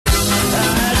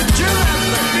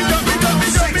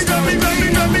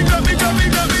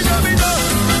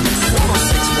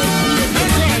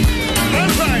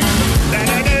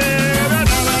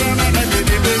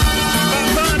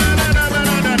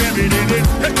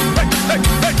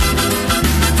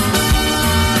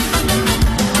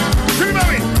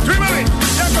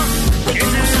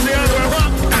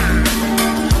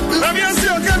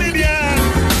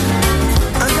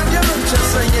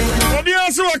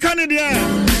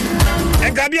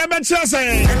Gadia Bachasa.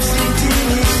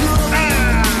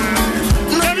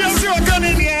 You see what can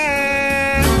in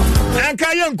here? I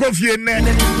can't confuse me.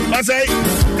 I say,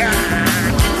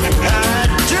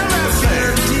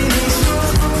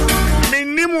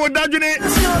 Minimo Dajune,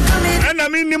 and I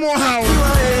mean Nimo how.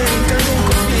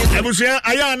 I was here,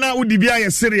 Ayana would be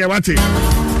a Syria, what it?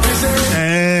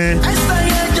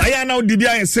 Ayana would be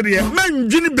a Syria. Men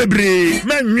Ginny Bebre,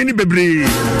 men Mini Bebre.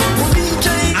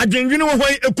 I didn't know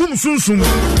why a cum sunsum.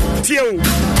 Tio.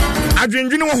 I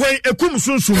didn't know why a cum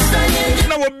sunsum.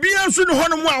 Now, be a soon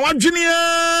honor, one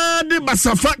junior, the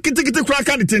Basafa, Kitty crack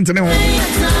at the Tintin.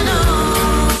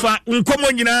 For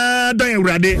Uncommon, Diane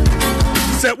Rade.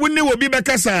 Said, when they will be back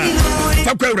as a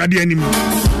Fakwa Radianim.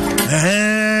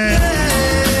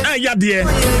 Ya dear,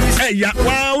 ya,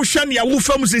 wow, Shania, who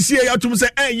from Cecilia to say,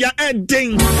 ya, and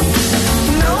ding.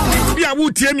 Ya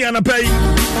would tell me on a pay.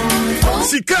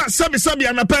 Sika, Sabi,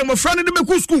 and a pay, my friend in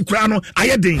the school crown. I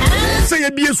had ding. Say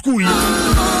a beer school.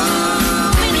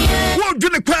 Won't do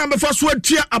the crime before sweat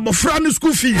cheer up a friend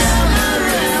school fees.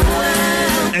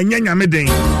 And Yanga Medding.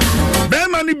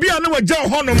 Bemani be another jaw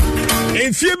honum.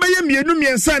 If you may be a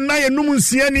Numian son, Naya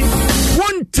Numusiani,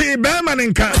 one tea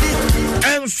Bermaninka,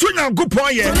 and soon I'll go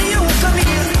poye.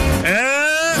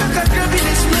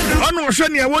 I'm not sure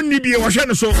I won't be a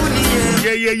Washana so.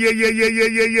 Yeah.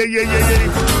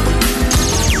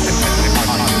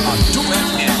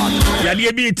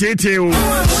 Yadia be Tete.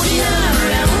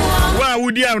 Why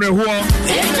would you have a war?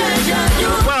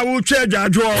 Why would you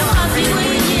draw?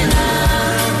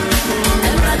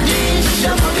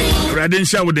 Radin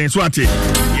Shawdin Swati.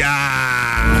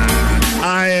 Yeah.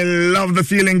 I love the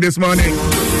feeling this morning.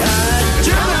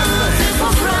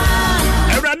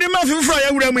 Radin Muffin Fry,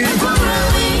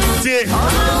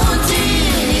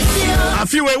 I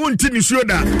feel I won't tell you sure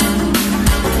that.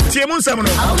 Tiamun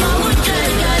Samano.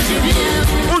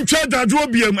 Unchada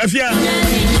Drobium, if you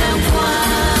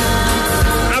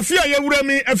I fear you would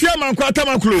me, a fear man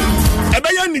quatamaklu. A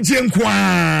bayani Jiamqua.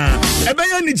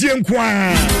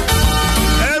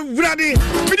 Everybody,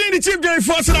 within the Chief Gary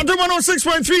Force and Addo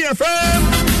 106.3 FM.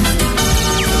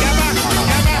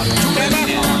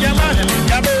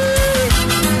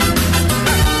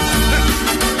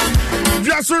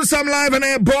 Just on some live and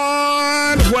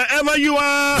airborne, wherever you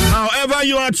are, however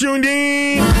you are tuned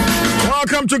in.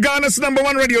 Welcome to Ghana's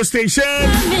 #1 radio station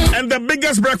and the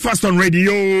biggest breakfast on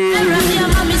radio.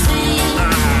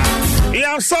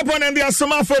 Yeah, Sopon and the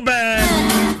Asamafo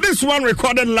band. This one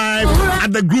recorded live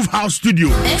at the Groove House studio.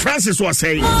 Francis was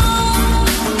saying.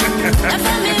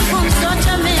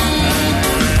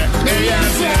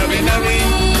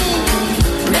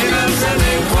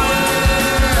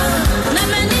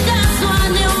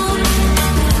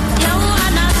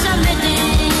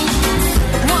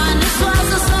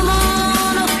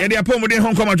 Yedi apomo de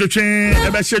Hong Kong atwetwe e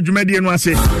be hye dwumadi enu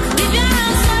ase.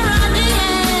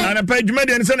 Ana pa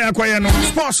dwumadi enu se na akoye no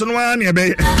sports no an e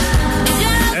be.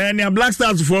 Ne Black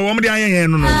Stars for wo mo de ayen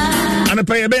no no. Ana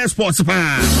pa e be sports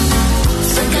pa.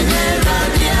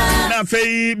 Na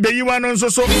fei be yi wano so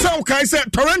so kai se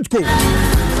Toronto.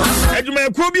 Adwuma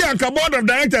ko bi anka board of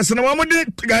directors na wo mo de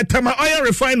Tama Oil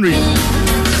Refinery.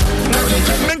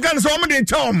 Menkan so mo de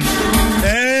Tom.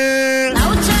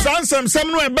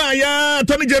 Some no eba ya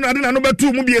Tony General na no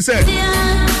betu mu bie say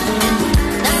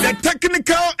the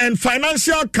technical and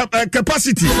financial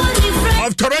capacity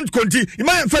of Toronto County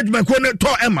imagine fedman ko ne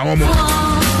to ema wo mo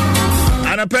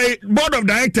and pay board of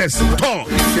directors to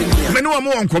me no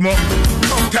mo nkomo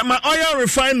Tama Oil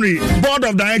Refinery board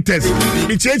of directors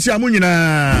bi chechi amu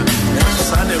nyina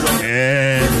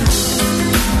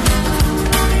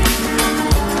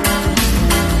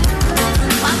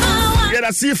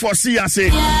C4C I say,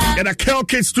 get a Kel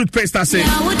Kids toothpaste I say,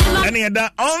 and you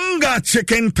that Onga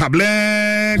chicken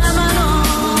tablet.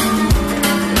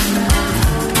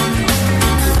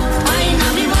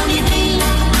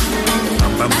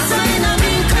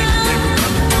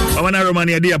 I want to remind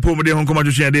you, dear Pomo de Hong Kong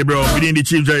Day, bro. Within the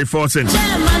Chief Jerry Forsen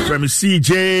from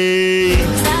CJ.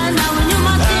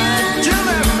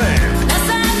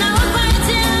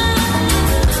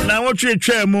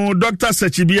 Chair mo Dr.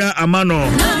 Sachibia Amano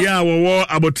ya wo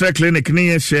Abotre Clinic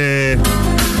ni she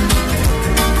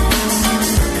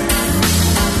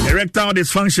erectile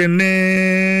dysfunction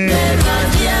ne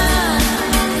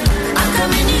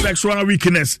sexual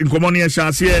weakness in common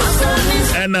chance here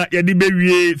and yedi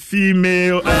bewie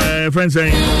female friends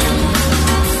saying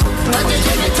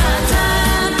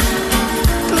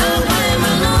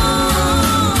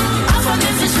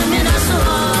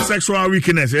sexual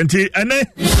weakness and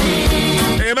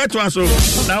beto so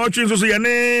na what so ye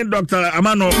ne Dr.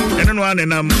 Amano ene no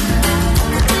anenam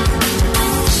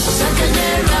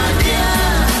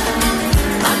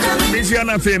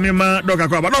Siana Femima, Dr.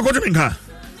 Kwaba. No, go to Minka.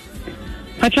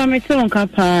 Patramiton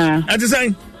Capa. At the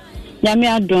same.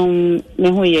 Yamia don't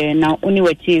know here now, only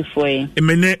what tea for a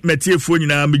minute, Mattia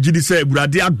Funina, Mijidi say,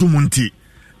 Bradia Dumunti,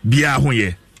 Bia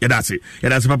Huye. Yeah, that's it. Yeah,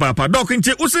 that's Papa. Doc,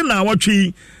 into Usina, what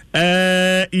she,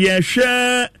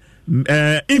 share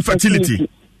infertility.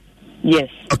 Yes.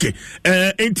 Okay.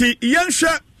 Into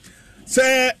Yansha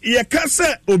say, ye can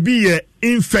say, obi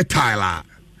infertile.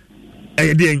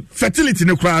 Fertility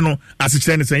no crano as it's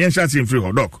saying, Yansha in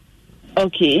free doc.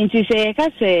 Okay. Into say,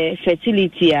 can say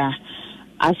fertility.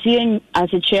 As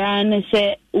a chair,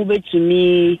 say, Ube to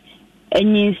me,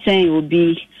 any say will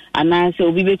be, and I say,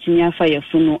 Ube to me, fire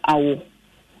funo hour.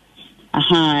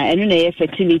 And then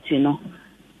fertility, no.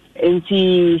 And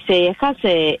she say, I can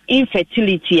say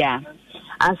infertility. As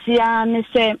I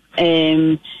say,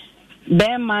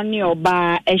 bear money or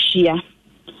bar eshia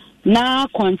now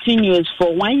continues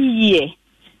for 1 year.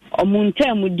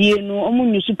 Omunte mudie no,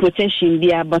 omunusu protection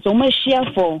bia, but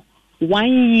share for 1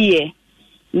 year.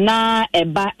 Na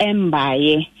eba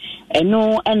embaye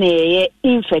eno ene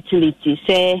infertility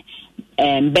say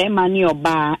bema ni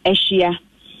oba ehia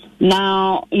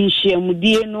na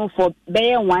nhyiamudie no for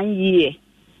be 1 year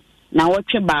na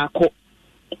wotwe baako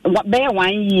be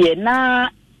 1 year na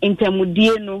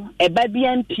intemudie no eba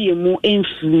bia mpiemu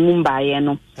emfimu mbaye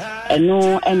no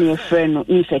eno ene efre no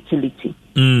infertility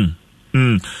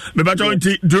me ba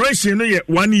tonti duration no ye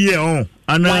 1 year on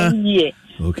ana 1 year.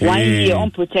 Okay. 1 year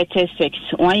unprotected sex.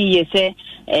 1 year say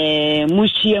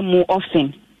mushie mu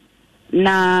often.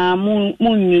 Na mu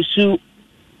nyusu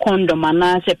condom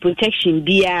ana say protection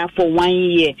bia for 1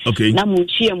 year. Okay. Na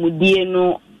mushie mu die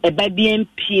no eba bia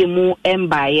mpie mu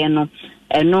embaye no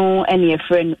eno ene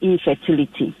friend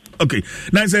infertility. Okay.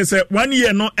 Now says 1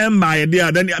 year no embaye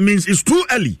there, then it means it's too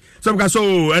early. So because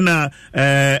so and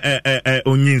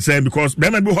onyin say because be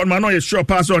ma be hot man no sure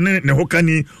pass on ne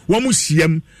hokani wo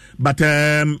musiem. But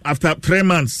after 3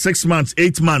 months, 6 months,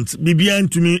 8 months, BBN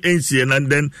to me ACN, and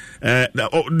then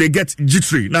they get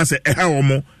jittery. Now say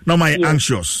now my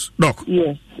anxious. Doc.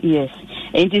 Yes.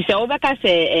 And it is Obaka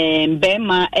say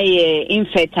Bema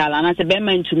infertile, and I say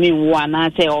Bema into me one,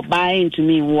 I say or buy into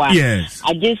me one. Yes.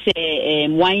 I just say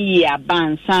 1 year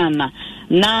ban sana.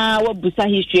 Now what busa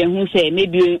history and who say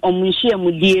maybe omunshia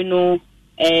mudino.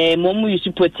 Momu use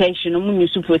protection.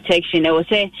 I will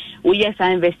say we yes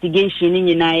investigation in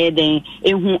United.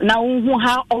 Now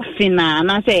how often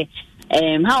and I say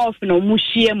how often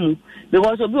omushiemu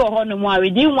because we be on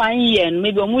within 1 year and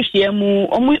maybe omushiemu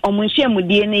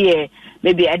DNA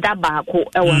maybe a dabako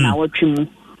ewana watchimu.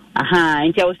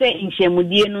 And I will say in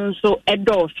shemu so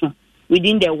edoso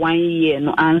within the 1 year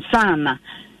no ansana.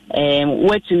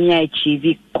 What to me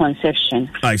achieve conception.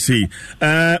 I see.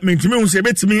 Me to me say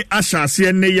bet me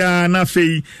ashase ne ya na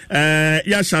fei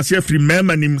ya shase free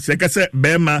mema nim se ka se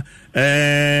bema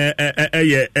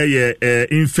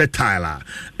infertile.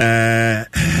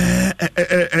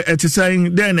 It is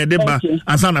saying then e deba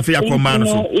ansana fei akoma no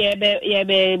so. Yeah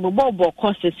be bobo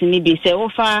courses ni bi se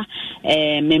ofa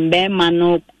membema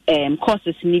no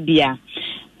courses ni bia.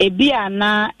 E bia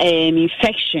na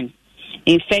infection,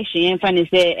 and funny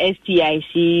say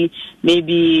STIC,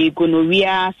 maybe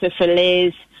gonorrhea,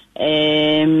 syphilis,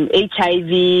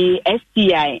 HIV,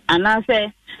 STI, and I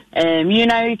say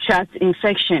urinary tract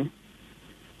infection.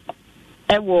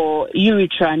 Ewo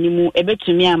urethra nimu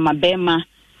ebetumi amabema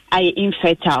I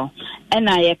infertile, and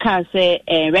I can say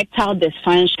rectal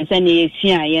dysfunction. And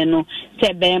you know,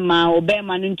 say bema or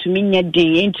bema into me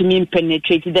into me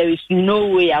penetrated. There is no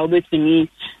way I'll be to me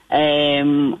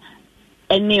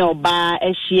any or bar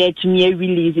as she to me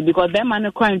release because bema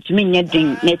no crime to me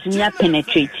nedding let me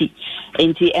penetrate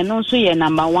and also your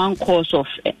number one cause of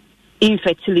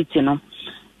infertility no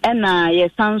and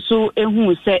yes so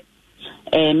who said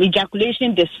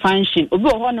ejaculation dysfunction obi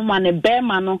ho no man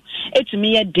bema no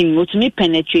etumi yedin otumi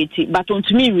penetrate but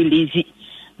ontumi release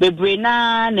bebre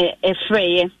na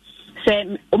efreye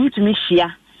say omutumi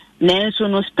hia nanso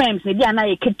no sperms ne bia na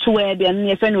yeketwa bia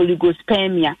ne fe no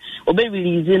oligospermia obe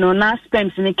release no na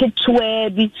sperms ne ketwa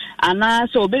bi ana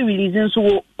so obe release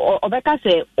so obeka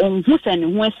say onhu se ne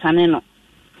ho esane no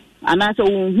ana so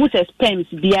onhu se sperms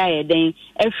bia ye den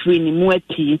afri ne mu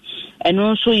ati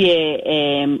eno so ye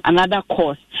another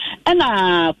cause and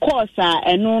cause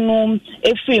eno no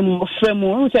efri mu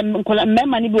fremu se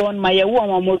mema ni bi on ma ye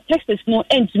wo mo texts no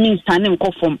entimi stane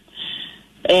nkofom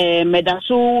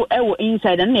medaso ewo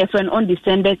inside and your friend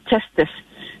undescended testes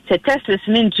se testes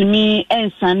mean to me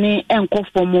ensane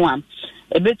enkofom am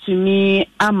ebe to me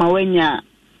amawanya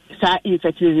sa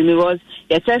infertility because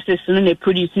your testes no they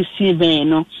produce semen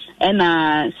no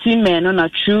and semen no na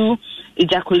true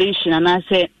ejaculation and I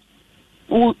say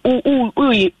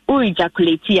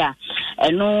ejaculate here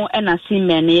no na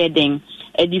semen yeding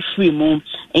edi free mo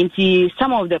nti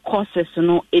some of the causes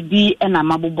no ebi na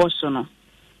mabobo so no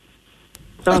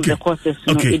some of the causes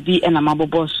no ebi na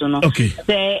mabobo so no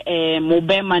say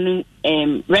mobile man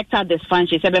rectal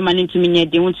dysfunction say be man to me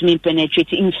dey want to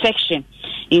penetrate infection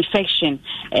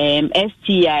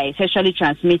STI sexually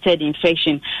transmitted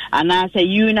infection and as a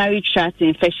urinary tract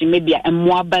infection maybe a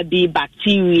moaba be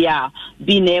bacteria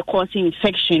being causing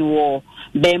infection or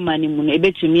be mani mun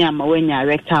ebe to me ama when ya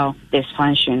rectal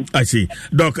dysfunction. I see.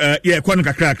 Doc kwanu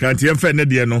kakra nti emfa ne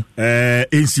de no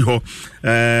ensi ho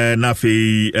na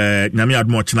fe nyame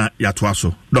admo chena yato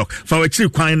aso. Doc fa wa chiri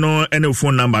kwan no ene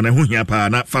phone number na ho hia pa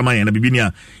na fa ma ye na bibi ni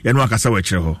a ye no akasa wa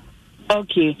chiri ho.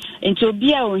 Okay, into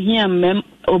obi a ohia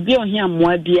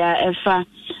mmoa bia efa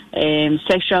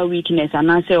sexual weakness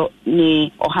and answer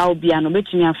ni oha bia no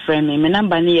betumi afrɛ me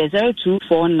number ni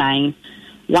 0249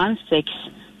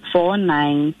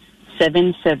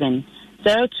 164977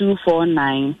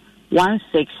 0249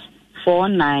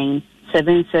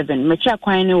 164977 mecha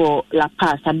kwan ni wo La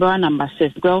Paz abra number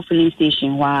 6 Girl Filling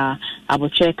Station wa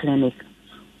Abotre Clinic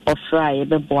ofra ye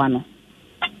beboa no.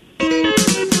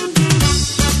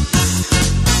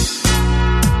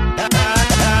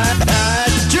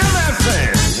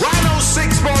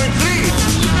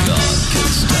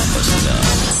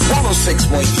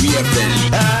 FM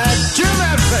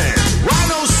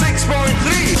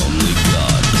 106.3 Only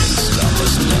God can stop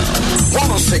us now.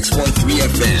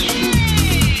 106.3 FM.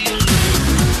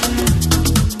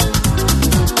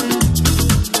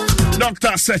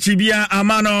 Dr. Sechibia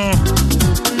Amano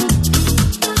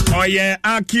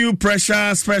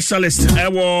acupressure specialist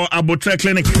ewo Abotre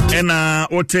Clinic ena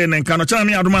ote nenkano chana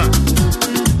ni aduma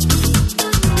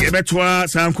yebetwa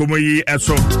sankomo yi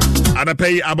eso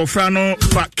adapay abofrano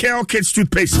fa Care Kids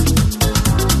toothpaste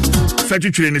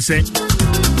fetutire ni say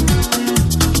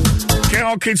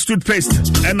Care Kids toothpaste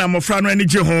ena mofrano ani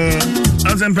je ho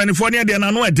anzen penifoni de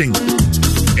na no eden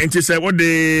enti say what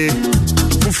the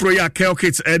fufuro ya Care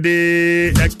Kids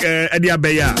ede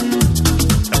abeya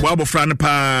abofrano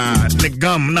pa ne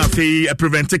gum na fe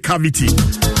prevent cavity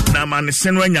na man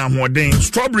senwa nya hoden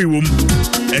strawberry wom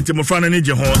enti mofrano ni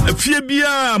je ho afie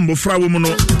bia mofra wom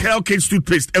no Care Kids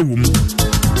toothpaste ewom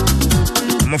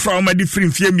mofra wom di free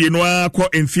fie mie no akọ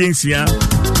enfiensia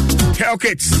Care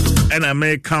Kids and I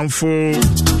make comfort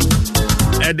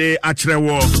ede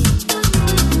achrewo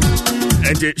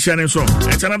and Shannon Song.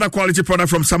 It's another quality product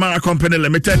from Samara Company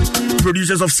Limited,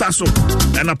 producers of Sasso,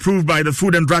 and approved by the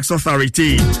Food and Drugs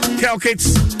Authority. Care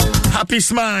Kids, happy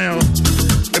smile. One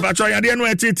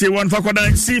for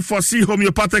C4C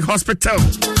Homeopathic Hospital.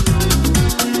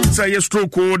 Say a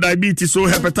stroke, diabetes,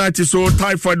 hepatitis,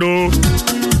 typhoid,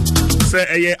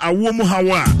 say a woman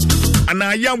hawa. And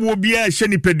I will be a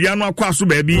sheni pediano kwasu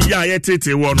baby, ya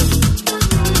yetete one.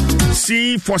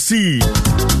 C4C.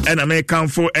 And I may come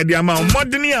for Eddie amount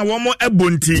modern a woman a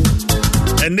bunty.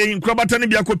 And then Krabatani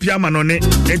Biakopia Manone,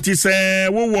 it is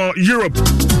Europe.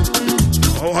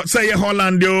 Or say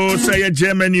Holland, say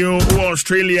Germany, or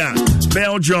Australia,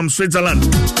 Belgium, Switzerland.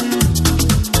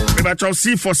 But I'll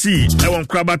C4C, I want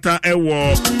Krabata, I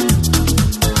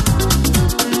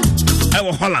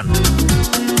want Holland.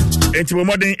 And to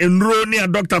modern enroll near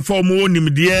Dr. for more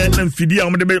Nimdia and Fidia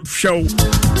on the show.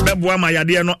 Beboa my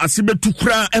idea no asibe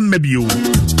tukura emmebio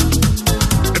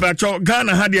ebacho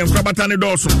Ghana had dem krabatane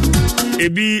doso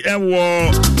ebi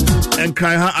ewo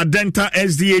enkrai ha Adenta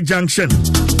SDA junction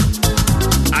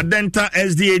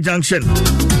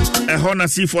ehona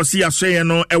C4C aseye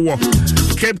no ewo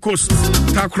Cape Coast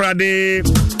Takrade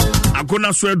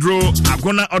Agona Swedro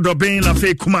Agona Odobin na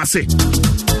fe Kumase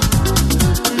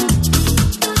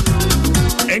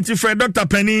enti Fred Dr.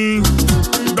 Penny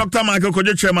Dr. Michael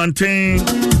Kojo Tremantin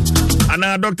and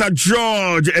Dr.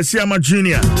 George Esiama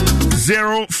Jr.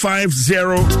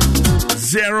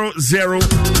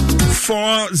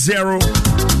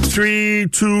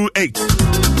 05000400328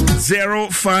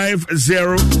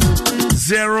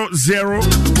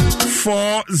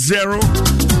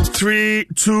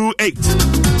 05000400328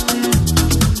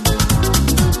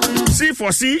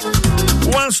 C4C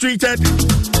once treated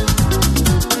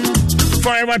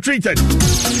forever treated.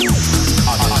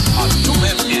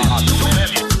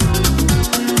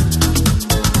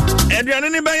 Ediane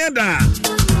ni bayada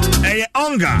eye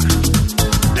onga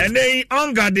ene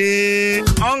onga de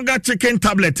onga chicken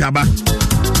tablet aba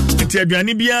enti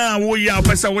ediane bia wo ya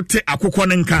opesa wote akokɔ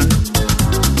ne nka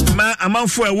ma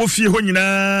amanfo a wo fie ho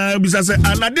nyina bisa se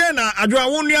anade na adwo a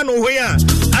wo nua no ho ya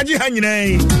agi ha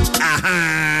nyina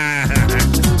aha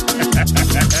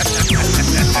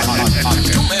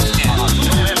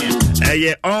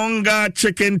Onga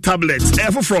chicken tablets.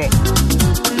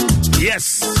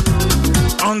 Yes.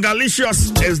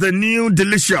 Ongalicious is the new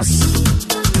delicious.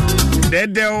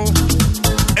 Dedel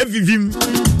Evivim.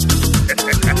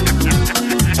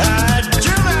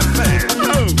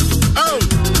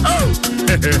 Oh.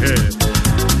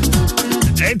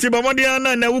 Enti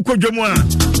Bomodiana na uko jomwa.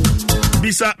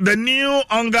 Bisa the new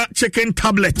Onga chicken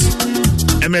tablet.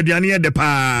 Emediani de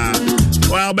pa.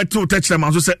 Well, but to touch them,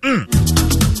 I say,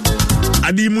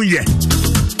 Adimu ye.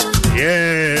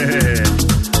 Yeah.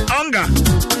 Onga,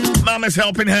 Mama's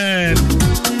helping hand.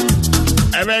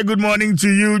 A very good morning to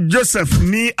you, Joseph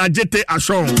Ni Ajete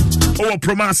Ashon. Oh,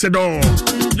 Promacedo.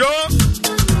 Yo,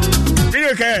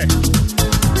 okay.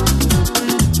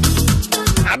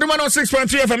 Addo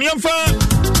 6.3 FM. Yamfa,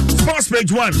 Sports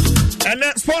Page 1. And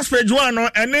then Sports Page 1,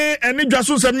 and then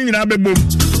Jasu Samini in Abeboom.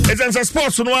 It's a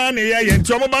sports no one yeah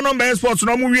nti omo ba no be sports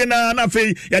no mo wie na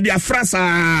fe ya dia France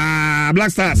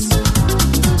Black Stars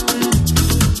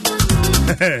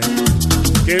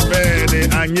Kevede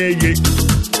anyeye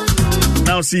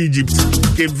now see Egypt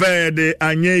Kevede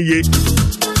anyeye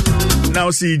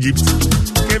now see Egypt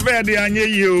Kevede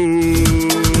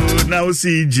anyeye now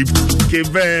see Egypt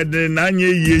Kevede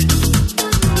anyeye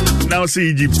now see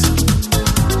Egypt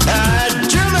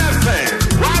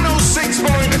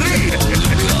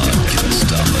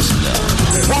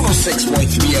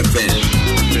 106.3 FM.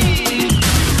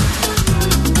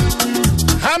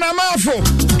 Hana Mafo,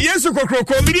 Yesu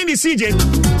Kokroko, Midini CJ.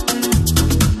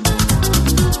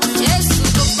 Yesu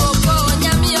Kokroko,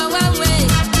 Nyami Owawe.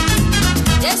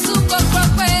 Yesu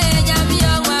Kokroko, Nyami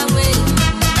Owawe.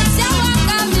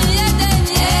 Sawaka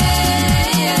miyedeni.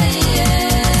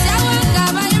 Sawaka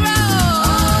bayra o.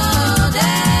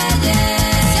 Dede.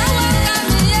 Sawaka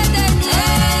miyedeni.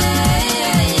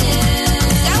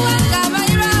 Sawaka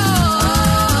bayra o.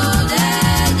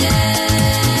 Dede.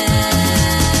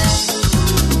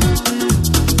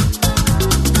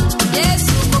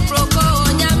 Yesu Kokroko,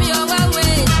 Nyami Owawe.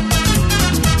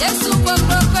 Yesu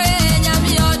Kokroko,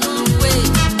 Nyami Oduwe.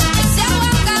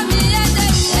 Sawaka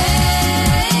miyedeni.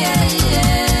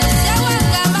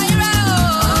 Sawaka bayra o.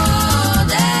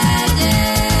 Dede.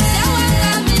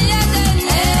 Sawaka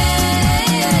miyedeni.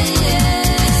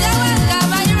 Sawaka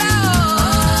bayra o.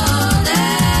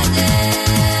 Dede.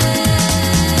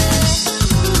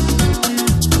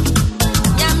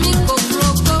 Nyami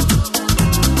Kokroko,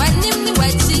 wanim ni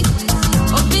wati,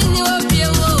 obi ni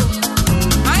obiewo.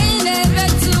 Mai nebe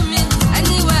to me,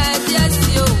 ani wati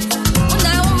asio.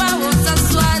 Una uma wonsa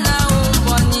swana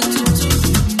umboni tutu.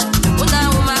 Una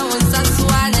uma wonsa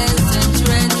swana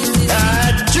sentreni sisi.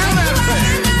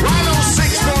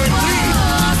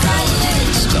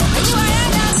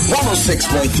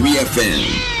 106.3 FM.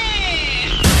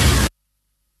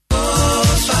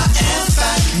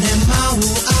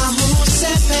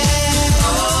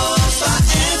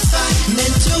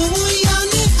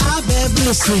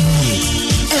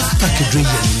 Package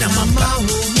na mama.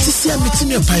 Sisi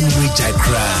amitini opai mi reja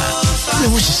Accra. Me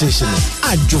wo hihye no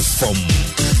adwo fom.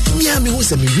 Miami wo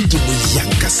se me read mo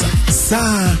yankasa. Sa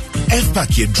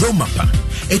F-Pack draw mapa.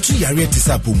 Etu yare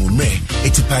tisapo mu mre.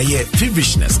 Etipaye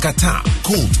feverishness, kata,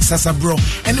 cold, sasabro,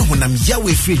 ene honam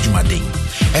yawe free jumaden.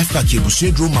 F-Pack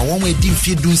ebusu draw ma wonwe di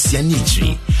fie dunsia ni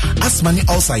echi. Asma ni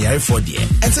also yare for there.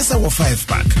 Entesa wo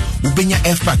 5-pack. Ubenya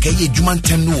F-Pack eye juman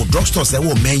 10 no drugstores e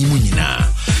wo man mu nyina.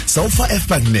 So for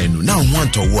F-Pack nenu na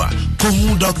want to wa.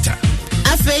 Kohu doctor.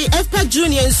 Afei F-Pack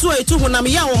Junior nso etu honam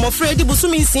yawo mo fredi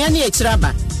busumi nsia ni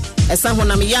echiraba. Esa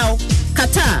honam yawo,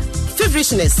 kata,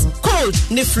 feverishness, cold,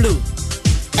 ni flu.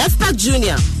 F-Pack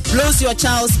Junior blows your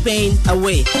child's pain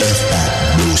away.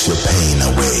 F-Pack blows your pain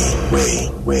away.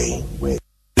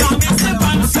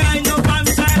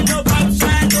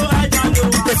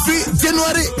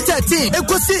 January 13,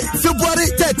 Ekosi February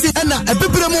 13, and a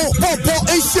Bibremo, Popo,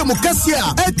 Asia Mukasia,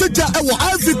 Etoja,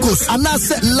 Ivory Coast, and I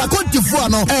said La Côte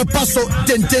d'Ivoire, El Paso,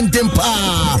 Tempa,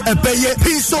 a Paye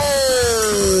Piso,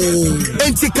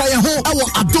 Entikayaho, our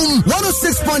Adum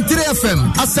 106.3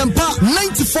 FM, Asempa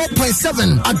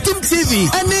 94.7, Adum TV,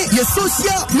 and your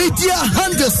social media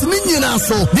handles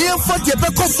Mininaso, near Fatia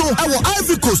Becoso, our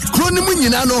Ivory Coast,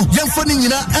 Croniminano,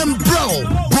 Yanfonina, and Bro,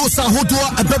 Bosa Hodua,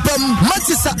 a Bepam,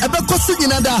 Matissa, a Becosu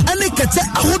Yinada, and they catch a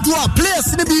Hodua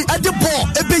players in the at the ball,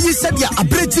 a Bayi Sadia, a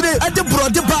Bretire, at the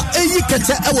Brodeba, a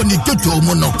Yikata, I want to do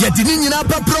Mono, Yatinina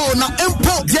Babro, na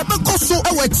Empo, Yabacoso,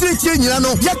 our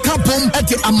Chiriano, Yakapum, at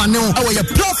the Amano, our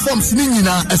platforms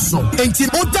Nina, a so. Until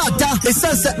Odata, it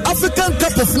says African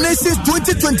Cup of Nations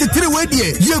 2023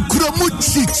 Wedie,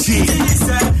 Yakuramuchi.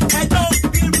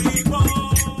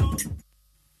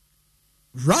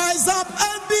 Rise up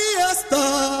and be a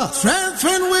star.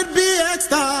 Strengthen with BX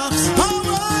stars.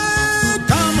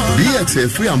 BX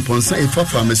free and ponsa ifa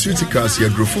pharmaceuticals ya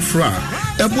growth fra.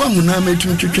 Ebwa muname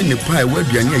twetwe ne pie wa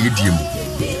aduane ayedie mu.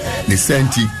 Ne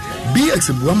senti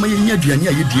BX bua ma yenya aduane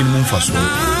ayedie mu mfaso.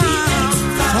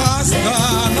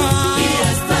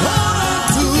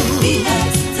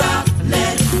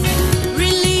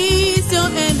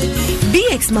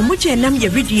 BX mamuche nam ye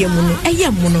redie mu no eye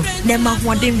mu no na ma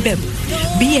hoden bem.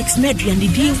 BX meduane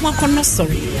di ho kono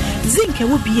sori. Zinc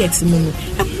wo BX mu no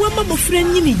ebua ma mofra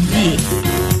nyini yie.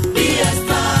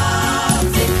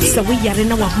 So we yare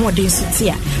na wa hoden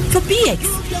sutia. For BX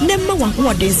nemma wa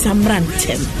hoden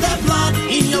samrantem. Blood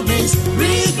in your veins,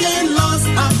 regain lost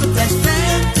after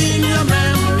strength in your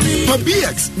memory. For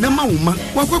BX nemma uma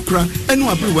wakokra enu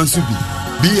abere wansubi.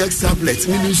 BX tablets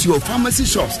means your pharmacy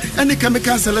shops and the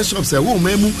chemical seller shops at home,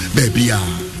 baby.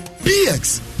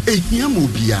 BX, a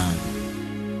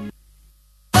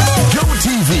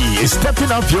GoTV is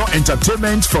stepping up your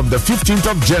entertainment from the 15th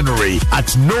of January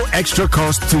at no extra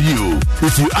cost to you.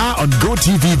 If you are on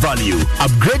GoTV Value,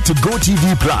 upgrade to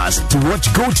GoTV Plus to watch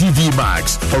GoTV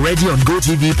Max. Already on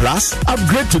GoTV Plus,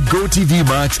 upgrade to GoTV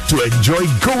Max to enjoy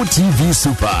GoTV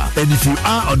Super. And if you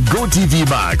are on GoTV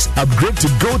Max, upgrade to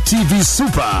GoTV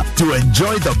Super to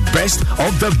enjoy the best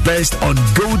of the best on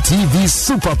GoTV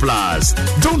Super Plus.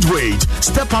 Don't wait.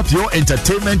 Step up your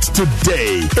entertainment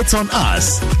today. It's on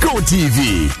us. GoTV.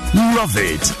 Love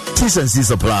it. T&C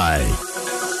Supply.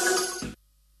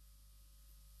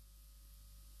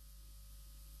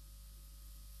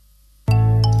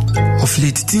 Of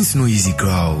late, things no easy,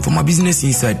 crowd. For my business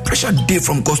inside, pressure day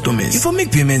from customers. If I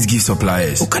make payments, give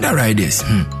suppliers, Okada riders,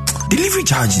 delivery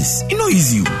charges, no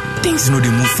easy. Things no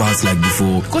they move fast like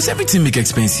before because everything make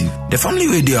expensive. The family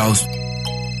where they house.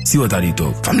 See what I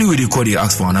talk. Family where they call, they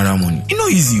ask for another money. No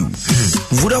easy.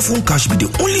 Vodafone Cash be the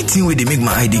only thing where they make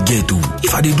my ID get to.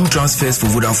 If I they do transfers for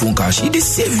Vodafone Cash, it they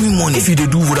save me money. If you they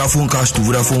do Vodafone Cash to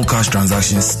Vodafone Cash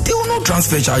transactions, they will no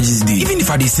transfer charges day. Even if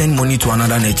I they send money to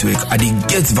another network, I they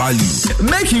get value.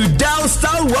 Make you dial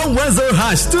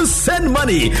 *110# to send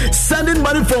money. Sending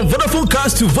money from Vodafone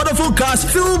Cash to Vodafone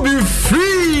Cash will be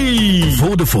free.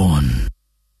 Vodafone.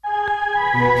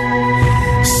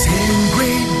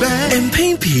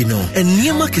 Empempino and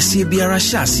Niama Kessie Biara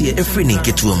Shasia a free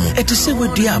Ketuomo. Et to say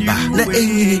with Diaba, na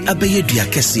Eni Abaye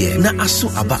Diakesie, na Asu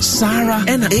Aba Sarah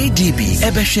and ADB,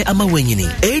 Ebeshe Amawenini,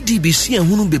 ADBC and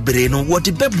Hunu Bebreno, what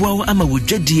the Bebwa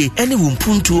Amawujedi, any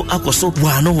Wumpuntu Akoso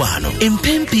Wano Wano.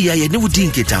 Empempia, ye no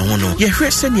dinkita hono, ye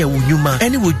Hresenia Wuyuma,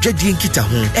 any Wujedi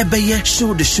Kitahon, Ebeye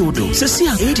show the shodo.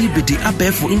 Sesia ADB di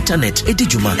Abe for internet,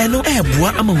 Edijuma, and no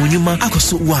Ebwa Amawuyuma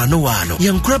Akoso Wano Wano.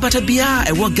 Young Krabata Bia,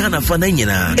 a Wagana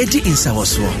Fanana, Edi in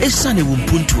Sawaso, a sunny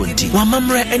Wumpuntuanti,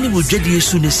 Wamamra, any Wujedi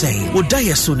Sune saying, would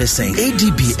die Sune saying,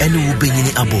 ADB, any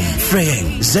Wubini Abum,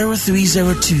 Fraying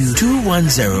 0302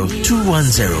 210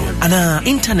 210, and our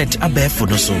internet Abe for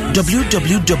Noso,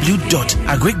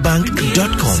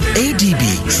 www.agricbank.com. ADB,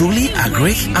 truly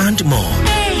agric and more.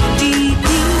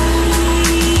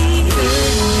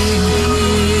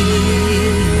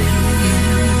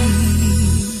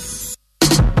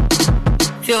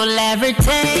 Feel every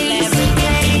taste,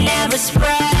 never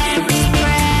spread.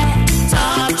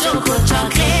 Top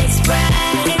chocolate spread.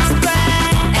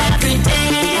 Every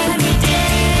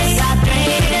day.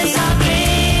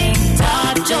 Saturday.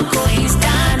 Top chocolate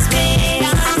instant mix.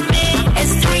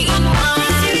 It's 3 in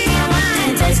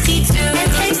 1. Tasty too.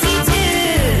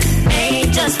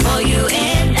 Made just for you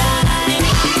and I.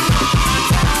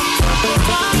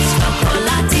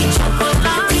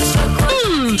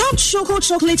 Top Choco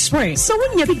Chocolate Spray. So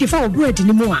when you pick the flour bread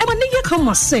anymore, I want you come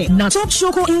must say, now Top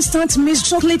Choco Instant Mixed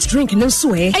Chocolate Drink no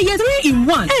sway. And you 3 in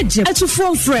 1. Edge to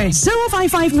phone friend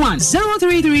 0551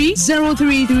 033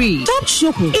 033. Top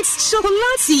Choco. It's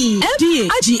chocolatey. FDA.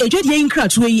 Aji ejedi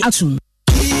inkrat way atum.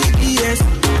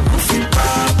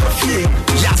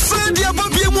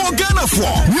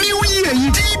 New Year,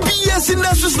 DBS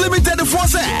Industries Limited for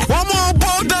say, one more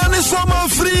ball down is summer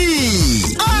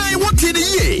free. I wanted a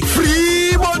year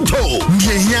free monto.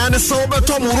 Yana sober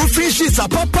Tom Rufishes a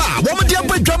papa. Woman dear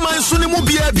drama and Sunimu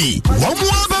Biabi. One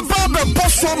more Baba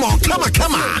boss from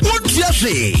Kama. What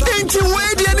Yashi? Ain't you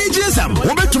waiting any jism?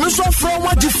 Woman to miss off from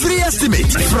what the free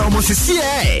estimate from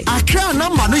CA. Accra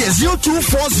number is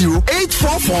 0240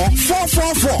 844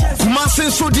 444. Kumasi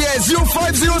Sodia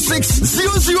 0506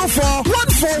 004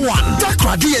 141.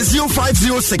 Takradi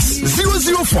 0506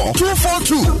 004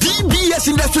 242. DBS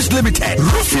Industries Limited.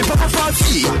 Rufi Papa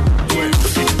Party.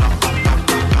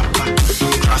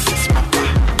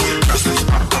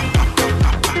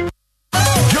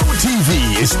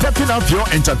 GoTV is stepping up your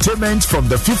entertainment from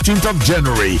the 15th of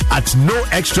January at no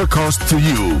extra cost to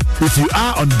you. If you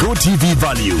are on GoTV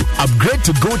Value, upgrade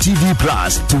to GoTV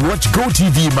Plus to watch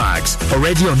GoTV Max.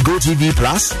 Already on GoTV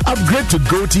Plus, upgrade to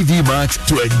GoTV Max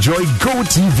to enjoy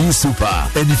GoTV Super.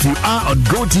 And if you are on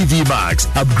GoTV Max,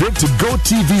 upgrade to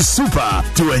GoTV Super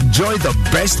to enjoy the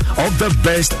best of the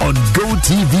best on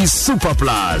GoTV Super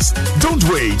Plus. Don't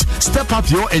wait. Step up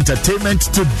your entertainment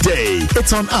today.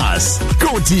 It's on us.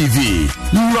 GoTV.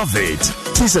 Love it.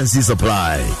 T&C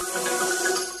Supply.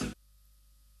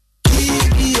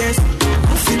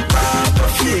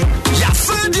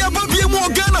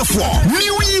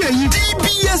 New Year,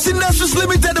 DBS Industries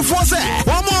Limited for say,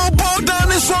 one more ball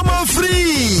down is summer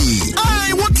free.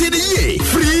 I want the year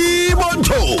free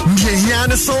monto.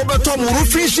 Diana sober Tom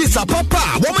Rufishes a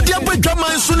papa. One dear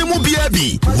Bedama Sunimu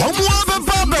Biabi. One more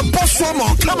Baba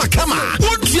Bossomo, come.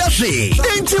 What you say?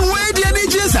 Ain't you waiting any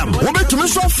jism? Woman to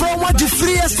miss from what the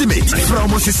free estimate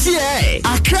from OCCA.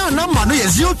 Accra number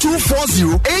is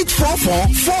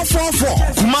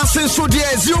 0240-844-444. Kumasi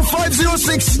Sodia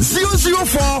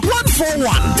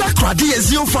 0506-004-141. Dakra D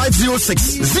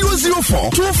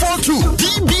 0506-004-242.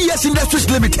 DBS Industries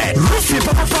Limited. Rufi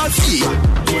Papa Party.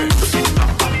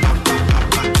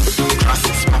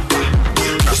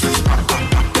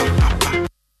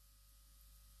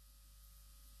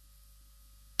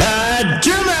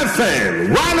 Jim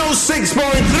FM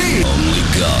 106.3. Only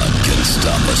God can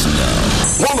stop us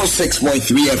now.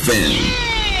 106.3 FM.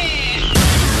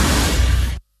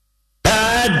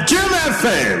 Jim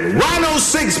FM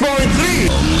 106.3.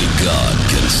 Only God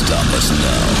can stop us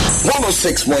now.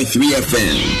 106.3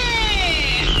 FM.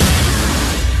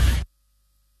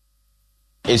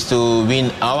 Is to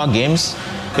win our games.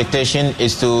 Expectation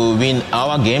is to win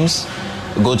our games,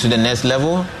 go to the next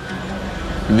level,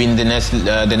 win the next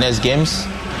games,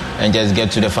 and just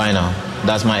get to the final.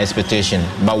 That's my expectation,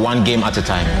 but one game at a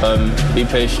time. Be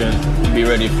patient, be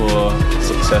ready for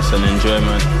success and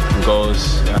enjoyment,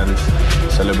 goals and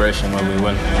celebration when we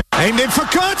win. Aimed in for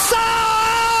Kurtza!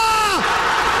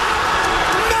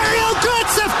 Mario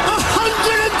Kurtza,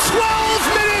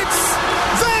 112 minutes!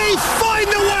 They find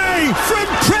a way from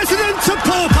president to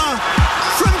pauper,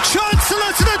 from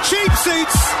chancellor to the cheap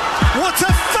seats. What a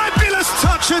fabulous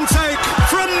touch and take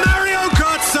from Mario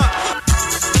Kurtza.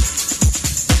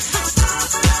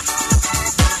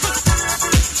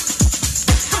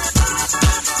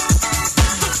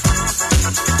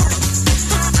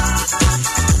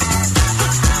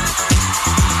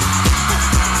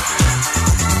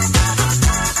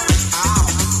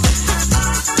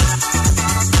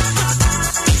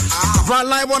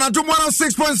 Live on Addo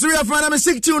 106.3 FM. I'm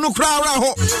 16 no crowd.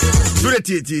 Do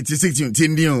the 16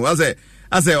 tin.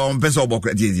 I say on peso book.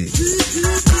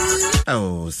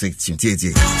 Oh, 16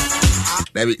 TT.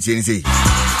 Let me see.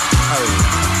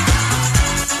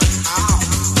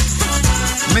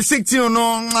 Me 16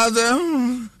 no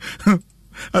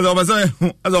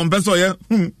as on peso yeah.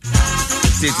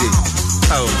 TT.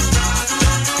 Oh.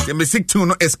 Me 16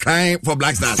 no is kind for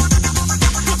Black Stars.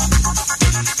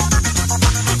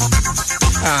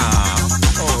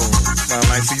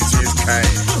 My 16 is kind.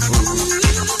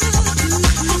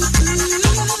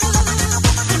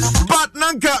 But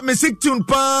Nanka, me 16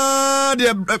 pa,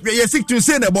 the 16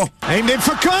 senebo. Aimed in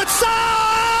for Kurtza!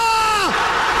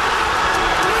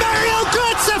 Mario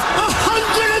Kurtza,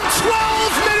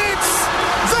 112 minutes!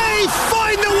 They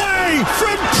find a way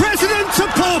from president to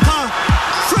pauper,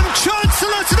 from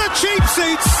chancellor to the cheap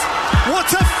seats.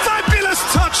 What a fabulous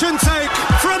touch and take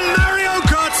from Mario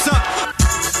Kurtza.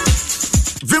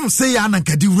 Vim say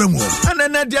Anakadi Remo. And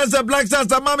then there's a Black Stars,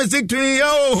 the mommy 16.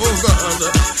 Oh, God.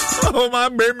 Oh, my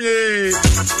baby.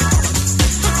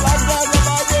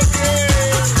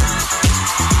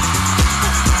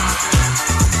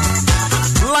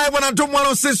 Live on Addo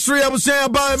 106.3, I was saying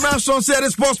about Mason said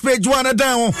the sports page one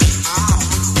down.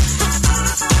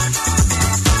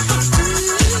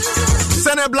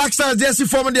 Send a Black Stars jersey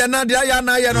for me,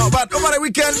 but over the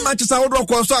weekend, Manchester would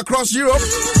rock also across Europe.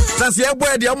 Since the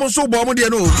boy, the almost so bomb, you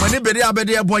know, when they be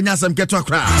a boy, Nasam get to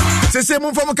Accra. Say,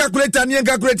 move from a calculator and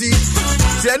calculating.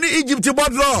 Say, any Egypt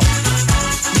about law.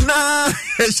 Nah,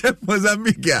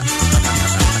 Mozambique.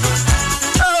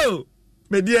 Oh,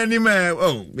 Medianim,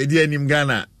 oh, Medianim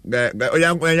Ghana.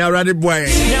 You're ready, boy.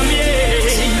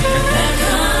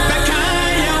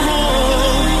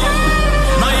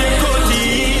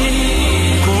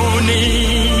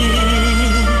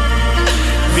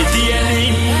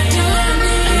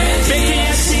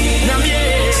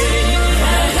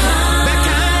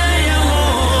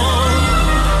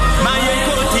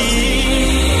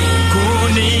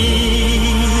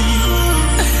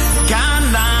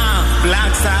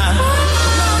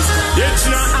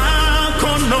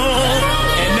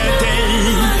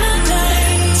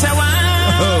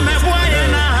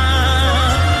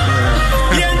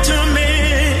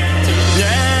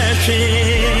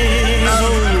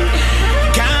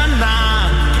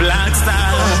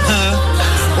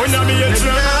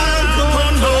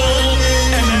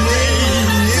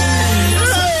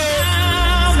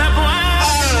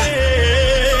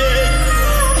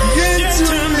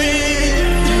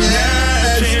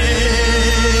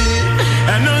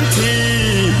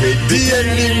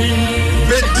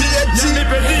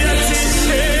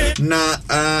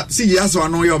 see yes or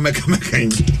no your meka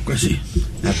kwesi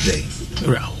that day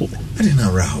raho I didn't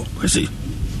know raho kwesi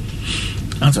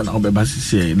answer na obeba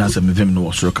sisi na se mevem no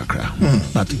osoro kakra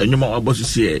but enyuma wabo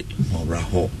sisi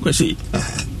raho kwesi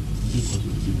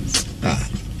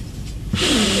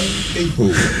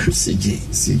CG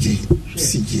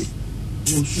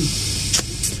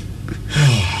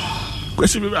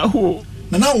kwesi bi raho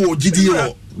na wo gidi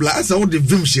o blasa wo de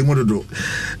vim shemo dodo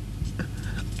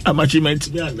amachiment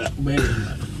bi anda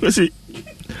kwesi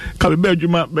kabe be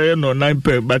adwuma be no 9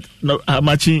 per but no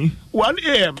amachi 1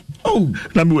 am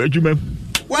na me adwuma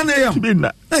 1 am bi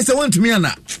na say want me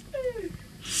ana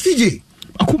CG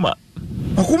akuma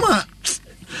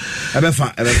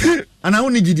abefa ana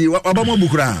woni gidi wabama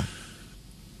bukura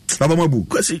wabama bu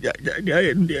kwesi ya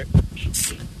ndie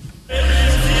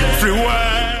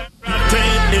everywhere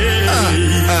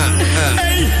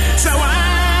hey so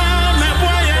me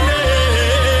boy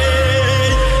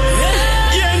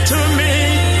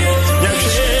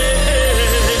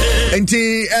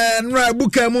Enti Nra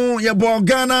Bukamu yabo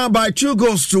Ghana by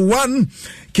 2-1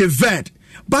 Kivet.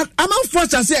 But I'm not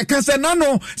forced to say I can say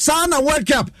no Sana World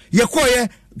Cup yekoye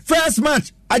first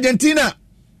match Argentina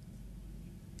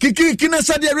Kina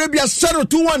Saudi Arabia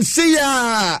 0-2-1 see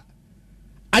ya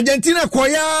Argentina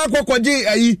koya kwaje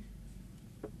ayi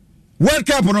World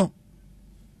Cup no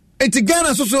enti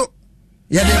Ghana so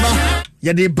ya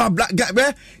de ba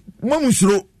be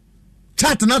mamusuro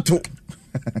chat na to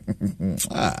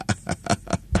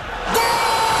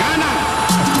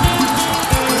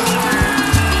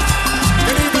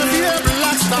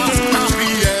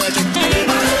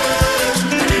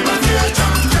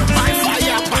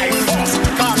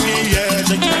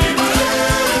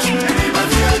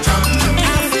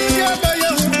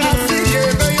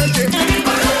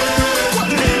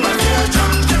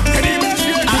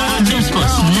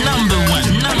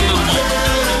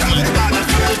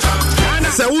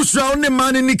Usra on the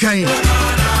man in the kind.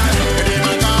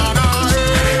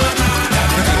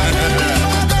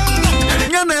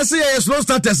 Yana say a slow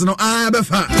status no I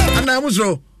befa. And I was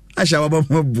ro. I shall about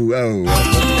bu.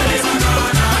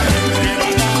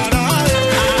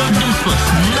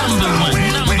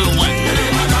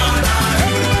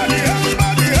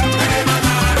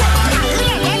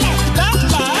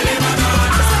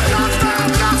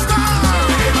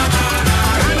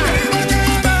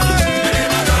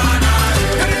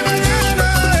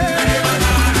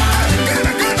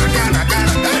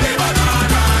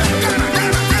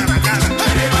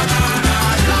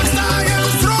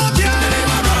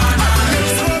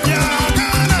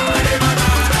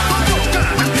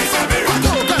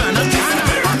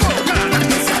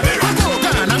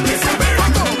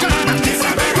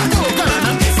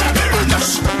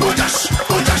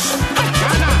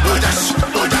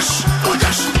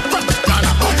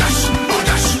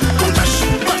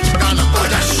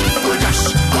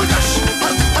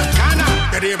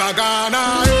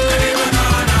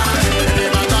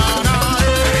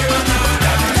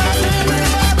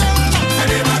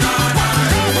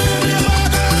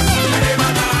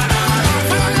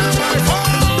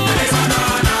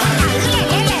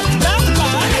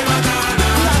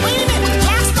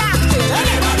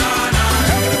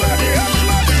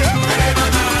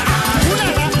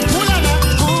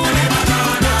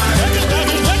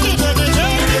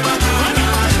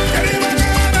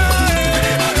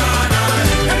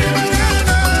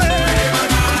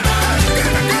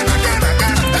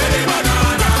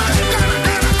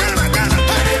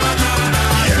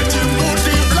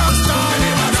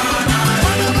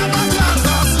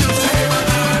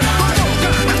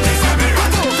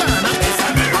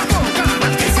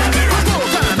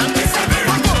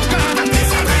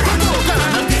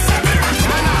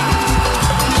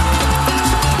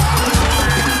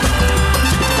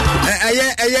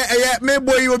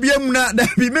 Boy, you be muna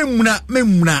that be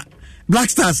memuna Black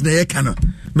Stars na ye kano.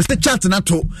 Mr. Chat na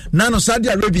to Nano Saudi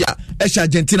Arabia esha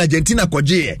Argentina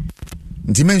kwaje.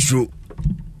 Nti menhuro.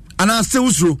 Ana se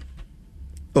usuro.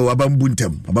 Oh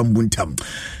abambuntam.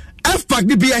 F-Pack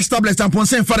the BX tablets and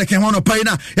Ponsen Father can one of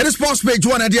Pina. In the sports page,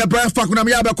 one idea, Brian Fakunam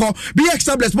Yabako, BX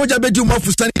tablets, Moja Bedu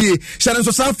Mofustani, Shannon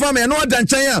Sosa Farmer, and no other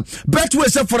Chaya. Bet way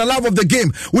for the love of the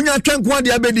game. When you can't go on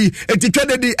the Abedi,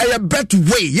 a bet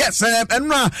way. Yes,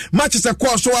 and matches a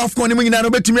course so off going in a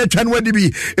bit to me, and where to be.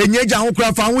 And Yaja Hokra,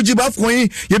 and Wuji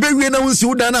Bafcoin, you be we know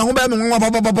Sudan, home,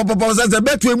 the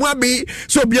bet way might be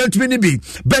so beyond to be.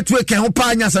 Bet way can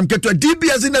opine some get to a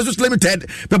DBS in the limited,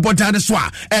 but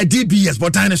Botaniswa, a DBS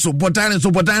Botaniso.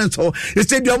 So they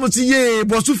said you almost ye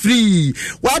boss free.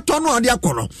 What on the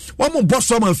akono? One more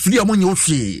boss free among your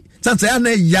free. Since I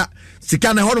ya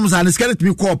Sikana Holmes and scared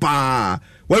me copa.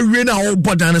 we na all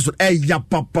bodan so ya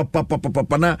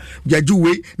papa na ya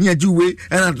juwe ni ya juwe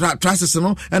and traces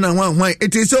no and one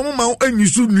it is so ma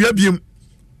anyusu nua biem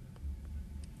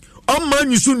o ma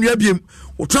anyusu nua biem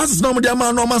o traces no mo dia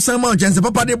ma no ma san ma jense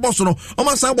papa de boss no o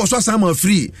ma san boss san ma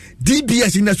free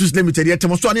DBS Industries Limited yet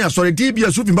mo so na sorry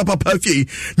DBS ufin papa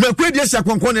perfect na kwedi esa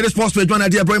konkon ne sports page one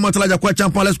dia bro motalaja kwa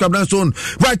champion let's grab zone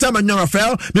right time and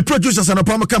Rafael me producers and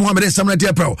upon come Mohammed Samna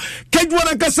dia bro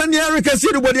kedwana kasa ni Erica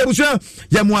see the body abusha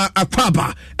ya mo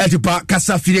akwaba ediba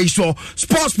kasa fire so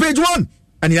sports page 1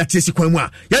 and ya tesi kwanwa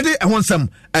ya de I want some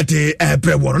at the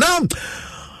brewo now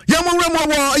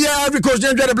yeah, because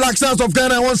the Black Stars of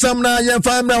Ghana want some na yeah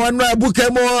fam na one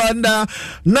Bukemo and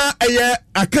na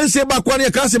I can't say back one I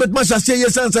can't say but much as say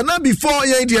yes answer na before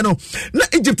yeah you know na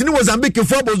Egypt ni Mozambique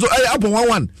for bozo up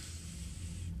 1-1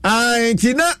 I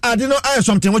didn't know I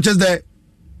something which is there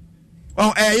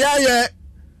oh yeah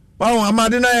oh I'm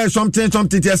adding something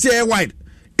to say white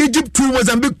Egypt 2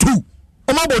 Mozambique 2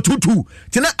 Omabo 2-2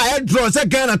 tina I draw say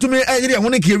Ghana to me area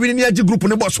won ke win ni agi group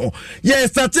ne boss ho yeah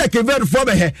start take a very for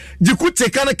be he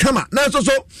jikute kana kama na so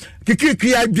kiki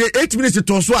 8 minutes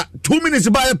to so 2 minutes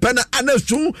by pen na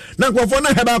su na kwofo na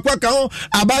heba kwa ka ho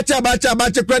abacha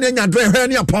kwa nya dre he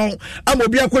ne pon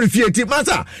amobi akori fieti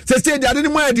masa say dia de ni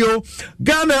mo ade o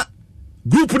Ghana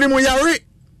group ni mo yare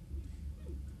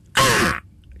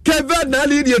Kevin na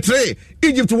lead your tray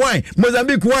Egypt wine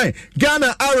Mozambique wine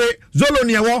Ghana are Zolo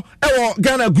ni ewo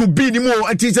Ghana group B ni mo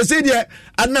ati say there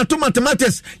and na to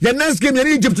mathematics your next game in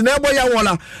Egypt na ebo ya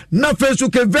wola na face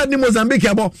Kevin ni Mozambique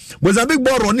abo Mozambique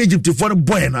borrow ni Egypt for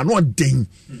boy na no ding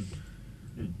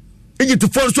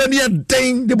Egypt for so near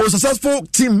ding the most successful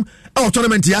team out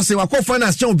tournament yase wa ko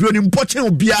finance champ obi oni mpoche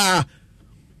obia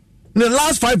in the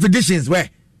last 5 editions where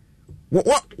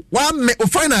what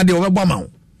final dey over ma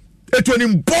etwani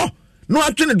mpo no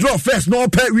atwene draw first no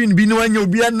pay win bi no anya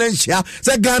obi an nsia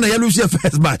say Ghana ya lose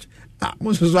first match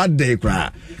mo so ade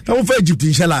kra ka for Egypt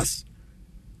inshallah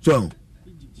so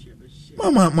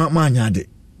ma nyade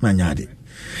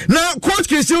na coach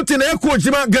Krisilti na coach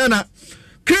ma Ghana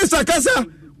Chris Akasa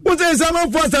wo say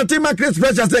sama for team Chris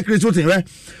pressure say Krisilti we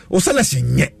o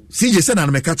selection nye CJ say na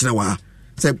me ka kire wa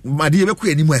say made be ko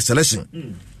animu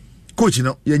selection coach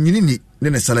no ya nyini ni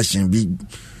ne selection bi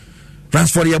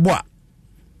Transfer your boy.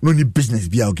 No ni business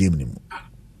be our game anymore.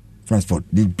 Transport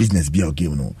the business be our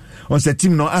game no. On the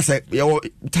team no as your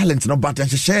talent no but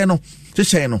share no.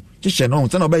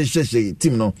 So no be share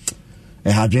team no.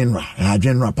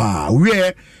 Hadrenra pa. We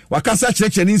wakasa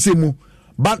church ni nsemu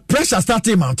but pressure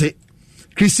starting mount.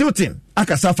 Krisilti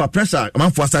akasa for pressure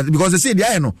man for start because they say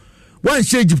the no. One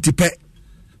share Egypt pay.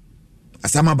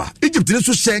 Asamaba. Egypt ni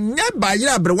so share nya ba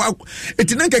yira brewa.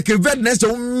 Etinanka Kevin na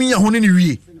so mi ahone ni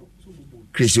wie.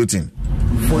 Krisilti.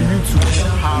 For you to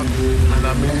have an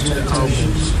amazing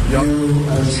album, you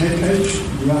as head coach,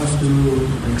 you have to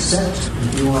accept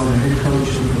if you are the head coach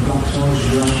of the Black Stars,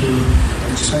 you have to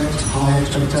expect high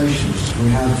expectations. We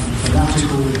have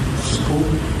fanatical support.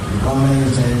 The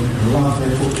Ghanaians, they love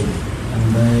their football and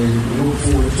they look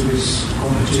forward to this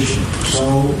competition.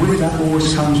 So with that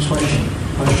always comes pressure.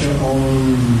 Pressure on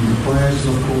the players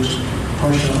and of course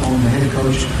pressure on the head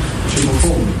coach to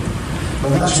perform. But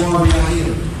that's why we are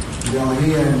here. We are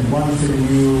here and one thing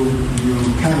you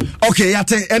can. Okay,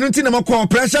 yate anything na call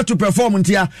pressure to perform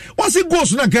ntia. Once it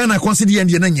goes na Ghana consider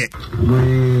end na nye.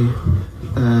 We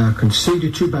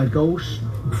conceded 2 bad goals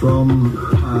from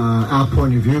our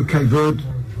point of view. Cape Verde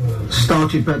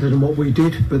started better than what we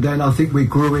did, but then I think we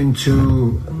grew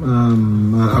into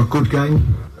a good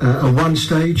game. At one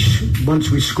stage, once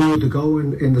we scored the goal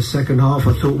in the second half,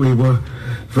 I thought we were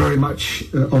very much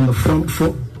on the front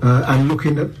foot and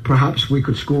looking that perhaps we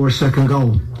could score a second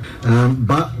goal.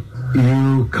 But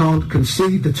you can't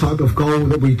concede the type of goal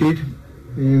that we did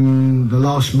in the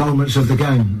last moments of the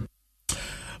game.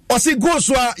 Osi go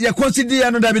so ya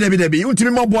consider no dabi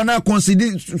untimi mo bo na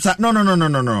consider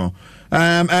no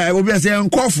obi say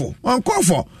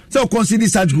unkofo so consider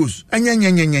such goals anya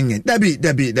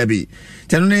dabi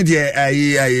tenu ne de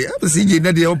ai CJ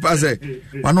na de o pass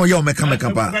wano ya o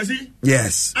meka pa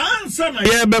yes answer na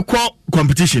ye be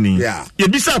competition yeah ye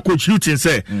bisa coach Hilton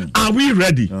say are we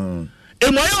ready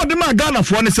emoya odema Ghana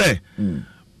for ne say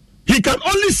he can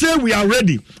only say we are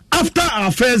ready after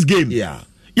our first game. Yeah.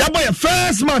 Ya boy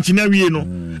first match na wie no.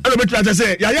 Elo betu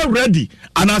say ya ready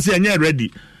and I say anya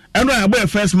ready. Eno ya boy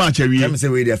first match we. Dem say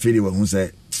we dey feel we hu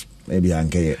say maybe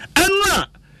anke. Eno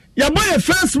ya boy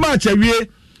first match we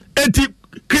eti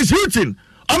Chris Hilton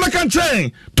American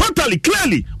train totally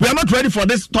clearly we are not ready for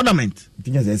this tournament.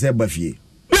 Think say bafie.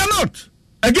 We are not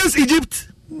against Egypt.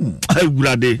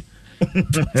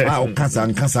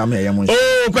 Cancer me.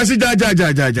 Oh, Kwasi ja.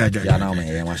 Ya na me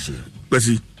ye washi.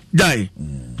 Kwasi jai.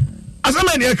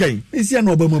 Asama ni akai. Isi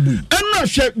na Obama bu. Enna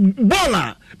hwe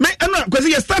baller. Me enna Kwasi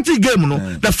ye start game no.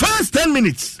 The first 10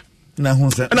 minutes. Na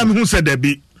hu se. Na me hu se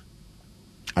Debbie.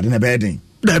 Adena bedin.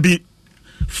 Debbie.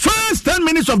 First 10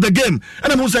 minutes of the game,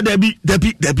 and I said Debbie.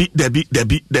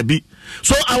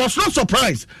 So I was not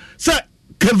surprised. Sir,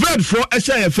 convert for a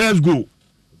share first goal.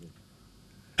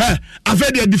 I've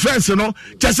had the defense, you know.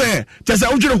 Just say,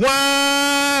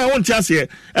 I want to say,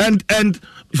 and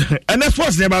that's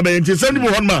what's never been.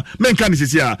 Men can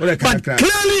see here, but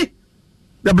clearly,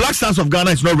 the Black Stars of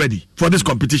Ghana is not ready for this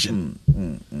competition.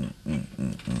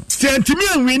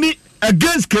 Sentiment winning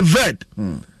against Convert.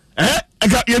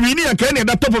 You need again at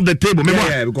the top of the table.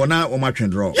 Yeah, because now we match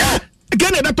and draw. Yeah,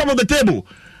 again at the top of the table.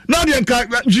 Now the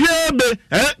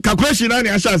calculation and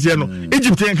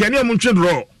Egypt and Kenya match and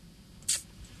draw.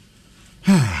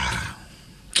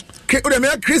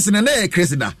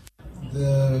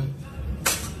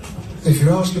 If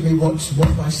you're asking me what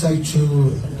I say to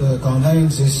the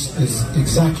Ghanaians is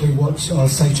exactly what I'll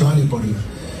say to anybody.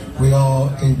 We are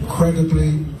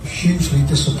incredibly, hugely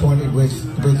disappointed with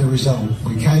the result.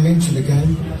 We came into the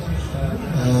game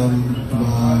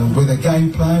with a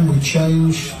game plan. We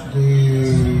changed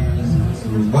the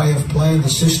way of playing, the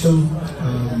system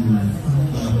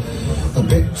a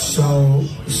bit, so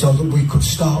that we could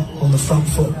start on the front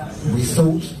foot. We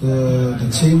thought the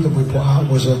team that we put out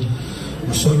was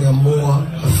certainly a more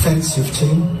offensive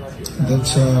team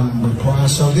that we put out.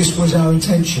 So this was our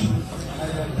intention.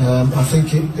 I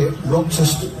think it robbed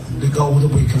us the goal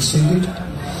that we conceded.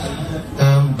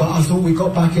 But I thought we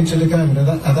got back into the game. And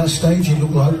at that stage, it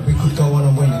looked like we could go on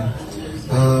and win it.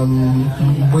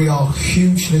 We are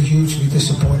hugely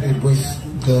disappointed with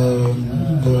the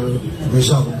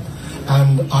result.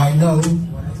 And I know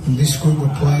this group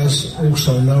of players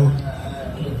also know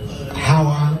how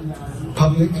our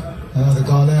public, the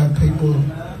Ghanaian people,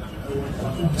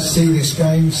 see this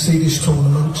game, see this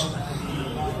tournament.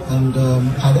 And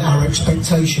our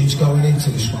expectations going into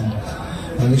this one,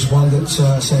 and it's one that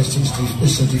says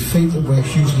it's a defeat that we're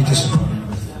hugely disappointed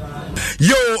with.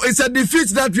 Yo, it's a defeat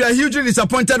that we are hugely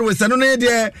disappointed with. I don't know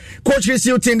the coach is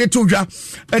shooting the Tuja,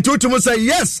 and Tutu say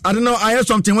yes. I don't know. I heard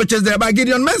something which is there by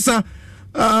Gideon Mensah.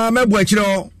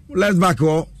 Let's back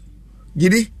go,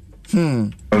 Giddy.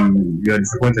 We are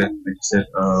disappointed, like you said.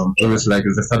 It was like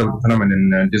it's the start of the tournament,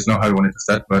 and this is not how we wanted to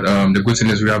start. But the good thing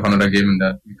is we have another game, and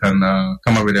that we can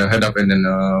come up with a head up and then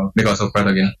make ourselves proud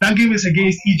again. That game is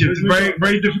against Egypt.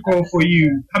 Very difficult for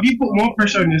you. Have you put more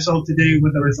pressure on yourself today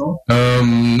with the result?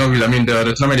 Not really. I mean,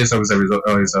 the tournament itself is a result,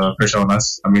 is pressure on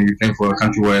us. I mean, we're playing for a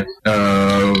country where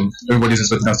everybody's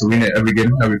expecting us to win it every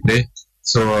game that we play.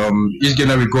 So each game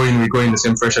that we go in the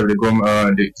same pressure, we go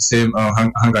the same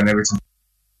hunger and everything.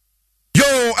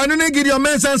 Yo, and then Gideon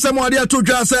Mensah and someone there to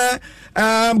just say,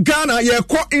 Ghana, you're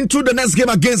caught into the next game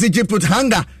against Egypt with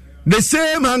hunger. The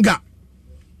same hunger.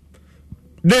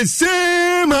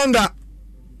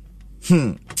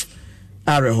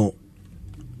 Areho.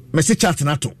 Messi chat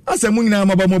nato. Ase munina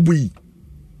mabamo bui.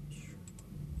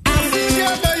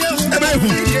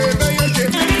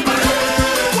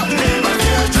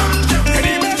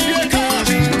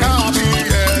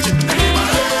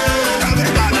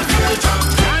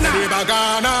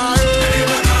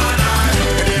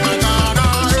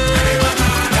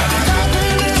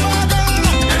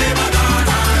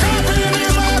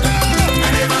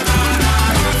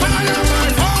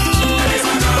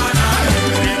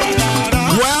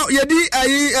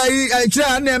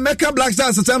 I make a Black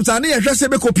Stars sometimes. I need just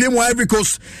be copying Ivory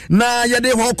Coast. Na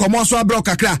yede ho komo so abro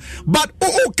kakra. But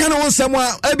can on someone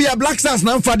be a Black Stars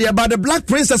now for the the Black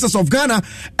Princesses of Ghana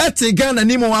at Ghana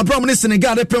nimo abro ni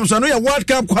Senegal de pem so no World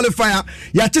Cup qualifier.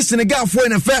 Ya te Senegal for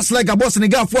in the first leg about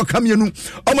Senegal for come you know.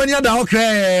 Omani ada ho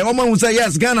kre. Oman say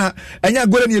yes Ghana enya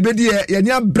gore ni ebedi ya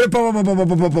nya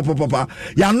brepa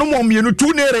ya no mo mienu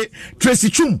tu nere Tracy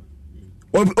Chum.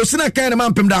 Osina kind of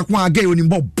man pem da kwa gay oni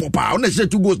mbo popa on say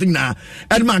 2 goals thing na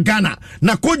Edman Ghana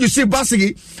na coach you see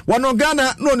basigi one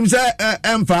Ghana no nim say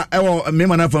emfa e me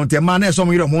man afon te man e so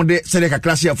mo yiro mo de sele ka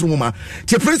class ya from ma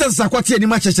te Princess akwati ani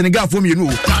match Senegal for me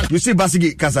no you see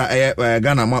basigi kasa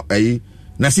Ghana ma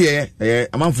na see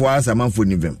amanfo as amanfo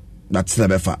nivem that's the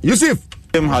befa you see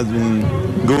game has been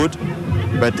good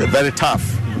but very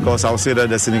tough because I would say that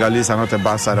the Senegalese are not a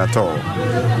bad side at all.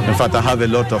 In fact, I have a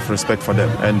lot of respect for them.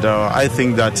 And I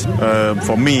think that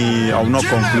for me, I will not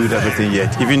conclude everything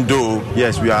yet. Even though,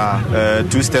 yes, we are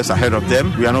 2 steps ahead of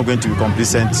them, we are not going to be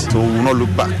complacent, so we will not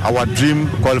look back. Our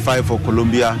dream qualify for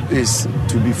Colombia is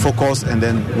to be focused and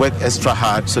then work extra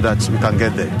hard so that we can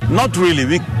get there. Not really.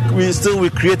 We we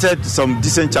created some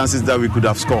decent chances that we could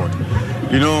have scored.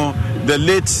 You know, the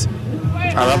late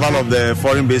arrival of the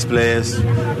foreign-based players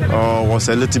was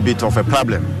a little bit of a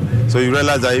problem. So you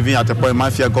realize that even at a point,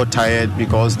 Mafia got tired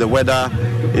because the weather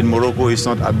in Morocco is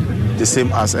not the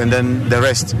same as, and then the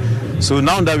rest. So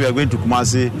now that we are going to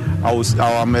Kumasi,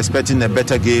 I'm expecting a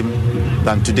better game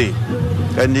than today.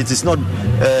 And it is not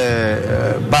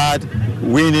bad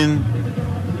winning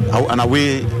and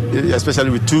away, especially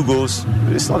with 2 goals.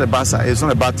 It's not a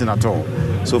bad thing at all.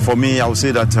 So for me, I would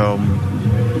say that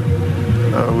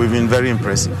we've been very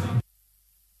impressive.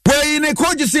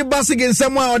 Kojisi Basigi in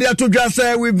someone or the other just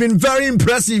say we've been very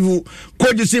impressive.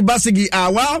 Kojisi Basigi,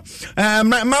 well,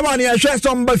 Mabani, I share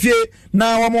some buffet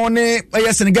now. I'm on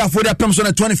Senegal for the Pemson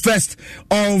on the 21st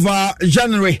of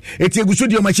January. It's a good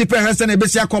studio, my chief person, a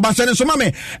Bessia Cobasan and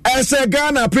Somame. As a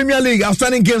Ghana Premier League,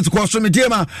 outstanding games across from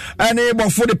Medema and able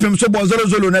for the Pemson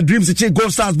Zolo and Dreams,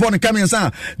 Gold Stars, born and coming,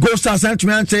 Gold Stars, and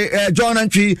John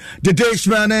Entry, the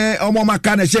Dashman, Omoma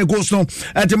share Ghost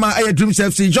at my Dreams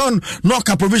FC. John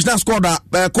Noka provisional squad.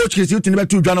 Coach is using about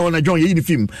 2 January and John Yee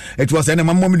film. It was an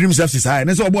Mamma Dreams FC high.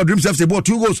 And so about Dreams FC bought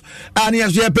 2 goals. And he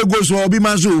has goals for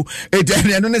Bimazu. It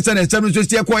and then it's an 7 to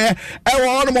stay quiet.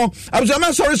 I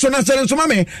was sorry, so not selling to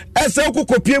mommy. As a cook,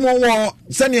 Piemo,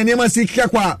 Sunny and Yamasi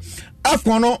Kakwa.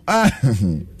 Afcono,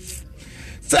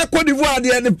 Cote d'Ivoire,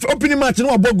 the opening match,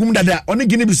 no Bogum Dada, only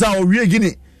Guinea Bissau, Rio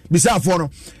Guinea, Bissau Fono.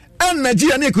 And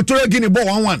Nigeria, Equatorial Guinea, ball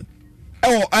 1-1.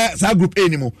 Oh, it's a group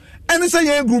anymore. And it's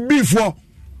a group B for.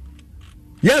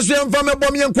 Yes, I am from a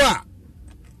bomb yankwa.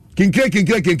 Kinkre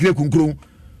kunkru.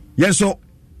 Yes, so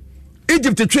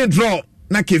Egypt to trade draw.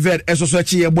 Na Kivet, as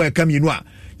such a boy come in.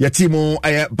 Your team,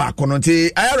 I back on.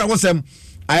 I was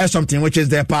I have something which is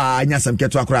there. Pa, I some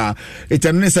get to Accra. It's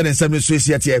a necessary and some Swiss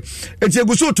yet. It's a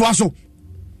good so to us.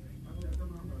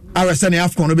 I was sending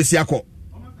Afcon Obisiako.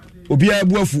 Obia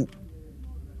Bofu.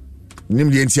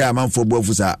 Nimli Ntia man for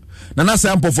Bofusa. Nana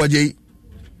Sampo for J.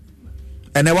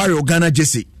 And I worry Ghana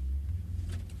Jesse.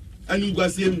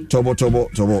 Tobo.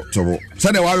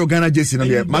 Said the Wario Ghana Jesse no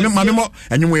there. Mami mo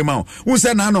anyway ma. Who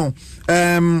said no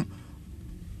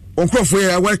on crop for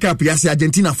a World Cup yasi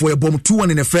Argentina for a bomb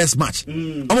 2-1 in the first match.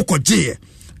 Amko J.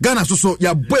 Ghana so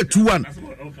ya boy 2-1.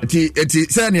 Eti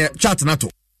say ne chat nato.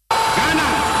 Ghana.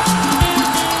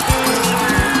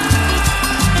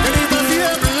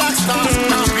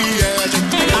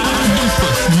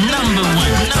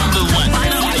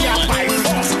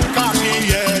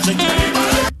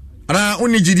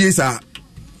 Only GDS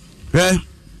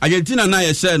Argentina na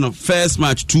ye share no first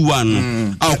match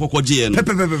 2-1 a okoko je no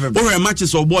o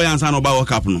matches of boy answer no ba World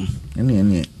Cup no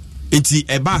enti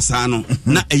e ba sa no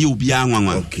na eye obi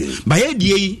anwanwa ba ye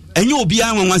die enye obi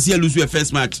anwanwa se lose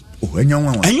first match enye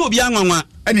obi anwanwa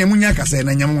ene munya kasa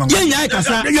na nyam nwanwa ye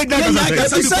kasa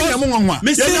nyam nwanwa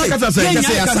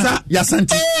ya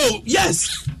santi oh yes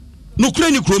no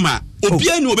kreni kroma obi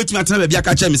ani obetimi atena ba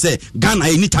aka che me say Ghana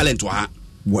any talent wa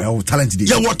well talent dey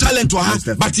what talent wa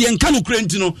but yen kan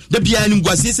krenti no da bia ni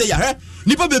ngwase say ya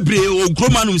nipa bebre o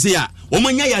kroma no say ya o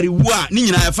manya yare wu a ni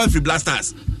nyina ya Fiifi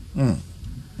blasters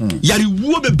yare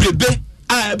wu bebrebe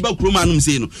a ba kroma no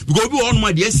say no because obi won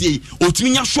ma de asie otimi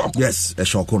nya shock yes a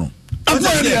shock no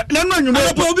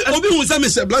obi hu say me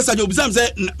say blaster obi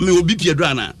say me obi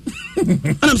piedra na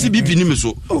ana me BP ni me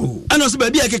so ana so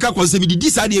ba bia keka konsem di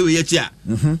sade we ye chia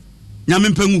nyame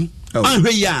mpangu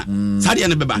anhwe ya sade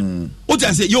ne beba o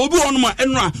ti say ye obi won ma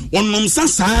enra wonnom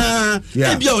sasa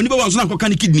e bia oni ba won so na koka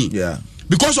ni kidney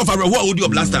because of our who audio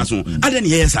blasters so aden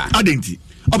yes adenti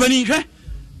obani hwe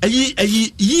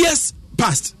ayi years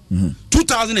past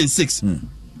 2006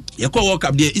 yeko World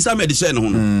Cup there isa medicine ho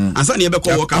no ansa ne yebeko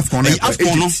World Cup AFCON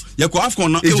no yeko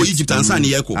AFCON no e Egypt ansa ne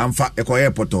yeko amfa yeko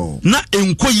airport na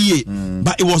enkoyie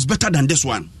but it was better than this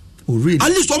one. Oh really? At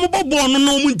least omo bobo no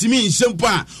no muntimi nsempo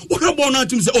a wo bo no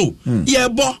atum say oh ye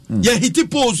bo ye hit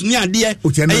pose ni ade e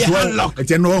unlock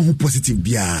e no who positive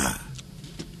bia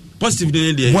positive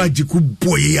dey there wajiku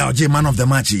boy ya man of the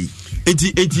match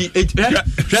 80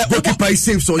 goalkeeper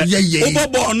save so yeah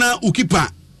bobo na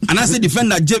ukipa and I say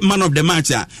defender man of the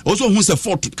match also who say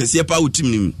fort kese pa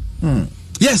team nim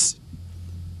yes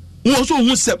who also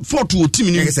who say fort team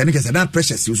nim yes that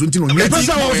precious you so ntino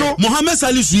Mohamed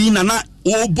Salisu na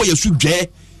o boy yesu dwe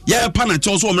ya pa na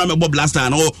che so o mra me blaster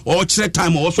na o kire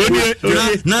time o so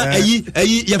na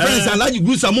ayi your friends alaji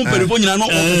grusa mo perifo nyina no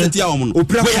o seti a o no o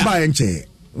pra ba enche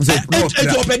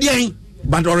opedian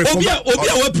but obi a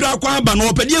wapira kwa aba no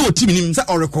opedian wo team nim sa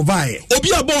o recover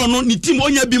obi a ball no ni team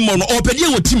onya bi mo no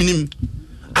opedian wo team nim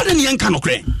ada ne yanka no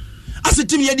kre ase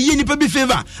team ye de ye nipa bi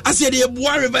favor ase ye de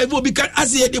boa revival bi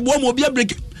ase ye de boa mo bi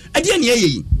break ade ne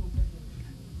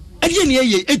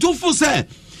ye etofo say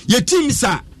Your teams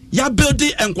are ya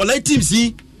building and quality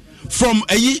teams from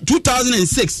a year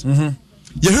 2006. You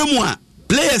hear more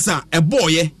players are a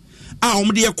boy.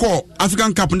 They call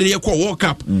African Cup and they call World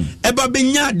Cup. Eba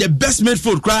benya the best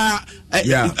midfield cry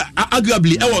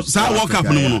arguably was World Cup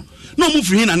no move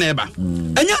for him and ever.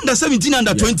 And under 17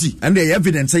 under 20. And the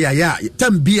evidence say yeah,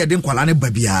 ten be a den kwalane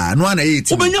babia no na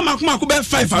 8. Obenya makuma ko be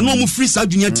 5 and no move free South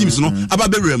junior teams no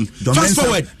ababerem. Fast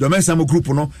forward. The men some group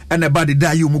no and about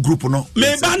the you group no.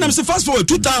 Me ba nam say fast forward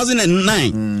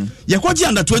 2009. Ye kwaji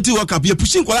under 20 World Cup ye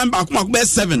pushing kwalane makuma ko be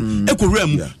 7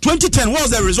 ekorem. 2010 what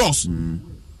was the results?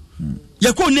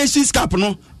 You call Nations Cup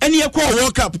no, and you call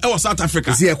World Cup. It was South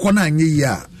Africa. See, from a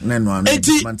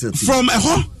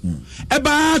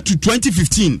about to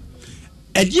 2015.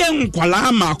 A young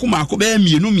Kuala Mako be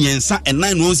miensa and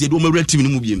 9 months. You don't know team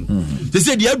in Mubium. They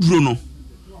said the Bruno.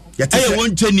 I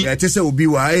want Jenny. I just say, will be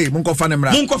why Munko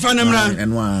Fanemra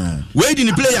and one. Where did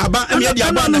you play about? And the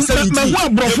about 17.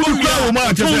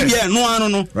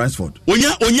 No, Ransford.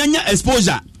 Onyanya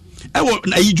exposure. A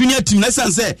junior team let's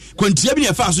say continue be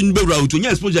fast in Beirut to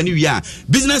exposure new year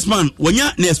businessman when you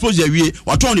exposure we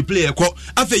or turn the player call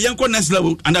after young next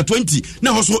level under 20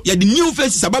 now also the new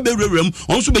faces about Beirut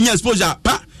also be exposure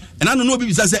pa and I don't know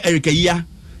if say Eric here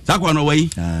that one away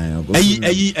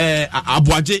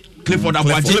Abuaje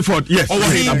Clifford yes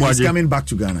he's coming back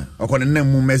to Ghana or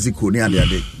Mexico near the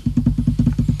day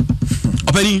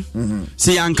Openi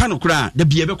say Ankano kra the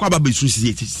be kwa ba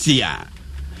see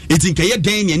it's in Kaya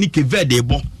Den, Yannick Verde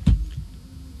bo.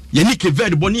 Yannick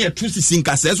Verde Bonnie, a 2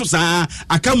 sinker says, I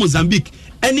come Mozambique.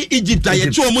 Any Egypt, I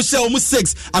had almost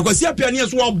 6. I was here,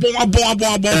 pioneers, almost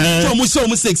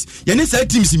 6. Yanis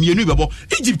teams in Unibabo.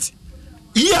 Egypt.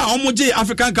 Yeah, almost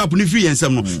African Cup in free and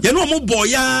some. You know, more boy,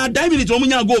 yeah, diving it,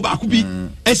 go back. Could be,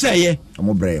 I say, I'm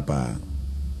a brave. And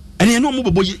you know,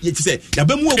 boy, you say,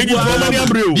 Yabamu,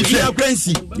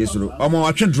 yes, I'm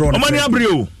watching draw.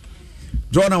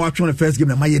 Draw now watching the first game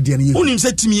na my DNA. Unim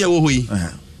said to me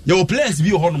your players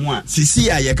be on one. Sisi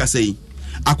ya ka say.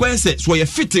 Akwa say so you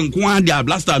fitting kwa dia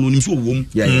blaster no nim so wom.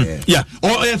 Yeah.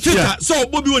 Or fitter so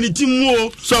Bobby woni team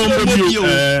wo so Bobby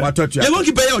what touch. You won't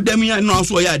keep your dem ya no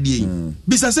so ya dey.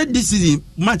 Bisa said this season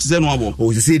match say no abo.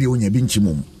 Oh, you say the onya binchi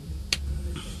mum.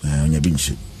 Onya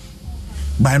binchi.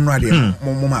 By no idea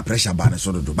more pressure ban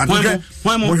so do. But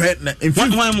why more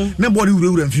nobody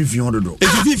will Fiifi do.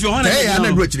 Fiifi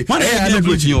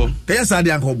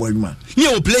boy man.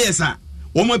 You players are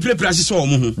one more play practice so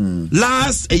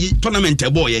last tournament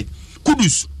boy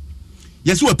Kudus.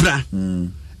 Yes we pra.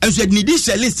 And so need this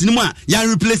list no ma ya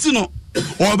replace no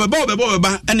or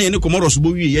beba and any Comoros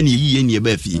bo wi any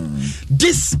be fi.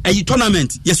 This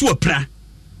tournament yes we pra.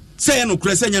 Say no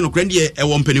cressenya no crandie e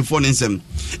won penifo nsem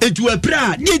etu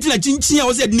apra die tina chinchin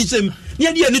a said nisem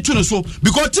ne die ne tu no so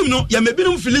because team no ya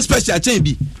mebinum feel special chain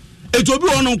bi etu obi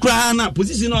won kra na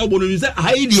position na obo no say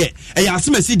hai die e ya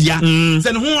asemasi dia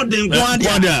say no ho den kwa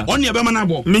dia on ye be ma na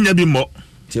bo menya bi mo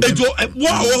etu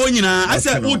wo nyina I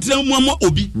say wo tira mu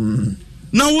obi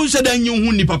na wo hye da nyi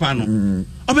hu ni papa no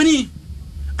obani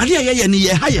ade ye ne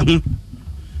ye ha ye ho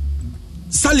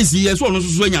salisi ye so no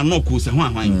so anya no ko se ho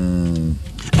ahwan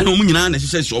and omuna na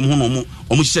hyehyɛ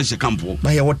omo hyehyɛ campo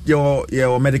na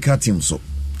your medical team so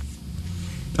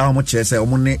omo kyerɛ sɛ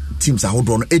omo ne teams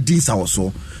ahodo no edin sa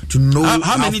so to know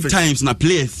how many times na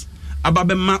players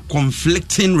ababema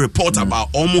conflicting report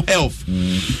about omo health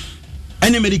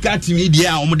any medical team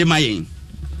idea omo de mayen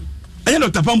anya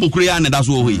Dr. Pambo Korea na that's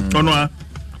wo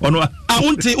ono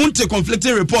unte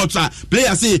conflicting reports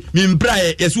players say me mpra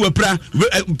yesu epra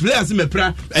players me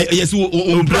pra yesu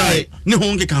mpra ne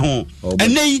ho nkeka ho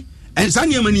enei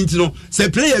ensane mani ntino say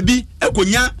player bi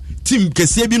ekonya team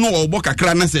kese bi no obo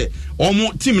kakra na say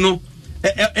omo team no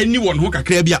anyone ho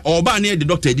kakra bi a oba na the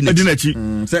doctor di na chi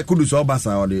say Kudus oba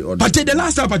sa or the but the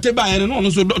last time party ba no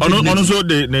so doctor ono so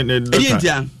the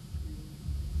edientia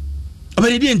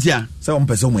abere edientia say on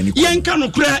person mani yenka no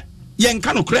kra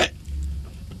yenka no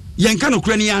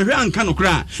kra ni ahwe anka no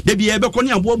kra da bia be ko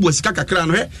ne aboabo sika kakra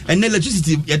no and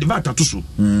electricity ye de vata to so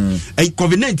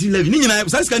COVID-19 level ni nyina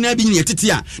sasika na bi nyine tete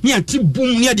a ni ati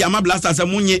bum ni de ama blasters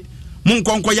amunye mun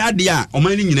konko ya de a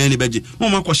oman ni nyina ni beje mo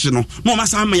ma kwhye no mo ma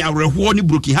sa ma ya reho ni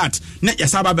broken heart na ya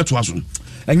saba beto aso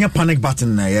enya panic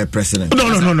button na ye president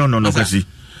no kasi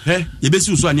ye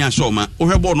besi so ani ahwe ma o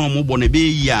hwebo no mo bo na be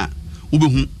yi a wo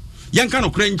behu yanka no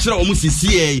kra nkyere omo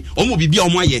sisi omo bibia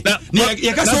omo aye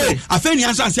ye ka so afeni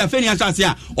asase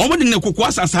a omo de ne kokko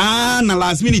asasa na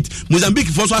last minute Mozambique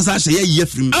for so asase ye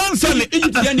yefrim ansale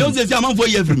Egypt ye ne ozesi amanfo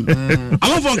yefrim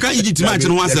amanfo nka Egypt match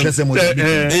no asem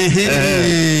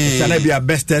sana bia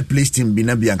best third place team bi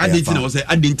na bia Argentina was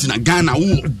Argentina Ghana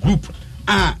wo group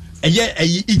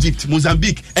Egypt,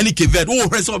 Mozambique, any Cape Verde. Oh,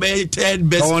 rest of third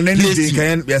best. On anything,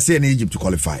 can we are saying Egypt to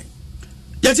qualify?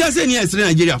 Yes, I say yes,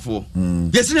 Nigeria for.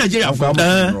 Yes, Nigeria for.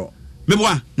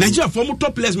 Nigeria for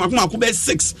top players, Makuma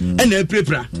 6 and then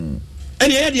prepare. And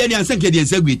the idea and send the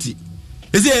integrity.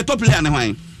 Is there a top player and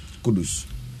wine? Kudus.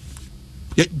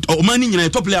 Oh, money in a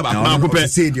top player about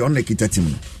say the only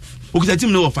team. Okay,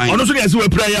 team no fine. Honestly, as we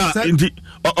prayer in the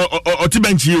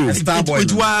Tibenchi, Starboy.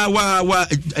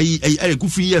 I go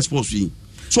 3 years for free.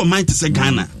 So mine to say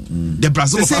Ghana, the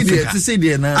Brazil of Africa.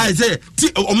 I say,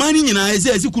 Omani in I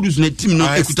say, Kudus team no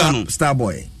Ekutano.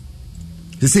 Starboy.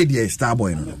 They say the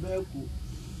Starboy.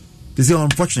 They say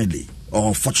unfortunately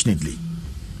or fortunately.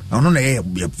 And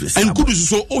Kudus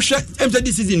so Osha empty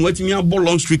this season what me ball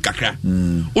long streak kakra.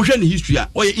 Ocean history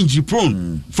or injury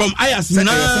prone from Ayas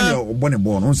na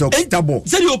born so Kitabo.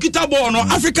 Say you Kitabo no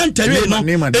African terrain no.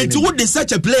 And to what they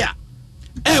such a player.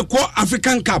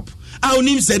 African Cup. I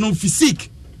onim say no physique.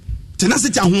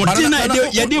 Tenacity and what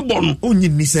ye dey born. Only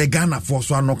me say Ghana for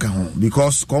so no ka ho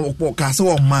because ka se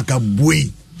o maka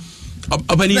boy.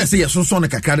 Obani say so so na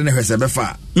kakra na hwese be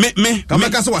fa. Me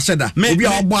ka se wa sheda. Obi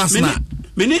a obo asna.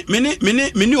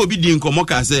 Mene obi di nkomo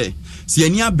ka say si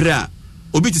ani abra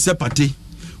obi ti se pate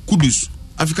Kudus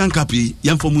African Cup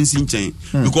yam for mun sin chen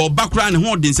because background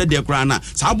ho den say de kra na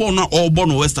sa ball no all ball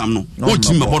no West Ham no o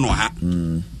team me ball no ha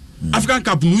African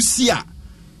Cup no sia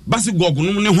basi gogo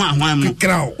no ne ho ahwan no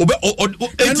obe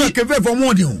eti ke ve for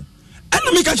mo di ho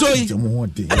ana me ka cho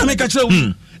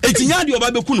eti nya de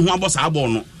oba be ku ne ho abosa ball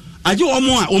no aje o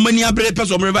mo a o mani abre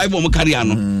person o revive o mo carry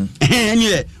ano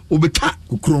ene obeka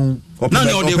kukron obi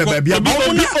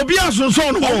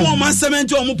asonso no man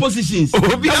 70 o mo positions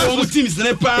obi o teams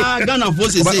ne pa Ghana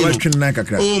forces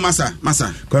oh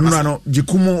masa kono no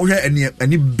jikumu hwe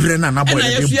ani bre na na boy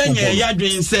de ya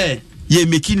dwen say ye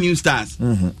making new stars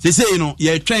say no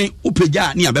ye twen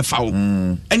upega ni abefa wo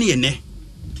ene ye ne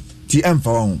ti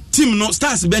emfa wo team no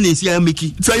stars be na sia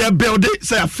make say ya build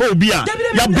say ya phobia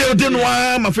ya build no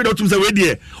ma fe do tum say we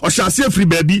de o shase free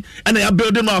baby and ya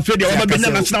build no afa de wa be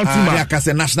national team ya ka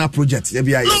say national project ya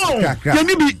bia ya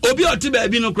ni bi obi o ti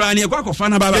baby no kra na kwa kofa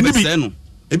na baba be say no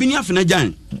ebi ni afena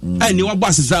jan ai ni wa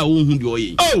boss sa wo hu de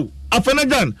oye afena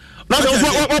jan na so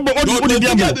wo de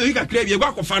dia mo ka kra bi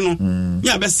kwa kofa no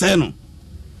ya be say no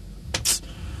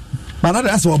mana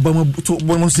da so obama to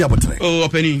bono sia botre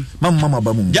openi mama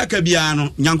bamu jaka bia no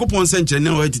nyankopon se nkyere ne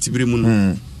o titibire mu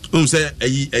no say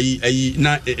ayi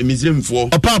na Muslimfo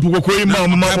papu kokoi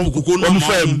mama no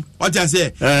fam what you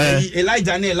say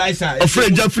Elijah na Elisha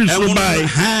afraid Jeffrey so ba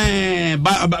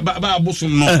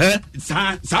bosom no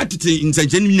sa titi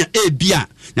nkyere ni bia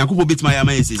nyankopon betima ya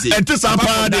ma yesese ente sa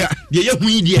pa de ye hu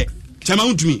yi de chama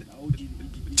untumi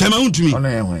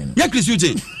ya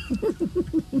Christian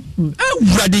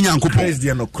wurade nyankopon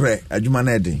president no kre adwuma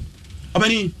na eden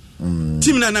abani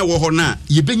team na wo ho na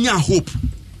ye benya hope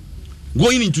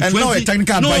going into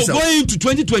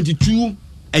 2022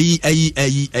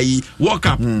 ayi World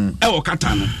Cup wo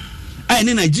kata no ai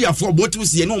ne Nigeria for botu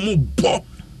se no mo bo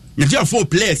Nigeria for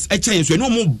players e chen so no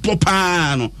mo bo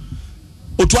pa no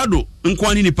Otuado nko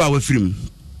ani nipa wa firim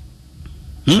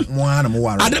at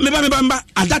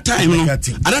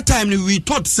that time we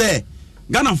thought say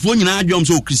Ghana for nyina adwom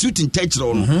so Christian Church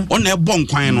no on na ebon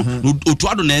kwan no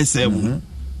Otuado na esebo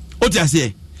otia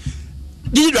say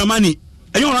di dramani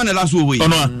enyo na last way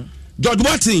George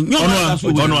Watson nyo na last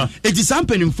way it is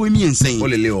something for me insane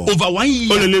over 1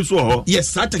 year olele so ho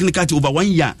yes that technically over 1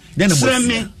 year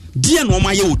treme die no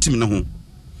ma ye otim ne ho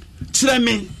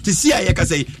treme ti sia ye ka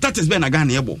say that is ben na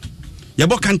Ghana yebo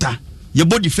counter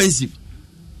yebo defensive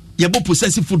yebo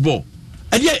possessive football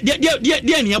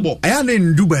dia ni abo aya na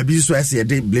ndu ba bi so ese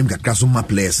dey blame kakra so ma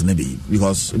players na be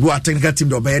because we are technical team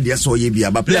do ba dey so ye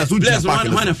bia ba players who just pack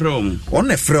on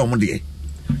na from dey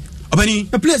abani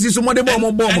the players so mo dey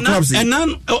ball clubs and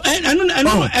so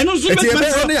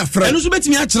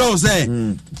betimi a kire o say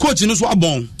coach no so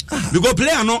abon because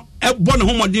player no e ball no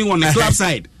homodin on the club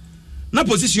side na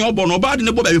position o ball no ba de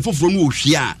ne ball ba foforo no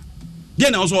ohwia dia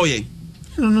na so ye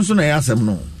no so na ya asem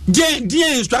no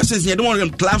dia instructions you don't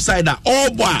want club side all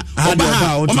boy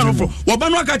oba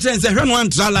no aka chance hwe no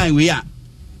antra line we ya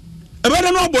e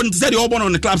be no obo say the obo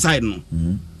on the club side no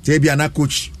say bia na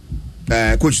coach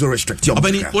so restrict you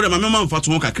abani o de ma mama mfa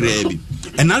to kakra bi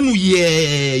enanu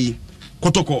ye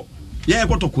kotoko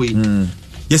yi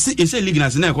yes league na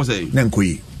se na ko say na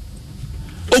nkoyi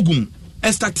ogum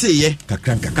start ye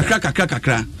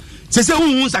kakra se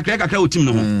hu kakra o team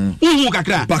no hu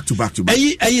kakra back to back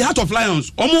ayi Heart of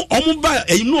Lions omu ba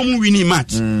ayi no omu winning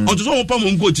match onto so pam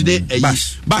on go today ayi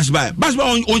bash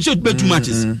on shoot be 2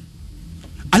 matches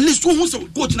at least who wants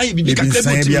coach na be ka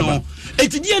club team no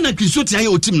etidi na Kristo tia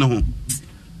o team no ho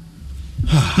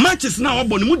matches na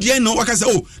obo mu die no waka say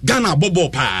oh Ghana bobo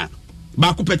pa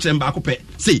ba ko pechem ba ko pe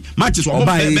say matches wa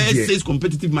best six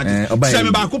competitive matches say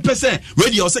me ba ko pe say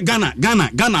radio say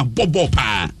Ghana bobo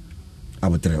pa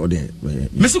abotre o de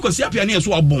Mexico si apia na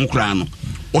so abon kra no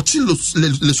ochi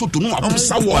Lesotho no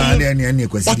apusa wo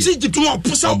ochi Egypt no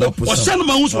apusa wo o hye no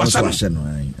ma hu so hye no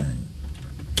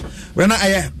when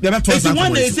I beto say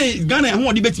one day say Ghana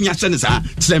ho de betimi ahye ne sa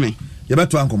kire me ye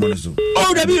beto ankomo ne so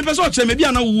o da bi person kire me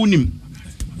bia na wo nim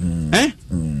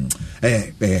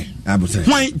abotre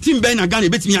why team ben na Ghana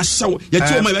betimi ahye ye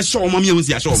ti o ma be show o ma me hu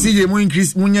si ahye o see mo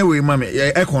increase munye we ma me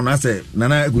e kon na say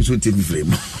Nana Eguso team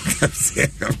frame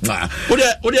o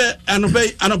de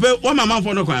anope o mama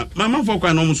for no kwan mama for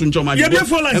kwan no muso ncho ma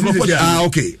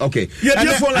okay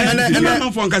yeah phone line and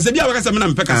mama for kan say bia waka say me na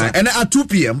me peka say and at 2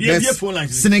 p.m.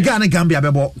 Senegal and Gambia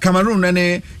bebo Cameroon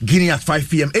and Guinea at 5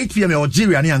 p.m. 8 p.m.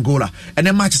 Algeria and Angola and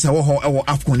then matches are wo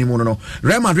AFCON ni mo no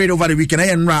Real Madrid over the weekend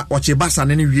and ra watch Barca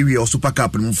and we or Super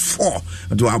Cup 4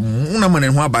 do una man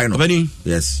en ho abai no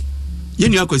yes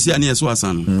yenu akosi ani eso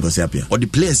asan no akosi apia or the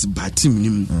players by team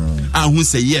nim who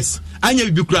say yes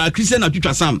anya bi kura Christian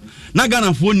atwitwa sam na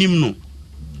Ghana fo nim no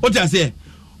o ta say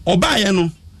obaye no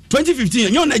 2015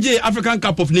 yon Nigeria African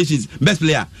Cup of Nations best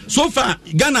player so far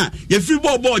Ghana ye free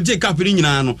ball J Cup ni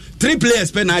nyina no 3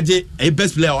 players per na J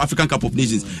best player of African Cup of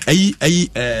Nations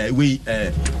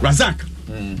Razak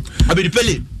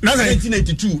Abedipele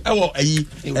 1992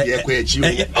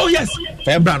 oh yes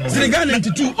Senegal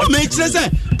 92 o make sense 3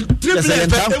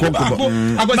 players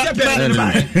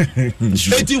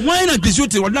eti why na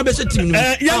Kristo what na be team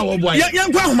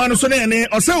yan kwa homa no so na ne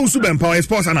o se usu ben power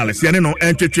sports analyst ye ne no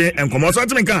entwetwe enkomo so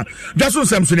atime kan jaso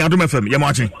sem so ni Adom FM ye mo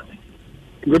achen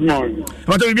good morning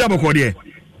what we be aboko de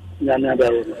ya me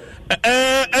abaro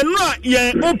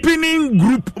ye opening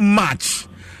group match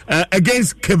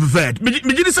against Cape Verde. Me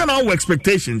did say our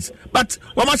expectations, but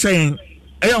what am I saying?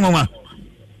 Mama.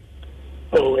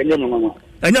 Oh,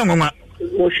 Mama.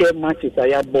 We share matches I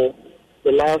had the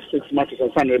last 6 matches I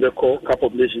found the Cup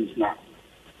of Nations now.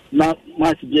 Now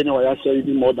match January I saw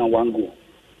even more than one goal.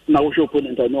 Now we show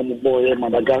opponent I know boy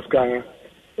Madagascar,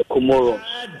 Comoros,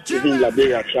 even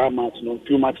Liberia, match,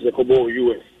 2 matches I cover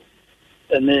US.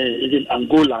 And then even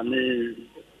Angola, and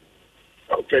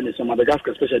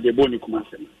Madagascar, especially the Boni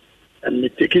Kumasen. And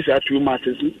it takes 2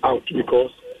 matches out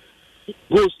because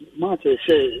those matches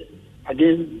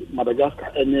against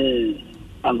Madagascar and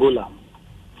Angola.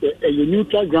 So, a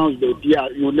neutral grounds, you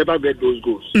will never get those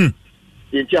goals. The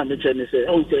entire nature say,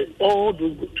 all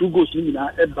those 2 goals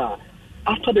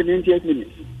after the 98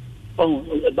 minutes.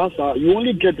 You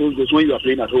only get those goals when you are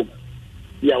playing at home.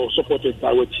 You are supported by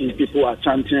our team. People are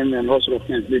chanting and all sorts of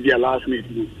things. Maybe a last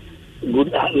minute.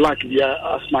 Good luck,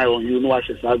 a smile on you, no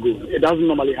access are good. It doesn't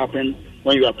normally happen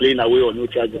when you are playing away or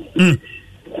neutral ground.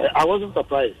 I wasn't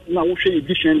surprised. Now we'll show you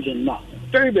different game now.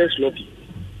 Very, very sloppy.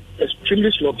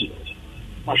 Extremely sloppy.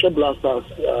 Marshall Blasters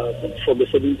for the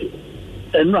 70th.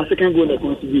 And now second goal they're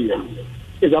going to be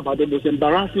is about the most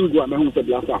embarrassing goal I'm going to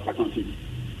Blasters I can see.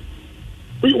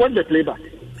 We want the playback.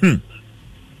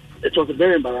 It was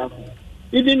very embarrassing.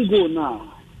 Even go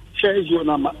now, share you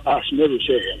now as never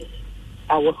share.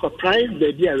 I was surprised the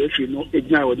idea referee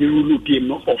ignore the rule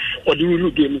game off or the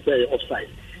rule game is offside.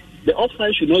 The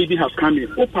offside should not even have come in.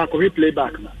 Park or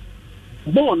playback now.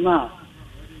 Ball now,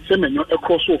 same a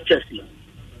cross so first.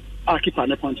 I keep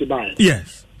an punch by.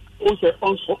 Yes. Also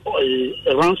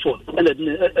a Ransford and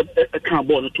a can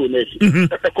ball to net.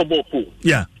 A ball pool.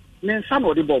 Yeah. Then some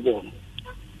of the ball.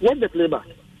 What the playback?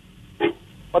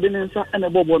 But then and a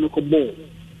ball ball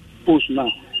post now.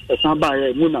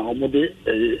 Somebody Muna or Mode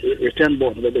return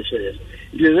ball the shares.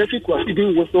 The referee was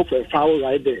even whistle for a foul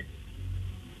right there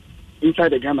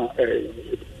inside the Ghana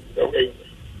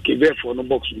Quebec for no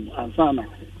box and Sana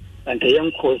and the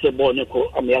young cause the ball Nico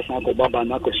Amiasan Baba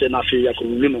Nako Sena Fia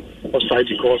Kulino outside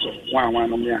because of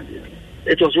 1-1.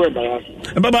 It was very embarrassing.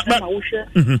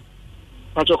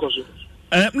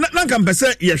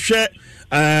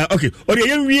 Okay. Or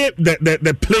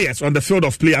the players on the field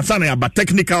of play. Asana ya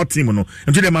technical team no.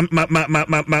 Until the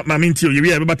minti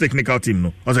you have a technical team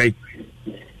no. Okay.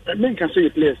 Men can say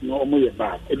players no more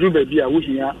bad. A group be a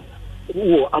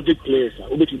who are average players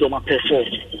who be to perform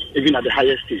even at the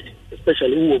highest stage,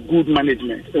 especially who are good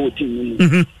management, who team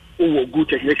who are good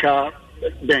technical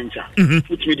bench,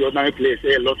 which made the ordinary players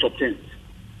a lot of things.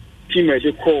 Team as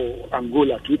they call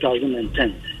Angola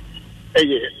 2010. A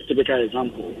typical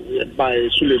example by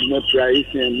Suleiman Price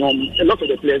and a lot of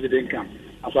the players didn't come.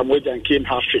 As Amojan came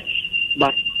half fit.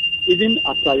 But even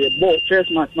after a ball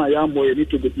first match now boy you need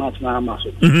to good match now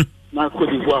Now Cote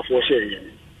d'Ivoire for share.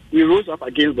 We rose up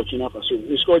against Burkina Faso.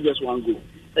 We scored just 1 goal.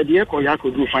 At the Korea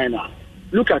could do final.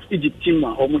 Look at Egypt team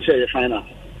almost share a final.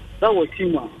 That was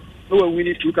team who were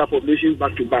winning 2 Cup of Nations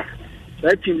back to back.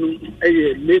 That team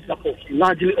made up of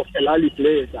largely of elite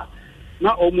players.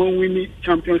 Now almost winning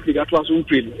Champions League. That was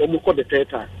almost called the 3rd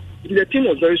time. The team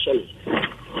was very solid.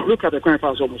 Look at the kind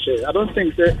of almost share. I don't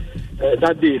think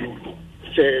that day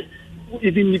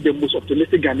even need the most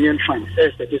optimistic Ghanaian fans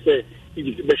to say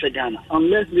Egypt better Ghana,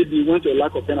 unless maybe you went to a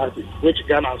lack of penalties, which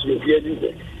Ghana will be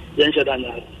anyway.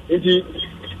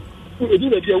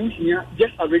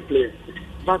 Just average players,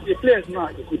 but the players now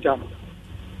the good time.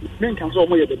 Men can so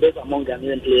much the best among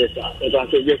Ghanaian players. As I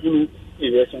say, yes, in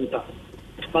recent time.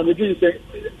 But the thing is,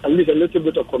 at least a little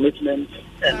bit of commitment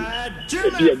and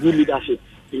be a good leadership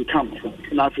in camp.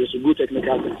 Now, it's a good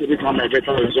technical, to become a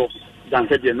better result.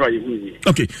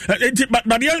 Okay,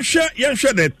 but you share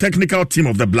the technical team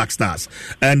of the Black Stars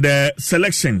and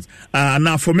selections.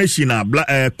 Now formation,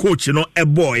 coach, a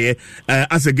boy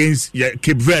as against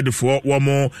Cape Verde for one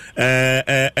more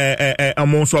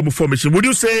formation. Would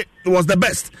you say it was the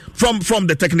best from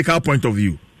the technical point of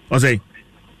view? Jose?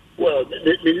 Well,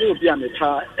 the new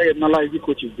analyze the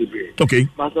coaches debate. Okay,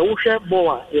 but the share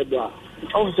boy,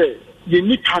 I would say you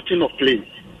need pattern of play.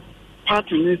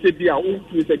 Party means to be a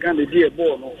gun, the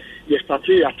ball. No, you start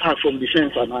to attack from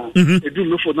defense and they do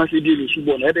no for nothing. Deal with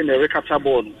Subon, and then a recapture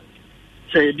ball.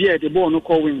 Say, be the ball no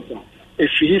call wings.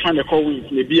 If he find the call wings,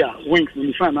 maybe a wings,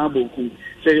 we find our bonkum.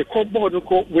 Say, the call ball no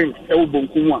call wings, el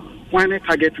bonkum. One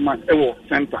target man, el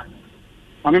center.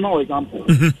 I mean, for example,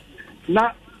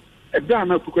 now a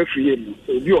brand of cook free,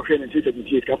 so you are training to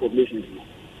take couple of nations.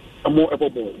 A more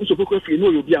above ball. So, cook free,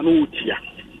 no, you'll be a no tier,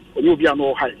 or you'll be a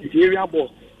no high. It's area ball.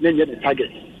 Then the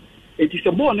target. It is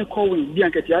a ball calling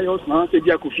Bianca Tiaos, now say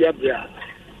Akufo-Addo.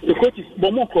 The coach is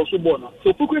Bomo cross the ball.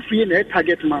 So Puku free in a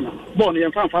target manner. Bonnie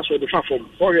and fast for the platform.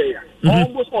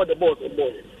 Almost all the balls are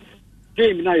ball.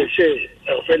 Game now share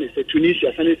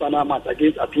Tunisia, semi-final match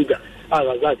against Atuga.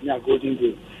 As near Golden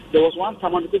Goal. There was one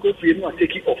time when the Puku free was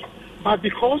taking off. But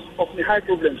because of the high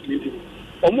problems,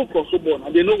 almost cross the ball,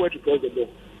 and they know where to cross the ball.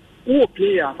 Who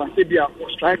player and say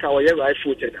striker or right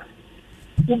footed.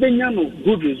 Ubeniano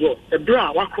good result. A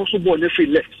bra wa cross the ball free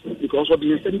left because of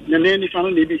the Nana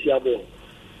final ball.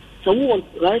 So who was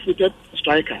right footed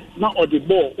striker now or the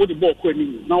ball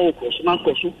going now cross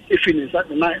if inside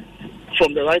the line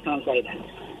from the right hand side. And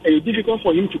it's difficult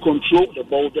for him to control the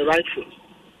ball with the right foot.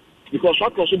 Because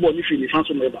what cross the ball if he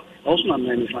fancy member also not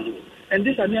many final. And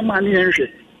this are near money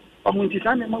interest. With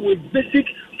basic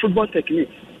football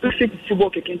techniques. Basic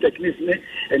football kicking techniques,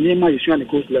 and near my issue on the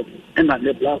coast level, and then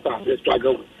the blast are the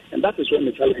struggle, and that is when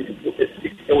the challenge is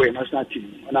away national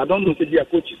team. And I don't know if they are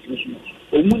coaches,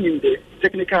 or meaning the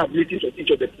technical abilities of each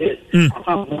of the players.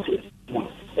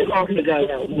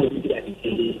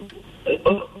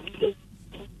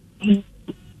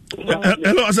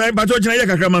 Hello, I say, but what you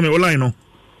can come online?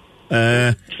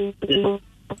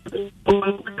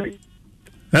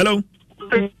 Hello.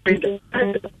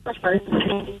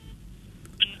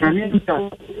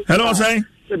 Hello, say.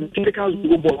 It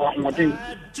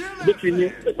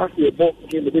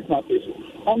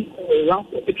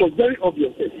was very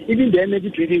obvious. Even the energy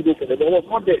didn't go for the ball was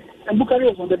not there. And Bukari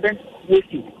was on the bench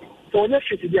waiting. So let's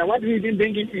say today, why do we even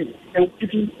bring him in and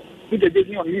put the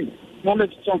baby on him?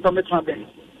 Moment some bench.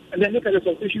 And then look at the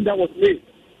substitution that was made.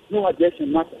 No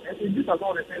adjustment matter. And these are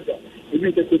all the things that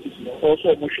even the coaches also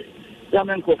emotion.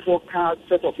 Government for 4 cards,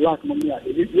 set of luck.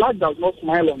 Luck does not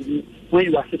smile on you when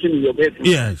you are sitting in your bedroom.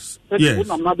 Yes. Yes.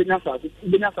 I'm not being asked. This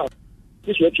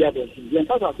is what you have done.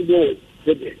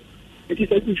 It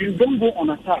is like if you don't go on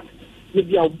attack,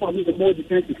 maybe I'll be more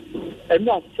defensive. And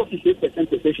now 48%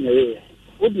 possession area.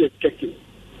 What do you expect?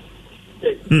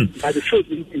 By the first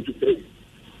into play.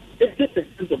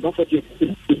 80% of that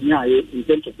 48% in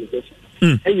terms of possession.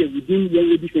 And you're within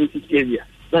your defensive area.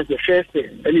 That's the first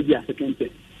thing. And the second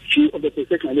thing. Few of the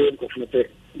protection area of the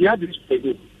they have this for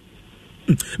good.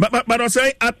 But I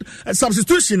say at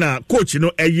substitution, coach,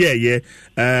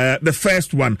 the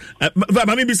first one.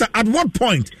 Maybe at what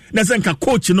point there's a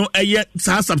coach,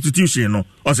 substitution,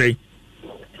 I say.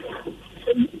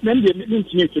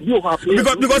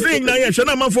 Because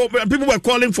people were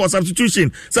calling for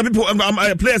substitution. Some people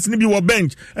players maybe were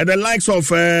bench and the likes of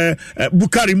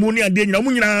Bukari Muni and then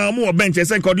more bench and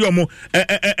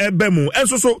Bemu. And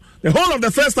so the whole of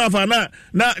the first half are now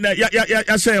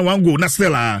share one goal. That's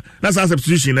still that's our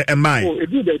substitution and mine.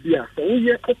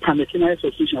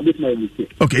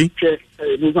 Okay.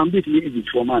 Mozambique needed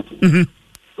format.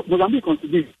 Mozambique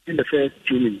contributed in the first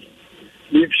 2 minutes.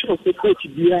 We have sure the coach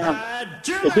be a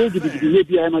baby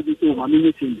emergency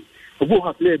meeting.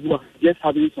 Obo player who are just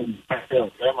having some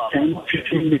 10,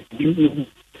 15 minutes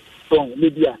strong,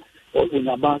 maybe or in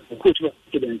a back, the coach was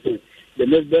and say the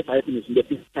next best item is the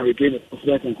people can regain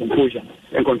confidence and composure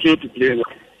and continue to play well.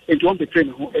 And to want to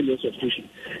train earlier substitution.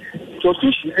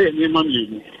 Substitution,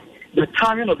 the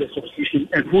timing of the substitution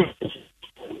and who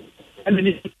and then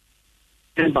it's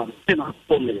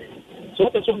so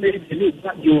that's what made believe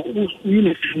that your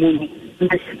uniform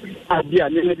idea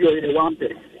never one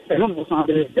day. I don't know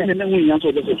something, and then we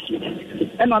answer the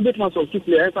substitution. And I'm a bit more of two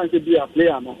players, I can be a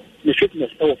player now. The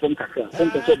fitness from Accra,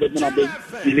 sometimes so that when I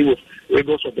dealing with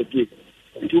rigors of the game.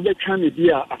 It will be time to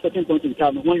be at a certain point in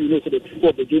time when you know that the people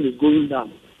of the game is going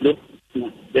down.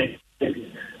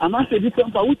 And I say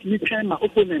different, but we train my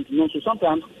opponent, you know, so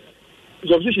sometimes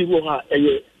substitution will have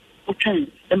a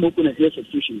train and opponent here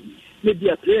substitution. Maybe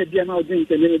a player, they are now doing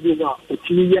the maybe about a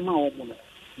team, they are not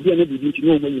beginning to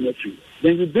know when you free.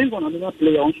 Then you bring on another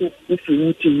player also, if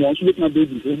you team, also with my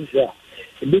baby,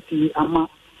 a bit ama,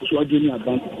 so I give me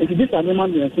advantage. And this are the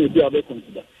man and say they are very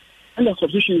considered. And the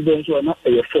substitution is there, so are not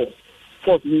a force.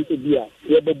 Force means to be a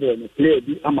player, and a player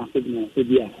be ama signal to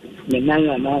be a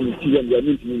Nana Enyimfua and they are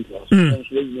meant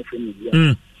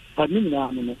but me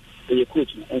now, a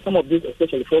coach, and some of these,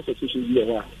 especially force substitutions,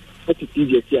 you are. What is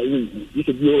easier to win? This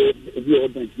is your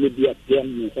bank, maybe a player,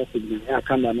 I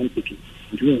can't take it.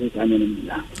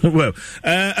 Well,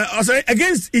 also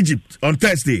against Egypt on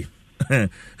Thursday. Yeah,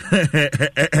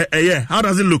 how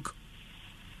does it look?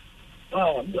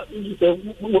 On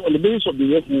the basis of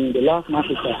the last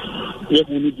match,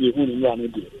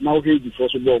 now here the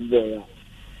first boy.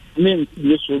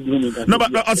 No,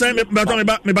 but I'll say me about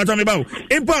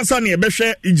Impan Sani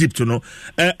Beshe Egypt, no.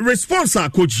 Response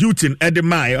Coach Houghton at the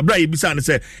Mai, Abraham Bisan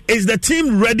say, is the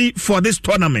team ready for this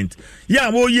tournament? Yeah,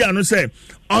 well, yeah, no say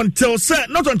until say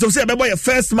not until say about your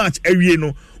first match,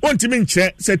 no. One team in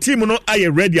say team no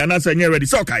are ready and answer ready.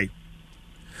 So okay.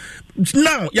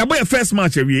 Now, your boy first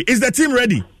match is the team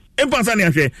ready? Impan Sani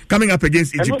coming up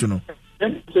against Egypt, no.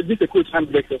 So this is a coach hand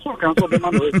breaker. So can the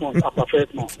man response after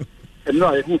first match. And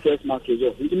no, I think first match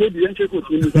result. Maybe the entry coach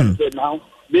will say now,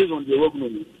 based on the work,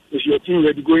 is your team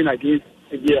ready going against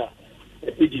Egypt,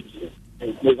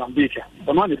 Mozambique?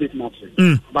 I'm not a bit match.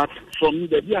 But from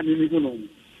the year, I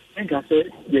can say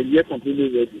the year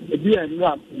completely ready. The year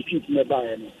I'm defeat never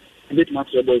a bit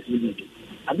match the boys league.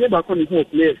 I never on the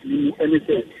players and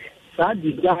say, sad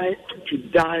desire to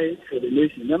die for the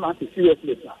nation. Then I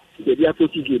seriously, the year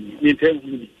 40 game in 10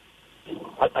 minutes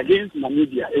against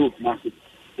Namibia, it was massive.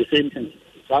 The same thing.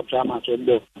 So match on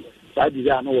board. So I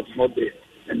desire was not there.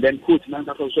 And then coach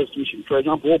Nanka substitution. For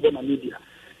example, over Namibia,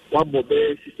 one more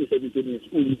 60, 70 minutes,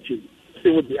 only team.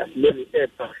 Still would be as level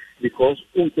because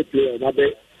only player that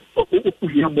they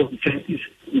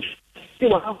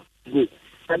still have to go.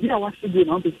 And I want to go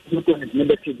now to the opponent,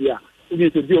 number 2 there.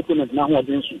 Even to the opponent now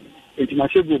against you.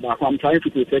 International go back, I'm trying to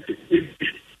protect it.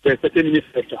 There's a 30 minutes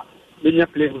extra. Then you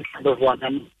play with the one.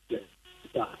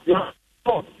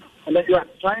 And then you are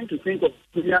trying to think of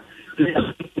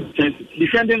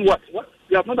defending what?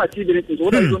 You have not achieved anything, so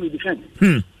what are you going to defend?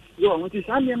 So I want to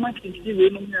say, I mean,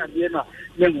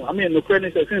 the question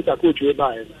is, since I coach you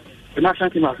by the national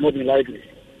team has not been lively.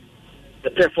 The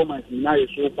performance now is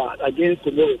so bad against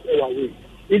tomorrow's away.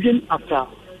 Even after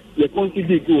the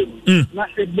conceded goal, not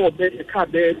a ball, a car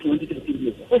there 20-30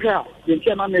 minutes. Okay, the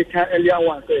chairman make earlier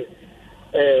one say,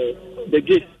 the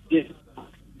gate.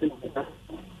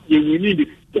 You need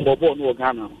the ball no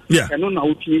Ghana. Yeah. And on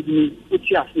how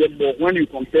when you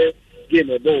compare game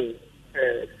about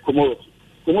Comoros.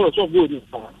 Comoros so good in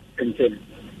 10.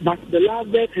 But the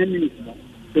last 10 minutes now,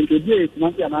 when today it's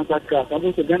not an answer class, I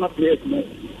also Ghana players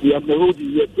we have the road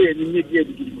you play and you need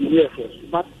the force.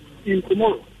 But in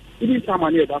Comoros, even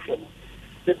someone here that form.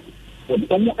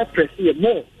 But more appreciate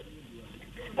more.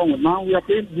 Now we are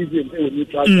playing this game with new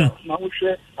players. Now we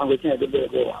share and we can the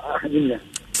ball.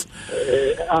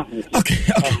 Okay.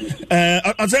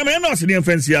 I'll say I'm not seeing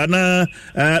offense here.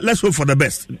 Let's hope for the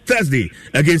best. Thursday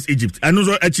against Egypt. I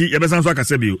know actually, you better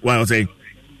say what I was saying.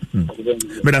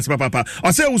 But that's papa.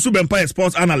 I say Usu Empire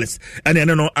sports analyst, and then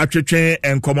no actually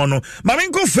and come on.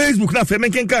 Maminko Facebook na fe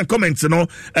menken kan comments no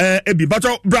ebi but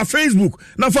bra Facebook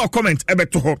na for comment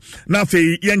ebeto na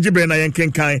fe yenjibre na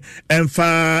yenken kan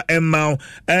emfa emma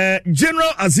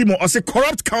General Azimo or say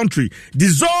corrupt country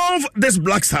dissolve this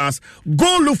Black Stars,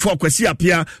 go look for Kwesi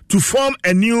Appiah to form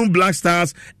a new Black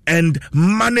Stars and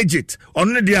manage it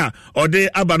on the or they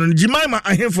abanon Jimaima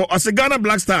ahemfo or say Ghana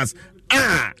Black Stars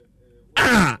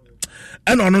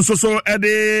and on so at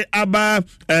the Abba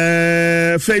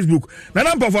Facebook.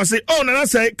 Nana Papa say, oh, Nana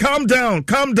say, calm down.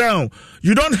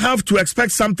 You don't have to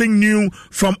expect something new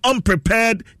from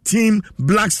unprepared team. Team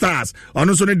Black Stars.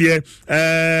 On so there,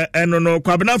 and no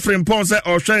Kwabena Frimpong say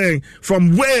or sharing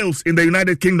from Wales in the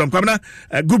United Kingdom. Kwabena,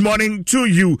 good morning to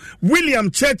you.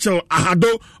 William Churchill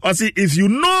Addo, or see if you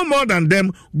know more than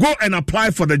them, go and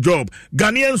apply for the job.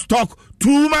 Ghanaians talk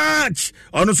too much.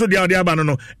 Also, the other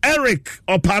no. Eric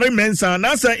Opare Mensa.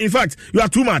 Now, sir, in fact, you are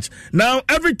too much. Now,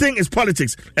 everything is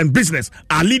politics and business.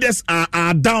 Our leaders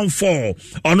are downfall.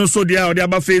 Also, the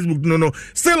other Facebook. No.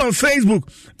 Still on Facebook.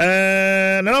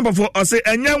 The number 4. I say,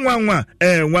 Enyangwanwa.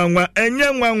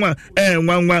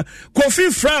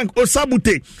 Kofi Frank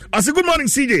Osabute. I say, good morning,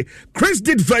 CJ. Chris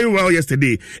did very well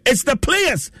yesterday. It's the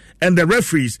players and the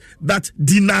referees that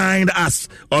denied us.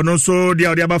 Also, the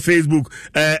other Facebook.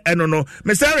 No.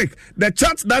 Mr. Eric, the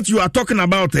chat that you are talking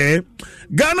about,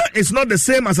 Ghana is not the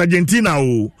same as Argentina.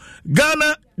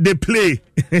 Ghana, they play.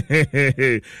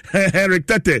 Eric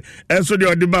Tete, and so they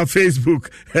are about Facebook.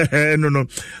 No.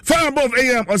 Far above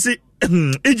AM, I see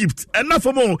Egypt. Enough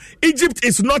for more. Egypt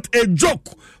is not a joke.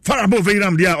 Far above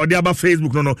AM, they are or they are about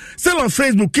Facebook. No. Still on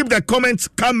Facebook, keep the comments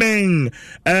coming.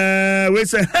 We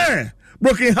say, hey.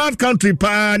 Broken Heart Country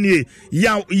Pani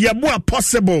ya more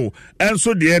possible and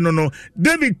so the no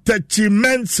David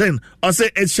Techimensen I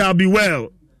say it shall be well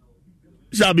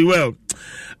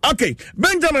okay.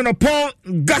 Benjamin upon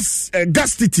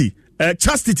chastity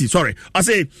sorry I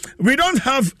say we don't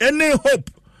have any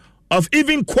hope of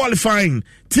even qualifying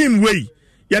team way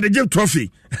the Jim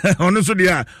Trophy on also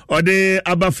there or the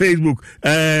about Facebook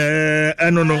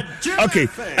no okay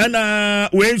and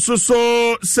we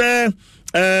so say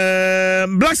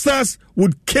Black Stars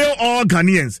would kill all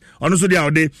Ghanaians. Also, they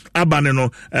are Abaneno.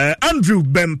 Andrew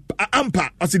Ampa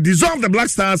as it dissolved the Black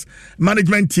Stars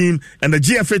management team and the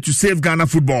GFA to save Ghana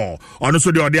football.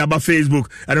 Also, they are about Facebook.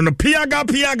 And on the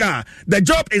Piaga, the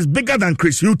job is bigger than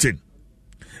Chris Hutton.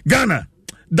 Ghana,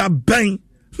 the bang.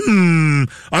 And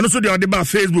also they are about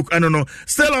Facebook. I don't know.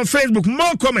 Still on Facebook,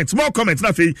 more comments.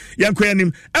 Nothing.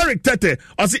 Eric Tete.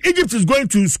 I see Egypt is going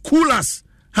to school us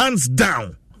hands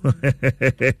down. Black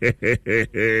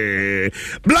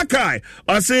Eye,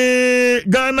 I say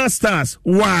Ghana Stars.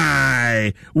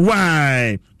 Why?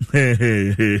 And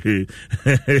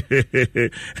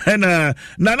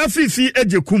Nana Fiifi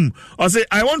Ejekum, I say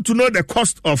I want to know the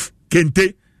cost of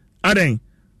Kente. Aden,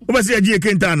 what say Eje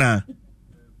Kentana?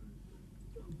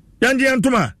 Yanji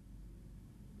Antuma,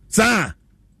 sir.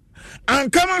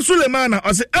 And Kama Sulemana,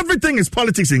 I say everything is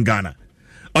politics in Ghana.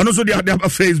 And also they have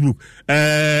Facebook.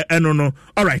 No.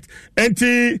 All right. And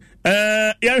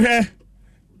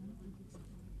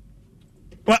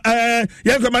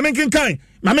my main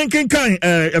kind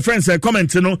friends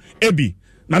comment no Ebi.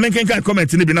 My main kind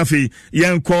comment ni binafi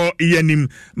yanko yenim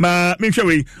ma make sure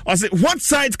we I say what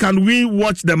side can we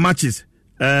watch the matches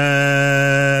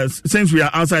since we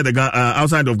are outside of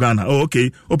Ghana. Oh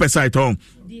okay. Open site home.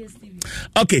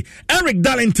 Okay. Eric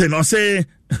Darlington I say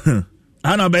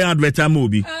Ana be adverta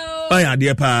movie. Oh yeah,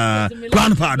 dear pa.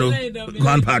 Grandpado.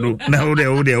 No,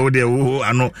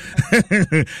 I know.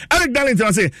 Eric Darlington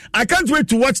I say, I can't wait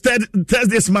to watch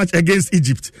Thursday's match against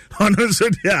Egypt. On also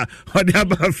there, on the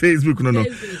about Facebook. No.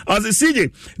 As a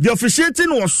CJ, the officiating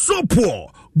was so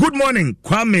poor. Good morning,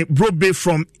 Kwame Brobe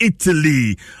from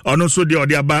Italy. And also the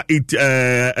about it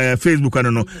Facebook, I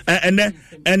don't know. And then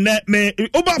me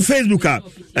about Facebook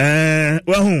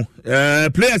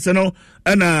players you know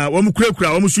and womu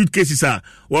kura womu suitcases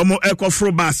womu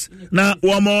ekofro bus na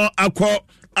womu akọ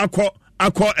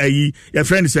your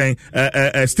friend is saying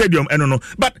stadium I don't know.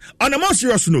 But on a more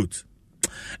serious note,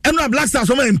 I'm Black Stars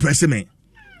so impress me.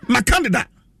 My candidate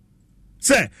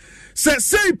say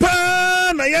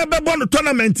pa na ya bebo no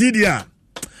tournament dia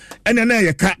ene na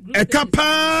ye ka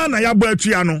pa na ya bo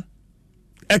atua no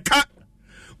eka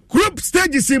group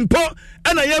stage simple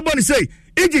and I hear body say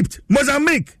Egypt,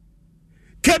 Mozambique,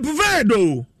 Cape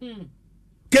Verde.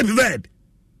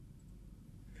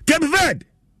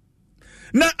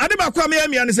 Now, Adebakwa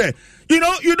Miami and say,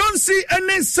 you don't see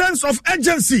any sense of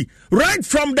urgency right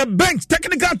from the bench,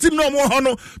 technical team no more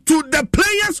to the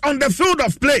players on the field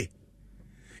of play.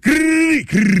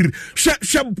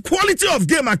 Quality of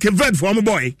game at Cape Verde for my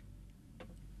boy.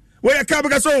 Where you come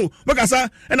because and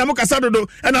I'm do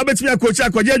and I bet me a coach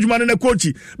man and a coach.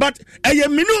 But I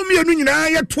am me ya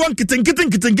twan kitten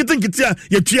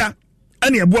ya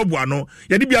and ya bobuano,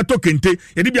 ya dibia to kente,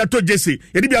 ya dibia to Jesse,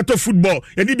 ya dibia to football,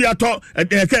 ya dibia to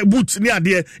boots near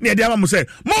the mama say,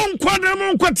 Mon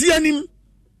quatianim.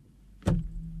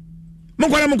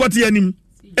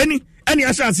 Any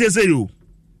asha say you.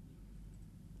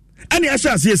 Any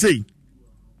asha say.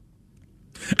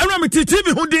 And I'm a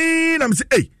TV who did I'm say,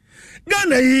 hey.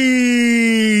 Ghana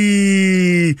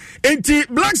enti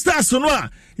Black Stars no a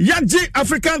yaje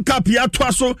African Cup ya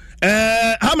twaso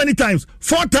how many times?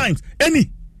 4 times.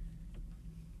 Any.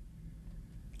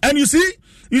 And you see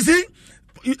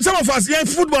some of us yeah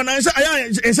football na I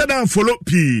don't follow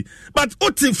P. But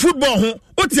oti football ho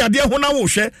oti ade ho na wo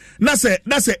hwe na say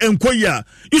enkoye.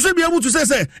 You should be able to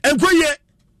say enkoye.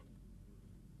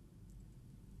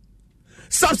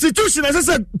 Substitution as I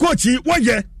said coach what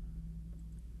yeah.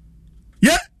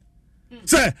 Yeah?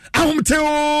 Say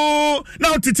ahomteo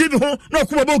now titi ho no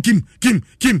kuma bo kim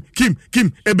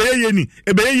ebeye ni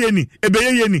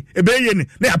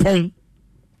na yapon.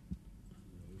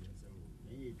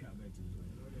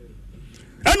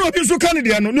 Eno obi so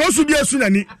Canada no osu bi asu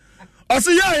nani.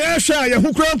 Ose ya hwa ya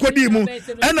hukura nkodi mu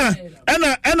ena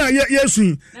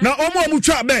yesu na omo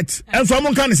twa bet enso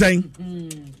omo kan sen.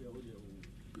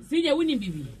 Sije wuni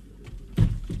bibi.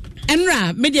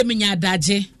 Enra media menya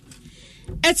adaje.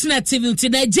 Etna TV to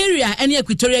Nigeria and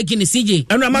Equatorial Guinea CJ.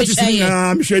 And I'm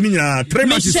Michelle 3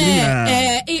 matches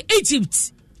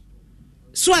Egypt.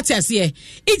 Swatas here.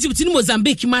 Egypt in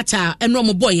Mozambique matter and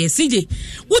Romo boy CJ.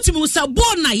 What you was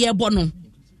born na ye bono.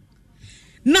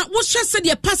 Now what just said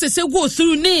your passes go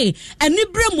through ne and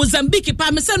Nibra Mozambique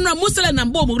pa me send Muslim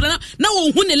and Bobo now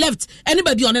who left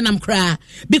anybody on them cry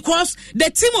because the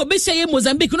team of Bishay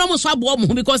Mozambique no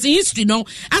almost because in history no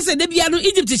I said the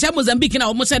Egypt is Mozambique now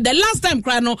almost said the last time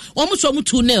cry no almost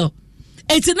 2-0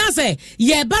 it's na say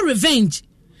yeah ba revenge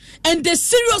and the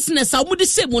seriousness I would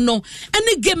say no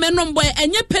any game no boy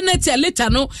and your penalty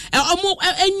later no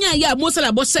enya ya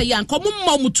Muslim boss say ya come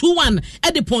 2-1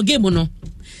 at the point game no.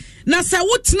 Na sa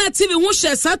wotina TV who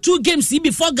share sa 2 games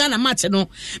before Ghana match no.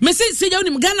 Me say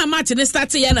you Ghana match ne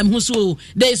start ya na so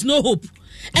there is no hope.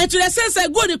 And to the sense I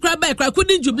go the crowd back I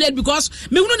couldn't jubilate because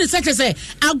me no the secretary say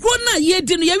agro na ye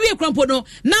di no ye we krampo no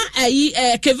na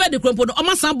Kevin the krampo no o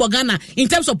ma Ghana in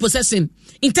terms of possession,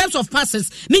 in terms of passes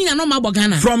ni nya no ma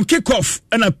Ghana from kickoff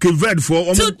and a Kevin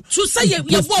for to say ye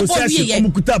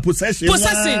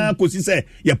possession say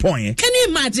your point. Can you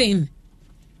imagine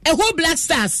a whole Black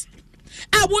Stars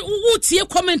would see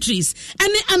commentaries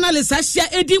and analysis share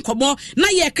edin komo na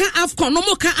ye can AFCON no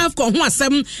mo can AFCON ho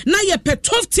asem na ye pe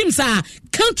 12 teams are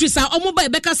countries are omo ba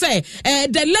beka say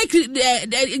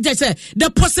the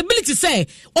possibility say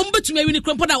ombetumi win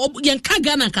krompo na ye kan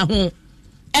Ghana ka ho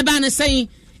e ba na say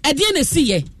e de na see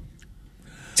ye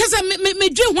chese me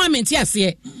dwe ho amenti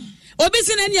ase obi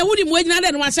si na ne wudi mo agina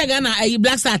de no wa Ghana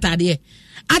Black Star atade de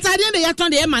ye ton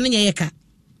de e ma ne ye ka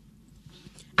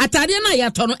atade na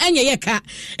ya tono enye ye ka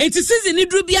enti season ni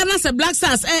duru bia na se Black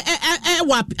Stars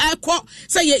ko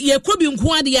say ye kobi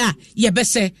nko ade a ye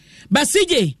bese but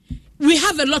CJ we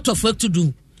have a lot of work to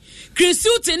do.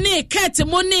 Christian ne ket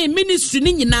money ministry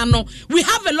ni nyina no we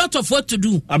have a lot of work to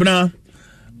do. Abna,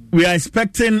 we are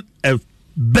expecting a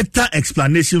better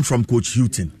explanation from Coach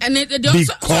Houghton. And they also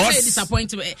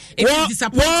disappointed. It's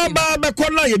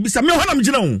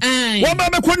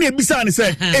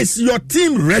your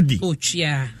team ready? Coach,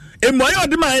 yeah. And my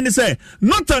other man say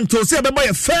not until say about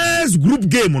your first group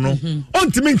game, no.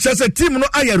 On to me, just a team no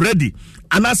are ready.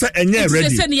 And I said, and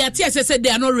ready. They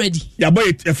are not ready. Yeah,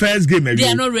 boy, a first game. They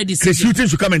are not ready. Coach Houghton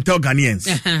should come and tell Ghanaians.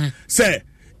 Say,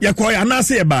 yakoy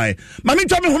anase by. Mami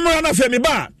tell me who me na fe me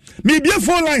ba. Me be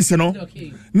phone lines no.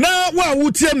 Okay. Na wa wo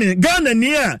tie me Ghana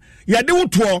ni a ya de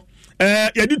woto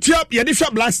ya de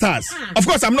shop Black Stars. Of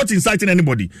course I'm not inciting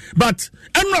anybody, but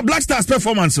Emra Black Stars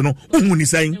performance no hu ni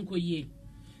saying.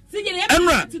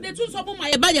 Emra today too so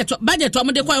my budget o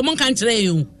mo de kwa mo kan kire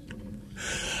you.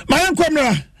 My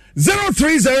enkomra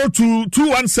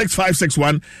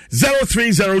 0302216561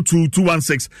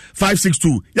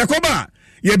 0302216562 Yakoba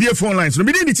ye be phone lines no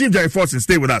be the team Jerry Force and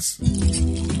stay with us.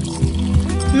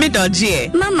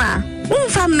 Midodie mama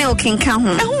unfa milk in ka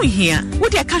ho ehun hia wo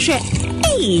de ka hwe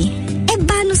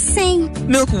eba no sen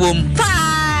milk wom pa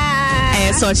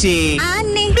sochi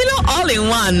ani below all in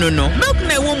one no milk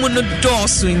na wom no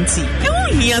dose nti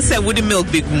ehun hia say wo de milk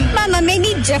begum mama me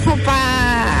ni je ho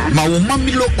pa ma wo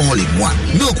mamilo all in one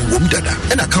milk wom dada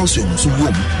and a calcium so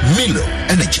wom Milo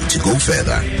energy to go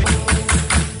further.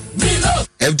 Milo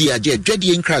FDI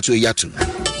Jedi Nkra to Yatu.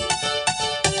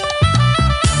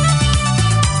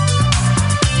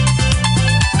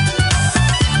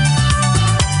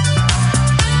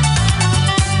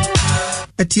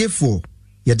 Atiefo,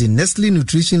 yadi Nestle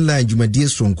Nutrition Line jumadie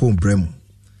stronko bremu.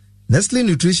 Nestle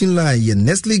Nutrition Line ye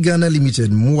Nestle Ghana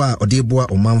Limited mua odeboa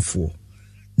omanfo.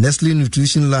 Nestle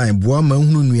Nutrition Line boa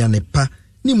mahunu nuane pa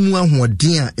ni mua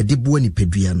huodin a edeboa ni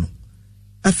pedua no.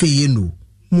 Afe yenu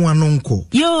Muanonko.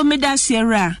 Yo,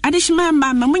 Medasiera, Adishma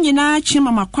Mamma Munina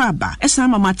Chimama Kwaba, Esa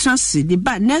Mama Transi, the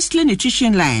Bat Nestle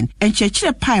Nutrition Line, and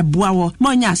Chechire Pie Buawo,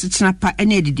 Monya Sitinapa,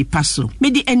 and Eddie Di Paso.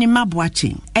 Medi any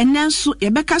mabwatching. And Nansu,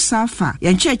 Yabeka Safa,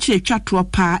 and Chechire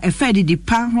Chatua Pa, a Fedi Di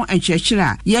Paho and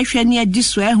Chechira, Yasha near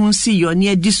Disware, who see you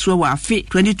near Diswa Fit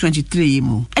 2023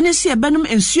 mu. And I see a Benum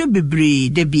and Sue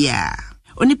Bibri, de Bia.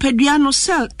 Onipaduano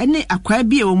sel ene akwa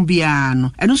bia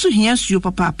ombiano eno so hia suo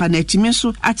papa na atime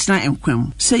so atena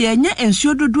enkwam se yenya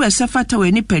ensuo dodo esefata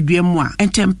we nipadua mu a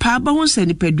entempa ba ho se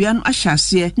nipadua no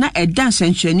ahyase na edan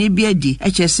sanhwani bia di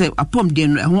echese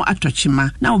apomden no ho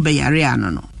atochima na obeyare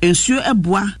ano no ensuo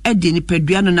eboa ede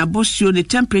nipadua no na bosuo ne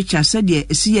temperature se de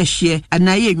esi ye hye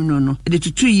anaye nwuno no de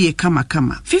tutu yie kama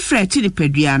fifre ti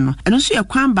nipadua no eno so ye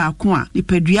kwan ba ko a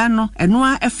nipadua no eno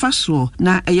a efa so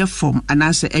na eye form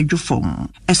anase edwo form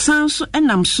esanso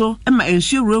enam so ema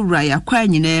ensuo rowura yakwa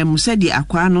nyina mu sedi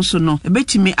akwa no so no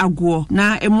ebetimi ago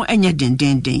na emu enye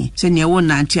dendenden se ne wo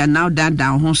nantia na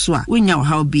dandan ho so a wonya wo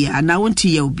ha bia na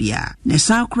wonti ye bia ne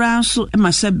sankra so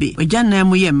ema sebe ogya na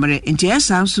emu ye mre enti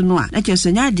esanso no a na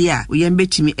kyesenya de a woyem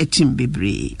betimi etim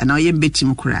bebre ana woyem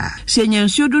betim kura se nya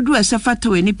ensuo dodo esefata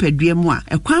we ni padua mu a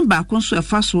ekwan ba ko so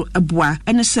efa so eboa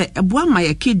ene se eboa ma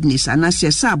ye kidneys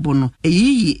anase sabo no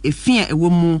eyiyi efia ewo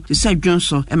mu se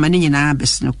dwonso ema ne nyina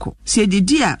besneko se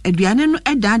didi a aduane no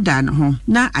edada no ho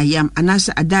na ayam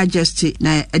anase adigest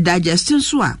na digestion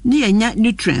so a ne yenya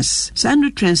nutrients sa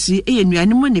nutrients e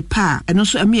yenuane mu ne pa eno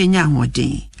so am yenya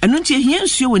ahoden eno ntie hia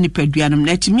nsuo woni paduanum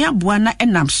na etimi aboa na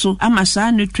enam so ama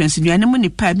saa nutrients nuane mu ne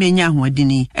pa menya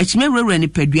ahoden etimi wura ne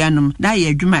paduanum na ye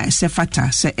adwuma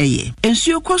esefata se eye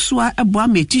nsuo kosoa eboa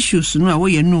ma tissues no a wo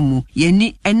ye numu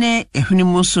yeni ene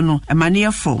ehwenimu so no amane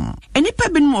ye form enipa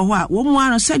binum ho a wo mu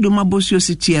ano se de mabosio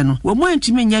sitie no wo mu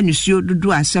antimi nya nusuo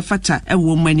dodo asefata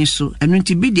ewo mani so eno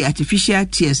nti bi de artificial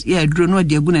tears ye aduro no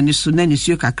de aguna ni so na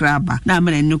nusuo kakra aba na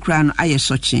amana nukura no aye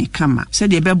sochen kama se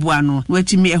de beboa no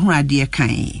watimi ehunu ade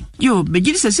kan yo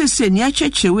begiri sese ni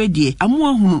achechewe die amu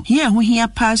ahunu hia ho hia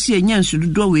paase anya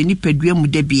nsudodo we ni padua mu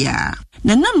da bia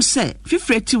na nam se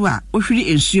fifretiwa ohwiri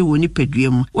ensuo wo ni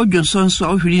padua mu odwonsonso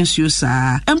ohwiri nsuo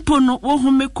saa empo no wo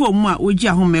homeko mu a ogi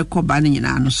ahomeko ba ne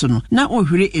nyina no so no na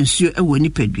ohwiri ensuo ewo ni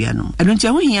padua no eno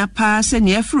ntia ho hia paase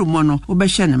ne afuru mu no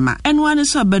obehye ne ma eno ane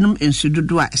so banum ensuo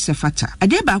dodo a esefata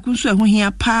ade ba ku nso ho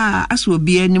hia pa aso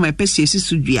obi ani ma pese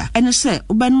esisudua ene se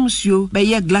obanum suo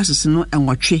beye glasses no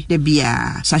enwotwe da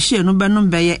bia sahye no banum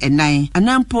beye enan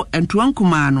anampo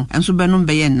entoankuma no enso banum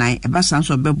beye enan eba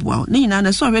sanso beboa ne nyina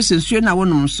na so hwese nsuo na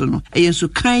wonum so no eyenso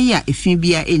kan ya efin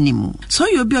bia enimu so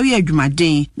yo bia we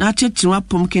adwumaden na atetewa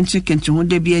pom kenche ho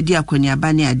da bia di akwani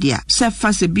abane ade a se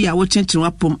fa se bia wo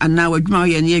tetewa pom ana wadwuma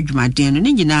ye ne adwumaden no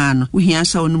ne nyina no wo hia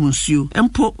sa wonum nsuo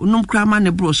empo onum krama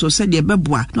ne bro so se de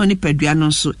beboa na oni padua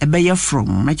no so ebeye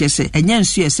from na kyese enya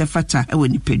nsuo esefata ewo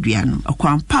ni padua no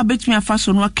akwampa betumi afa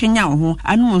so no kenya wo ho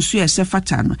anu nsuo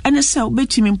esefata no ene se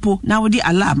obetimi mpo na wodi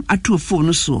alarm ato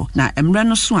phone so na emra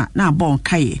no so a na abon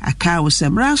kaye aka wo se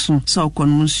mra so so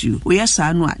kon nsuo wo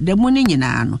yesa no a demo ne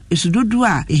nyina no esudodo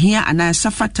a ehia ana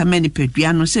safata mani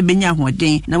padua no se benya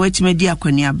hoden na watimi di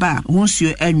akwani aba ho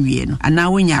nsuo anwie no ana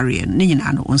wonyare no ne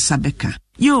nyina no onsabeka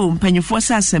yo mpanyefo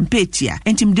sa sempetia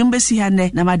entim dimbesi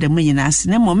hane na madam nyina ase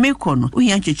na mo meko no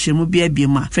ohia twetweremu bia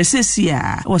ma fresesi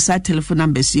a wo sa telephone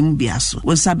number sim bia so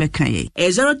wo sa beka ye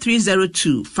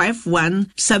 0302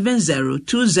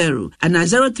 517020 and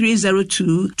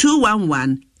 0302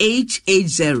 211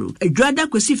 880 Edwada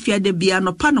kwesi fiade bia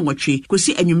no pa no wotwe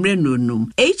kwesi anwumre nonum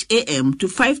 8 a.m. to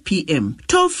 5 p.m.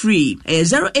 toll free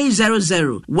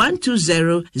 0800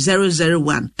 120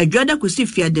 001 Edwada kwesi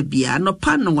fiade bia no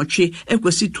pa no wotwe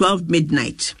kwesi 12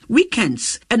 midnight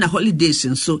weekends and holidays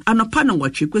nso anopa no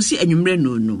wotwe kwesi anwumre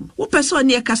nonum wo person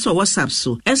ne ka so WhatsApp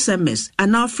so SMS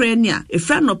ana friend ya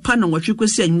efra no pa no wotwe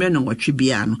kwesi anwumre no wotwe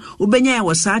bia no ubenya ya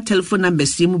wasa telephone number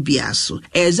simu bia so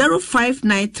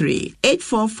 0593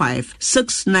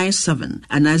 845-697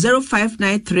 and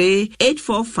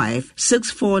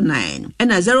 0593-845-649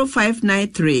 and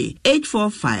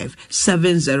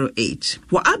 0593-845-708.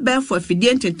 Wa abel for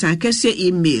fidient and tankese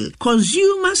email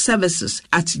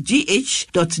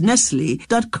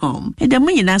consumerservices@gh.nestle.com. And the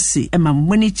money nasi ema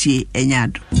money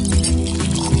enyado.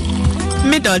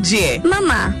 Midodie.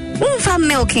 Mama, unfa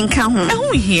milk in kahu.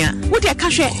 Ehu here. What ya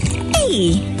kashe?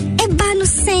 Eba no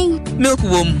sing. Milk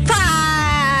wom.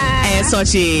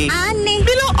 Sochi.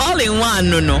 Below all in one,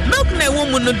 no. Milk na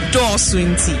woman no door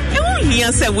swinty. And who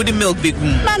here said with the milk big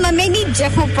room? Mama, maybe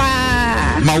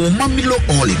Jehopa. Ma Milo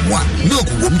all in one. Milk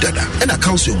wom dada. And a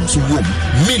calcium so wom.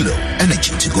 Milo.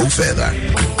 Energy to go further.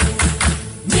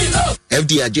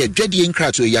 FDIJ, Jedi and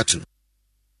Krato Yatu.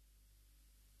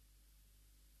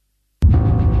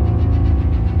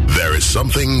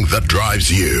 something that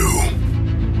drives you.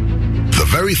 The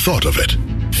very thought of it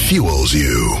fuels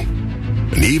you.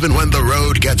 And even when the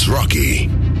road gets rocky,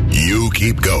 you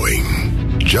keep going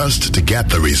just to get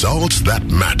the results that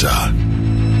matter.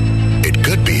 It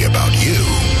could be about you.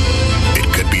 It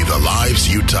could be the lives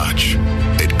you touch.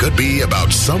 It could be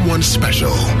about someone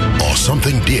special or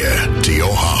something dear to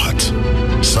your heart.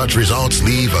 Such results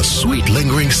leave a sweet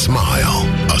lingering smile,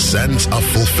 a sense of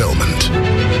fulfillment.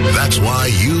 That's why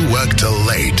you work till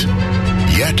late,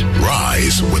 yet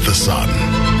rise with the sun.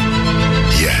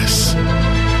 Yes,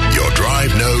 your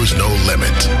drive knows no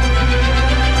limit.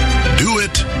 Do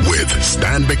it with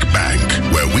Stanbic Bank,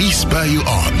 where we spur you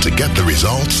on to get the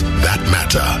results that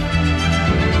matter.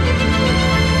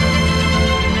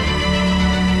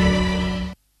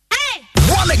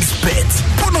 OneXBet.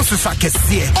 Bonuses are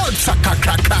kesiye. Odds are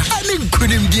kakraka. Ani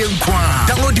nkunim die nkwa.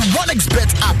 Download the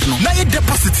OneXBet app no. Na ye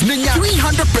deposit ninya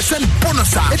 300%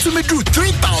 bonus. It will do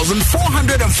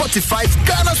 3,445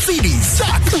 Ghana cedis.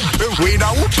 We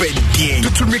now open die.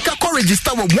 To make a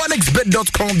register with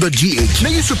onexbet.com.gh. Now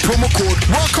use the promo code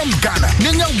Welcome Ghana.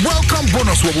 Ninya welcome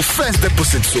bonus will first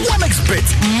deposit. So OneXBet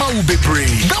mau be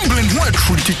brave. Gambling what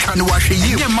truth can wash you.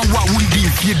 Yeah, ma wa wundi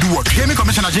if you do what. Hear me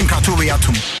Commissioner Jinka to way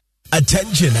atum.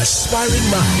 Attention aspiring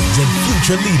minds and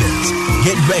future leaders.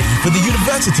 Get ready for the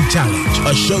University Challenge,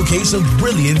 a showcase of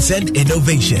brilliance and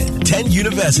innovation. 10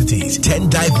 universities, 10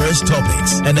 diverse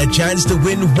topics, and a chance to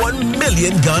win 1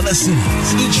 million Ghana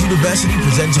cedis. Each university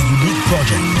presents a unique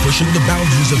project, pushing the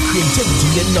boundaries of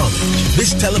creativity and knowledge.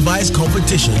 This televised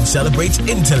competition celebrates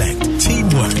intellect,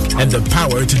 teamwork, and the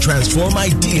power to transform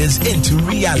ideas into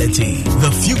reality.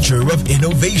 The future of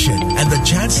innovation and the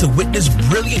chance to witness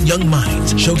brilliant young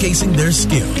minds showcasing their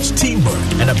skills, teamwork,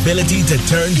 and ability to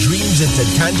turn dreams into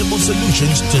tangible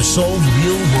solutions to solve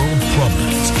real-world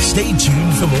problems. Stay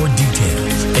tuned for more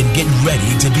details and get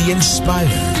ready to be inspired.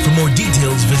 For more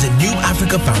details, visit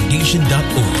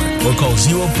newafricafoundation.org or call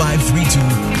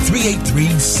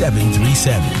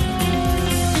 0532-383-737.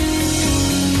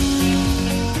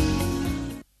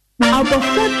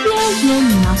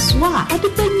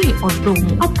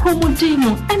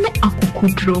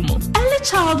 Early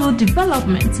childhood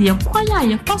development ye kwaya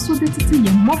ye fasodititi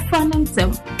ye mofra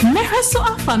ntem. Meheso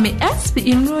afa me SP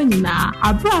inro nyina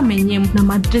abra menyem na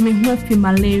mademe ho fi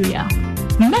malaria.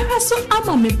 Meheso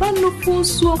ama me banu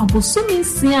funso abosomi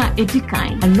nsia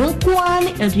edikan. Anokwa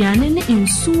ne aduane ne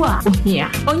nsu a ohia.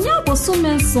 Onya abosomi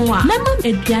nso a mema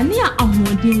aduane a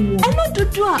ahoden wo. Eno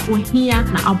dudu a ohia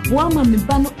na aboa ma me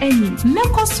banu enyim.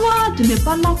 Mekoso a de me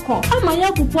banako ama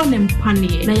ya bobɔ ne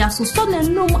mpane na ya soso ne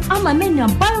nom ama nenya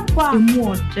barba emu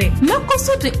ode.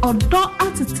 Mekoso de odo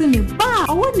atete me ba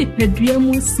owo ne pedua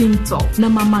mu sinto na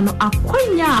mama no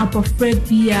akwanya abofra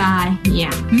bia hia.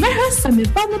 Meheso me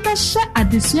banu be hye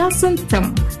adesua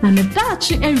sentem na ne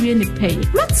daachi ewie ne pay.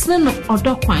 Let's no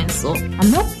odo kwan so.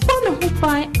 Anokwa ne ho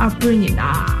pai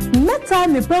abrenyina. Meta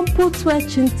me bampo to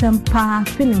achintempa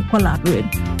feeling collaborate.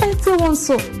 Ete won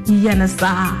so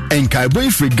yenesa. Enkai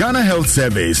Free Ghana Health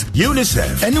Service,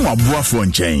 UNICEF, anyone buafo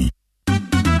nchen.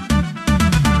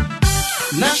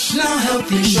 National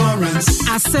Health Insurance.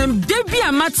 Asem debi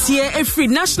amatie every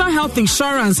National Health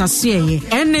Insurance asiye.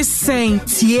 NSN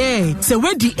tie se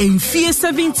wedi emfie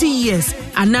 70 years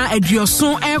ana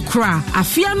eduoson Accra.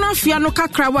 Afia no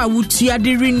kakra wa wutia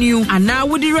de renew ana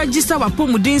wodi register wa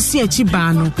pomuden si achi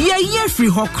ba no. Ye free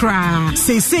hokra.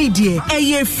 Say die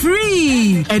eye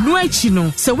free. Enu achi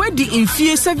no se wedi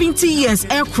emfie 70 years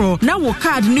Accra na wo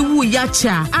card ni wu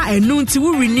yacha a enu nti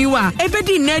wu renew a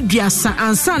ebedi na aduasa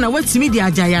ansa na watimi di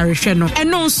ajayarehwe no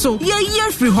eno nso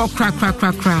ye free hokra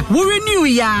wo renew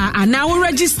ya ana wo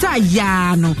register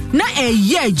ya no na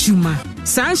eye adwuma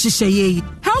san hyehyeye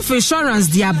health insurance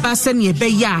di abasa ne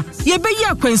yebeya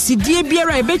kwansidie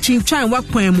biara ebetwintwan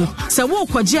wakwan mu se wo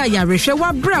kwaje ayarehwe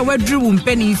wabra wadru wo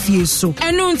mpani fie so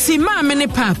eno nti maame ne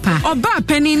papa oba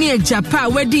pani ne ajapa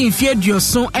wadi mfie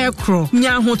duoson ekro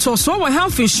nya hotoso wo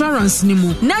health insurance ni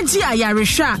mu naji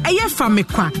ayarehwe a eye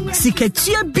famekwa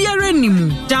sikatua biara ni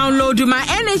mu download my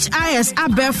NHIS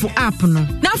abefo app no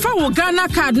na fa wo Ghana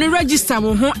card ne register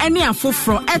wo ho ene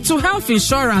afoforo eto health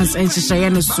insurance enhyehyeye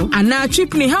ne so ana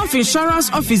tripni health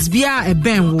insurance office bia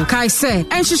eben wo kai se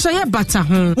enhyehyeye bata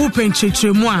ho wo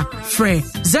penchetremu a frɛ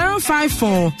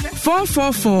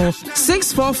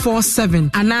 054-444-6447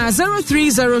 ana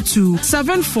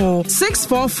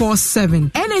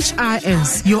 0302-746447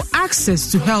 NHIS your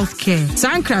access to health care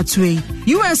Sankratwe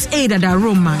USA that are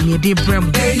Roma near the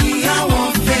Brem.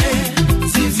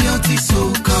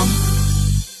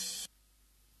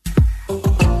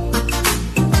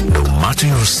 No matter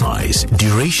your your size,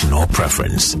 duration, or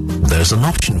preference, there's an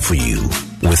option for you.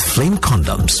 With Flame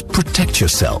Condoms, protect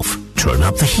yourself, turn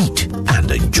up the heat,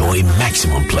 and enjoy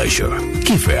maximum pleasure.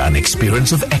 Give her an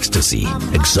experience of ecstasy,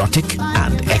 exotic,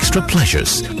 and extra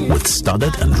pleasures with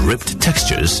studded and ripped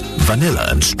textures, vanilla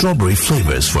and strawberry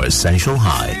flavors for essential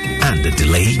high, and a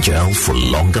delay gel for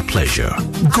longer pleasure.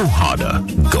 Go harder,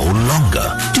 go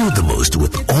longer. Do the most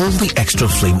with all the extra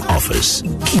Flame offers.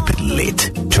 Keep it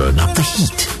lit. Turn up the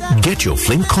heat. Get your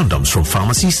Flame Condoms from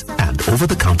pharmacies and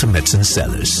over-the-counter medicine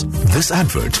sellers. This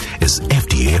advert is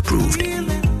FDA approved.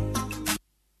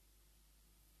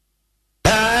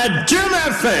 Jim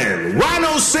FM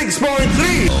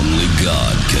 106.3. Only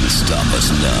God can stop us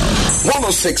now.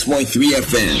 106.3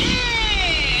 FM.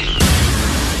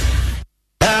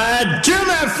 Jim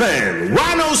FM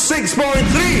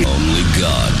 106.3. Only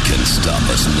God can stop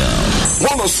us now.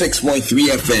 106.3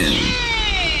 FM.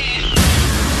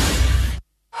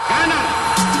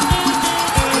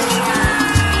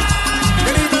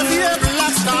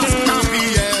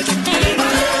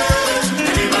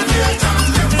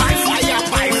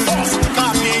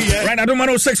 Addo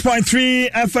 106.3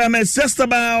 FM is just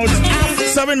about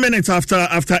 7 minutes after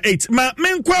 8. Ma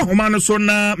menkwa homano so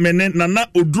na mene Nana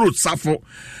Oduro Safo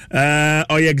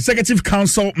or Executive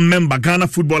Council member Ghana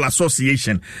Football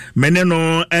Association. Mene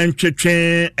no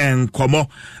entwetwe enkomo.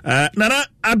 Nana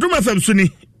Adum FM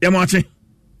suni yamache.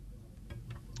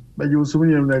 Ba you so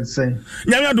many that say.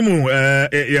 Nyame adumu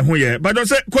ye ho ye. But do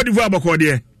say Cote d'Ivoire boko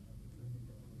de.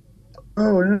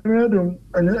 Oh, nyame adum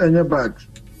anya bad.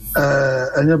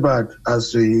 Any bad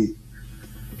as we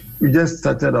just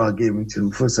started our game until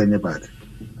first any bad.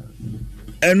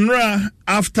 Enra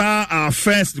after our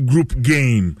first group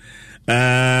game,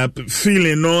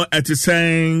 feeling no at the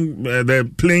saying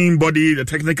the playing body, the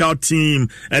technical team,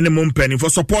 and the mumpenny for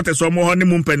supporters or more honey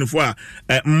mumpenny for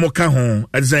moka home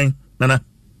at saying Nana.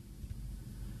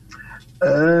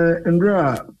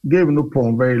 Enra gave no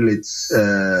point very late.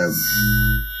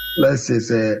 Let's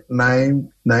say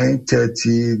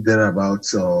 9:30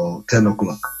 thereabouts or 10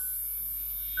 o'clock.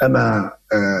 And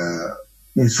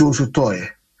in so toy.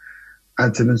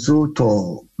 And in so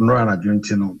to Nora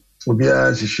Argentino.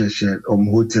 Obia she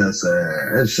hotels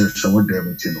with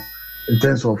them, in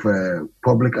terms of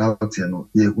public outing,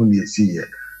 you see.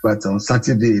 But on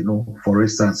Saturday, for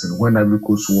instance, when I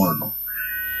coast one,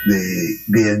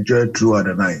 they enjoy throughout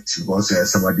the night because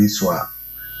somebody swore.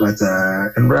 But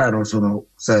in Brian also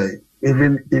say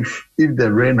even if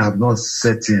the rain have not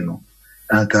set in,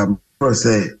 and can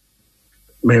say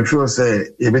may feel say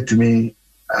able to me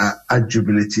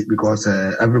jubilate because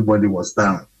everybody was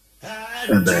down,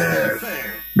 and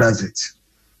that's it.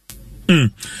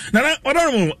 Nana,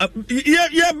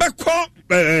 yeah, back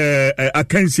I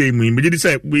can't say we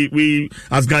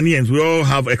as Ghanaians we all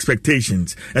have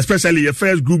expectations, especially your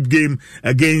first group game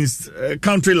against a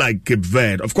country like Cape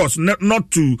Verde. Of course,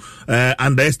 not to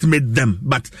underestimate them,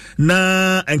 but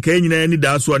na and any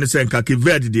that's one say Cape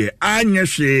Verde there. Anya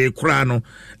she krano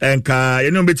and ka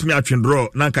bet me at draw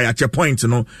nanka ya point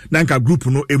no nanka group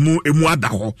no emu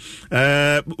adaho.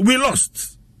 We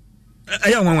lost.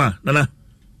 Nana.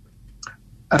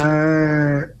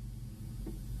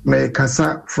 May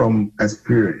kasa from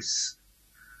experience.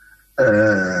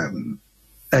 And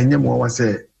you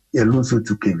say you lose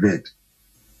to Cape Verde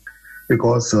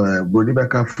because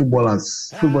Bodibaka football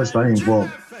is not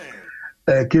involved.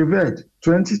 Cape Verde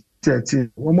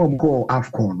 2013, one more call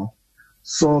AFCON,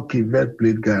 saw Cape Verde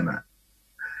played Ghana,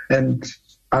 and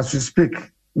as we speak,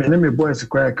 my name is boys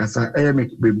cry kasa. I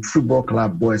am football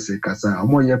club boys kasa. I'm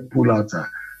more yet pull out.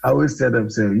 I always tell them,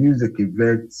 say, use the Cape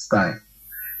Verde style.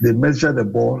 They measure the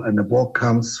ball, and the ball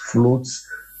floats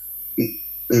in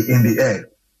the air.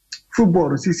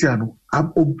 Football,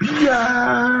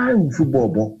 football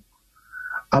ball.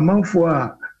 Among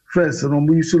for first,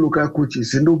 we use local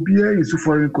coaches, and Obia is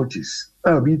foreign coaches.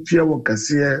 We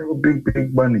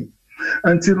big money.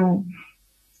 Until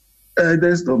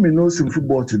there's no minnows in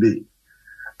football today.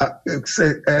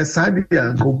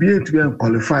 Sadia go be to go and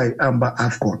qualify Amber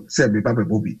AFCON, said Papa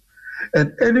Bobby.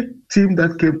 And any team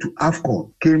that came to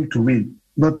AFCON came to win,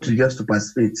 not to just to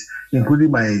participate,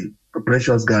 including my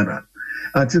precious Ghana.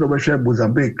 Until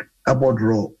Mozambique, about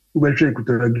draw,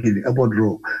 Equatorial Guinea, about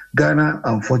draw. Ghana,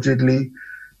 unfortunately,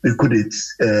 they couldn't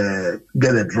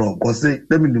get a draw because they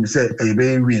mean say a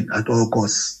may win at all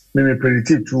costs. Maybe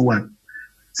predict 2-1.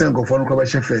 Send go for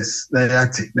commercial first,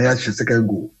 Nayati second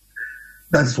goal.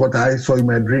 That's what I saw in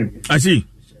my dream. I see.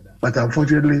 But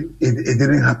unfortunately, it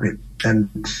didn't happen. And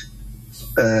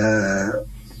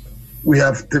we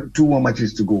have 2 more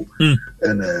matches to go.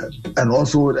 And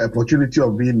also the opportunity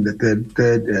of being the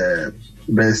third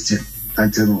best team.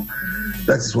 And you know,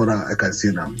 that is what I can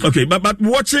say now. Okay, but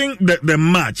watching the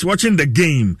match, watching the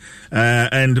game,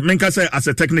 and Menka say as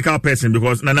a technical person,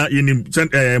 because Nana in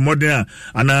modern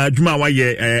and Juma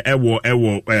waye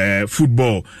ewo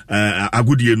football a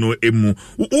good you know emu.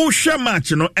 O share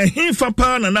match no e himfa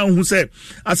pa Nana who say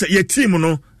as a team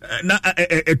no na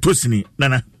tosini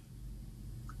Nana.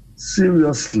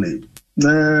 Seriously,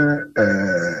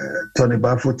 Tony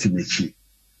Bafo Timichi.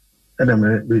 And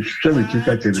I'm sure we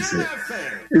can say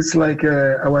it's like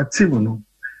our team, you know.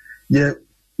 Yeah,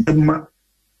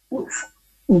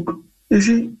 you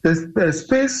see, the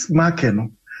space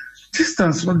marking,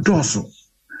 distance not dorsal.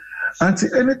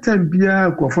 Until anytime we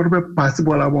are comfortable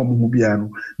possible,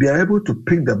 they are able to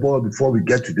pick the ball before we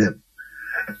get to them.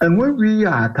 And when we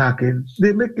are attacking,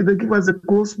 they give us a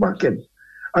close marking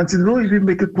until they don't even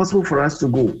make it possible for us to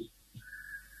go.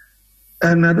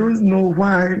 And I don't know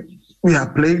why we are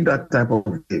playing that type of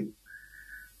game.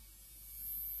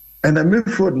 And the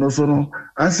midfield also,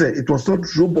 I say it was not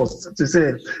robust. They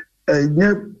say,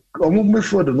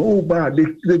 midfield, no bad.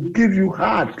 They give you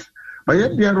hard. But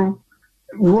yet, we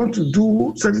want to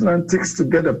do certain antics to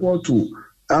get the ball to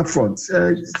up front.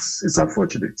 It's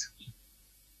unfortunate.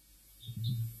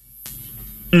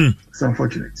 It's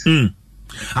unfortunate.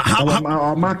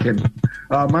 Our marking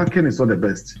is not the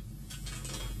best.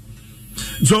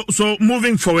 So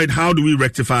moving forward, how do we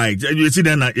rectify it? You see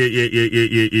then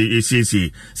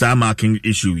see some marking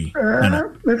issue.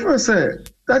 Before I say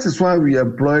that is why we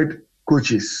employed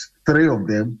coaches, 3 of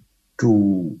them,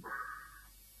 to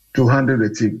handle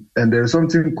the team. And there is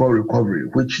something called recovery,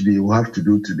 which they will have to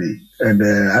do today. And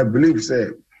I believe,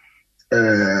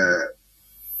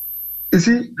 you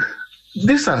see,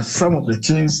 these are some of the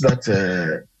things that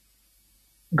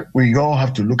we all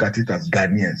have to look at it as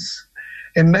Ghanaians.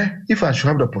 And then, if I should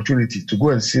have the opportunity to go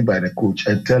and sit by the coach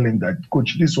and tell him that,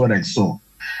 coach, this is what I saw,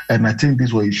 and I think this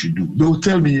is what you should do, they will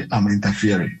tell me I'm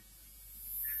interfering.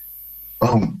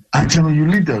 Until you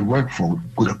leave the work for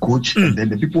the coach, and then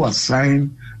the people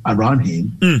assigned around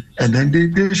him, and then they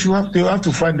have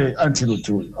to find the antidote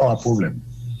to our problem.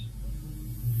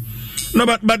 No,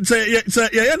 but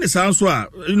sounds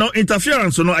you know,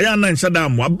 interference, no, I am not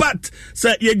shadam. But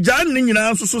say ye jan ni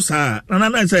na so sa.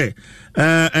 And say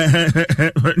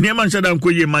Niaman shadam ko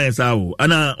ye man sao.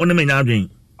 Ana one me nya adwen.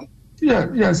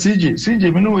 Yeah,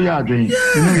 CJ, me know you are doing.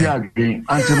 You know you are doing.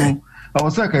 Until I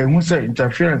was like, I must say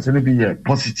interference will be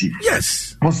positive.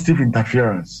 Yes. Positive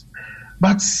interference.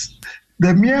 But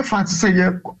the mere fact to say,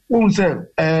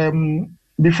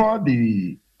 before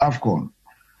the AFCON,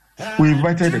 we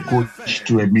invited the coach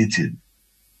to a meeting.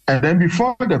 And then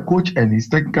before the coach and his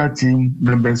technical team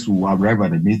members will arrive at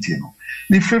the meeting,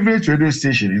 the favorite radio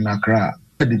station in Accra,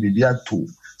 the BBR2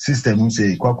 system will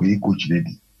say, coach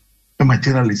lady. The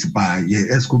materialist by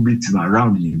ESCO meeting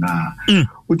around you now.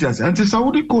 Which is, and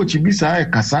so the coach,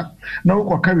 Bisa Kasa, now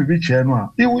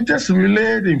he will just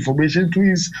relay the information to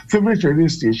his favorite radio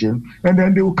station, and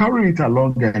then they will carry it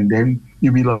along, and then he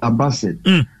will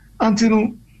ambassador.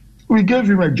 Until we gave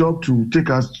him a job to take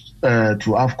us to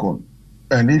AFCON,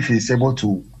 and if he's able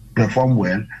to perform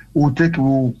well, we'll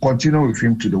continue with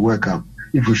him to the World Cup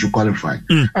if we should qualify.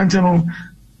 And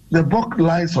the buck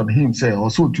lies on him. Say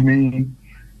also to me,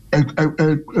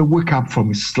 a wake up from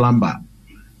his slumber.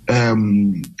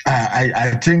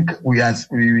 I think we as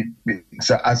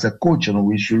a coach,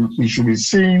 we should be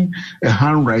seeing a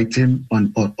handwriting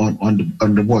on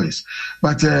the boys,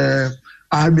 but.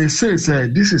 I may say,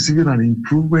 this is even an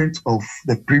improvement of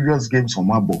the previous games from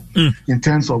Abo in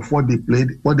terms of what they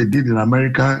played, what they did in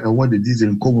America, and what they did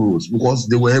in Comoros, because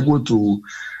they were able to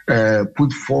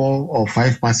put 4 or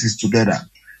 5 passes together.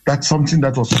 That's something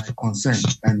that was my concern.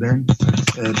 And then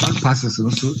back passes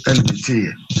also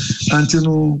LBT. And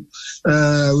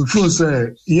we feel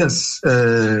yes,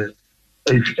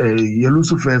 you lose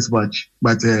the first match,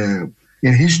 but in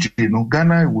history,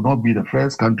 Ghana would not be the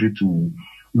first country to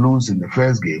lose in the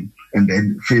first game and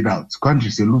then fade out.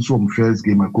 Countries they lose from first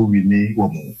game and go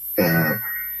win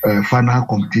final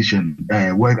competition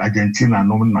where Argentina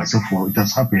nominated myself for. It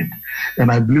has happened,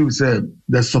 and I believe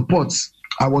the support.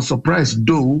 I was surprised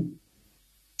though.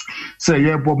 Say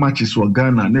matches for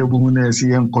Ghana. Ne see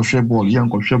young ball. Na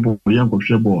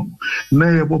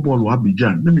ball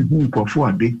Abidjan.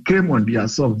 They came on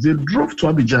themselves. They drove to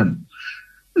Abidjan.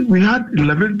 We had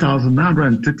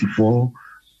 11,934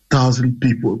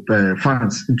 people,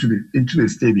 fans into the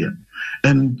stadium,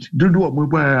 and they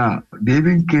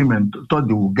even came and thought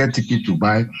they would get ticket to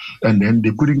buy, and then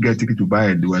they couldn't get ticket to buy,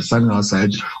 and they were standing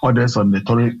outside. Others on the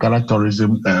Ghana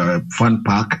tourism fun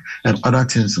park and other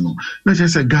things. Let's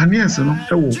just say Ghanaians,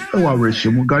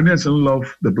 Ghanaians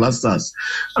love the Blasters,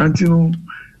 and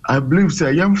I believe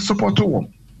say young support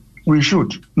one. We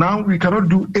should. Now we cannot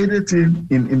do anything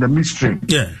in the midstream.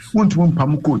 Yes. Won't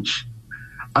pamu coach.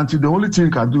 Until the only thing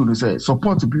you can do is say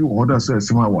support the people who say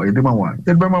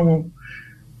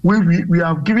we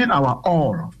have given our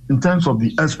all in terms of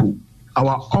the expo.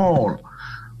 Our all.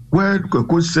 Where the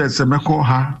coach says Semeko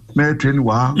ha me train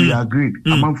wa we agreed.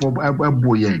 Among for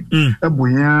boyen.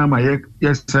 My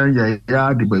yes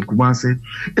ya the Kumase.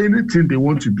 Anything they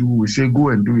want to do, we say go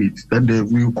and do it. Then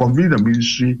we will convene the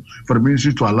ministry for the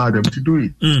ministry to allow them to do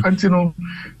it. And you know,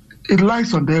 it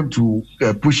lies on them to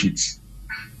push it.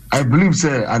 I believe,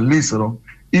 say at least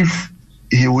if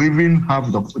he will even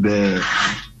have the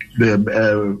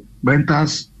mental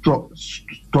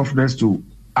toughness to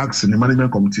ask in the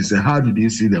management committee, say, how did you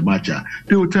see the match?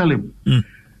 They will tell him.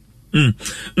 And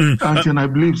I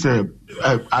believe, say,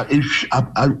 if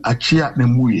I cheer the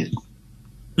movie.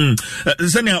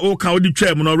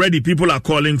 Already people are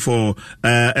calling for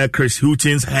Chris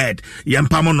Houghton's head.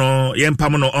 Yempamono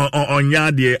on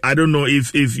Yadi. I don't know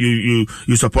if you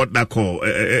support that call.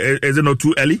 Is it not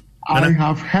too early? I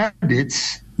have heard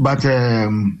it, but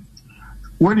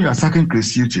when you are sacking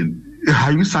Chris Houghton,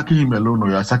 are you sacking him alone or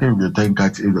you are sacking with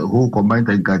the whole combined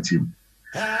Tanka team?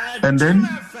 And then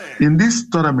in these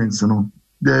tournaments,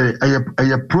 there are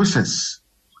a process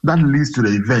that leads to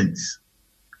the events.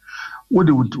 What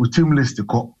they would team list the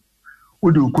call,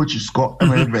 what the coaches score, and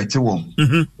what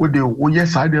they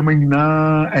yes,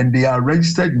 and they are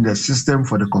registered in the system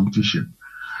for the competition.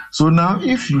 So now,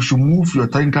 if you should move your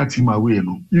Tanka team away,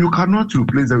 you cannot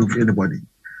replace them with anybody.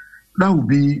 That would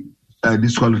be a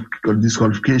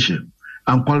disqualification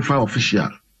and qualify official,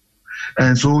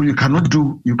 and so you cannot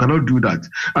do that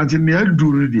until the end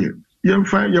do it. You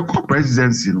find your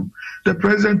co-presidency. The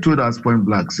president told us point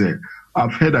blank, say,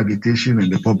 I've heard agitation in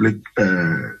the public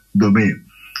domain,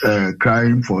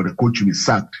 crying for the coach to be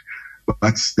sacked,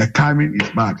 but the timing is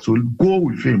bad. So go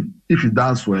with him. If he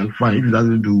does well, fine. If he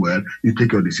doesn't do well, you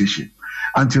take your decision.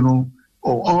 And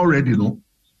already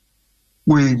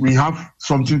we have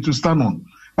something to stand on.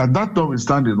 At that time we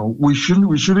stand, we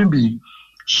shouldn't be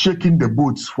shaking the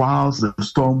boats whilst the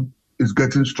storm is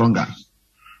getting stronger.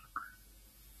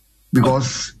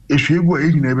 Because if you go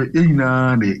in and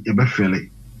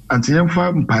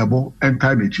Bible and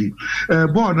Taichi,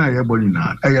 born a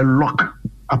lock.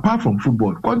 Apart from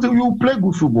football, because you play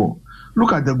good football.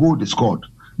 Look at the goal they scored.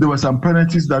 There were some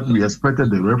penalties that we expected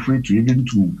the referee to even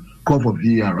to call for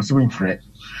VAR or something. Fred,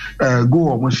 go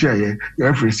almost share. The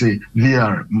referee say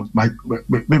VAR, my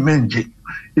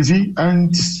you see,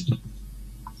 and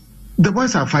the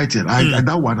boys are fighting.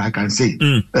 That one I can say.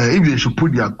 If they should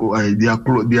put their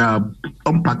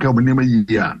unpackable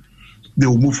here, they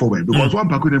will move forward, because one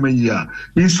package year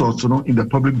insults in the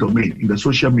public domain, in the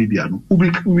social media,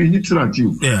 we hit at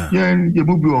you. You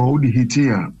move your whole hit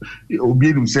here.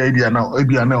 Obi say they are now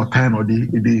 10 or they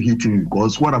hit me,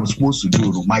 because what I'm supposed to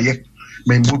do, my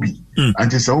movie.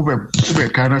 And it's over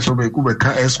kind of over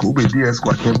DS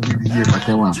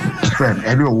friend,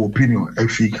 every opinion,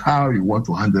 how you want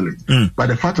to handle it. But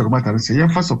the fact of the matter is, you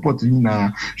have support in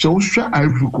so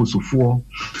Ivory Coast for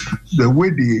the way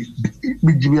the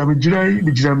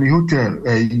hotel,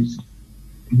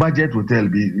 budget hotel,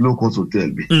 be low cost hotel,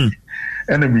 be,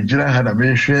 and the Vijay had a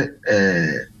mention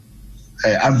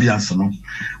ambiance.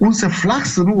 Once a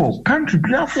flax, country,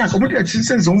 flag,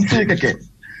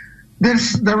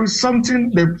 there is something,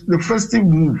 the festive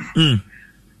move.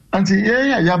 Until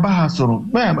Yabaha Sono,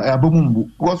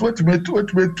 because what to make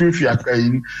Fifi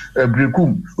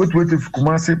Brekum, what if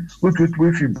Kumasi,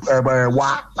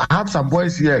 what I have some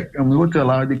boys here, and we will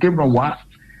tell they came from what?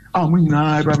 I mean,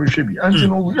 Shibi.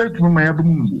 And we let my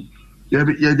Abumbu.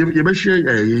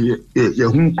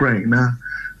 Your home crying now.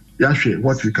 Yashe,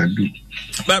 what we can do.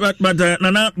 But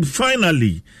Nana,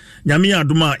 finally, Yami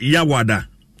Aduma Yawada.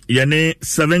 Yene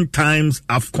 7 times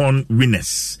AFCON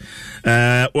winners.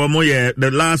 The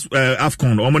last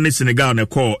AFCON, Omoni Senegal a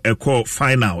call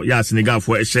final. Ya Senegal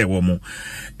for a share womo.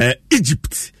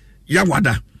 Egypt,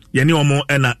 Yawada, Yene Omo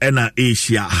ena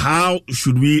Asia. How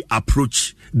should we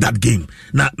approach that game?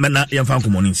 Na yamfan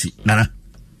kumoninsi. Nana.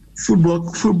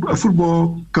 Football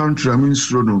country, I mean,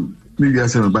 Strono, maybe I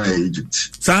say by Egypt.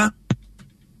 Sir?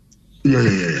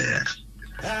 Yeah.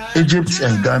 Egypt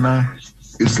and Ghana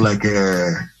is like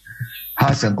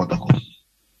House and Kotoko.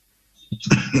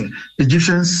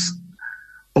 Egyptians,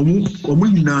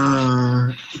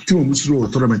 Omina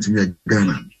Timomusro tournament in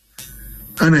Ghana,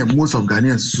 and most of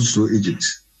Ghanaians so Egypt.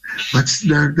 But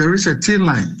there is a thin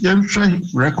line. You try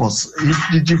records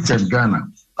Egypt and Ghana.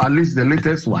 At least the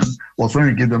latest one was when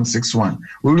we gave them 6-1.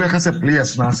 We work as a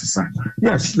players now,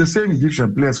 yes, the same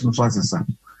Egyptian players from Swassa.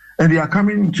 And they are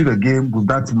coming into the game with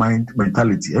that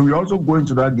mentality. And we also go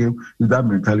into that game with that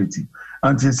mentality.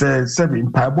 And he says,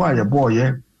 "Seven, Paiboy,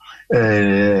 boy,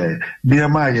 near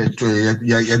my and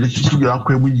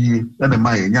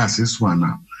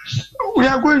we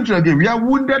are going to the game. We are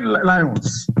wounded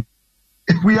lions.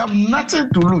 We have nothing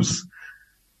to lose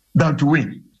than to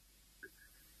win.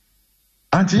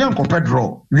 Until young compared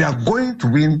draw, we are going to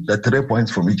win the 3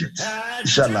 points from Egypt.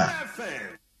 Inshallah.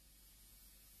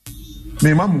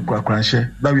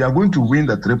 That we are going to win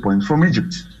the 3 points from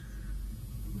Egypt.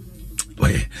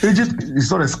 Egypt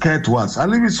is not a scare to us. I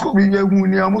live in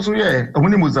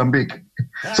Mozambique.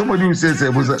 Somebody who says,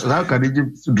 how can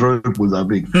Egypt draw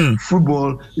Mozambique?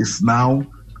 Football is now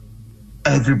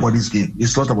everybody's game.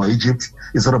 It's not about Egypt.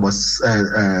 It's not about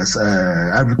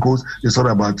Ivory Coast. It's not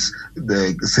about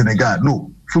the Senegal.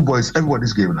 No, football is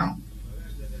everybody's game now.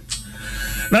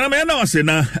 Now, I know I say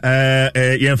na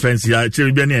fancy. I tell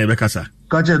you, Bekasa.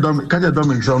 Kaja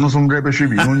Dominic, so no some grab should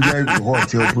be.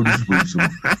 Hotel police.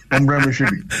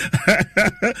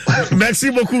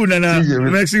 Merci beaucoup, Nana.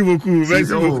 Merci beaucoup.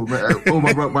 Merci beaucoup. Oh,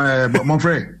 mon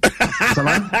frère. Ça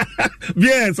va?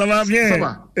 Bien, ça va bien. Ça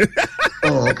va.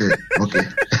 Oh, ok.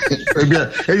 Eh bien,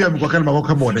 I'm going to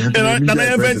come on. Nana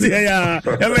Enyimfua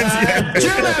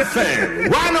FM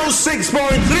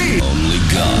 106.3. Only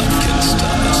God can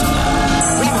stop us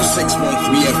now.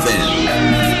 106.3 FM.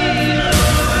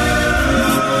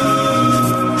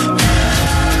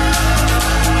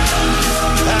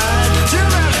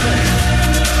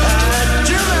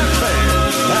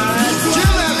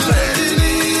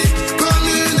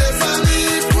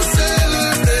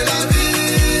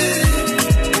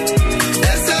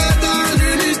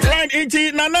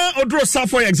 Nana Odro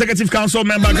Safo, Executive Council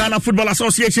member, Ghana Football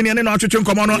Association, and no Chuchun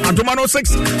Commando, Adomano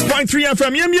 6.3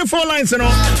 FM. Yem 4 lines,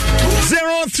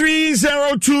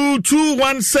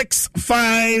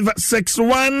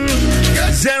 0302216561,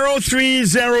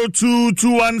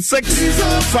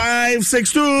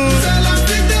 0302216562.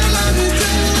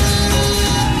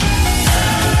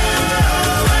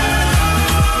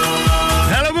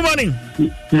 Hello, good morning.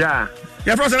 Yeah.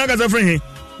 You're from Senegal, friend.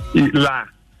 La.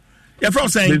 You're from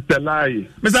saying Mr. Lai.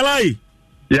 Mr. Lai.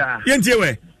 Yeah.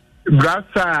 Yentiwe.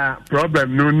 Brasa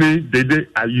problem no ni dede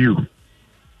ayu.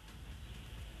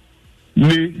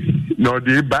 Ni no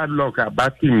the bad luck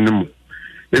about him no.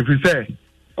 If you say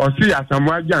or see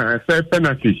asamwa jan say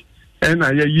penalty and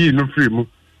I ye no free mu.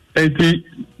 Enti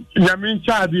nyamin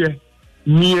charge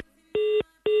ni.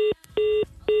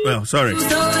 Well, sorry.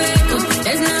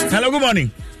 Hello, good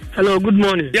morning. Hello, good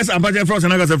morning. Yes, I'm Patrick Frost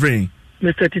and I got a friend.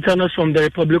 Mr. Titanos from the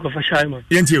Republic of Ashaiman.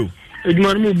 Yes, you.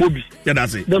 Bobby. Yeah,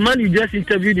 that's it. The man you just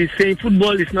interviewed is saying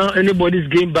football is now anybody's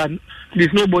game, but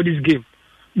it's nobody's game.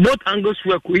 Both angles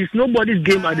work. It's nobody's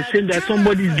game at the same time,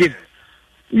 somebody's game.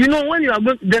 You know, when you are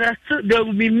going, there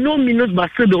will be no minutes, but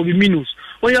still there will be minutes.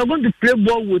 When you are going to play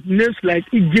ball with names like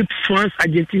Egypt, France,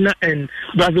 Argentina, and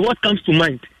Brazil, what comes to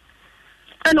mind?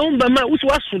 And on by my,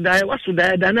 what should I,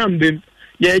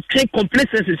 yeah, take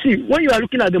complacency. See, when you are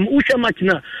looking at the Usha match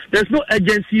now, there's no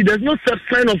urgency, there's no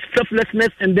sign of selflessness,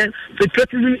 and then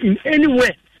patriotism in any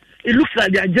way. It looks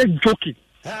like they are just joking.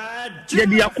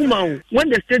 When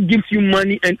the state gives you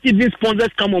money and even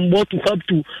sponsors come on board to help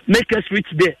to make us reach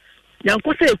there. So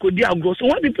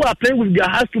when people are playing with their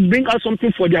hearts to bring out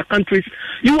something for their countries,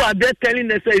 you are there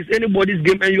telling us that it's anybody's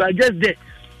game, and you are just there.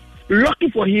 Lucky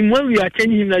for him, when we are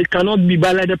changing him, that it cannot be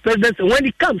by like the president, and when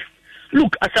he comes,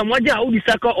 look, as Asamoah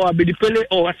Audisaka or Abedipele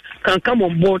or can come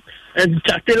on board and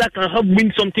Chatela can help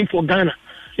win something for Ghana.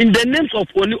 In the names of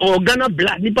or Ghana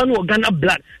Blood, Nipano or Ghana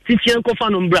Blood, Titianko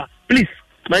Fanumbra, please,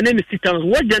 my name is Titan.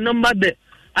 What's the number there?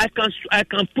 I can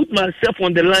put myself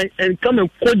on the line and come and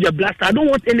call your blaster. I don't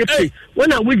want any pay. Hey.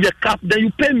 When I win the cap, then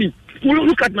you pay me.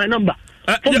 Look at my number.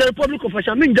 From the Republic of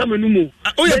Ashamin Jamenumo.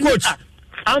 Oh, yeah, coach.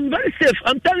 I'm very safe.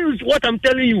 I'm telling you what I'm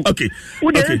telling you. Okay.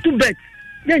 With the two bets.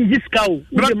 Then this cow,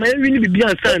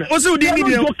 also they are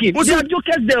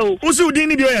jokers there. Also, they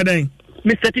need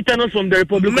Mr. Titanos from the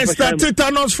Republic of Ashaiman. Mr.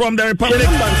 Titanos from the Republic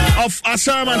of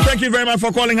Ashaiman. Thank you very much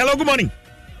for calling. Hello, good morning.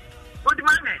 Good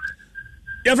morning.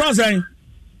 You're from saying?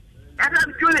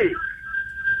 I'm Julie.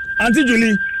 Auntie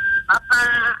Julie.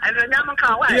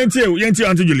 Yenti,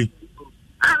 Auntie Julie.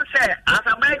 I'm saying, as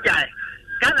a major,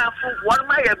 Ghana for one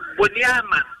my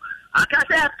Boniama. I can't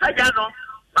say Pajano.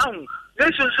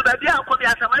 Nation should be out for the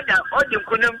Asamaja or the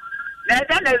Kunum. Then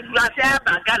Gracia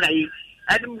Bagalai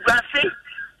and Grassi,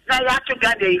 Nayato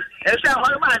Gade, and so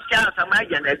all my scouts are my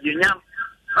and you know.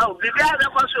 Oh, the guy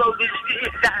that was so big.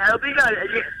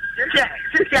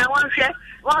 Since I want to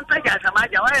one thing as a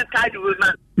Maja, I can't do with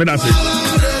man.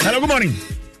 Hello, good morning.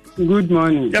 Good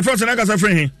morning. You're from Senegal,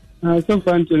 friend. So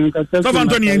Anthony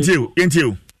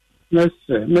yentio.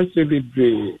 Mr.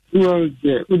 Bibre,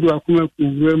 Udu Akuma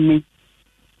Kumu,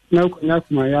 now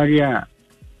Kunakuma Yaria,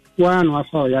 one was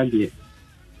all Yadi.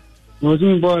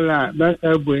 Wasn't Bola, but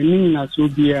a Buenina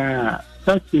Subia,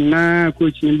 Satina,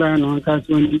 coaching ban on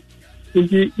Casoni.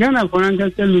 Yana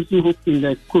Foranga tell you to hope in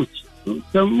that coach.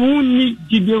 The moon need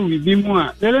Gideon will be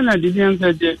more. Elena didn't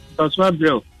answer the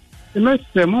Bro. The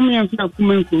Master Mommy and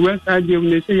Kuman to West Idea when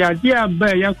they say, Adia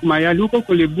Bay Yakumaya, Luko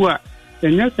Kolibua, the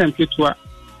next time Pitwa.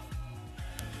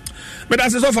 But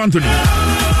that's so fun today.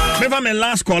 Never my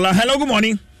last caller. Hello, good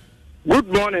morning. Good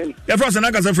morning. You're from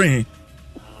Senaka Free.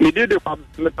 We did the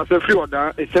Mekasefri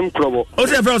order, a same crobble.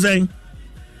 What's your first saying?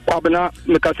 Wabana,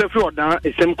 Mekasefri order,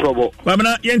 a same crobble.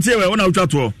 Wabana, Yentia, one out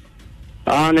to.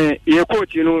 And your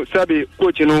coach, Sabi,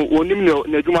 coach, Wonimno,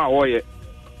 Neduma Oye.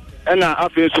 And I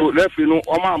feel so left,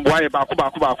 Oman Boy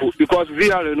Baku, because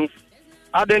we are,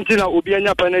 Argentina will be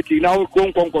a penalty now,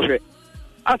 Concofe.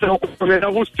 After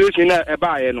who station a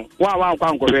buy, one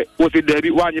concofe, was it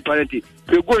there, one penalty.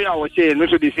 The go I was saying,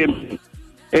 also the same thing.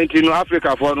 And in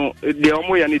Africa for the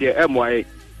Omoya need the MY.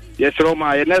 Yes,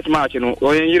 Roma, next match,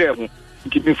 or in Europe,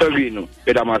 keeping Favino,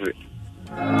 Pedamazzi.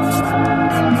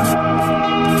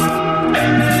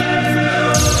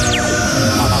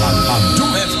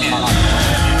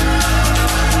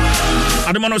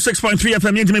 Adamano 6.3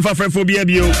 FM yentimi fa frefo bia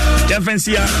bio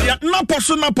yemfansia ya na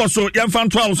poso yemfan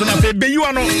 12 so na fe be you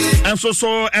ano enso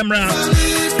so emra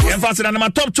yemfasina na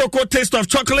top choco taste of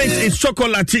chocolate is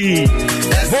chocolate.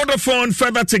 Vodafone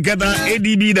further together,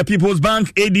 ADB the People's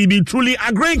Bank, ADB truly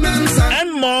agree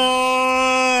and more.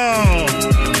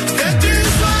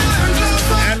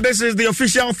 And this is the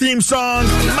official theme song,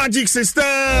 Magic System,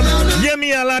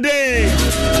 Yemi Alade.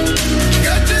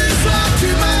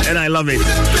 And I love it.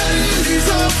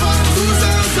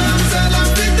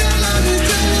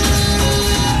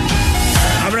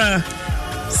 Abra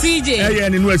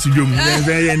CJ in West Jum.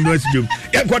 In West Jum.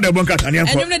 Yeah, quite a bunker. And you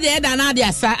know the head and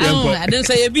Nadia, sir. I don't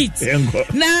say a bit.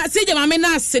 Now, CJ, my men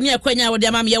are senior Quenya with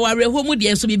their mammy, you are a home with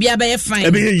the so be a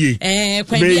fine.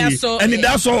 So, and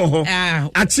that's all.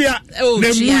 Atia, oh,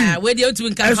 where the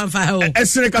two come from.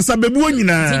 Esreka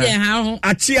Sabebuina.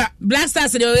 Atia,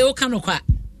 blasters, the way can look at.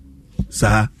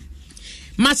 Sir.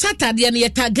 Masata de ne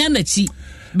yetaganachi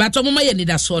but omoma ye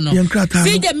nida so no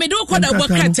see the middle kwada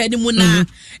workata ni mu na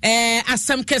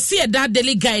asam kese da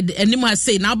daily guide anim ha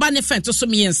say na oba ne fento so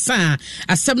me nsa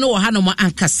asam no wo ha no mo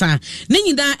ankasa ne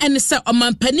nyida ene se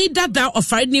omampani dada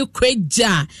ofare ni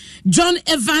kwaja John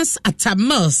Evans Atta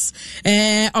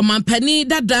omampani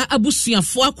dada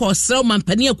abusuafo akosre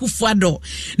omampani Akufo-Addo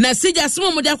na sija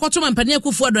asem mo de akoto omampani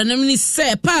Akufo-Addo na ni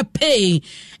se pa pay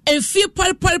Enfi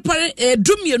pare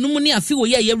dumienu mu ni afi wo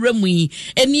ye yewramu yi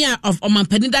enia of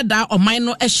omampani dada oman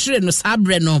no ehre no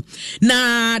sabre no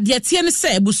na de tie ne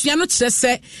se busua no kire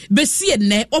se besie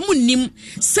ne omunnim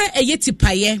se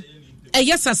eyetipaye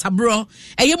sasabro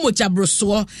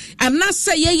mochabroso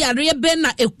anase ye yare be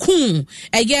na ekun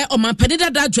omampani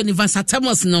dada John Evans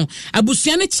Atamos no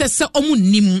abusua ne kire se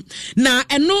omunnim na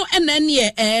eno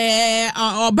enane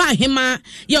oba hema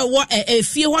ye wo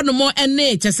efie hono mo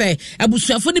ene kire se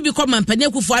abusuafo ne bi ko omampani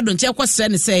Akufo-Addo nche kwosre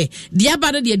ne se de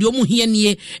aba de omu hia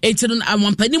nie etino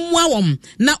omampani mu awom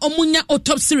na omunya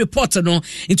autopsy report no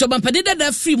nti omampani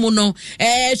dada free mu no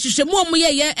hwehwemu omu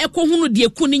ye ekohunu de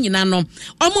ekun ni nyina no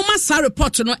omu masa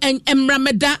report no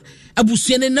emrameda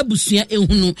abusua ne na busua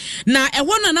ehunu na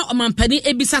ehona na omampani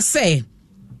ebisa se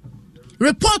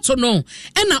report no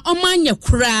ena omanya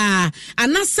kura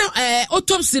anasa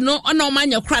autopsy no ona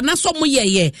omanya kura na so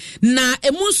moyeye na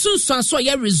emunsunsun so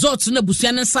ye result na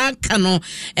busua ne sanka no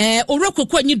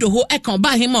orokoko anyidoho eka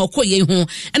oba hema okoye hu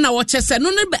ena wo chese no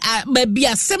ba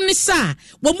bia asem ne sa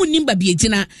wo munim ba bia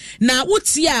gina na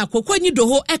wotia kokko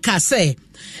anyidoho eka se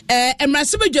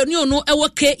emrasebe jonu no ewo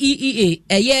KEEA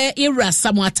eye Ira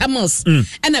Samuatamos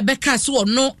ena beka so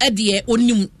no de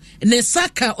onim ne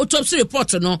saka autopsy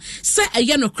report no se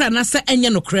eye no kra na se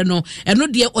enye no kra no eno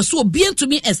de oso obi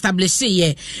ntumi establish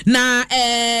ye na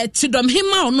tidom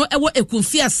hima no ewo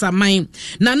ekunfi asaman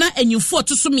Nana Enyimfua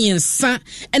to so miensa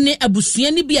ene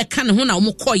abusua ni bia ka ne ho na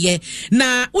omokoye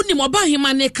na unim oba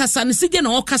hima ne kasa ne sije na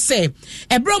okase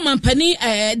ebro mampani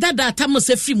dada Atamos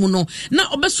afimu no na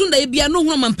obesunda e bia no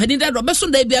hu mampani dada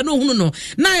obesunda e bia no hu no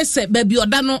na ese ba bi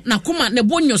oda no na koma ne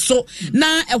bonyo so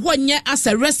na ehonye as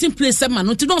a resting place ma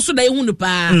no ti no so so da ehunu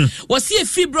pa wose e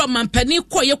free bro mampani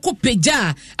koye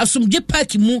kopeja asomdwe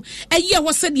park mu eye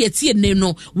ho se de tie ne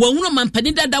no wahunu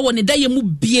mampani dada wo ne da ye mu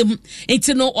biem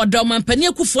enti no odo mampani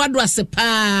Akufo-Addo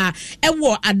asepa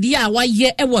ewo ade a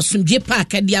waye ewo somdwe park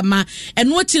de ama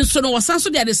eno ochi so no wasan so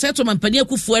de ade seto mampani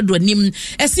Akufo-Addo anim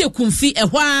ese ekumfi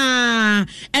ehwa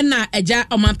ena eja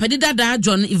mampani dada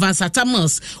John Evans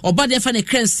Atamos obade fa ne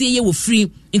kransie ye wo free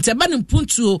intebane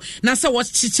mpuntuo na se wo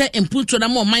chiche mpuntuo na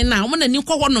mo man na wo na ni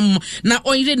kɔ hɔnom na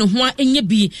ɔyire ne ho enye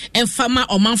bi emfama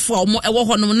ɔmanfo a ɔmo ɛwɔ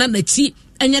hɔnom na nachi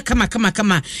enye kama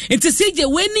enti seje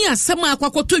weni asɛm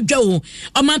akwakoto dwa o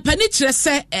ɔmampani kyerɛ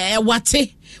sɛ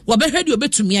wate wabɛhwɛ de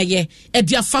obetumi ayɛ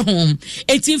ɛde afa hom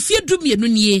enti mfie dumienu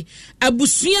nie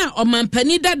abusua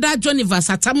ɔmampani dada John Evans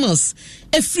Atamos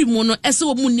efiri mu no ɛsɛ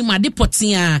wo mu nim ade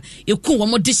pɔten a eku wo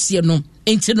mo de hye no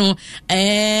enti no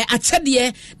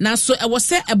akyɛdeɛ na so ɛwɔ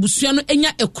sɛ abusua no enya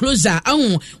a closer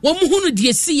ahu wo mu hunu de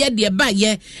esi ye de ba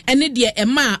ye ene de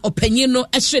ema opanyin no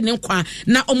ɛhye ne nkwa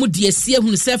na ɔmo de esi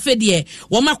hunu sɛ fɛ de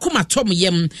wo makoma tom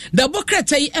yem da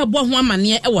bokrata yi ɛbɔ ho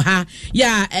amane ɛwɔ ha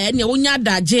ya ne wonya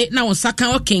adagye na wo saka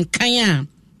okenkan a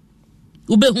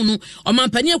ubehunu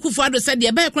ɔmampani Akufo-Addo sɛ de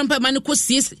ɛbɛyɛ krampa ma ne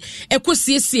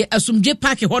ekosiesie asomdwe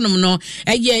park hɔnom no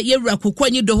ɛyɛ yewura kokɔ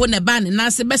anyi do ho ne ba ne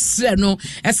nase bɛsrɛ no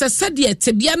ɛsɛ sɛ de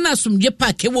tebia na asomdwe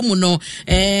park wɔ mu no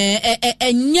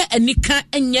ɛnyɛ anika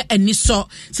ɛnyɛ anisɔ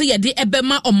sɛ yɛde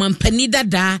ɛbɛma ɔmampani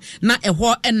dada na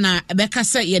ɛhɔ ɛna ɛbɛka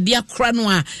sɛ yɛde akora no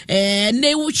a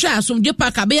ne wuhwɛ asomdwe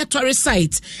park abɛyɛ tourist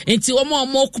site enti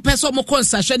ɔmo pɛ sɛ ɔmo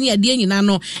kɔnsahwɛ ne yɛde nyina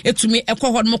no etumi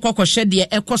ɛkɔ hɔ no kɔkɔhwɛ de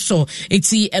ɛkɔ so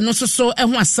enti ɛno so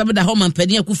ɛho asɛm da hɔ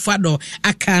mampani Akufo-Addo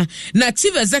aka na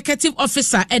chief executive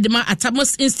officer Edema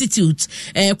Atamos Institute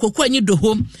kokɔ anyi do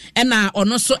home ɛna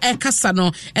ɔno so ɛkasa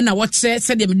no ɛna wɔkyerɛ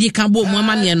sɛ de medi kan bo mu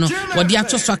amane no wɔde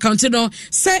ato so account no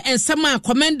sɛ ensɛm a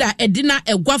commander Edina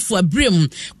Egwafo Abrem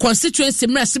constituency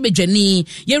mra se bedwani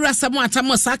yɛwura Samu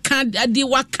Atamos aka ade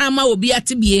waka ma obi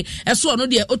atebie ɛso ɔno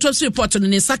de autopsy report no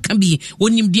ne saka bi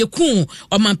onim de ku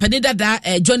ɔmampani dada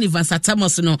John Evans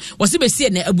Atamos no wɔse besie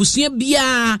ne abusua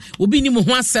bia obi ni mu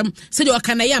ho asɛm sɛ de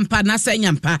ɔka na yampa na sɛ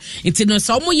nyampa nti no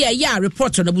sɛ ɔmo yɛ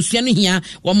report na busua no hia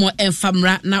wɔmo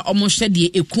emfamra na ɔmo hwɛ de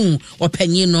eku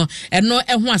ɔpanyin no ɛno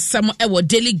ɛho asɛm ɛwɔ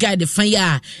daily guide fan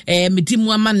ya medi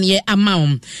mu amane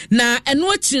ama na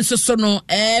ɛno akyi nso so no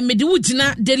medi wo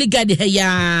gyina daily guide ha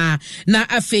ya na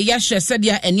afi ya hwɛ sɛ de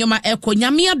ennyoma ɛkɔ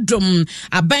nyame adom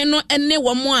aban no ɛne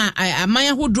wɔmo a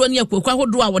aman ahodoɔ ne akokɔ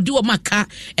ahodoɔ a wɔde wɔm aka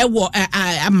ɛwɔ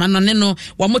amanone no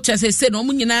wɔmo kyerɛ sɛ no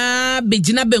ɔmo nyinaa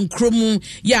begina benkrom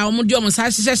ya omo di omo sa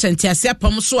hyehyɛ ntiase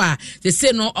apam so a they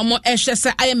say no omo ehwɛ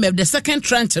sɛ IMF the second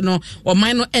tranche no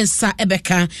oman no ensa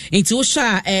ebeka nti wo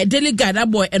hwa daily guide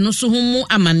aboy eno so hu mu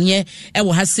amane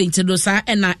ɛwɔ ha senti do sa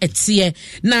ɛna ɛteɛ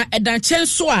na ɛdankyɛn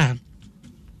so a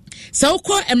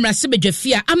Sauko Emrase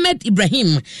Bedwafia Ahmed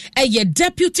Ibrahim eye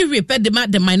deputy whip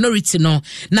the minority no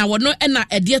na wono na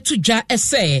ede to dwa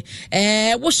ese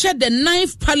wo hye the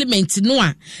 9th parliament no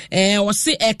a wo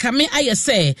se kame aye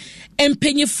se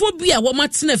empenyefo bi a wo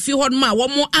matena fi ho ma wo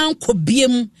mo anko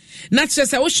biem na kyerɛ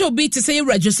sɛ wo hye obi te sɛ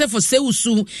yewura Joseph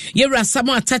Sewusu yewura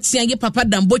Samu Atatia ye papa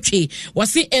Dambotwe wo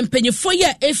se empenyefo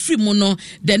ya efri mu no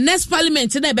the next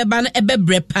parliament na ebeba no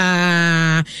ebebre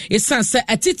pa esan sɛ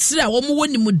atitire a wo mo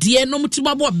woni mu de no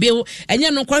mutima bo bill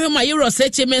enye no kwahwe ma yewura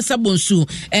seche mensa bonsu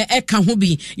eka ho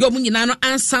bi ye omu nyina no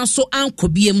ansan so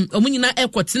ankobiem omu nyina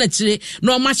ekotena kire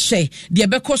na oma hye de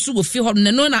ebekɔ so wo fi ho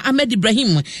no na Ahmed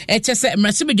Ibrahim eche sɛ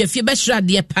Emrase Bedwafie behra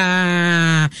de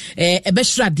pa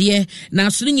ebehra de na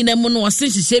so nyina mu no wose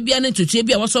hyehyɛ bia ne ntotwe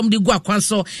bia wosom de gu akwan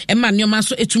so ema nneoma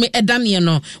so etumi edane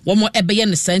no wo mo ebeye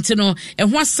ne senti no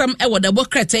ɛho asam ɛwɔ da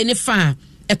bokrata ne fa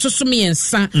ɛtoso me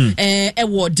yensa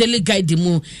ɛwɔ daily guide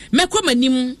mu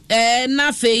mekɔmanim na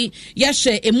afei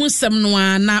yɛhwɛ emusɛm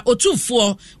no na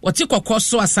otufo wɔte kɔkɔ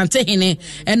so asante hene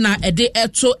na ɛde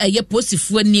ɛto ɛyɛ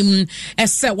posifoɔ anim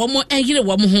ɛsɛ wɔn ɛyere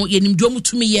wɔn ho yɛnim dwom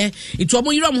tumi yɛ etu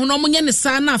wɔn yere wɔn ho na wɔn nyɛ ne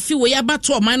saa na afei wɔ yɛ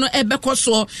abato ɔman no ɛbɛkɔ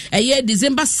so ɛyɛ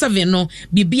December 7 no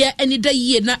bibia ɛni da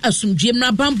yie na asomdwe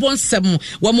mra bambɔ nsɛm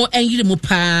wɔn ɛyere mu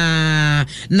paa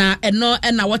na ɛno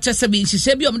ɛna wɔkyɛ sɛ bi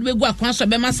nhyehyɛ bi wɔn de bɛgu akwan so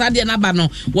bɛma saa deɛ n'aba no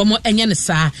wɔn enye ne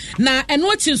saa na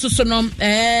ɛno akyi nso so no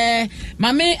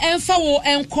mame ɛmfa wo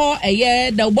ɛnkɔ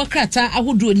ɛyɛ da wobɔkrata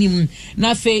ahodoɔ nim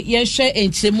na afei yɛhwɛ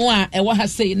nkyerɛmu a ɛwɔ ha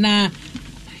sei na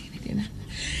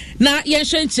na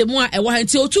yɛnhwɛ nkyɛmu a ɛwɔ ha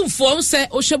nti otumfoɔ sɛ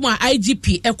wohwɛ mu a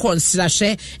IGP ɛkɔ nsrahwɛ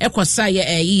ɛkɔsa yɛ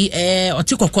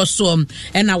ɔte kɔkɔ so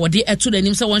ɛna wɔde ɛto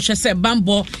n'anim sɛ wɔnhwɛ sɛ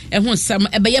bambɔ ɛho nsɛm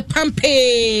ɛbɛyɛ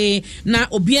pampee na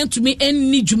obiara ntumi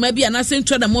ɛnni dwuma bi anaasɛ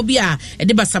ntua na mo bi a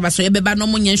ɛde basabasa yɛbɛba no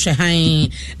mo nyɛnhwɛ han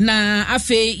na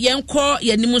afei yɛnkɔ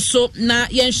yɛnim so na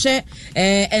yɛnhwɛ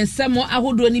nsɛm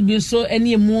ahodoɔ no bi nso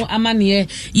ɛne emu amaneɛ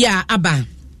yɛ aba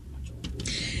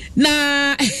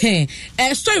na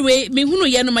story we me hunu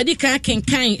ye no madi kan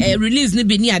release ni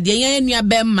bi ni ade ye nua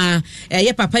bemma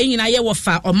ye papa nyina ye wo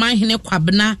fa omanhene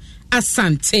kwabena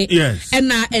Asante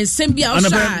ena ensem bia o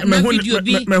sha na video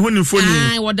bi me hunu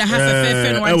phone woda ha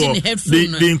fefe no wagye ne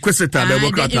headphone the inquisitor the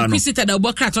Bokrata no inquisitor the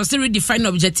Bokrata so redefine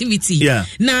objectivity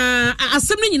na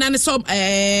asem no nyina ne so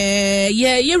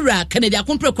ye ra Canada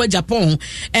kompre kwa Japan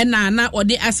ena na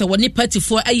ode ase woni party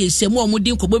for ayesiamu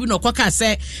omudi nkobo bi no koka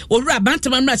se owura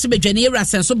bantama mra se bedwane ye ra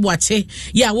senso boache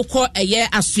ye awokọ eye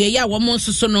asoe ye wo mo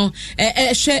nsoso no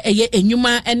hwe eye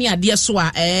enwuma ene ade so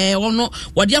a wono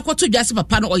wode akoto dwase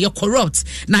papa no oye corrupt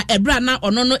na ebra na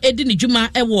ono no edi ne dwuma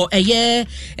ewo eye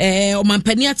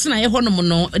omampani atena ye honom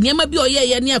no niam bi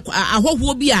oye ne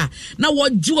ahoho bi a na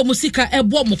woju wo musika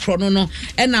ebo mo kro no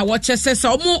na wo chese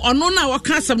omo ono na wo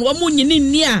ka asem wo mo nyini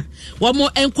ni a wo mo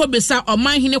enkobesa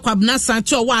omanhene kwabena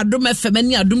sanche wo Adom FM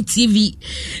ni Adom TV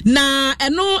na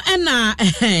eno na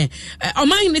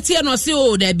omanhene tie no se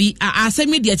o da bi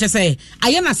asemi de chese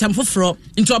aye na asem foforo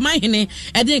nti omanhene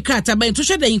ede krata ba nto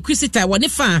hwe da inquisitor wo ne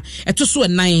fa eto so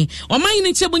nan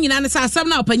omanhene nchebu nyina ne sa asem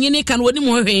na opanyini kan woni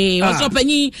mo hwe o so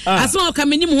opanyi asem o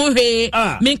kameni mo hwe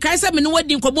men kai se me no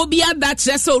wadi nkobo bi ada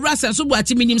kire se owura senso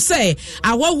buati minim se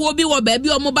awowo bi wo ba bi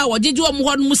o mo ba wo jeje o mo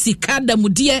ho no sika da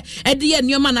mudie ede ye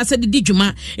nioma na se de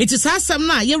dwuma enti sa asem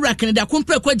na ye wura Canada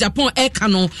kompre kwa Japan e ka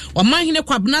no omanhene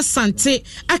kwabena sante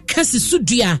akasi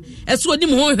sudua eso oni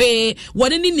mo hwe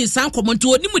woni ni san komonto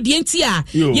oni mu de enti a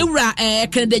ye wura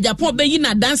Canada Japan be yi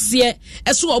na danse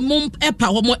eso o mo epa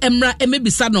ho mo emra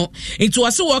emebisa no enti wo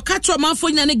se wo ka to manfo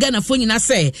nyina ne Ghana fo nyina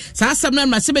se sa asem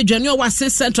na se bedwane o wa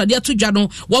central de to dwa no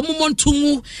wo mo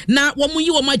montumu na wo mo yi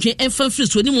wo madwen emfamfiri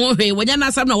so oni mo hwe wonya na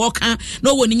asem na wo ka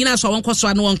na wo ni nyina so won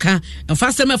koso no won ka emfa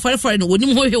asem efore no woni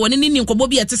mo hwe woni ni nkobo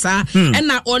bi etesa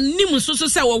na onim so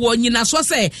se wo nyina so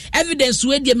se evidence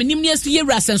we de menim ne ye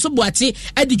wura senso boache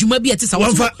adi dwuma bi etesa wo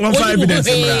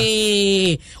evidence mra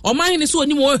o man ni so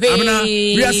oni mo hwe abna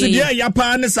wi asede ya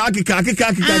pa ne sa kika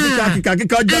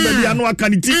jaba bi anu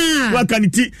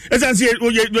wakaniti esanse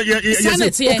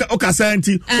o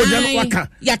kasanti o jano waka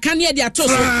ya kan ye de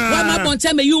atoso wa ma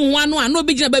bonta me yu hu anu anu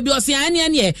bi gina ba bi o se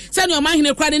ane se ne o man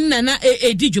hene kwade nana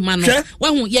edi dwuma no wa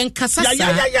hu ye nkasasa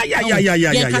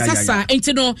ye nkasasa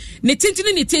enti no ne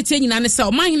tintini ne tietie nyina ne se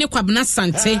o man hene kwabena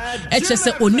sante eche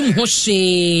se onim ho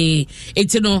hwe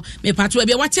enti no me pato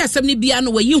bia wache asem ne bia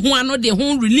no wa yi hu anu de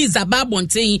ho release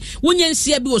ababonten wonye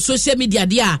nsia bi o social media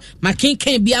de a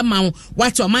makenkan bia ma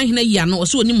wache o man hene ya no o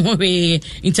se onim ho hwe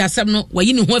enti asem no wa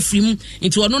yi ne ho afrim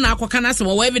enti ono na akoka na asem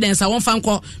wo evidence a won fa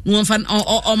nko no won fa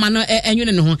o ma no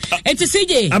enwene ne ho enti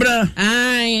CJ abra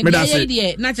ai me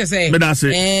na che se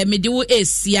me di wo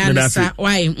esia nsa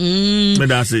why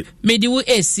me di wo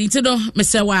esi ti do me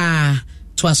se wa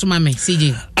to asoma me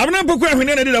CJ abna poku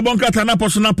ahwene na de bonkrata na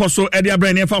poso e de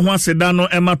abra ne fa ho aseda no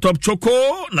ema top choco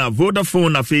na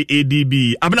Vodafone na fe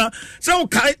ADB abna se wo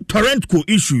kai torrent ko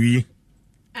issue yi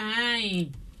ai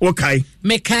wo kai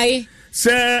me kai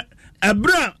se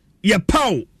abra ye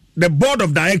pow the board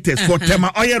of directors for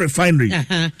Tema Oil Refinery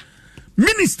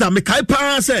minister me kai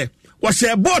pa se wa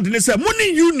share board ne se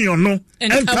money union no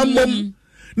enkamom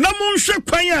na mo nhwe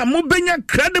kwan a mo benya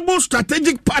credible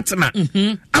strategic partner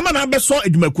ama na be so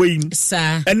adwumakoyi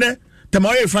sa ene Tema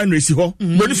Oil Refinery si ho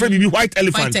body for bibi white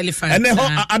elephant ene ho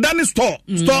adani store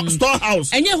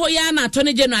house enye ho ya na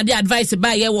attorney general de advice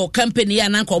ba ye wo company ya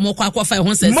na nka mo kwa fa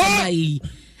ho sense ba yi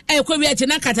ekwe wi achi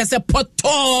na kata se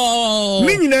poto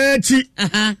ni nyina achi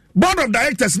board of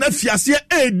directors na fiase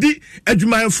edi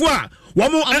adwumanfo a wo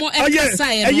mo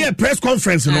aye press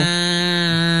conference no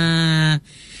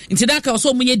nti da ka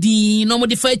so munye di no mo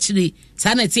di fa chiri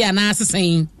sa na ti ana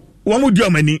asesen wo mo di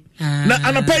omani na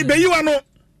anapai be yiwa no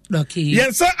okay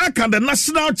yensa aka the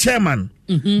national chairman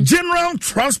General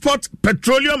Transport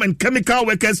Petroleum and Chemical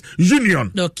Workers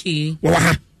Union okay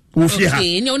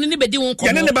okay ni oni ni bedi won komo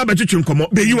ya ne ba betutu nkomo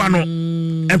be yiwa no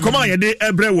enkomo ya de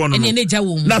ebre won no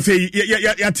na fe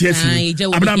ya tiesi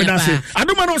abna me dance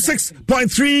adoma no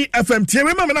 6.3 FM tie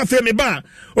we ma me na fe me ba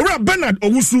owura Bernard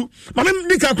Owusu ma me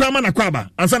nika kra ma na kwaba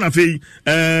ansa na fe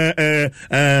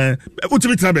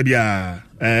utimi tra bia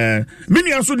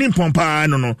mini aso din pompa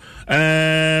no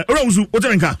owura Owusu o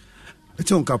tenka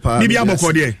etonka pa bibia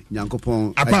bokode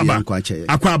nyankopon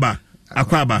akwaba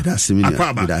Akwaba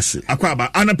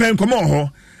anapen komo ho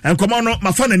enkomo no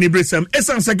mafana ni bresem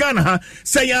esanse Ghana ha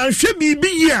se ya hwe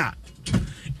bibi ya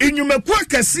enyumaku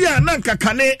akase a na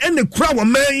nkakane ene kura wo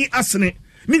man asene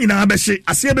ni nyina abehye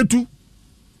ase betu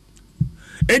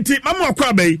enti mama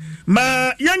Akwaba yi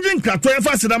ma yanje nkrato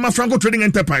enfa se da ma Franco Trading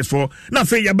Enterprise for na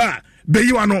fe yaba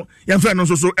beyiwa no yemfa no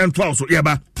so entwa so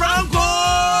yaba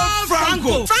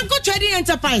Franco Trading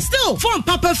Enterprise still phone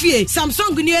Papa Fie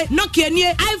Samsung nie Nokia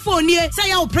nie iPhone nie say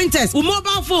your printers or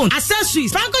mobile phone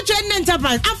accessories Franco Trading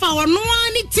Enterprise afa no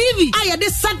any TV aya the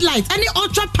satellite any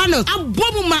ultra panels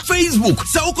abomuma Facebook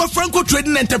so ko Franco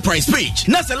Trading Enterprise page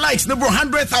na say likes number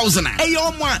 100,000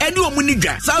 eyoma eni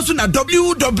omuniga so na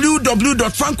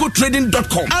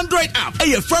www.francotrading.com Android app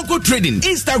Franco Trading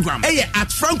Instagram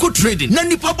at Franco Trading na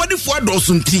nipa body for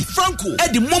dosunti Franco e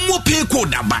di momo pay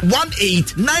code number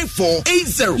 189480.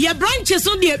 Your branches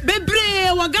on the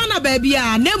Bebre Wagana baby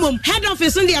Nemum head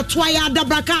office on the Atwaya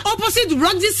Dabraka opposite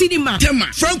Roxy Cinema. Tema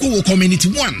Franco Community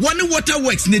 1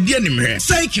 waterworks ne Dianimere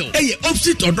cycle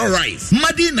opposite Odor Rise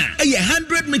Madina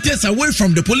 100 meters away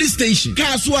from the police station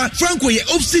Kaswa Franco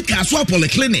opposite Kaswa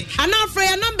Polyclinic. And our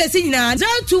prayer number is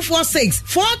 0246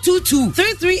 422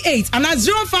 338 and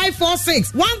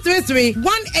 0546 133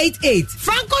 188.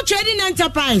 Franco Trading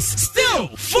Enterprise still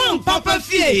phone Papa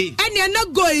Fie and you're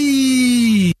not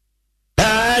going.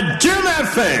 Jim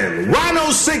FM 106.3. Only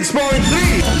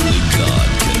God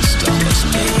can stop us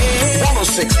now.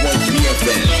 106.3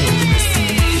 FM.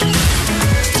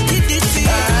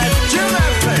 Jim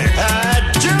FM.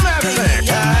 Jim FM.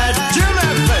 Jim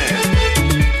FM.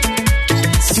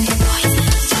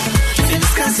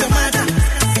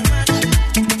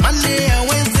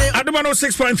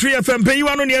 106.3 FM. Pay you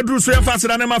on your Drew so fast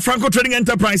than my Franco Trading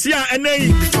Enterprise. Yeah, and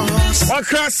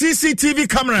Accra CCTV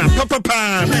camera.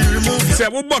 Papa. Say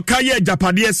we boka ye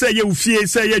Japade say ye ufie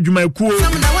say ye dwumakuo.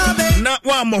 Na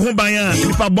wa mo ho ban a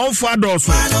nipa bonfo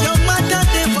adoso.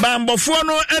 Bambofo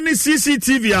no any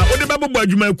CCTV a wo de babo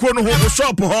dwumakuo no ho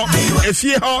shop ho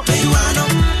efie ho.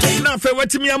 Na fe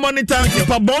watimi monitor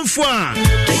nipa bonfo a.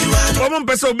 Omo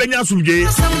mpese obenya sumje.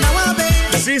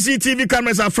 CCTV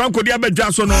cameras are Franco dia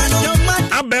bedwa so no.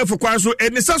 Abe for kwa so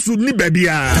enisasu ni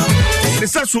babia.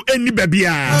 Enisasu eni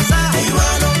babia.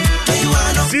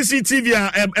 CCTV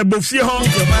ebofie ho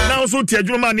na so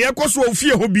tiadwuma na ekoso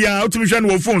ofie ho bia otimi hwe no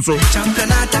wo phone so.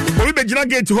 Obi begina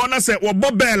gate ho na se wo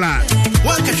bobela.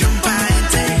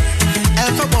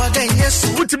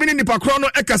 Utimi ni nipa kro no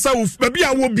ekasa wo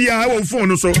babia wo bia wo phone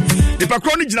no so. Nipa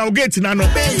kro no gina wo gate na no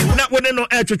na wone no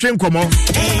twetwe nkomo.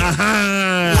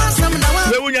 Aha.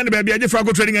 We unya ni babia je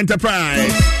Franco Trading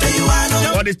Enterprise.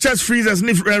 Or the chest freezers,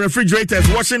 refrigerators,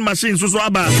 washing machines, so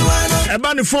aba.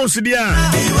 Eba ni phones dia.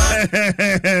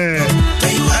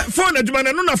 Phone adwuma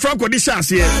no na Franco di chance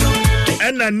here.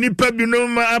 Ena nipa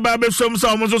binom aba be som so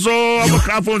aba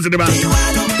phones de ba.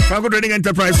 Franco Trading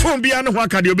Enterprise phone bia no ho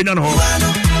akade obenya no ho.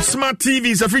 Smart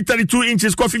TVs, a free 32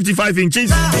 inches, 55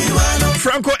 inches.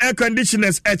 Franco air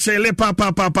conditioners, echele pa.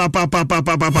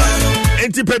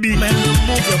 Enti pebi.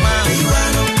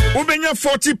 Ubenya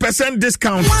 40%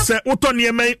 discount. Say uto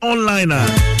nieme online.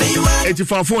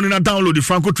 84 phone na download the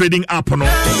Franco Trading app no.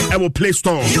 Ewo Play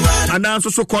Store. And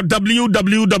also called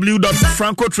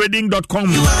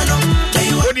www.francotrading.com.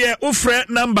 Odie ufre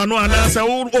number no anasa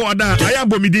o ada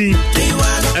ayabomidi.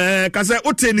 Kase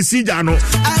ote ni sija no.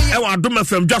 Ewo Adom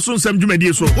FM Jason Sam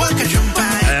Jumedi so.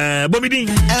 Bomidi.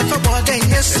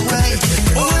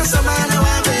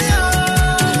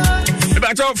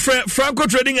 Franco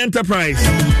Trading Enterprise.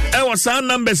 Was our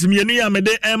numbers mieni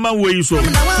amede ema we so.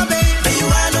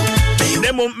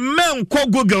 Demo men ko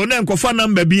Google na ko fa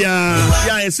number bia.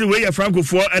 Ya ese we ya Franco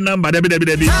for a number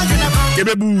debi.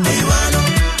 Kebebu.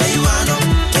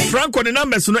 Franco the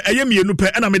numbers no eye mienu pe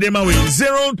na mede ma we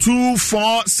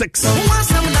 0246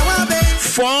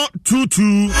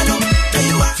 422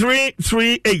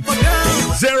 338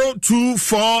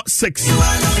 0246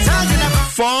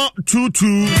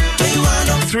 422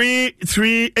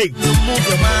 338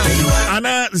 and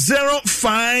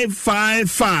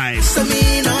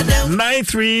 0555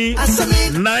 93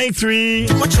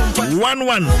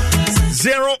 11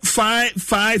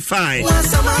 0555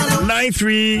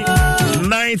 93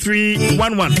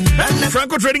 11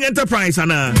 Franco Trading Enterprise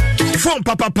ana phone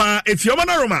papa if you're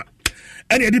Roma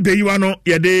and yedi be you ano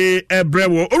yede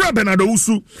ebrewo ora Bernardo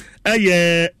Usu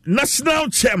national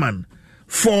chairman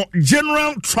for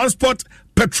General Transport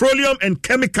Petroleum and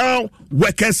Chemical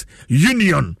Workers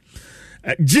Union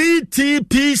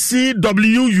GTPCWU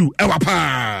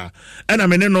ewapa ena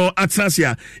meneno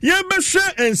atnasia ye behwe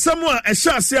ensamo a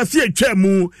ehya ase afie atwa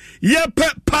mu ye pe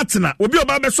partner obi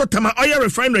oba be so tama oya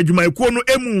refinery adwuma ekuo no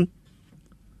emu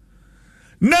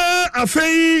na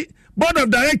afei board of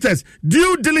directors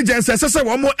due diligence sese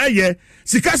wo mo eye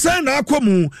sika san na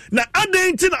akomu na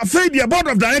adenti na afei the board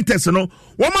of directors no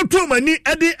wo mo to mani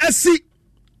ade asi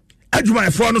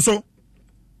adwumayefo no so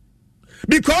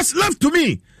because left to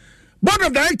me board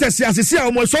of directors yasisi a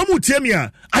wo so mu tie me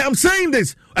a I am saying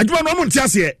this adwuma no mo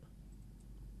ntiase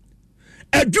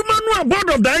adwuma no board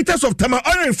of directors of Tama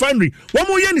Oil Refinery wo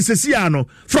mo ye ni sesi ano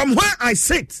from where I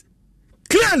sit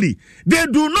clearly they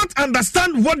do not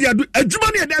understand what they are doing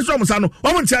adwuma no dey so mo sa no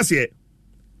wo mo ntiase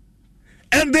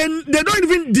and then they don't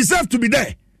even deserve to be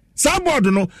there board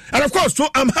no and of course so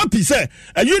I'm happy say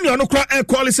a union no call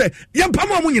call say yempam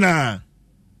mo nyina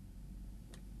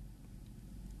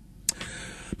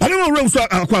Palo Rose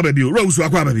akwa baby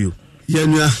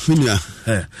Yenua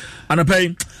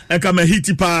anapay ekama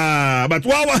hiti pa but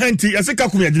wa henti aseka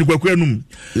kum ya kwaku anum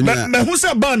me hu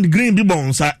say band green bi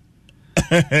bonsa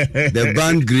the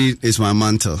band green is my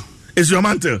mantle. Is your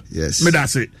mantle? Yes. Me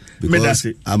that's it.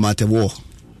 I'm at a war.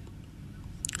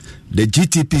 The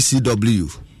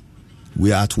GTPCW,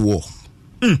 we are at war.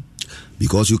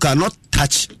 Because you cannot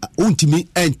touch me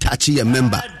and touch a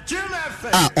member.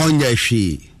 On your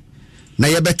she. Na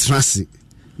ye be transi.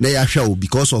 Na ya show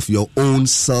because of your own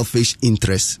selfish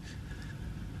interests.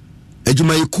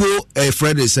 Ejumayiko a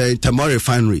friend is saying Tamari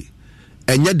Refinery.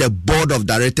 And yet the board of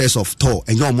directors of TOR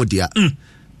and your modia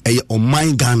on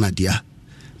mine Ghana dia.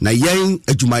 Na yen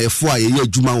ejumayefo a ye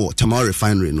ejuma wo Tamari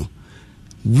Refinery no.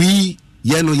 We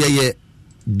ye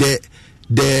the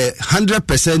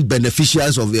 100%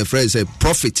 beneficiaries of their friends say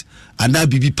profit and that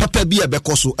be papa be a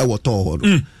bekoso e wo TOR.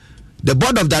 The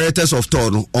board of directors of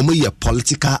TOR no omo ye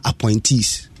political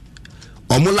appointees.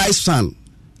 Omo lifespan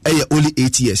e only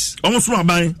 8 years. Almost my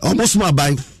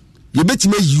buying. You bet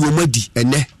me you omadi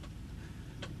ene.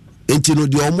 Enti no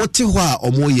de omo te ho a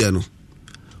omo ye no.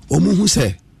 Omo hu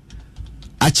say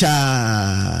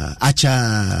acha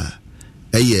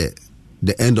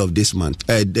the end of this month,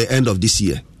 the end of this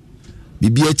year.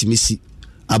 Bibia timisi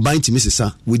aban timisi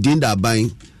sa within the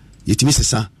aban yetimi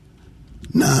sesa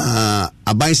na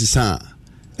aban sesa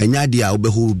enya dia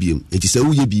obeho biem enti se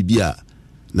wo ye bibia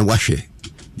na wahwe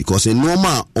because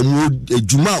normal omo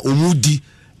ejuma omudi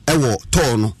ewo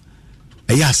TOR no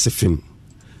eya asefem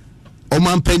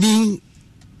omampani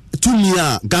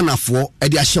tumia Ghana fo e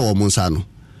de ahye wo monsa no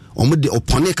omo de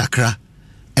opone kakra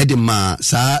e de ma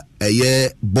sa eye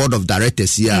board of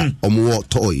directors here omo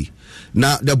TOR yi.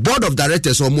 Now the board of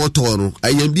directors omo TOR no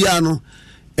ayen bia no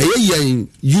eye yen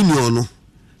union no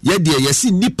ye de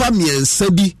yesi nipa miensa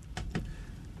bi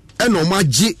e no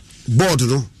magye board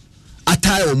no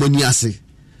atai omo ni ase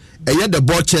eye the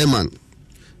board chairman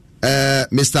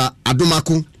Mr.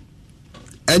 Adomako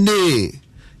ene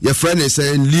your friend is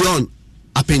saying Leon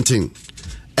Appenting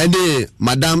ene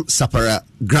Madam Sapara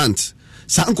Grant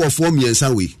sanko for miensa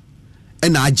we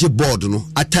and agye board no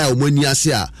atai omo ni ase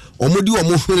a omo di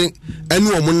omo hene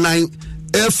ene omo nan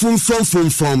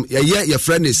from your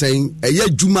friend is saying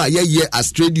juma ye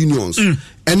as trade unions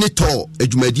any TOR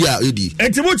ejumadi a edi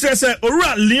entimu say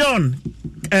ora Leon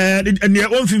and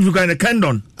your own thing kind of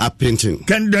Kendon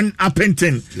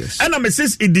Appenting yes and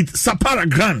Mrs. Edith Sapara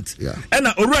Grant and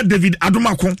ora David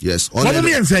Adomako yes what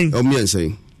me saying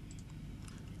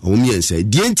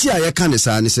the entire ye kan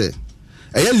say say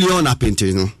Leon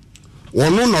Appenting no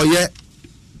no ye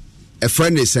a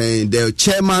friend is saying the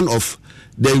chairman of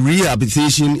the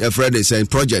rehabilitation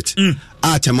project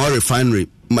at Tamari Refinery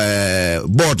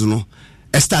board no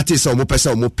started so mo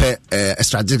pese mo pe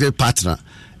strategic partner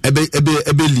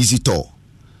ebe lease TOR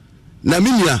na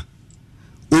minia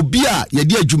obi a ye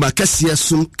de adwuma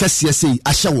kase sei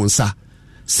ahye wonsa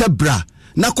sebra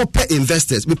na kope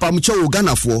investors me pamche wo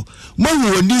Ghana fo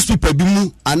mahu newspaper bi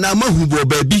mu ana mahu bo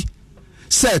baabi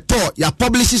say TOR ya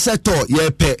publish say TOR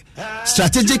ye pe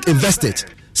strategic investors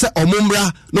say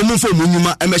omumra no mumfo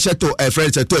munyuma emehye TOR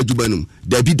friends say TOR adwubanum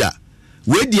da bida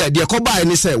we dia de koba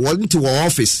ni say want to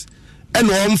office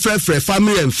and on friend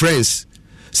family and friends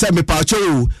say me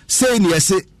pacho say ni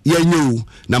ese yenyu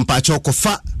na mpacho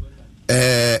kofa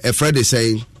a friend is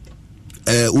saying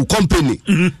u company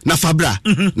na fabra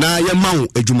na ye mawo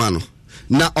adwuma no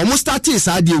na almost starting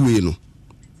sa de we no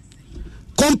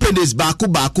companies baako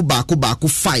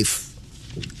 5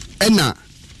 ena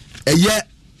eye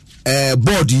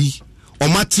body o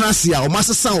matrasi a o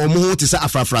masesa o mo te say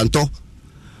afrafranto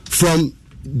from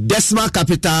decimal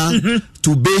capital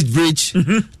to Base Bridge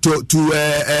to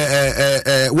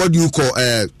what do you call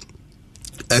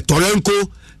Torenko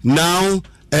now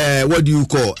what do you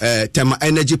call Tema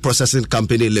Energy Processing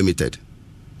Company Limited.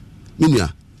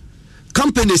 Minya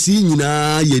companies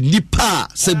nyina ye nipa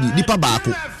sebi nipa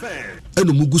baako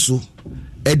eno muguso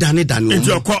edane dane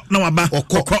enti okọ na waba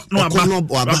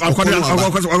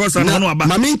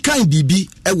mame kan bibi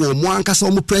ewo mo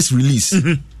ankasa mo press release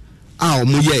a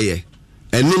mo yeye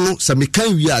eno no se me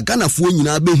kan wi a Ghana fo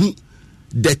nyina behu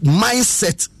the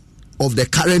mindset of the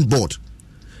current board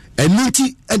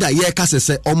enunti eda ye ka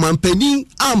se o mampani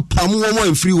ampam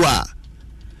wo mfiri wa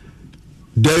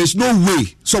there is no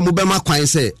way so mo be ma kwan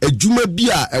say adwuma bi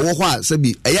a ewo ho a se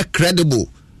bi eye credible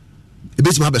e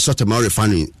be ti ma be sort ma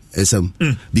refinery esem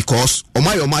because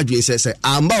oma dwen say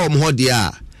amba ho de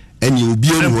a eni obi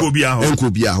enko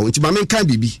bia ho nti ma men kan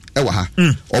bibi e wa ha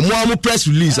omo press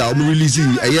release a omo release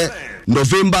eye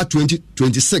November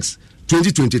 2026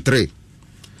 2023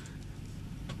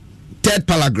 third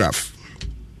paragraph.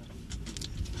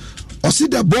 Also,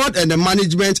 the board and the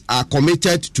management are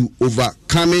committed to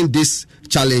overcoming these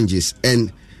challenges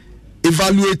and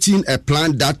evaluating a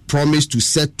plan that promises to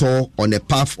set Tor on a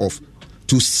path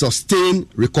to sustain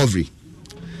recovery.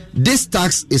 This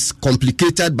task is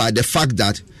complicated by the fact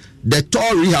that the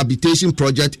Tor rehabilitation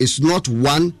project is not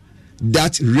one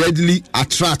that readily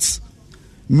attracts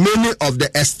many of the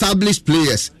established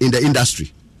players in the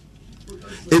industry.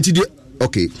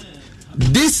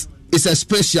 This is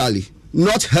especially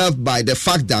not helped by the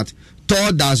fact that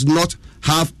Tor does not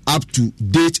have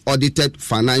up-to-date audited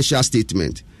financial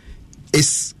statement,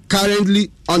 is currently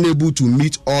unable to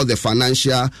meet all the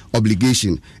financial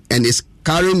obligation, and is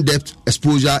carrying debt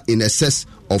exposure in excess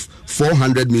of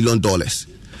 $400 million.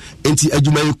 Enti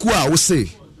adwumayeku a wo say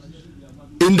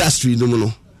industry no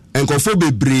no enkofo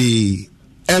bebre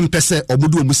empese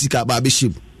omudu omusika ba be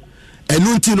shim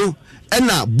enu nti no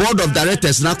ena board of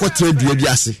directors na ko trade dua bi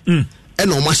ase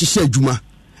ena o ma hihye adwuma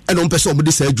ena o mpese o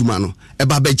mode sa adwuma no e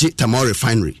ba beje Tamale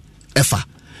refinery efa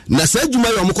na sa adwuma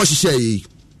yo mo ko hihye yi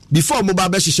before mo ba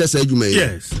be hihye sa adwuma yi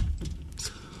yes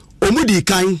omudi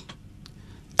kan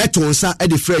etonsa e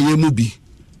de frɛ ye mu bi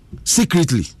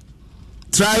secretly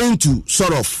trying to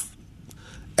sort of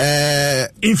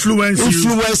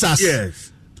influence us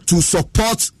yes to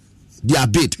support their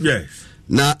bid. Yes.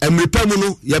 Now,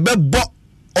 emrepemu yebe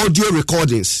audio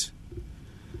recordings.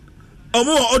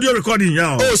 More audio recording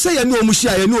now. Oh, say you know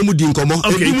mushia, you know mudi nkomo.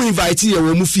 Okay. You invite you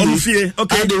mufie.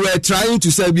 Okay. And they were trying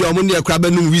to say be omoni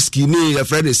akrabenu whiskey ni a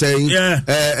friend is saying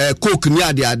coke ni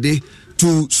ade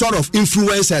to sort of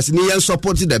influence us ni and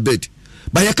support the bid.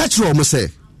 But you catch you say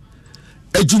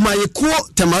ejumaye ko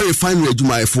Tamale refinery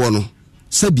ejumaye fo no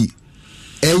sabi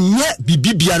enye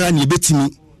bibi biara ni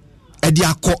betimi edi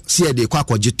akọ si edi kwa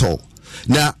akọje to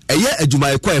na eye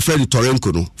adwumaye kwa efredi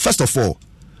Torenko no first of all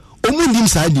omundim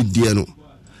sa didie no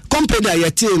company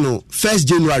ayete no 1st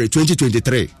January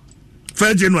 2023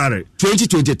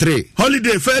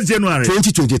 holiday 1st January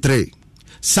 2023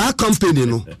 sa company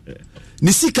no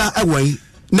ni sika awai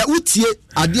na utie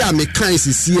ade a mekan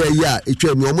sisi ya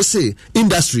etwa mi omo se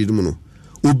industry no no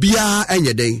obia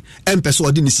enye den empese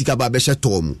odi ni sika ba be hye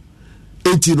to mu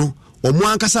enti no omo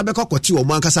ankasa be kokoti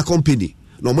omo ankasa company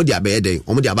no omo dia be den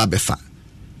omo dia ba be fa,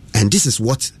 and this is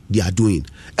what they are doing.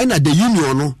 And at the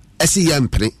union no esi ye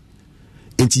mpre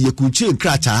enti ye kunche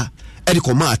nkrata e de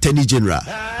koma attorney general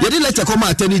ye de letter koma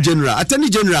attorney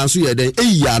general so ye den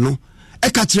eya no e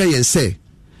ka kire yen se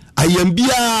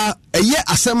ayambia eye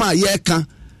asema ye ka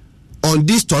on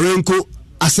this Torenko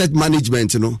asset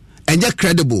management no enye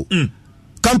credible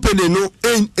company no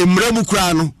emremu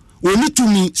kra no oni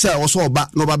tumi say oso oba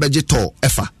no ba beje to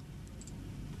efa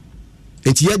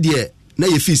enti ye de na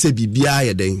ye fi se bibia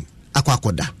ye den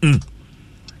akwakoda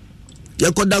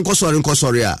ye koda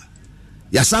nkosori a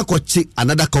ya sa kochi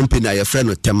another company a ye friend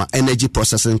no Tema Energy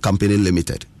Processing Company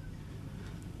Limited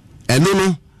eno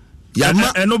no ya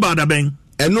ma eno bada ben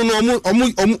eno no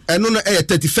omu eno no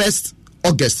 31st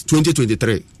August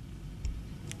 2023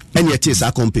 eni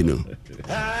etisa company no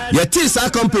ye tisa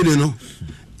company no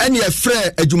eni e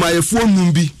frɛ adwumayefo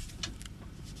numbi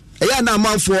eya na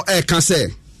amanfo e ka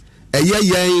se eye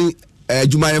yen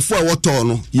adwumayefo a woto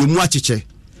no yemu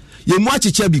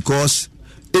achiche because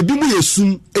ebimu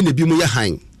yesum ene ebimu ye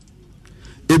han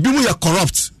ebimu ye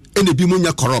corrupt ene ebimu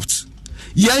nya corrupt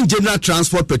yen General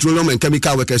Transport Petroleum and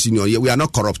Chemical Workers Union we are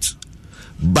not corrupt,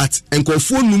 but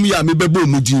enkofo num ya mebebo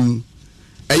mudin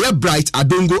eye Bright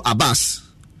Adongo Abbas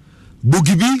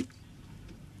Bugibi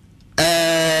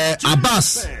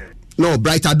Abbas no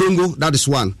Bright Adongo, that is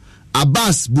one.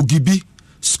 Abbas Bugibi,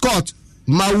 Scott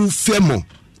Mau Femo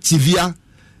Tivia,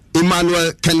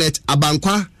 Emmanuel Kenneth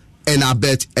Abankwa, and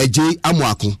Abet Eje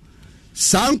Amwako.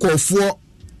 Sanko for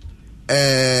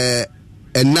and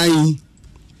 9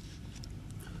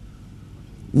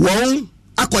 one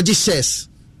akwaji shares.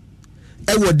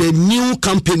 The new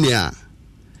company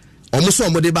almost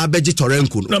somebody ba beji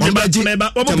torenku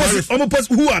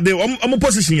who are they omo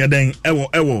position ya den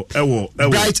ewo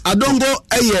Bright Adongo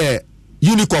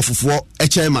unique for a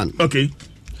chairman. Okay.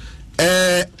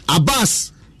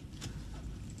 Abbas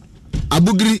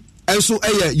Abugri also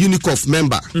a unique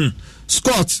member.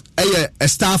 Scott a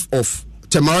staff of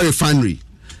Tamara Refinery.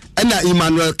 And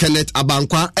Emmanuel Kenneth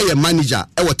Abankwa a manager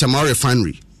at Tamara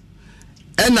Refinery.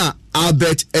 And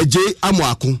Albert Ej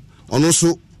Amwaku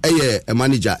also a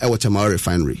manager at Tamara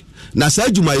Refinery. Na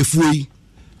Sajuma Ifui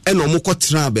and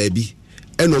Omukotra baby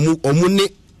and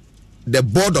Omune the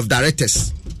board of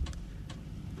directors.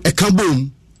 A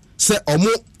kaboom say omo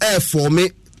for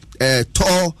me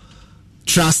Tor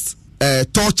Trust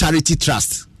Tor Charity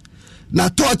Trust. Na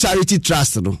Tor Charity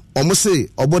Trust no omo say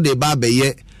obo de ba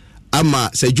beye ama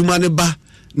se juma ne ba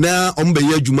na omo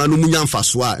beye juma no munya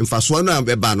mfaso na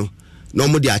beba no na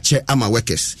omo de ache ama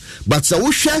workers. But so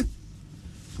wo hwe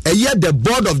the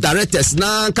board of directors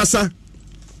na kasa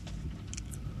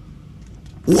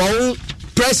wo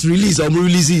press release omo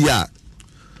release ya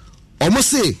omo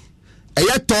say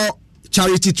Tor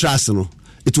Charity Trust no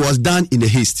it was done in a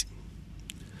haste.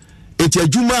 Eti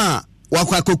adwuma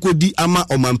wakwa kokodi ama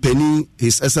omampani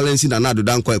His Excellency Nana Addo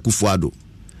Dankwa Akufo-Addo.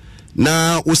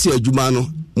 Na wo se adwuma no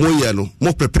moye no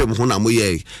mo prepare mo na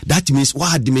moye. That means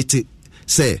wa admit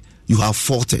say you have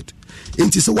faulted.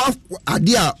 Enti so wa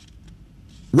ade a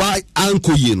wa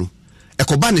ankoye no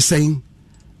ekoba ne sen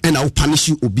and I will punish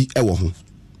you obi ewo ho.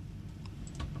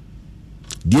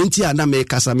 The entire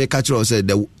Nameka said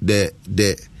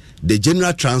the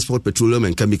General Transport, Petroleum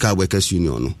and Chemical Workers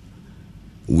Union,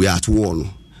 we are at war. No?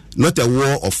 Not a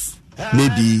war of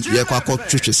maybe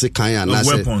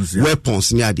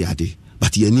weapons near the ade,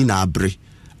 but ye need na bre.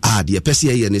 The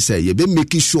PCA say ye be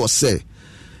making sure say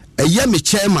a yemi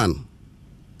chairman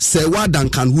say what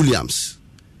Duncan Williams.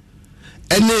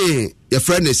 Any your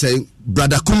friend is saying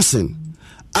Brother Kumsen.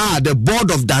 The board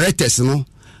of directors, you know.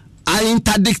 I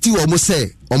interdict you almost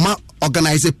say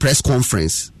organize a press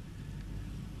conference.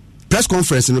 Press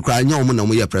conference no cry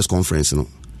no press conference no.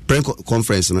 Press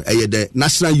conference no the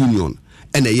National Union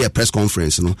and a press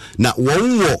conference no. Now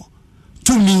one war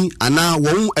to me and now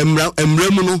one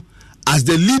emremuno as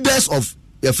the leaders of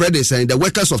your friend is saying the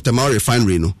workers of Tamara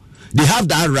Refinery no. They have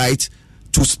that right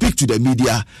to speak to the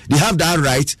media. They have that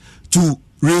right to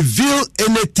reveal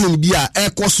anything bia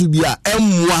ekosu bia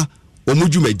emwa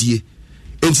omujumedie.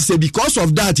 And she said, because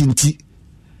of that,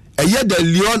 the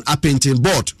Leon Appointing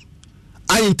Board,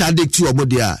 I interdict you about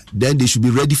there, then they should be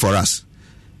ready for us.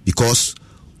 Because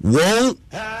one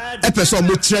episode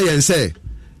would try and say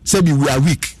we are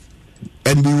weak,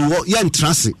 and we were young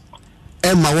transit,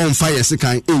 and my one fire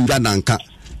second in Gananka.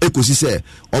 Ekosi say,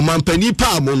 on my penny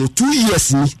palm on 2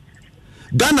 years.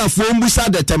 Ghana for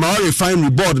Mbusa the Tamara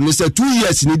Refinery Board, and they said 2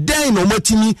 years in a day, no more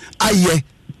tini, aye.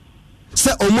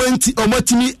 Say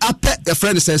omotimi ape a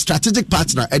friend say strategic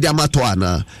partner ediamato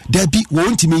ana there be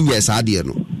won't mean yes adie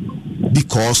no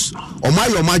because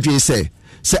omayo say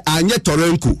anye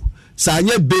Torenko say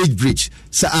anye Bay Bridge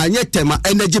say anye Tema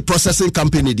Energy Processing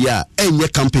Company dia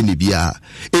enye company bia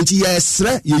enti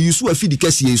yesre ye yusu afidi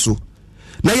kese yeso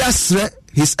na yesre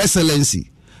His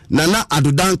Excellency Nana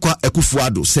Addo Dankwa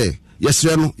Akufo-Addo say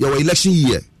yesre no your election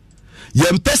year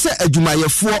yempese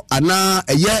adwumayefo ana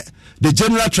eye the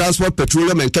General Transport,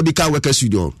 Petroleum and Chemical Workers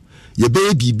Union, ye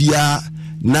baby bia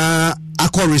na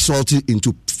alcohol resulted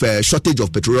into shortage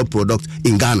of petroleum products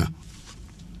in Ghana.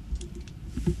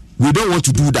 We don't want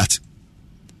to do that.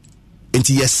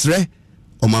 Enti yesre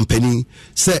omampeni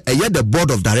say the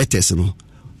board of directors no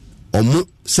omo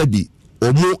sebi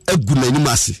omo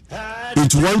egunanimase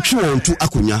into one to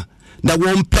akunya na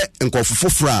won pe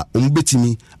nkofofofra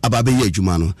ombetimi ababe ye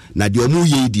adwuma no na de omu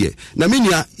ye die na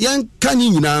menua yen kanyi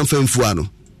nyina mfamfu ano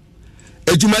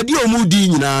adwumadi omu di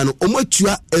nyina no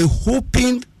omatua a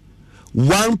hoping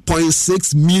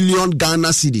 1.6 million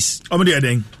Ghana cedis omde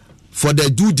eden for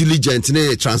the due diligence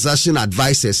ne transaction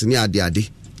advisors ne ade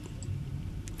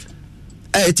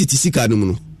TTC kanum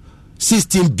no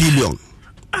 16 billion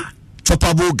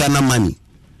choppable Ghana money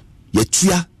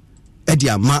yetua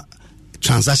ediama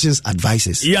transactions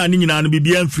advisors. Yeah, ni nyina no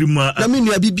bibia mfirima. Na me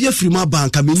nua bibia firima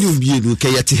bank amenium bienu ke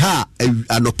yete ha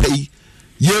anopai.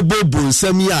 Ye bobo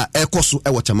nsam ya ekoso e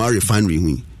Watermark refinery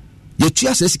hu. Ye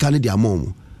tua se sika ne de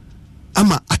amom.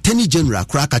 Ama attorney general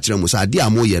kra ka kire mo sa de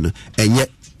amoye no enye.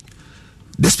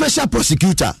 The special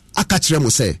prosecutor aka kire mo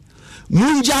say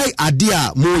munjai ade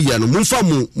a moye no mumfa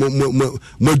mo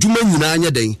adwuma nyina anya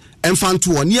den emfa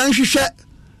nto oni anhwehwe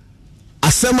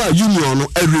asema union no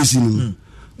erezi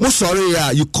no sorry,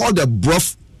 you call the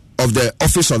broth of the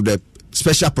office of the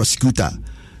special prosecutor.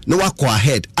 No, I go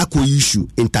ahead. I could issue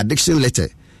interdiction letter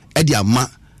edi ama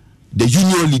the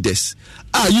union leaders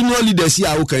union leaders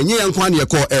ya wo kan nye yankwa na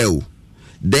call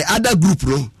the other group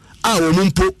no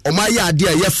omumpo omaya ade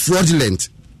a fraudulent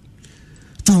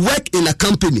to work in a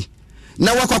company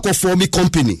na wakwa form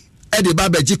company e de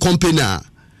babaji company a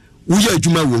wo ya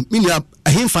adwuma wo mini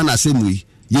ahemfa na asemu yi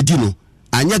yedi no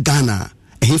anya Ghana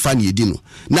ahemfa na yedi no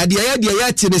na de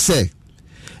ya ti ne say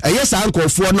yes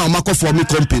ankofo na omako form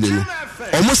company no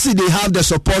almost they have the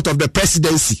support of the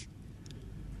presidency.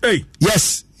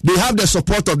 Yes, they have the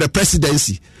support of the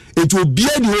presidency. It will be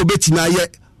any obetina ye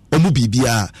omu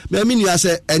bibia. Me mean you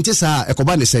say enti sa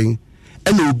ekoba ne sen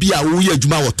e na obi a wo ye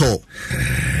adwuma woto.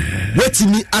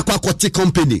 Wetimi akwakote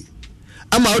company.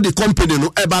 Ama o the company no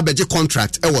e ba beje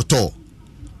contract e woto.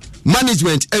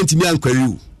 Management entimi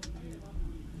ankwari.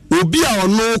 Obi a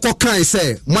ono ko kan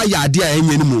say ma ya ade a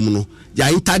enye ni mum no. Ya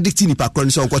interdict ni pa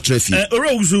kron so ko traffic.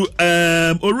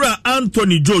 Ora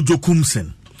Anthony Jojo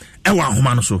Kumsen. Ewa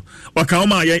homa no so. Waka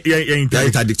homa ya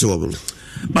interdict wo.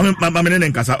 Mama nene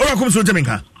nkasa. Ora Kumsen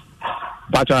jemenka.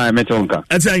 Pacha metonka.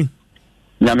 Etai.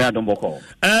 Nyame adomboko.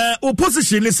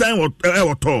 Opposition ni sign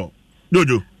to.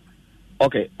 Jojo.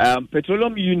 Okay,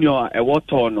 Petroleum Union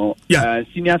to no.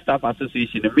 Senior Staff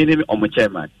Association minimum on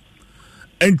chairman.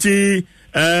 Enti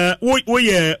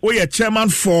we chairman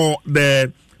for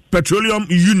the Petroleum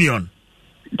Union.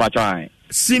 Pacha.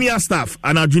 Senior staff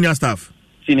and junior staff.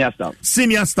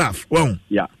 Senior staff. Well.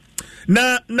 Yeah.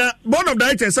 Na board of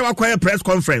directors say acquire press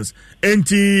conference.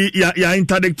 Enti ya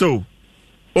interdicto.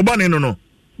 Obane no.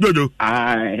 Jojo.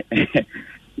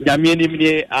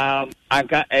 Yamieni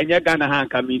anka enye Ghana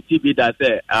hanka minti bi da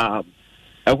say a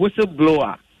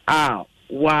whistleblower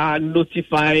wa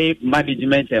notify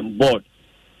management and board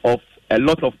of a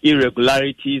lot of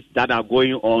irregularities that are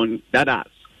going on that are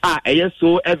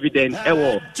so evident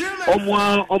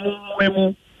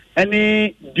omo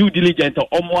any due diligence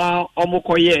omo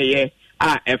koye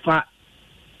efa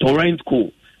Torrent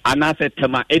Co and asset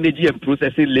Tema Energy and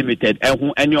Processing Limited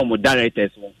any omo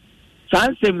directors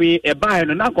sanse me e ba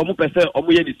no na komo pese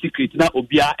omo ye the secret na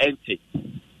obia ente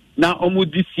na omo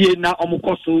disie na omo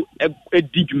koso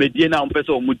edi dwumedie na omo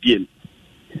pese omo die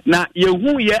na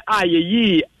yehu ye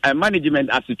ye management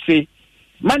asutwe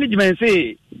management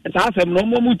say asem no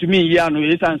mo mutumi ya no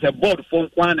yesanse board for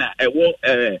kwana ewo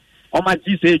oma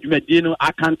ji say dwumedie no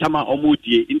akantama omo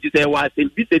die nti say wa asem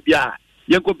bi se bia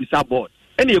yenko bisa board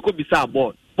ene yeko bisa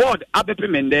board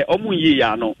abepemende omo yi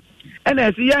ya no ene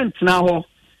esi ye ntena ho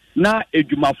na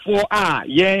edwumafo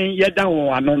yen yeda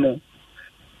won ano no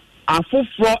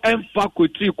afofro emfa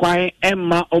kotri kwan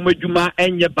emma omadwuma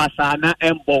enye basa na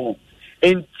embo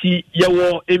enti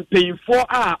yewo empeinfo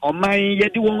oman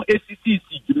yedi won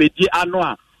ACCC dwumedie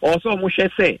ano also mo hwe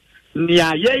se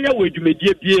nia ye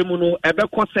wadwumedie bie mu no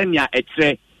ebekọ se nia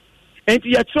ekre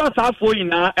enti ye tro safo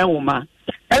ina enwoma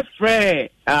efre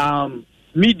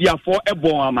media for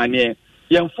ebon amane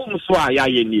yemfum so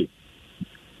ayaye ni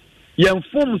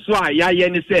yemfum so ayaye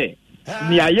ni se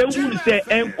nia ye hu se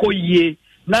enkoye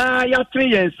na ya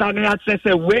tren sa na ya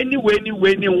trese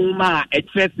weni nwuma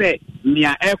etrese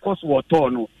nia ekos woto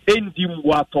no endi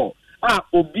mwato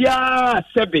obia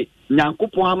sebe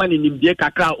nyankopon ama ne nimdie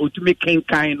kakra otume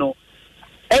kenkan no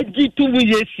egi tumu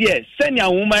yesie senia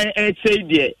nwuma eche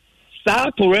die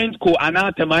sa Torrent Co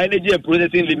ana Tema Energy and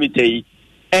Processing Limited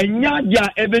enya dia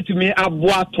ebetumi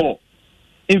aboato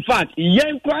in fact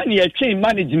yen kwa ne chain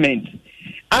management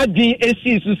adi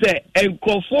esi so se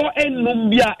enkofo enum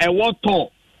bia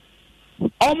ewoto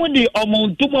omudi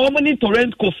omontuma omoni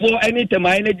Torrent Co for any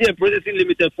Tema Energy and Processing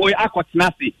Limited for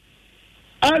akotnasi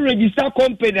a register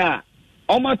company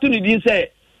omatu ni din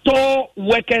say to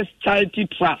Workers Charity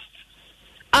Trust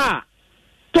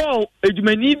to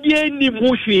ejumani bi eni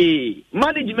muhwe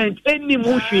management eni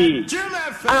muhwe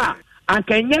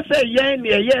ankanya say yen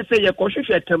ye say ye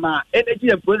kohwehwe Tema Energy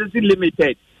and Processing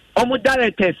Limited omo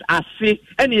directors ase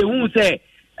ene ehun say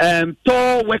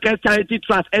to Workers Charity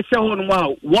Trust ese hono ma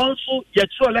wonso ye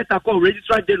tro letter call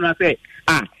registrar general say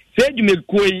say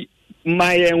ejumekoi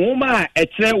my woman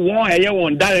etre won eye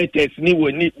won directors ni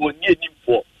woni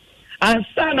enimfo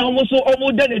ansa na omo so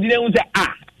omo de de ehun say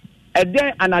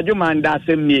eden anadwoman da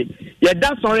asem ni ye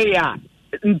da sorry ya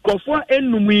nkofo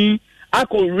enumi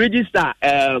akọ register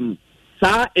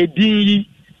sa edin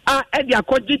edi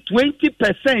akọji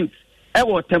 20%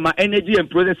 ewo Tema Energy and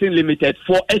Processing Limited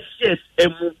for SCS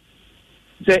emu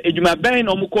se ejuma ben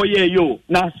no mukoye yo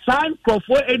na san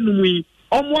nkofo enumi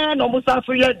omo na omo sa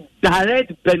so ye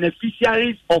direct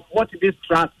beneficiaries of what this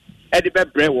trust edibe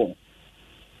brewo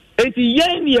eti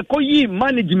yen ye koyi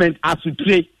management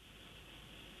asutre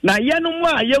na yenu mu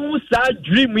a yewu sa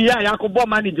dream ya yakobo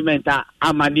management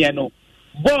amane no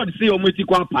board say omoti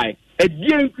kwa pai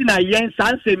edie na yen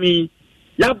sansemi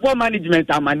ya bo management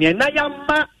amane na ya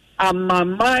ma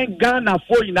amama Ghana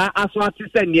for ina aso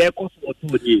atise ne ekoso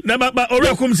to na ba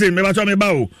orakum say me ba to me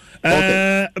ba o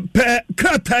per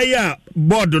krataya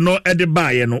board no e de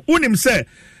bae no unim say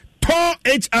TOR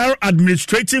HR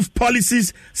Administrative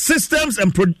Policies, Systems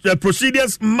and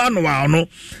Procedures Manual no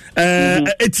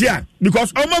etia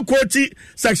because Oma quote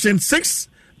section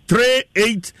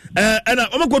 638 and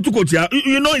Oma quote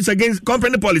you know it's against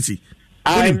company policy.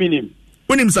 I mean him.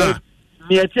 Unim sir.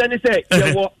 Me etia ni say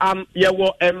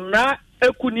yewo emra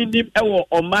ekuninim ewo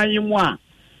omanyimu a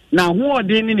na ho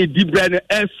ode ni dibre no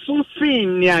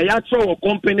esusin ni ayacho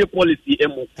company policy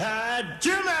emu.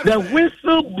 The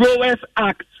Whistleblowers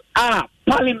Act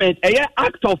Parliament,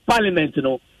 Act of Parliament, you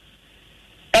know.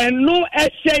 And no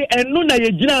essay, and no na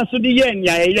yejina so di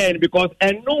yen because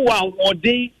and no one more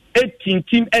day 18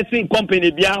 team essay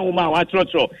company bia homa wa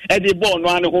trotro e dey born no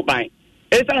an ho ban.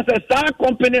 It's as a star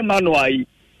company manual.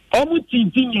 Omu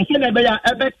team ye se na be ya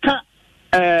ebeka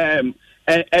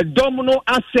domino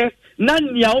asset na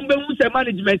nia ombe hu se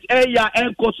management ya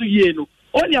enkoso ye no.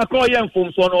 Oni akọ ye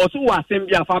mfom so no o so wa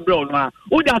assembly afabre no a.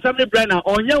 O di assembly brain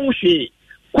onye hu hwe.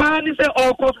 Kwani say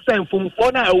all cost and from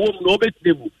for na awom no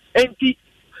betemu enti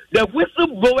the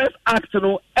Whistleblowers Act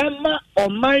no emma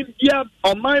on my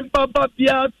baba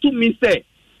bia to me say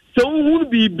so who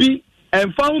be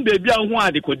and found baby a hu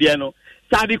adekode no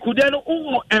sadekode no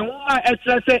wo enwa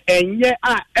etre say enye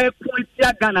a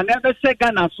epointia Ghana na be say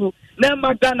Ghana so na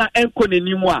ma Ghana enko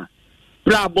nenimu a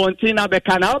bra bontin na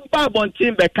beka na ba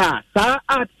bontin beka sa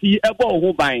ati ebo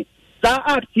ho ban that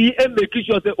act he make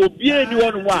sure say obi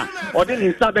anyone wa or then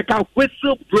inside the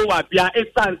whistleblower bia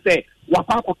esan say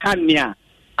wapa kokania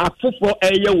afofo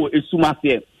eye wo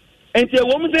esumase enti e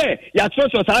wom say ya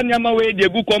church sa nyama we de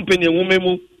gu company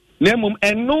nwomemu na mum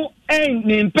eno en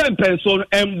ni pempen so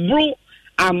embru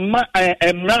ama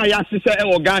emra ya sise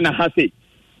e Ghana ha say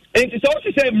enti so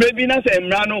she say maybe na say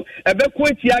emra no ebe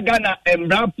kwetia Ghana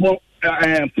emra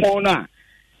pon na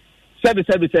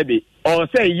sebi or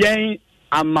say yen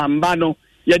amamba no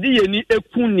yedi yeni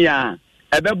ekunia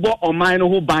ebebo oman no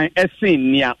ho ban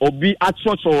esen nia obi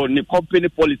achocho ni company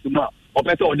policy ma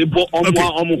opese odi bo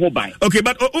omo ho ban. Okay,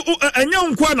 but anya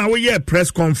nkwa na we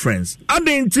press conference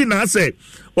adenti na say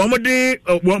womode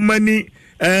womani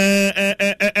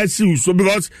esi so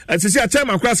because say a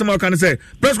chairman kwase ma kan say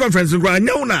press conference nkwa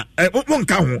anya una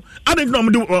wonka ho adenti na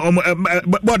womode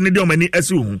board ne de omani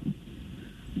esi ho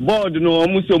board no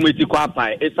omuso meti kwa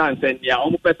pai esanse nia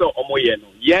omu pese omo ye no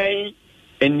yen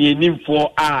Nana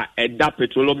Enyimfua eda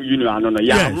petroleum union no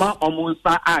ya ma omu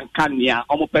nsa anka nia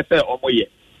omu pese omo ye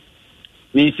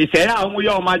ni sise ya omu ye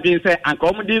omadwen se anka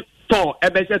omu di to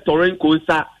ebe se torenko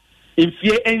nsa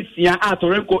mfie ensia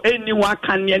torenko eni wa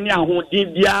kan ne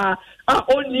ahodin bia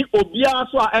oni obia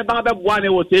so eba beboa ne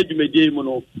wo se adwumedie mu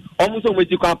no omu so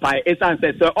meti kwa pai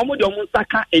esanse se omu de omu nsa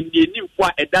ka Nana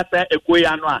Enyimfua eda se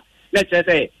ekoya no a na chere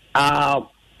say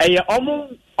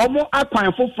omo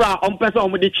akwan fofra ompese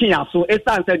omo de twia so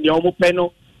esanse de omo pe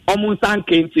no omo nsan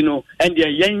kenti no and de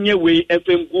yenye we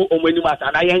efengu omo anim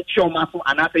asa na yen twe omo so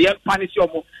ana se yen punish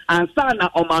omo ansa na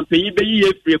omo ampanyi be yi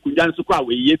efie kudwan so kwa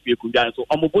we yi efie kudwan so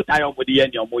omo botai omo de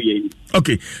yen omo ye.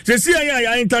 Okay, so see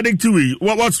I interdict we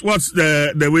what's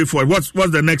the way forward,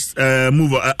 what's the next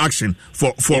move or action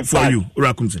for you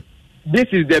Rakunze? This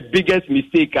is the biggest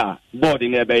mistake board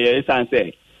in Ebeye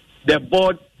esanse the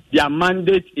board, their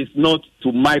mandate is not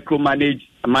to micromanage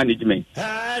management.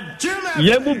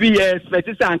 Yemu be a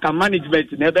specific and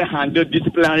management never handle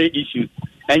disciplinary issues.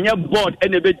 And your board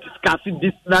and never discussing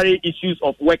disciplinary issues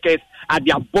of workers at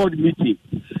their board meeting.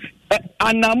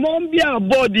 And among their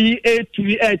body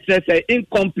A3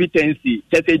 incompetency,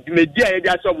 that a media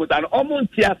and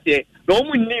almost say no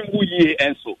one name we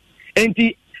and so. And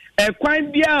the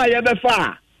quite be a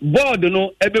far board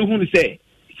no everyone say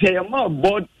my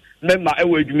board member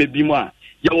ewe dwuma bi mu a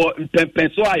yawo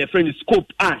mpempenso a friend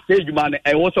scope say dwuma na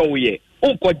ewo so we ye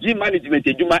onko gi management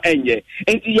dwuma enye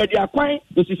enti ye dia kwan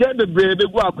osise bebre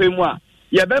begu akwan mu a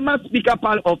ye be ma speaker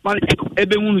of parliament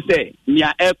ebe hunu say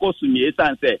nia eko so ni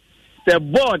esanse the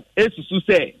board esusu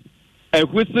say a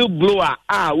whistleblower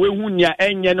we hu nia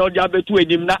enye na odi abetu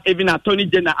edim na even attorney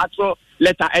general atro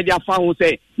letter e dia fa hu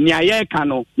say nia ye ka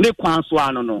no ne kwan so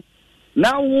ano no.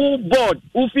 Now, who board,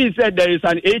 who feel said there is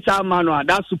an HR manual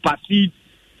that supersedes,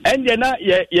 and then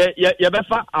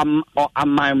befa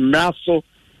my mraso,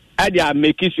 and they are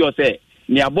making sure say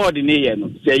near board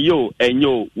in say yo and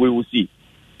yo we will see.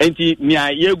 Enti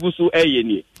nia yegusu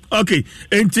eyeni. Okay,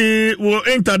 enti will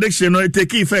interdiction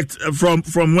take effect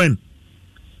from when?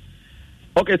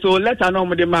 Okay, so letter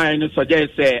normally mine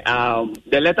suggests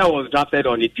the letter was drafted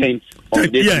on the 10th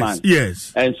of this month.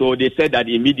 Yes. And so they said that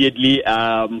immediately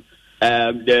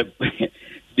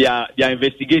their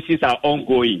investigations are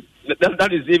ongoing.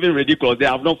 That is even ridiculous. They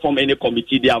have not formed any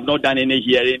committee. They have not done any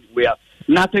hearing where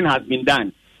nothing has been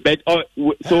done. But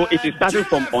so it is starting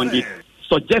from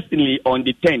suggestingly on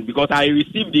the 10th, because I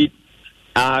received it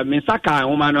Misaka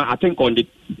Umano, I think on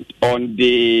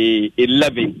the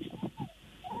 11th.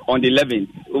 On the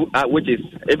 11th, which is,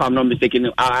 if I'm not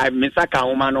mistaken, Misaka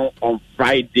Umano on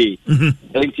Friday,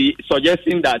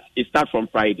 suggesting that it starts from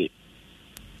Friday.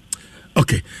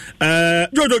 Okay.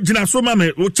 Jojo, Jina so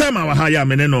mame, o chama wa haya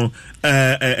meneno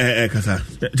kasa.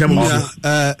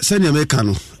 Senya meka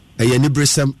no, eye ni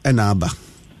bresem na aba.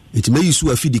 Nti me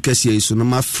yusu afidi kase yisu no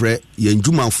mafre ye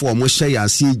ndwumafo o mo hye ya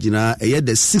ase gina eye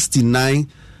the 69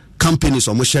 companies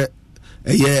o mo hye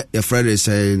eye your friend is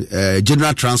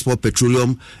General Transport,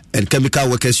 Petroleum and Chemical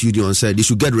Workers Union said they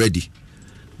should get ready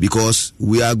because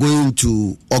we are going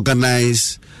to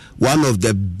organize one of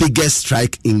the biggest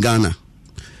strike in Ghana.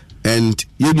 And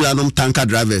you tanker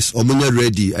drivers omunye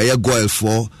ready eye goil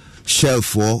for Shell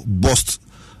for Bust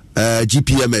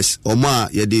GPMS oma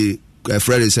ye the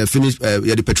friend is finish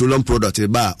ye the petroleum product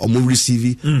ba omu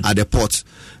receive at the port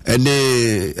and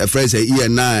the friends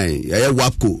EN9 ye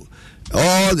WAPCO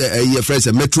all the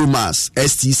friends Metro Mass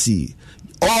STC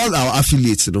all our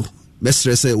affiliates you know best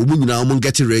stress omu nyina omu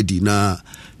get ready na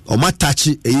oma touch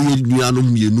nuanu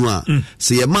mienu a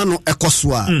say ye man no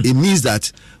ekoso a it means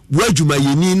that wajuma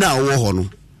yeni na wo ho no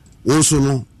wonso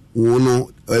no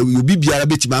wono obi biara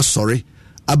betima sorry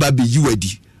ababe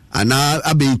yiwadi ana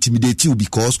abe intimidate you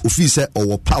because ofi say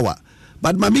our power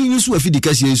but my mean use ofi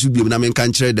dikasi yesu bi na men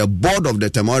kan kire the board of the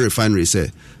Tamale refinery say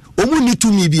omu ni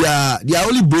to me bia they are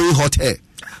only blowing hot air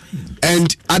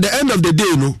and at the end of the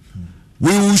day no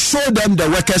we will show them the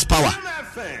workers power.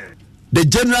 The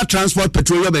General Transport,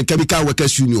 Petroleum and Chemical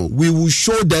Workers Union, we will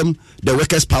show them the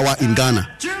workers' power in Ghana.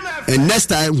 And next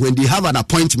time, when they have an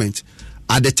appointment,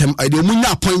 at the time, the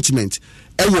appointment,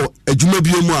 ewo ejuma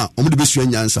biemu a omo de besu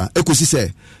anyansa ekosi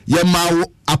se ye ma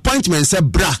appointment se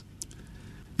bra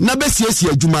na be siesie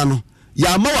ejuma no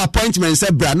ya ma appointment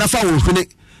se bra na fa wo hwene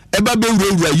eba be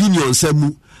wura union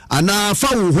samu ana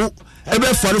fa wo ho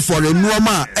ebe for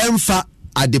nuoma emfa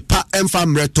adepa emfa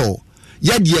mreto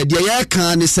ye de ye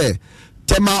kan ne se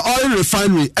Tema oil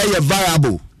refinery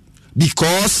viable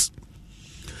because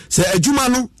say ejuma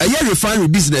no refinery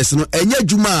business no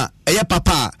ejuma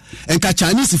papa enka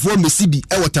Chinese for mesibi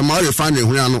Tema oil refinery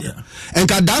ho no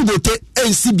enka Dangote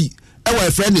NCB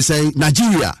a friend is saying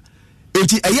Nigeria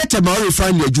enti Tema oil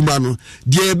refinery ejuma no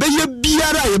de beye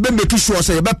biara ye be make sure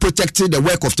say ye be protecting the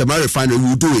work of Tema oil refinery. We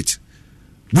will do it.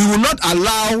 We will not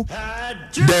allow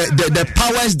the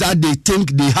powers that they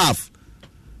think they have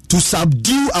to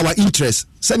subdue our interests.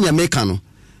 Send your mekano.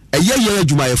 A year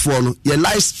adwumayefo no your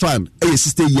lifespan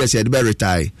 60 years you be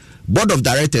retire. Board of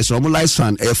directors from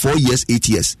lifespan 4 years 8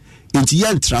 years. Inti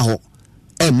ye ntra ho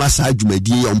e masa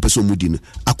adwumadi ye ompeso mudi no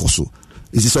akoso.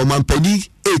 It is omampani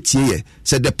 8 year.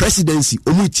 Said the presidency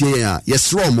omu tie ya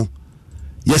yesro mo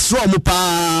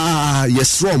pa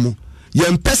yesro mo. Ye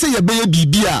mpese ye be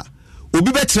bibia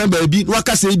obi betra baabi no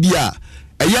aka say bia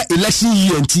eye election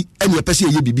year nti ene ye pese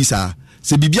ye bibi sa.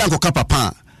 Se bibia nkoka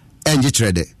papa enje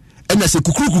trade ena se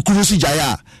kukuru si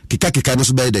jaya keka no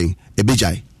so be den e be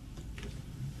jai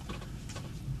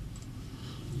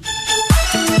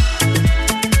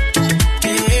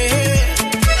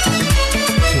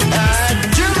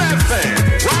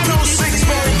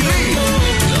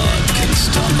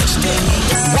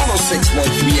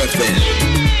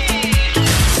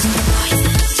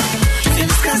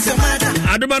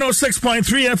Adubano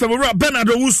 6.3 FM. We're Bernard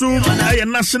Owusu,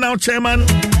 National Chairman,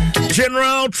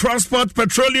 General Transport,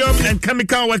 Petroleum and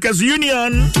Chemical Workers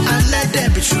Union. And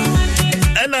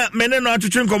Meneno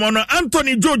Atuchun Commander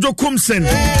Anthony Jojo Kumsen.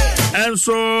 And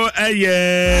so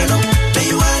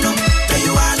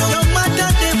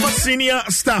Senior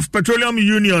Staff, Petroleum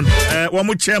Union,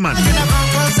 Wamu Chairman.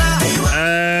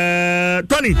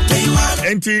 Tony,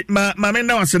 enti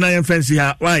mamenda wasena yemfensi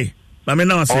ha. Why?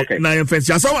 Mamenda wase na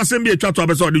yemfensi. Asa wasem bi etwato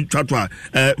abeso di twato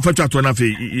fa twato na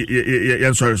fe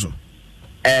yen sorry so.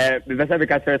 The best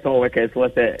because some workers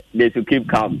was they to keep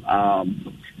calm.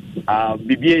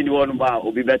 Bibi any one ba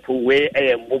obi beto we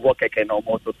move keke no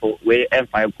moto so we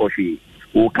M5 coffee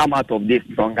will come out of this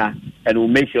stronger and will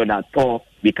make sure that Thor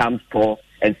becomes Thor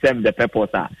and serve the purpose.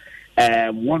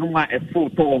 One more a full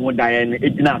Thor one and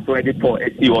it's not so ready for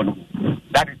one.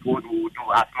 That is what we will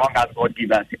do as long as God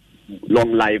gives us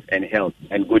long life and health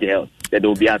and good health. That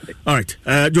will be us. All right,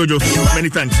 Jojo, many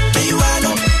thanks.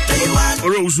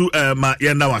 Orosu ma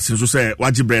yenda wasin so say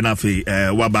wajibre na fe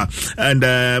waba, and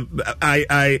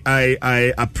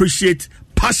I appreciate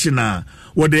passion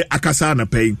what the akasa na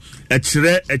pay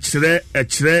echire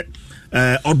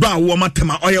odo awo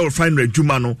matema oil refinery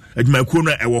adwuma no adwuma ku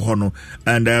no ewo ho no,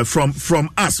 and from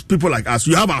us, people like us,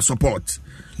 you have our support.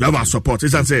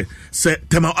 It's and say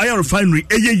tema oil refinery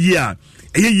eye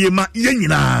ma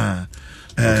yenyina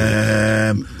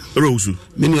Rosu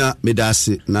minia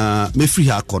medase na me free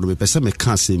ha akọ no me pese me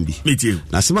kan sembi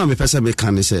na sema me pese me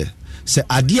kan se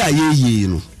ade aye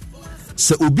no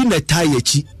se obi na tie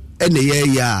achi ene ye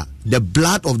ya the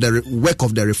blood of the work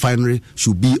of the refinery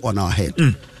should be on our head.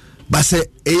 But say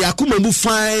e yakoma mu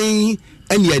fine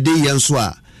ene ye de ye nso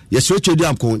a ye se otwedi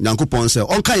amko nyankopon se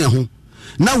onka ye ho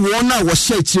na wo na wo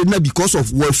hye akire na because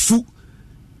of wafu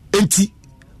enti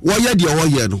woyɛ deɛ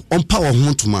wɔyɛ no ɔmpa wɔ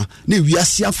ho ntoma na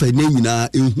wiase afa ne nyinaa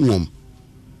ehuom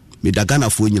me dagana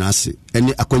fo nyina ase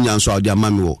ɛne akonya nso awde ama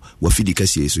me wɔ wafidi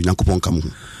kasie so nyankopɔn kam ho.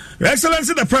 Your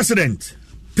Excellency the President,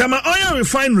 tema oil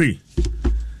refinery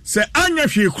se anya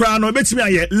hwe kra no obetimi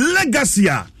aye legacy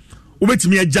a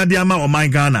obetimi agade ama o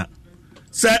man Ghana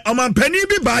se omampani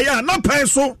bi ba ya na pen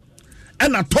so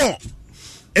ɛna to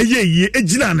eye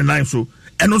egina ne nan so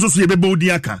ɛno so ye bebo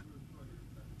di aka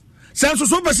senso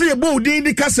so pese ye bo din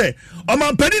di kase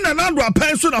omampani na nando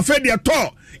apan so na fe de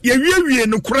to ye wie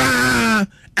no kra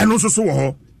eno so wo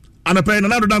ho anapan na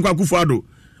Addo Dankwa Akufo-Addo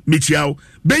michiao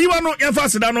beyiwa no yemfa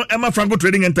seda no Emma Franco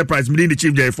Trading Enterprise meeting the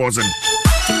Chief J Forsen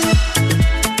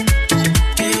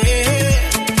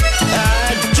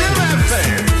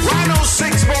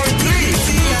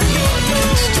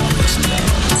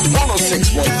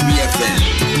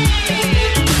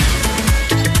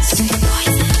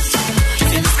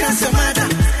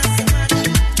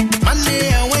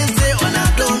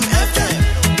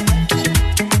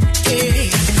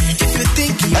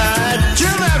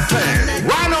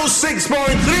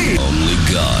Only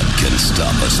God can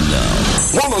stop us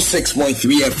now.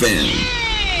 106.3 FM.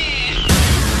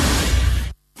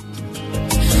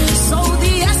 So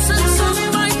the essence of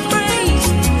my praise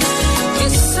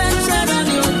is centered on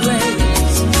your grace.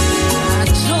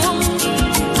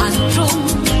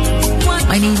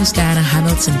 My name is Diana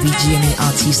Hamilton, VGMA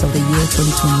Artist of the Year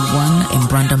 2021 and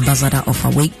brand ambassador of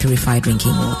Awake Purified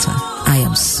Drinking Water. I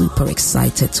am super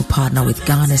excited to partner with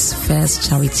Ghana's first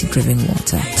charity-driven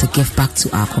water to give back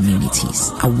to our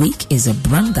communities. Awake is a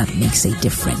brand that makes a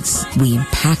difference. We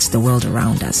impact the world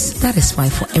around us. That is why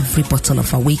for every bottle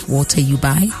of Awake water you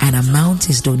buy, an amount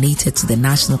is donated to the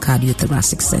National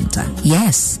Cardiothoracic Center.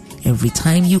 Yes, every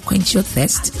time you quench your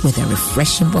thirst with a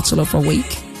refreshing bottle of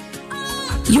Awake,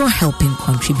 you're helping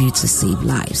contribute to save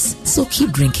lives. So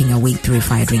keep drinking Awake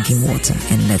Purified Drinking Water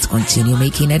and let's continue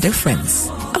making a difference.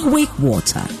 Awake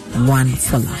Water, one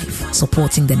for life.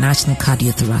 Supporting the National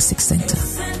Cardiothoracic Center.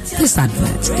 This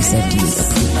advert is FDA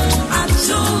approved.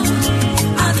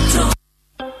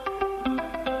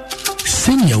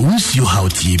 Senya unsio how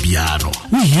tibiano.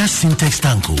 We hear Syntax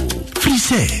Tanko. Free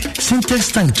say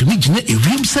Syntax Tank to me jine e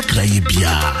rim sakra ye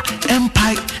bia.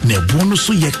 Empire ne bonus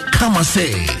so ye kama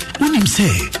say. Unim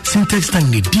say Syntax Tank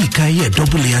ne di kan ye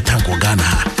double layer tanko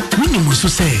Ghana. Unim so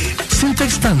say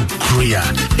Syntax Tank Korea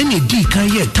any di kan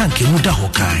ye tank e muda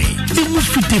hokai. E mu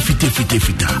fite.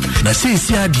 Na say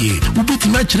si adie ubeti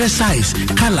match size,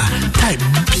 color, type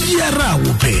biara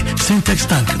wo pe. Syntax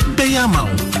Tank be yamao.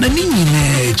 Na nini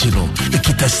ne chino.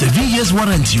 Kita 7 years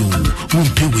warranty you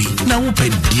won't pay we now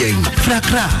open dien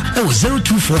Accra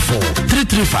 0244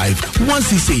 335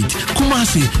 168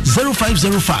 Kumasi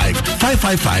 0505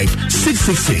 555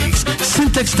 666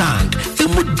 Syntax Tank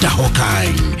emuda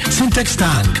hokai Syntax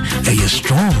Tank a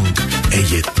strong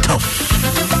a tough.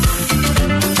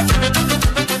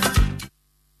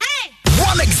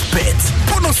 OneXBet.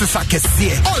 Bonuses are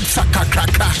kesiye. Odds are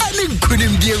kakraka. Ani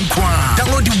kunim dienkwa.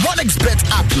 Download the OneXBet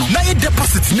app no. Na ye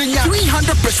deposit ninya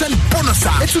 300% bonus.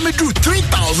 It will do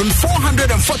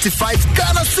 3,445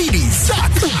 Ghana cedis.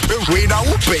 We now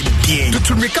open game.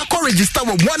 To make a register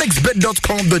with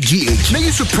onexbet.com.gh. Now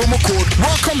use the promo code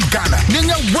Welcome Ghana.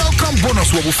 Ninya welcome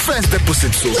bonus will first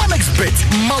deposit. So OneXBet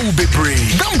mau be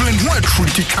brave. Gambling what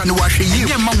truth can wash a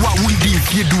year. Ma wa wundi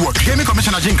ye do what. Gaming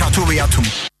Commissioner Jinka to we atum.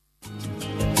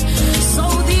 So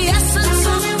the essence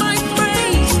of my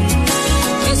praise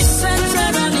is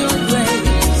centered on your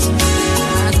grace.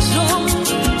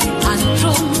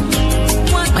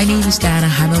 My name is Diana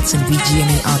Hamilton, Hamilton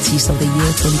VGMA Artist of the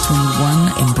Year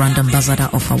 2021 and brand ambassador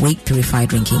of Awake Purified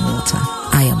Drinking Water.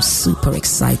 I am super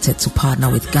excited to partner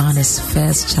with Ghana's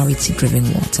first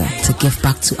charity-driven water to give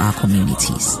back to our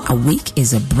communities. Awake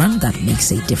is a brand that makes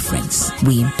a difference.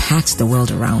 We impact the world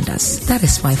around us. That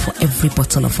is why for every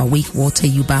bottle of Awake water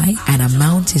you buy, an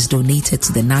amount is donated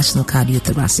to the National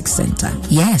Cardiothoracic Center.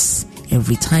 Yes,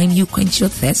 every time you quench your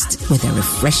thirst with a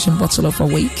refreshing bottle of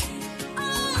Awake,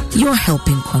 you're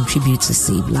helping contribute to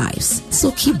save lives.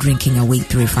 So keep drinking Awake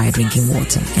Purified Drinking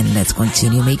Water and let's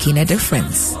continue making a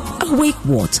difference. Awake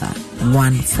Water,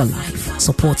 one for life.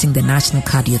 Supporting the National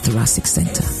Cardiothoracic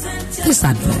Center. This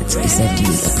advert is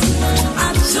FDA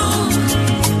approved.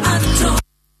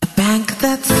 A bank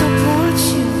that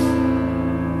supports you.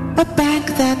 A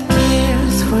bank that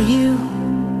cares for you.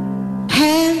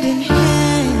 Hand in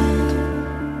hand,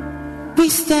 we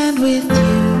stand with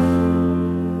you.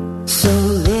 So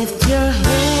lift your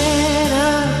head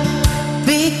up,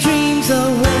 big dreams are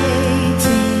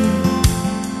waiting.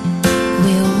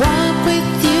 We'll walk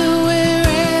with you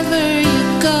wherever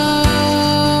you go.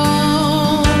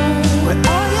 Where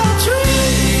all your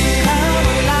dreams come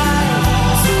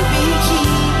alive. CBG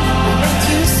will make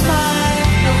you smile.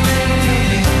 We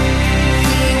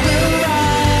will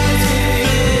rise with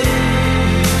you.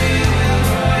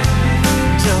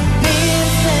 Your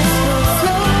business will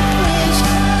flourish.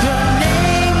 Your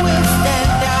name will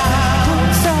stand out.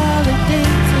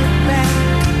 Consolidated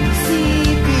Bank,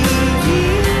 CBG.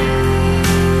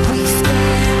 We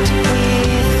stand with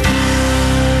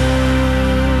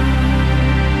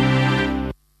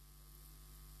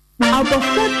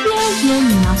Abofobia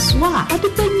yena swa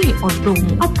adipeni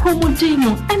odomu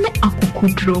apomodimo ene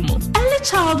akukudromo. Early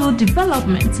childhood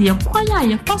development ye kwanya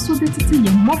ye fasodetiti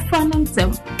ye mofra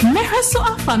ntem. Meheso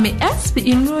afa me SP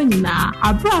inro nyina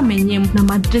Abra Amenyim na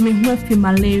madreme ho fi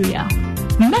malaria.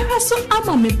 Meheso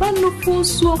ama me banu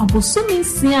funso abosomi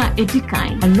nsia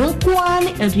edikan. Anokwa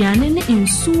ne aduane ne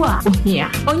nsu a ohia.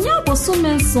 Onya abosomi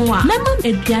nso a mema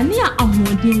aduane a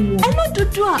ahoden wo. Eno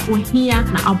dudu a ohia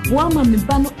na aboa ma me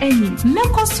banu enyim.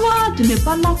 Mekoso a de me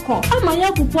banako ama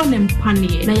ya bobɔ ne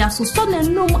mpane na ya soso ne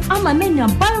nom ama nenya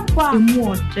barba emu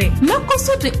ɔdre.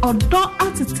 Mekoso de ɔdɔ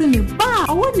atete me ba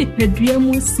ɔwɔ ne pedua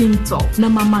mu sinto na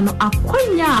mama no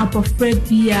akwanya abofra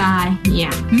bia hia.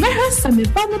 Mehesa me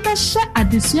banu be hye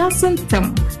adesua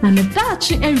sentem na ne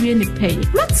daachi ewie ne pay.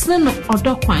 Let's no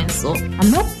ɔdɔ kwan so.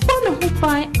 Anɔbɔ ne ho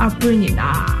ban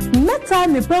abrenyina. Meta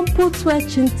me bampo to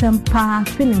achintempa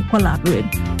feeling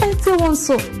collaborate. Ente won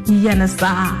so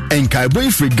yenesa. Enkai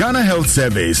Free Ghana Health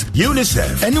Service,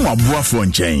 UNICEF, anyone for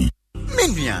chain.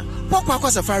 Minya,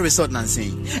 Aqua Safari Resort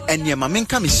Nancy, and your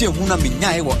Maminka Monsieur Huna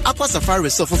Minya or Aqua Safari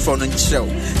Resort for Front and Show.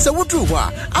 So, what do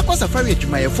Aqua Safari to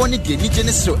my phone, the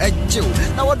indigenous show at Joe.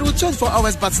 Now, what do 24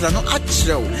 hours battle no at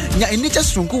show? Ya in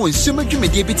nature's from go and summer you may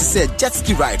be able to say jet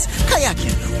ski rides,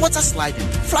 kayaking, water sliding,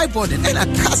 flyboarding, and a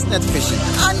cast net fishing.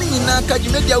 Anina, can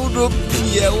you make your Udo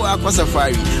Pierre Aqua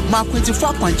Safari? Mark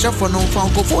 24.5 for no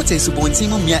found go 40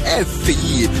 subonting me every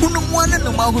year. Who no one and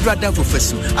no man who rather for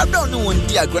Fesu. I don't know one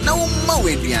diagram. Now,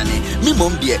 Mawidiane. Mi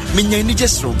mom dear, minya ni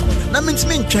just ronko. Na minti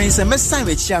min train se mesa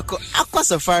we chiako Aqua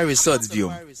Safari Resort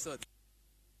view.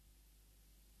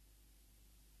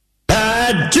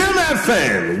 Jim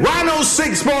FM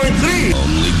 106.3.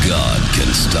 Only God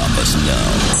can stop us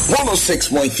now.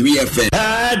 106.3 FM.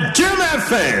 Jim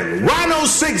FM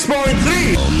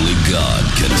 106.3. Only God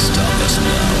can stop us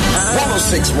now.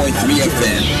 106.3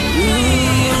 FM.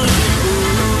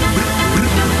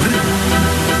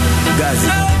 Gazi.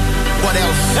 What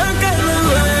else?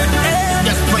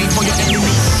 Just pray for your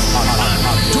enemies.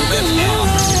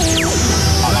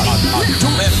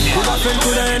 Coulda friend,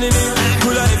 coulda enemy,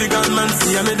 coulda heavy gunman,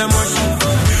 see I made them rush.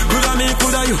 Coulda me,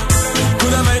 coulda you,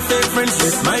 coulda my fake friends,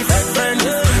 yes, my fake friend.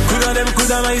 Coulda them,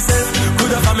 coulda myself,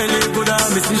 coulda family, coulda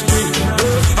Mrs. Street.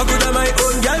 Or coulda my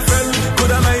own girlfriend,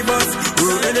 coulda my boss,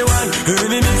 or anyone,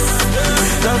 enemies.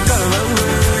 Don't come my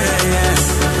way, yeah.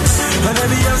 And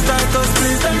every young status,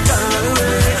 please don't come my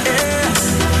way, yeah.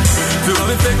 To all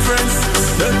my fake friends,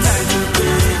 no time to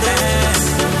pay, yeah.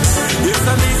 Yes,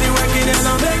 I'm easy working and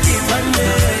I'll make it one day.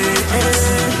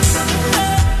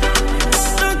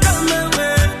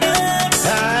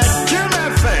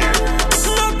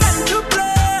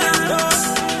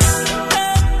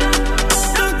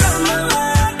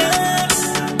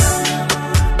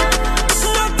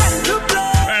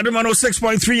 Addo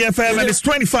 106.3 FM and it's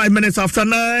 25 minutes after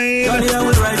 9.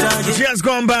 Just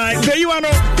gone by. There you are.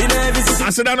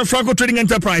 Asedano Franco Trading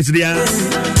Enterprise there.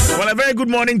 Well, a very good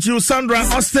morning to you, Sandra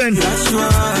Austin.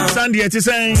 Sandy, it is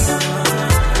saying.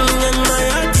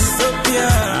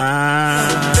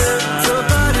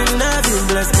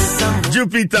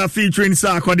 Jupiter featuring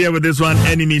Sarkodia with this one.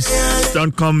 Enemies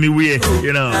don't come me way,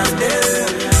 you know.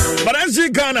 But as you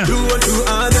Ghana, a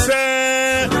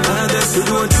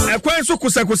quite so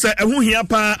kusa a who here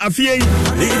pa a fee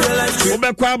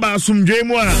Obequaba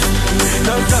Sumjemwa.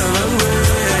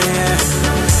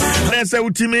 Let's say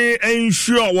ultimate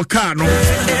ensure Wakano.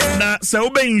 Now,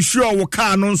 so be ensure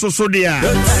Wakano so dear.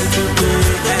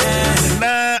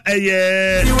 Na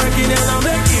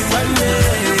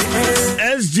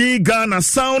SG Ghana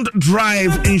Sound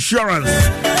Drive Insurance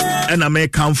and I may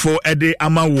come for a day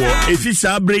amawo if it's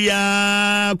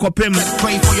abria kopem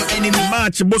pray for your enemy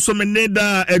March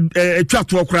bosomeneda a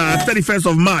chat walk 31st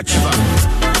of March.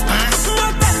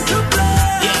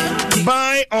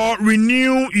 Buy or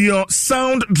renew your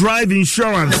Sound Drive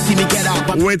Insurance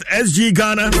with SG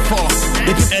Ghana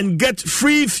and get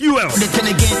free fuel.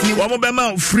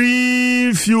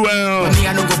 Free fuel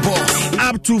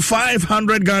up to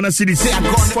 500 Ghana cedis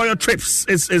for your trips.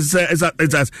 It's as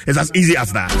easy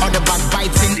as that.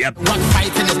 Yep.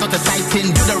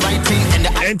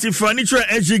 Anti-furniture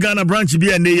SG Ghana branch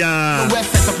be and they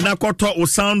Nakoto or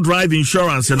Sound Drive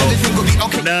Insurance, you know.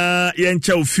 Na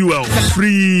yencha fuel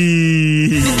free.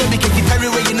 Yeah,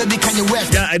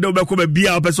 I don't be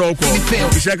a person.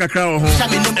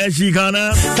 SG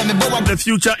Ghana, the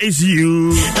future is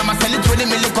you.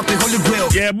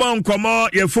 Yeah, bon, come on,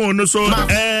 your phone, so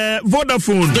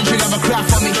Vodafone.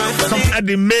 And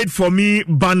the made for me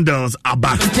bundles are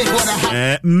back.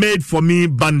 Made for me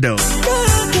bundles.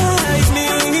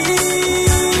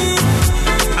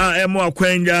 I am more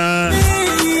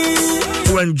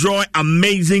to enjoy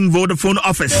amazing Vodafone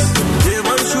offers.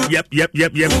 Yep.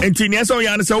 And Tina, so you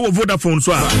understand what Vodafone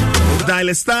so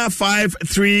dial star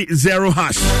 530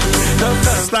 hash.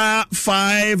 Star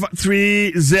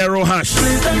 530 hash.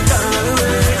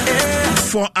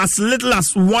 For as little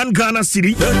as 1 Ghana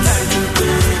cedi.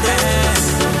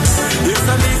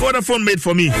 Vodafone made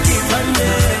for me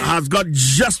has got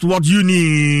just what you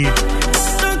need.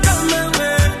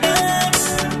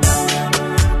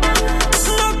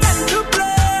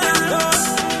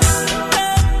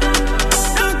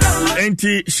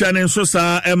 Enti Shannon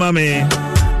Sosa Emame.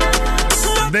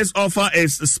 This offer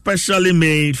is specially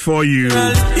made for you.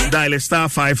 Dial star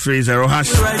 530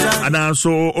 hash and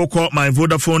also call my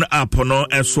Vodafone app no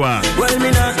eswa.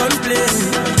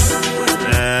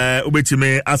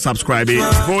 Ubetime a subscribe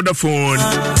Vodafone.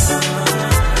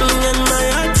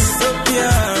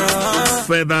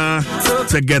 Further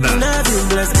together.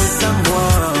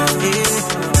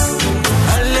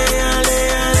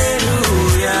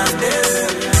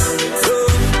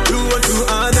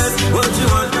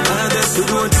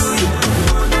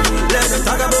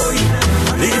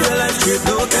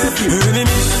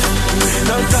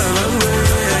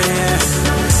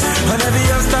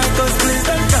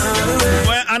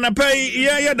 Well, and I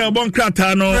pay the bon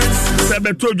cratano.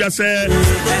 Sebeto just said,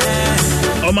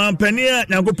 Oman Penia,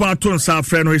 Nagopaton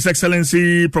Safren, His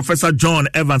Excellency Professor John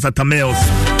Evans Atta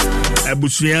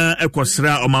Ebusia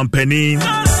Ekosra Oman Penny.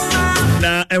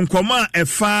 Na Enkoma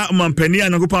Efa Oman Penia,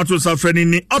 Nagopaton Safren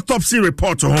in the autopsy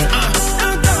report.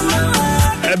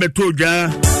 Ebeto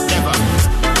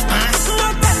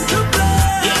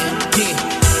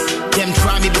them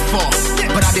try me before,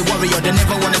 but I be warrior. They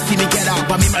never wanna see me get out.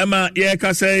 But me, Emma, yeah,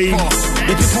 can say,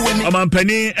 I'm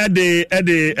penny at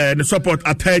the support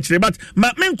attached. But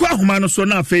Menkwa Humano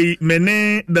Sona Fe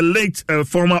Mene, the late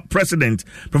former president,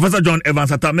 Professor John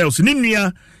Evans Atta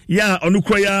Ninia, ya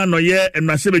Onukoya, no ye, and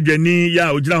Masebe Jenny,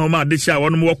 ya Ujina Homa, Disha,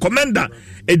 one more commander,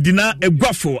 Edina, a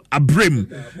Guafo, a Brim,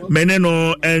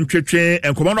 Meneno, and Cheche,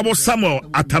 and Commandable Samuel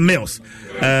Atta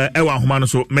Ewa Humano,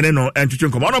 so Meneno, and Cheche,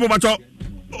 Commandable Macho.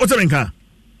 What's the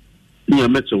yeah,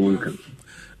 Metro Winka.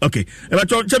 Okay. About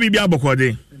Chabi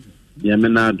Biabokode.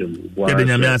 Yamenadum.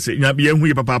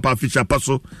 Papa Fisher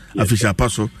Paso.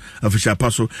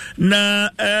 Now,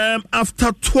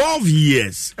 after 12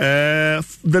 years,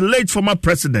 the late former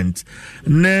president,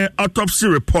 ne autopsy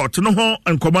report, no,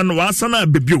 and command wasana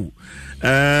bebu.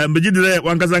 Bejide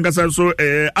Wankazanka so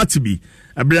Atibi.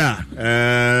 Abra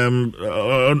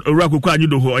Oraku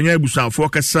Kwanyudo Onye Busan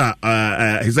Fokasa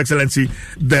His Excellency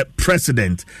the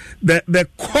President. The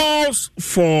calls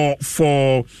for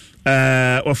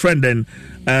a friend then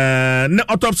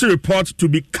autopsy report to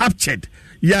be captured.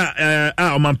 Yeah,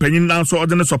 man penny now so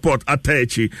ordinary support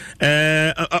Attachi.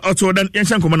 Also then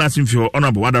ancient commanders in for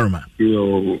honorable Wadaruma.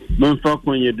 Yo, don't fuck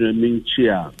when you're doing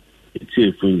chia. It's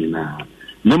a thing now.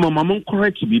 No, mamma,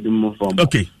 correct to be the more from.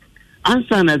 Okay.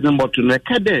 Answer as a bottle,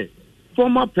 Kade,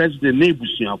 former president,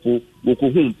 Nebusiapo,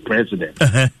 Wokohun president.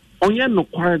 On your no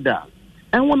corridor,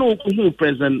 and one Wokohun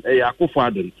president,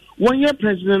 Akufo-Addo, One year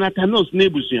President Atta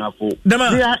nebusuafo.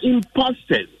 They are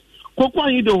imposters. Kokwa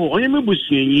yido ho onye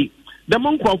mebusuanyi. The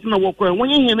monk of na wokwa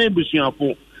one year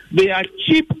nebusuafo. They are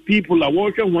cheap people are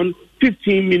working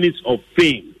 15 minutes of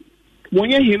fame.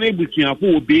 One year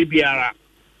nebusuafo baby ara.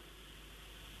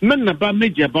 Men na ba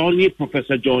major ba only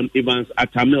Professor John Evans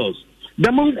Atta Mills.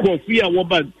 The monk of fear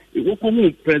wobad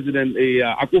wokomu President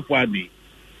Akufo-Addo.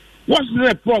 What's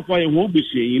the profile in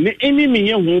Hobushi? Any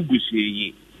me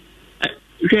Hobushi.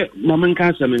 Mama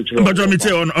can't send intro. But me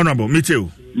too, honorable, me too.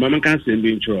 Mama can't send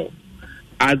intro.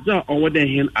 As over the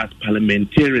hand as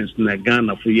parliamentarians in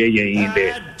Ghana for ye in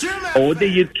there. Or they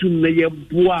yet to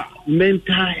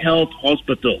mental health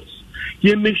hospitals.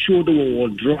 You make sure there were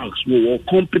drugs, we were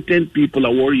competent people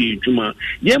are worrying Juma.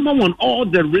 You want all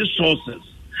the resources.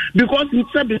 Because in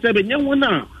Sabi, you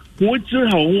wanna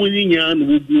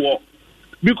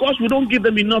because we don't give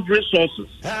them enough resources.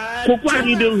 Our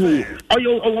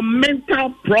mental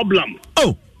problem.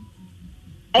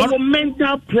 Our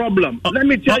mental problem. Let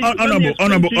me tell you.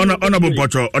 Honorable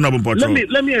Pocho.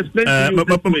 Let me explain to you.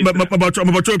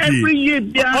 Every year,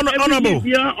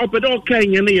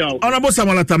 Honorable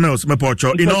Samuel Tamels, me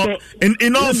Pocho.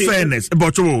 In all fairness,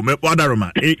 Pocho, me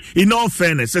Wadaroma. In all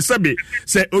fairness,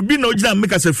 say Obi no jam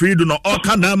make us a free do no all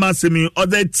kandama semi or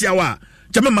the tiawa.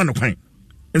 Jame manu kwain.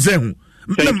 Say who?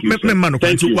 If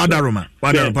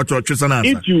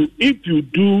you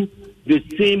do the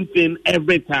same thing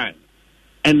every time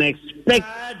and expect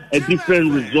a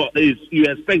different result, you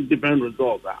expect different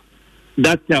results.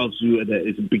 That tells you that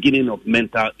it's the beginning of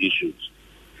mental issues.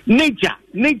 Nature,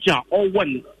 or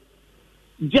one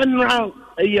General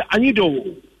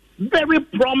Anido, very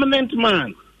prominent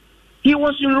man. He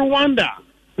was in Rwanda,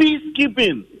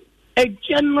 peacekeeping, a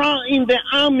general in the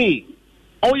army.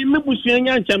 Or you may be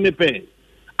chamepe.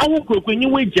 I will cook when you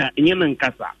wager in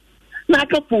Yanankasa.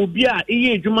 Naka phobia,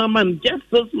 man, just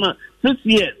 6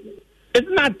 years. It's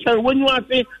not when you are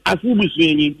saying, as we be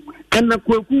saying, and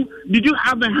Nakweku, did you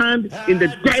have a hand in the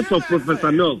death of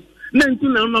Professor Mills?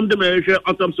 19 of the Malaysia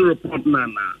autopsy report,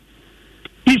 Nana.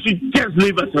 He should just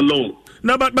leave us alone.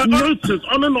 No, but nonsense,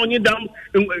 on you down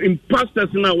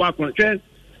imposters in our work.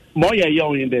 Moya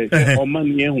young in there, or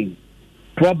man, young.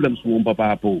 Problems won't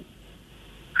papa.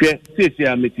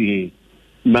 Meeting.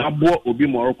 Mabo Obi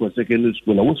Morocco Secondary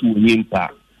School. I was Wimpa.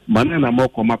 Manana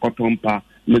Moko Makotompa,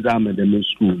 Madame de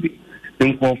School.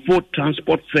 In for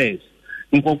transport fares.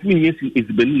 In for yes is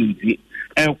believed.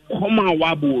 And Koma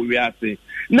Wabo Riase.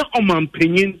 Now, my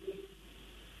opinion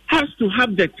has to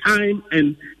have the time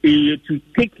and to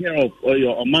take care of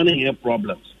your money here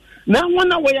problems. Now,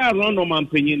 one way around on my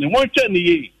opinion, and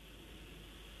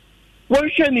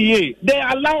they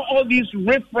allow all these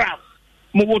riffraff.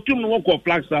 Mowotum work of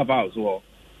Flagstaff House.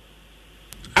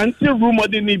 Until rumor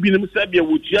didn't be Sabia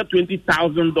would share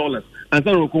 $20,000 and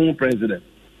then we'll president.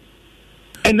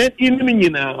 And then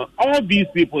in all these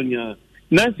people here,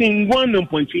 nothing one and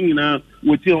punching now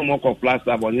with your work of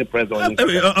Flagstaff on your president.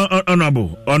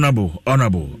 Honorable.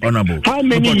 How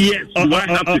many years do I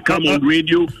have to come on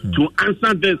radio to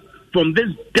answer this from this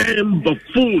damn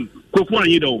buffoon?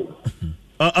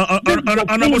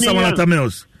 Honorable Samuel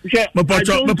Tamels. The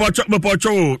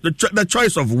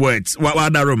choice of words. How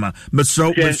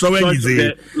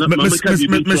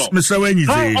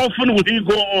often will he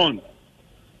go on?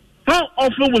 How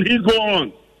often will he go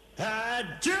on?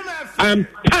 I'm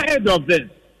tired of this.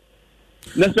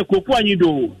 Let's say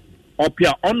Akufo-Addo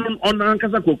Opia on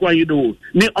Ankasa Akufo-Addo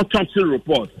the autopsy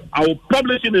report. I will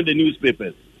publish it in the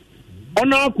newspapers.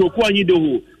 On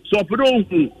Akufo-Addo so for those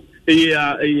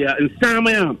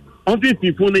on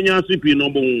people in Yasipi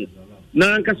number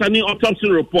Nankasani autopsy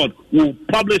report will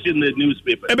publish in the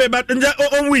newspaper. But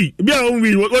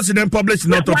what's the name published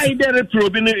in autopsy? Why there is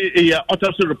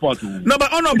autopsy report? No,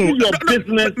 but honorable,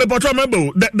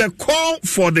 the call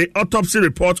for the autopsy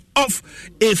report of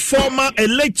a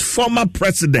late former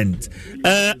president.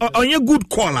 On your good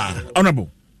caller,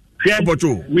 honorable.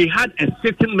 We had a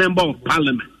sitting member of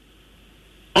parliament.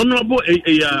 Honorable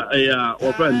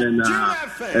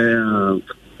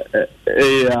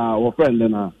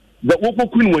the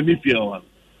Woko Queen when you feel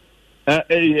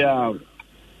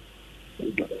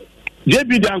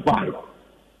JB Dankwa.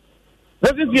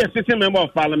 Wasn't he a sitting member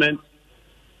of parliament?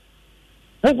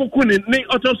 Woko Queen in the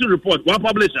autopsy report, one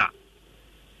publisher.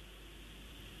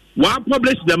 One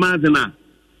published the Mazina.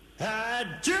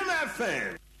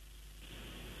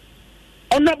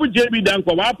 Honorable JB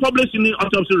Dankwa, one published in the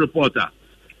autopsy reporter.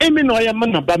 I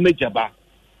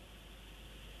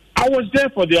was there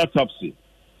for the autopsy.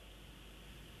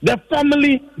 The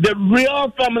family, the real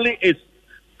family, is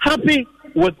happy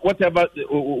with whatever we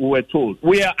were told.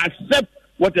 We accept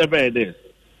whatever it is.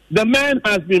 The man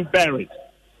has been buried.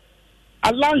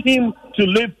 Allow him to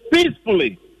live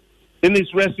peacefully in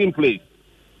his resting place.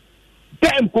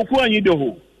 Damn, Koko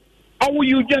Anyidoho. Or will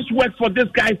you just work for this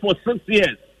guy for 6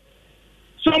 years?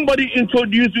 Somebody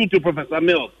introduced you to Professor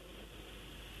Mills.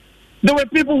 There were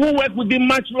people who worked with him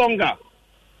much longer.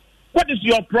 What is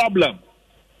your problem?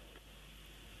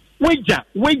 Wager,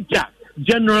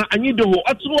 General Anyidoho.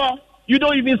 You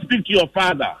don't even speak to your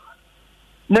father.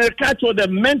 Mercato, the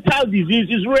mental disease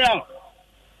is real.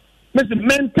 Mr.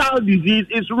 Mental disease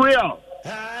is real.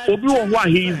 Obiwa,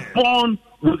 he is born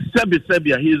with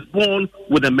sebia. He is born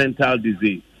with a mental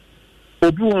disease.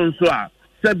 Obiwa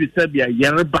sebia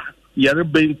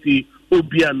yerbenti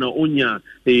obia na onya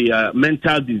a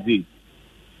mental disease.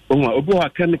 Obiwa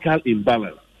chemical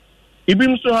imbalance.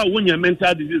 Ibim so ha onya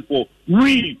mental disease for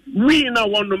we na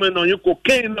one woman on your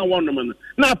cocaine na one woman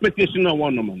na petition na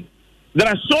one woman. There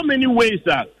are so many ways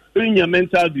that in your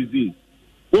mental disease.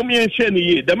 Women and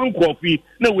Shani, the man coffee,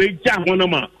 no way, Jack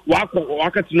Wanama,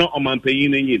 Wakatino or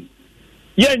Mampayin in.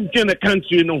 Yen Jen a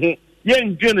country no home,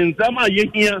 Yen Jen and Zama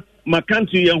Yen my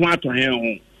country and what to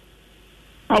him.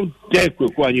 How dare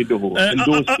you do?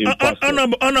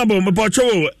 Honorable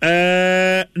Mapocho,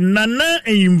 Nana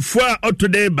Enyimfua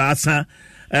III Basa,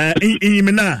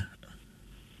 Inyimena.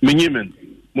 Minyimen,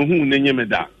 Muhu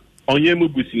Nenyemeda. Onyemu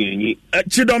busiyenyi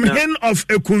chidom hen of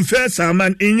a confessor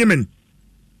man inyimen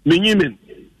minyimen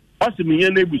osi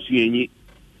minyene busiyenyi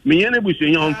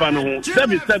onfa no ho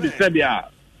sebi a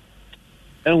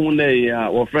ehun na ya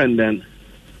wo friend then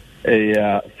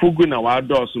fugu na wa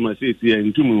do so ma sesi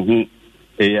ntumu hu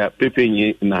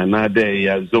pepenyi na na de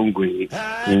ya zongo yi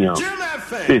nya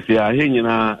sesi a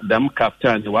henyina dam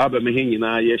captain wa ba me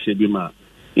henyina ye shebi ma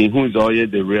ihu zo ye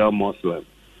the real Muslim.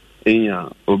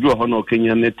 Obi Hono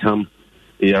Kenya Netam,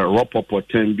 a Ropopo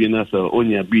 10 Binas,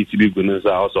 only beat big winners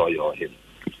also your him.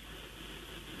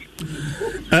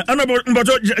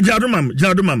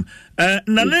 Jadumam,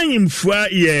 Nana Enyimfua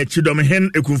III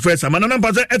Chidomhen Akufo-Addo, Manana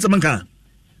Paza Etsamanka.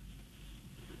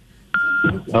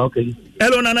 Okay.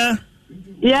 Hello, Nana.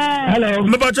 Yeah. Hello.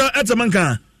 Mabacha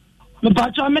Etsamanka.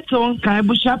 Mabacha Meton,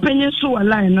 Busha Pensu a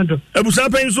line. Busha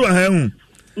Pensu a home.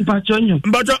 But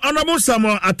Honorable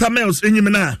Samuel Atta Mills in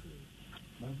Yimena.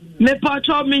 Me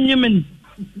pacho minyimen.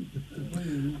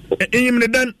 Inyimene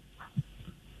dan.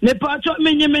 Me pacho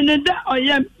minyimen da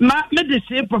oye ma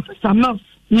medicine Professor Mills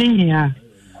nyinya.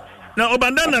 Na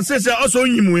obandana says also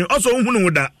nyimu also hunu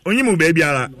da onyimu ba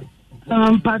biara.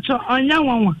 Pacho onya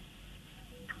wanwa.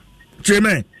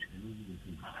 Cheme.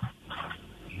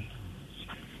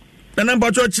 Na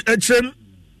pacho chem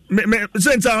me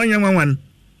sense onya wanwan.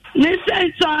 Ne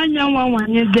sense onya wanwan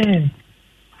ni de.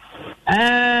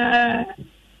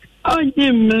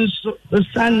 Onye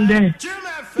Sunday,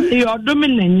 your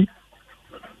dominant,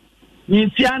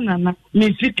 Miss Yana,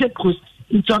 Miss Kekos,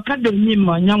 it's a academy,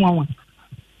 my young one.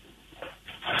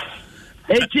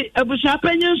 A bush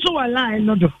opinion so a line,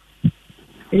 no.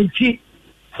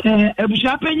 A bush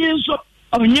opinion so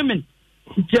of Yemen.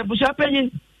 It's a bush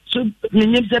opinion so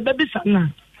names a baby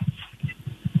son.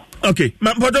 Okay,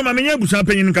 my brother, my many bush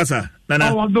opinion Casa.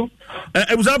 Nana,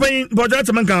 I was opinion, but that's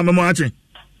a man come watching.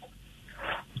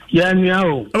 Yeah,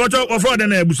 no. About what for the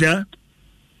Nebusia?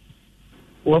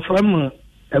 What from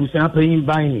Ebusia paying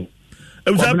buying?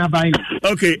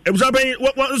 Okay, Ebusia paying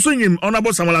what swinging on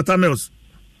about some Atta Mills.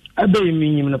 I don't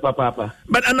mean the papa.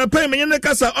 But an appointment in the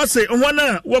Casa, I say,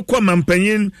 what come and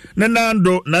paying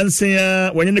Nanando, Nancy,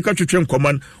 when in the country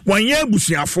command, 1 year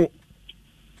Busia for.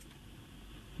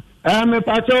 I'm a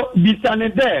pato,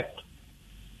 Bisane there.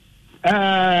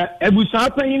 Ebusia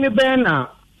paying the banner,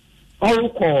 all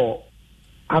call.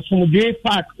 Asumdue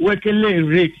Park working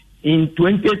rate in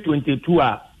 2022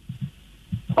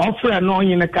 offer no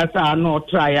in a casa no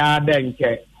try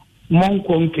denke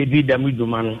monko nkedi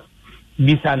damidumano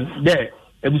bisan there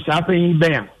ebusafa yin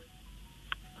ben.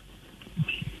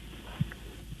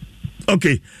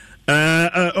 Okay,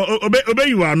 obey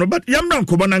you are no, but yam don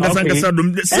ko bananga sanga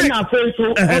dum say na face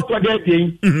so okode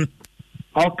tin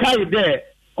okay there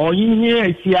or yin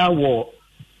here sia wo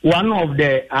one of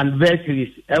the anniversaries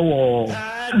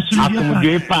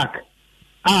Asumdue Park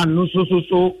no so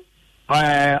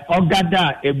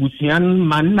ogada ebusian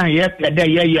man na ye pede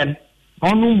ye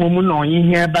onu momu na onye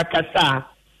here bakasa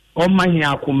o mahi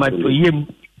akoma to yem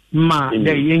ma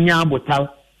de yenya abotal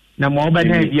na mo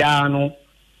obeda bia no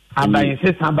aban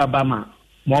se sababa ma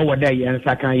mo woda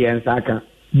yensa kan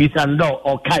bisando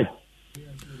okay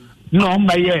no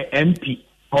mba ye MP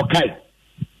okay.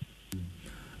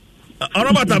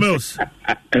 Honorable Tabels.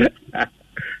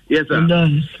 Yes, sir.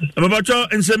 I'm about you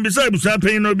and some beside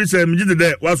paying no be some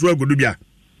there. What's well good to be.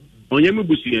 onye me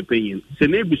busua panyin se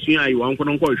na busua ayi wan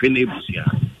kono ko hwe na busua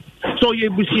so ye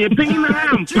busua panyin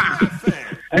na ampa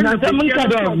and I tell me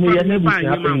that me ye na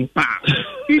busua panyin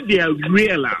if they are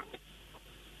real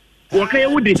okay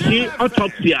wo de see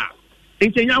autopsy a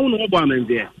intenya wo no bo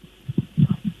amende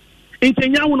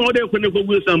intenya wo no de ko ne ko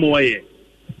gu samoye.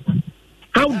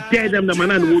 How dare them the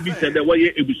man will be said that way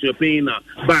a busua panyin na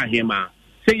ba hima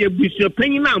say ye busua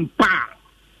panyin na ampa.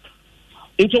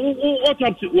 Into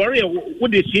autopsy warrior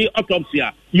would they see autopsy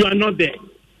you are not there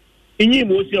in you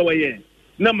most your way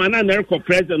no man na record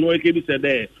president no can be said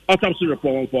there autopsy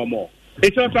report for more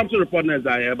it's autopsy report as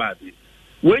I about it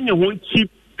when you want cheap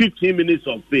 15 minutes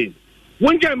of fame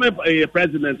when you a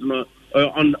president no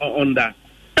on that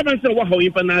even say what how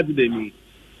impanad de me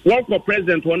one for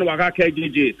president one waka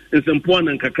KJJ is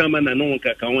important kakama na no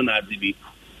kaka wona adibi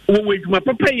we my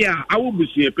papa ya I will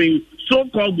be paying so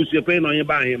called busua panyin on your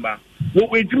ba himba wo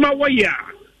ejuma wo ya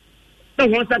na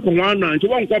won sa ko wan na nti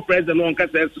won ko president won ka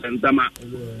say sentama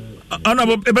ana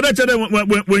bo e bada chede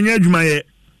when nya ejuma ye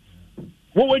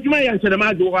wo ejuma ya chede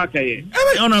ma de wo aka ye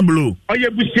ana blue oye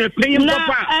busua panyin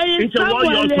papa nti wo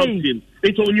your something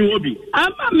it's on you obi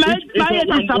I'm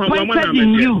disappointed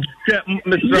in you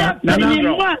Mr.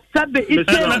 Nana sabe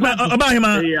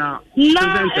Obahima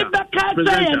na ebeka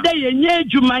say dey nya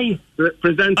ejuma ye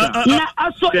presenter na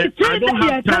aso I don't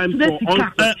have time for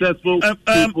unsuccessful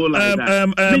people like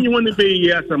that. Then you want to pay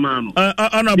yes, man. Hello.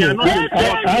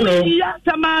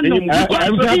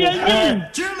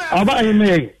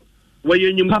 Obahima. Where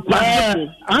you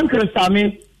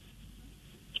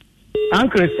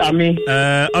Uncle Sammy.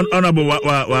 Honorable,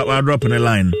 we're dropping a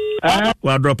line.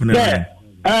 We're dropping a line.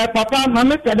 Papa,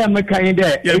 Mama said I'm a kind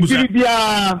of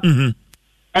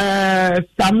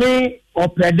Sammy or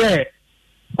Pede.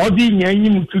 Odi nyanyi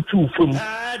mtutu fum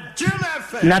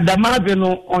na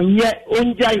damaveno onye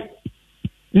onjai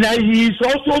na he is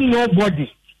also nobody.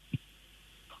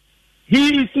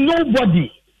 He is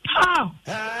nobody. How?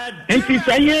 And he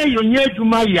say yonye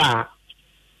juma ya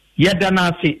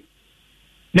yedanasi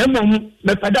nemo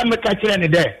me pada me ka kire ne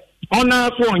de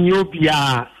ona so onye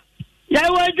opia ya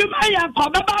we juma ya ko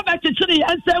baba ba chichiri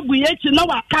yansa gu ye chi na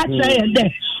wa ka kire ye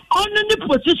de onu ni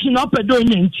position opedo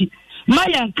nyanti ma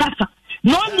ya nkasa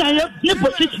no nya ni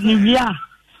position wi a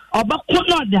oba ko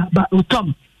no de aba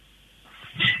utom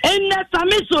enna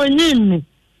samiso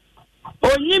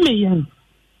onyim yen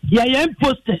ya yen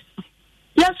posters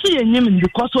yes ye nyim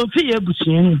because of ye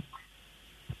busuan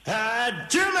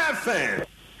Jim FM.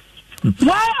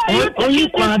 Why are you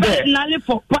taking personally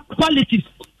for politics?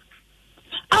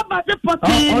 About the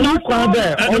party, not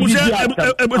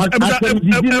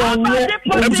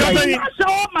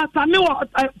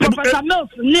Professor Mills,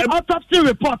 the autopsy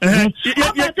report.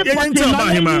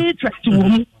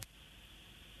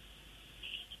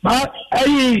 But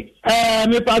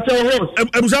me pato host.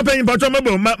 Ebusa pay pato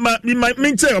mebo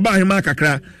me tell about him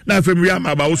kakra na fam wi am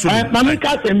about so. Me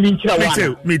ka se me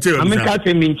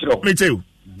tell.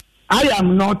 I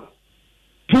am not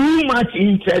too much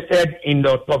interested in the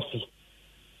autopsy.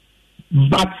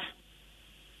 But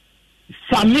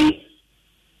Sami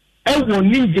ewo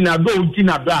ninjina do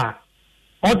jina ba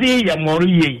odi ye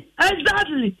mori ye.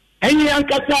 Exactly. Eni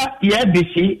ankata ye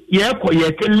deshi ye ko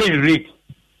ye kele rate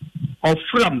of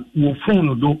from wo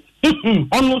phone do.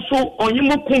 Onu so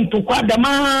onyimu kuntu kwa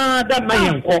dama da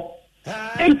mayenko.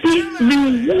 Enti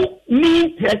mi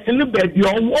person be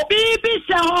owo bibi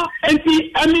se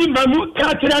enti ani mamu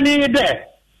katra ni de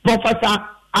Professor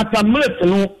Atta no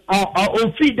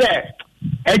ofi de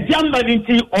ejamba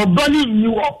nti obani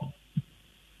nyiwo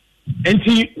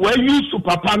enti we use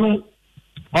papa no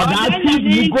or that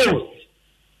you go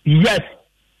yes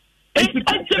it's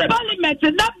parliament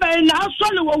that by now so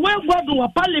we go to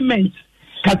parliament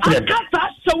kata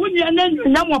so we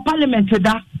na parliament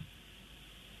da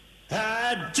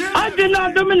I did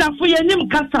not domina for your name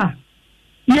kata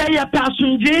ya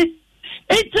passenger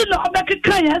enti no obeka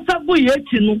kan ya sabu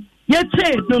yetinu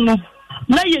yete no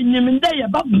na ye nyiminde ye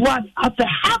babwa as a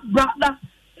half brother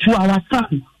to our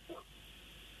son.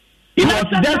 It was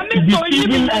just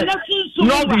deceiving us,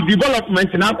 not the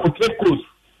development in our coast.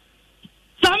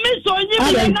 Sami so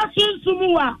nyiminde na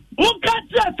sunsumuwa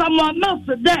unkatra someone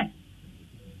else there.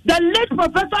 The late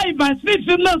Professor Ivan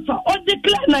Fiifi Mills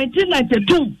declared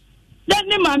 1992.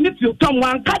 Then if you come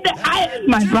one cut I and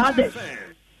my brothers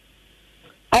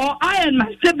or I and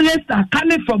my siblings are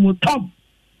coming from Utom.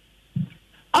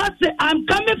 I say I'm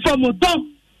coming from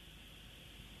Utom.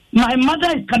 My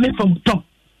mother is coming from Utom.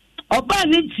 Oba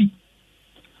Nichi.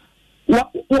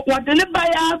 What the buy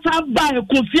us buy a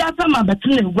confiata my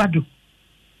batine wadu.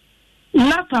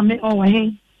 Not me or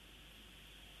him.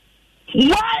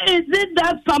 Why is it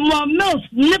that someone else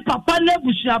ne papa ne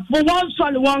bushia for one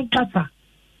solid one kasa?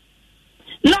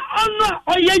 Na ono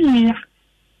oye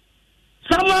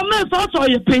someone else also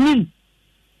your penin.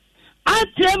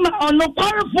 Atema ono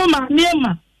kwarefo ma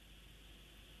niema.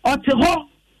 Ote ho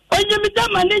onye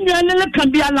midama ne nwanele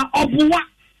kan bia la obuwa.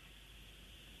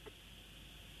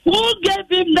 Who gave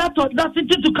him that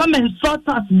audacity to come and insult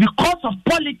us because of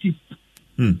politics?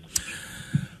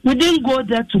 We didn't go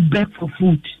there to beg for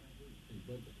food.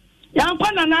 Yes,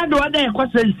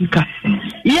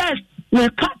 we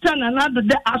cut another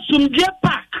the Asumje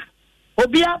Park.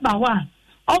 Obia Bawa.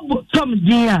 Obu Tom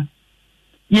Dia.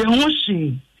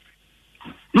 Yemushi.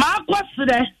 Marquas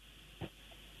there.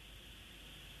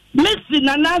 Missy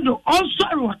Nanado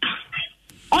also work.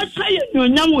 Also, you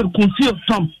young will confuse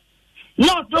Tom.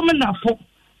 Not Dominafo.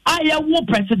 I am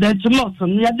President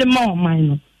Morton. You are the more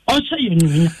mine. Also, you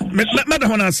know. Madam,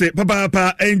 when I say,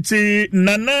 Papa, enti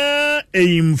Nana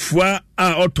Enyimfua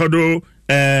Otodo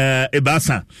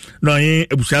Ebasa. No,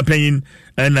 Ebusia Pain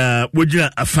and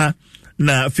Wojina Afa.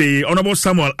 Na fe Honorable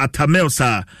Samuel Atta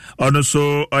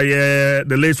also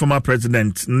the late former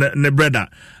president ne brother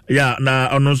yeah na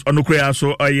onukrea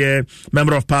so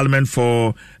member of parliament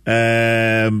for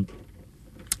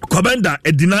Kobenda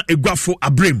Edina Egwafo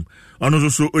Abrim ono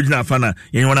so ojina fana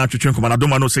yen wana atwetwe komana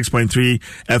doma no 6.3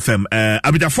 FM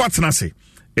abidafo atenase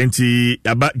enti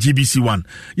aba GBC1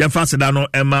 yamfa sedano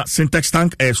emma syntax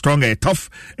tank strong tough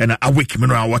and awake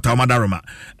mineral water madaroma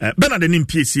Bernard Enim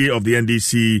PCA of the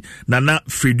NDC Nana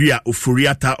Fredua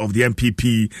Oforiata of the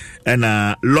MPP and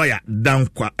lawyer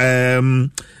Dankwa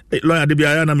lawyer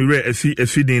Debiaya na mire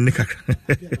efi din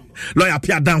lawyer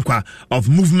Pia Dankwa of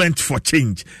Movement for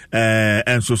Change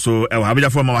and so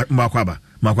abidafo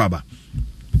makwaba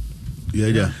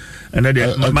yeah and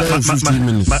then my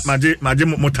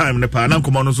time ne pa na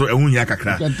nkomo so ehunya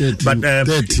kakra but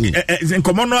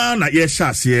nkomo no na ye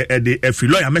hyase e de afri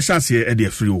lawyer me hyase e de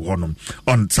afri wo honom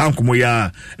on sankomo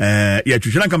ya ya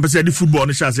twhwena kampase de football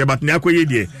no hyase but ne akoye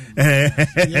de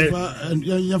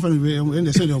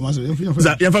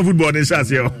ya football no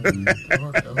hyase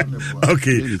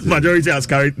okay majority has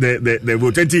carried the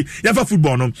vote 20 ya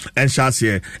football no and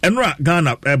hyase enra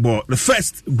Ghana the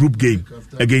first group game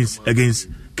against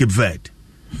Cape Verde,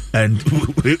 and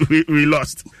we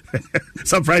lost.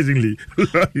 Surprisingly,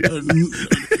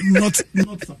 not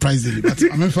surprisingly, but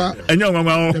I'm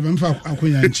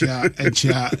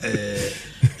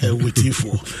waiting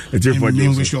for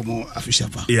wish you more official.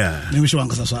 Yeah, maybe she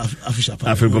wants us official.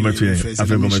 I think lawyer.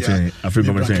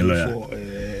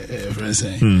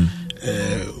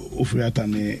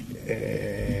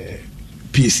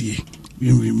 PCA.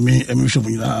 Me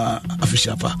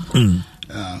official.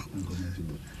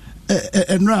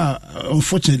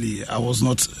 Unfortunately, I was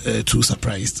not too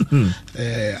surprised.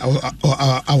 I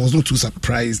was not too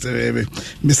surprised.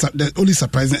 The only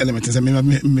surprising element is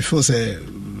me feel say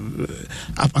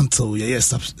up until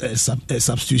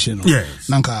substitution. Yes.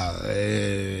 Nanka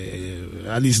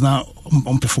at least now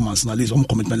on performance, at least on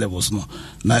commitment levels. No,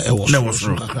 now it was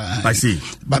wrong. I see.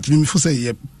 But me feel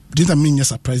say didn't mean you're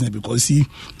surprising because see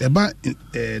about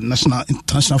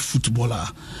international footballer.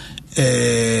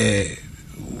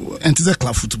 And it's a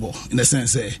club football in the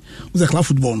sense with a club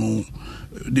football no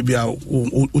they be a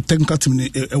technical team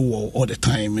all the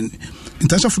time and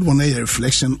international football is a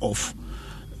reflection of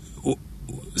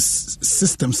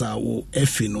systems are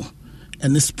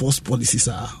and the sports policies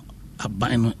are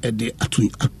buying at the at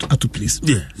place.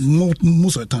 Yeah.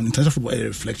 Most of the time international football is a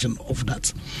reflection of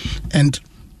that. And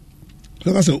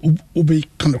like I said, Ube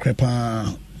kind of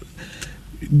crepa.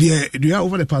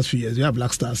 Over the past few years, you have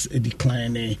Black Stars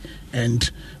declining,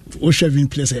 and Oshavin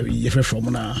players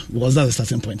from now because that's the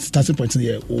starting point. Starting point in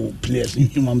the all players,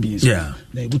 human beings. Yeah,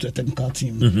 they go to a technical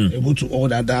team, they go to all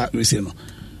that we say no.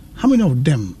 How many of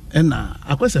them? And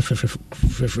I quite say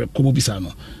Kobo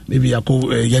Bisano, maybe I call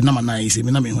Yanama Nice,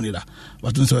 Minami Honida,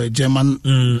 but also a German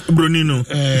Brunino.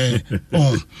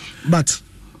 But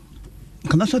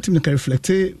national team can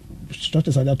reflect.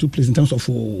 Structures are there to place in terms of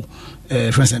for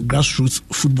instance grassroots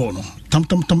football no tam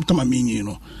I mean you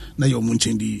know now your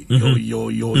munchendi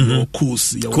your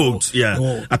course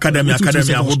your academy now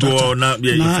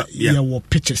your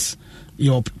pitches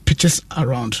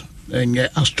around and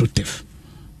astroturf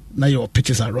now your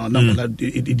pitches around now that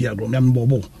diagram me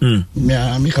bobo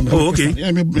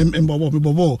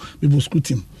me school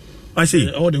team I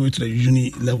see all the way to the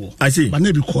uni level I see but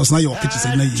maybe because now your pitches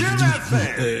are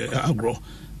agro.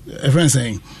 A friend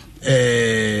saying,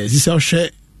 this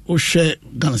is share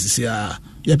Ghana is here.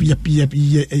 Your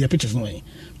pictures no way.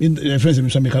 Friends in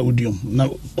Jamaica Udium, now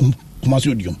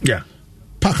Kumasi Udium. Yeah.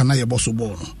 Park and I boss of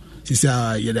ball. This is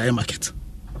the market.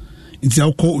 It's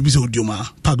our call with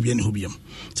Odioma, Park Bien Hubium.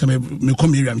 So me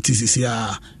come here and TCC,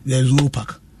 there is no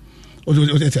park. What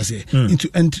I say?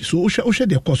 And so Osha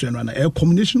the course and a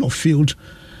combination of field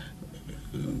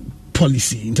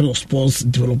policy in terms of sports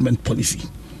development policy.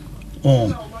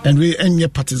 And we any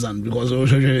partisan because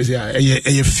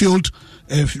a field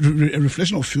a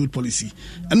reflection of field policy.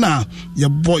 And now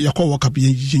your call work up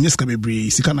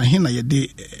Sikana Hina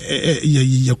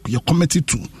you're committed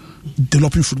to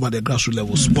developing football at the grassroots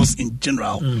level, sports in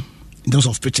general. In terms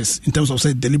of pitches, in terms of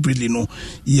say deliberately,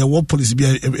 your work policy be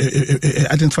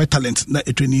identify talent, not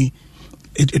a training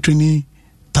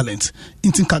talent.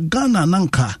 In Ghana,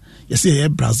 Nanka, you say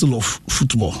Brazil of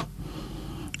football.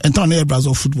 And down here,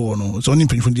 Brazil football, no, it's only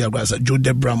from the guys Joe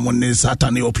Debra, Mones,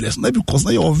 Atta, Neo players. Not because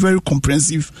they are very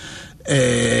comprehensive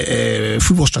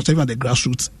football structure at the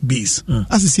grassroots base.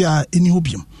 As you see, any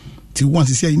opium. Till once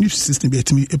you see a new system be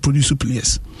to produce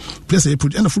players. Players are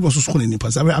produced, and the football school in the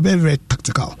past are very, very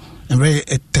tactical and very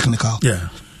technical. Yeah.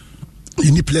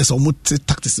 You need players almost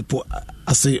tactical support,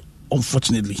 I say,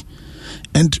 unfortunately.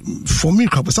 And for me,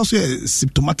 it's also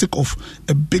symptomatic of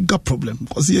a bigger problem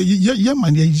because you're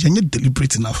not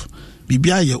deliberate enough.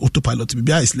 BBI autopilot,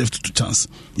 BBI is left to chance.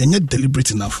 You're not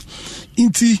deliberate enough.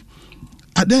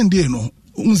 At the end, they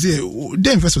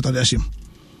invest without their shame.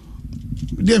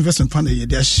 The investment plan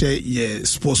they share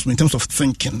sports in terms of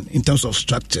thinking, in terms of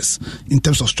structures, in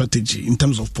terms of strategy, in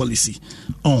terms of policy.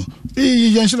 Input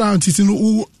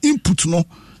no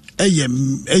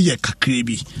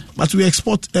kakrebi, but we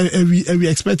expect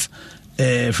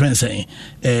friends saying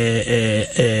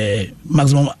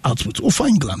maximum output. For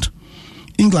England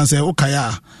say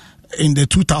okay. In the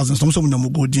 2000s,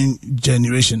 some golden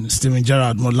generation, Steven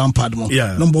Gerrard, Lampard,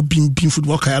 number beam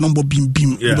football, number beam.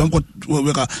 We don't got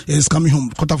is coming home.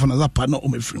 Cut off another partner,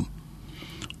 film.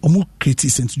 Omo creative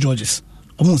St. George's.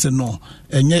 Omo said no,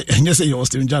 and yes, say your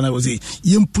Steven Gerrard was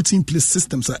you put in place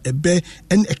systems and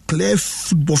a clear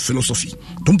football philosophy.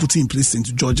 Don't put in place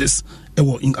St. George's.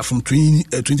 From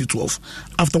 2012.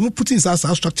 After we put in our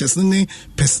structures,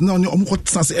 personnel,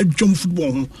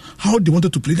 football, how they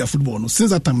wanted to play their football.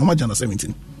 Since that time, Mama under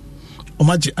 17,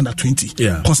 Omaji under 20.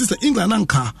 Consistent England and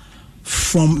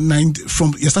from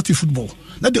your starting football.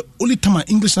 That's the only time an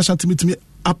English national team to me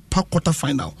upper quarter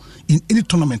final in any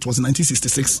tournament was in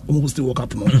 1966. Almost the World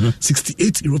Cup,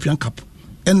 68 European Cup,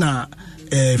 and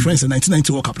for instance,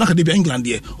 1990 World Cup. Like they be England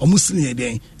there, almost near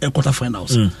the quarter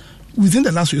finals. Within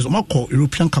the last years, we call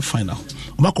European Cup final,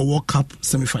 we call World Cup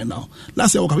semi-final.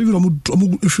 Last year, World Cup,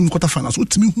 even quarter finals. So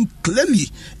to me, clearly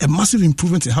a massive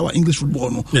improvement in how our English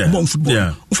football,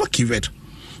 football. For Kivet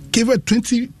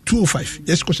 2205.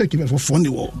 Yes, because Kivet for funny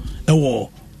war,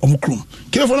 Omukrum.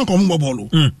 Kivet for Nakom Bobolo.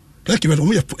 Kivet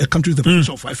only a country with a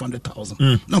population of 500,000.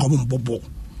 Nakom Bobo.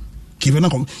 Kivet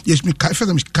Nakom. Yes, me Kaif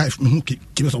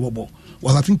Kivet Bobo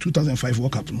was I think 2005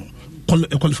 World Cup.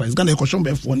 Qualifies Ghana question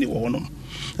be for or no.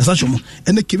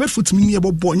 And the Kivet foot me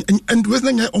about boy and was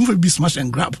then on be smash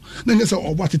and grab. Then you say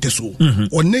what it is so.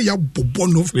 Or ne ya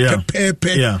bobono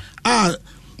pepe.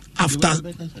 After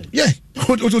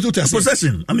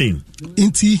possession. I mean,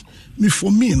 inti me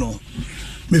for me no.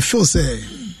 Me feel say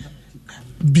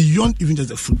beyond even just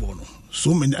the football no.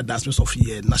 So many other aspects of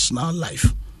your national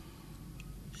life.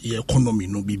 Your economy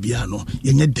no bibia no.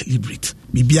 You're deliberate.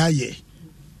 Bibia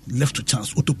left to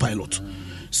chance autopilot.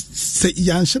 Say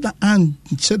yan sheda and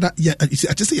sheda I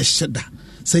just say sheda.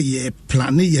 Say ye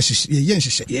plan ye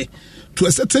to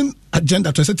a certain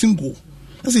agenda, to a certain goal.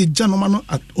 I say gentleman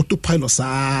at autopilot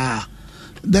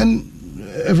then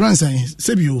everyone saying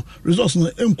say you results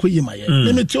no enkoye my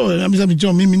let me tell you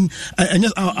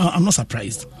I'm not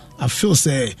surprised. I feel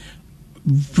say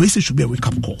race should be a wake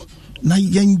up call. Now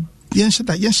yen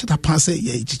shata pass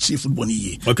ye chief football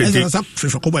ni. Okay. As a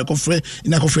for Kobo Kofre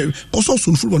in a Kofre also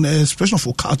soon football expression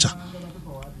for culture.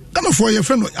 Kind of for your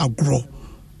friend grow.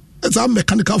 It's a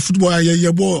mechanical football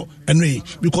ye ball anyway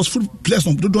because foot players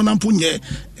don't punye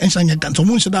and shanya ganto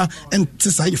munshada and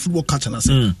say football culture na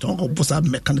say. Don't go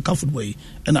mechanical football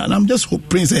and I'm just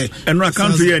hoping say and our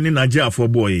country in Nigeria for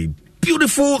boy.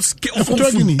 Beautiful skill of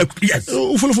yes.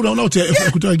 Full not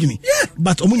Equatorial Guinea.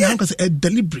 But omunya say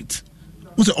deliberate.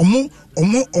 I'm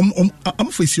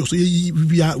facing so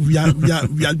we are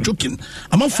joking.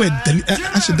 I'm afraid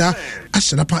I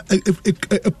should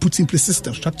put in place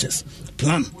system structures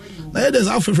plan. There's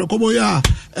Alpha for Kobo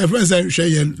friends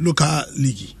share local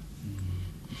league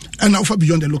and Alpha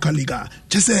beyond the local league.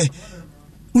 Just say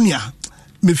Unia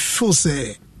me feel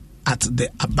say at the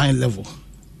Abine level,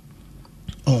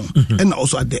 and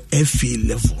also at the FA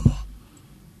level.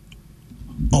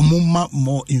 Or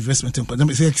more investment in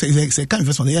say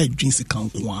investment they are drinks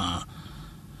account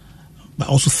but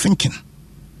also thinking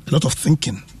a lot of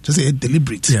thinking. Just say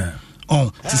deliberate. Yeah.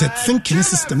 It's a thinking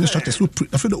system. Structure. I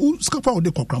feel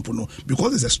the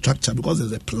because there's a structure, because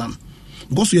there's a plan.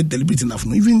 Because we are deliberate enough,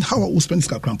 no. Even how we spend this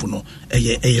cramp, no,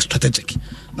 a strategic.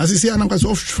 As you see, I'm going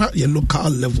to your local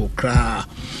level,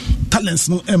 talents,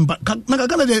 no,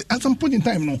 at some point in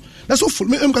time, no. That's all full.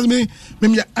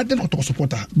 Maybe I did not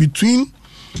supporter between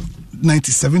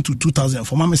 97 to 2000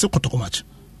 for my say much.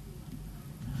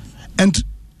 And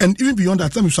even beyond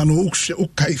that, time you know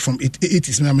okay from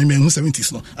 80s, maybe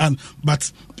 70s, no. And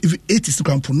but if 80s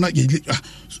cramp,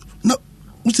 now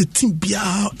what's the team be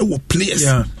our players?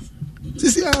 Yeah. But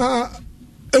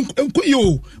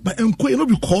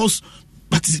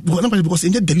because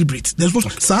it's deliberate. There's no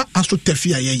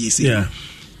astrotefia here. Yeah.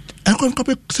 And I'm going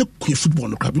to say football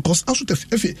because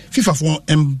FIFA for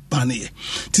Mbane.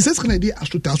 This is going to be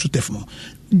astrotef no.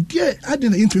 There, I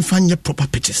didn't find proper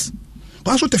pitches.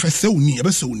 But astrotef is so near,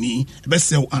 best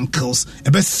sell ankles,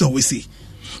 best sell we see.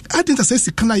 I didn't say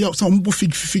si kana ya some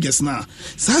figures now.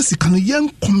 Say kana young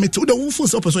commit the who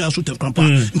force up so ya shoot grandpa.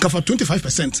 Nka for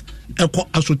 25% equal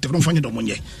astroturf don't find the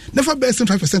money. Never best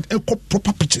 25% equal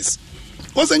proper pitches.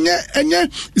 Because we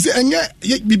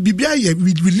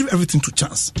leave everything to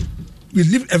chance. We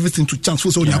leave everything to chance.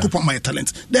 So you put my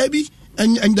talent. Debbie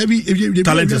and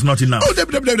talent is not enough. Oh,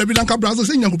 Debbie Lanka Brazil,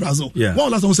 say young Brazil. Yeah. Well,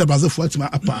 last time say Brazil for my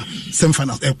upper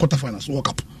semi-finals, quarter finals, World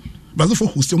Cup. Brazil for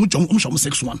who still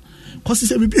 6-1. Because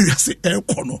it's a baby say air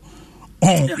corner.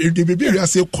 The baby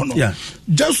say corner. Yeah.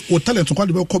 Just what talent to call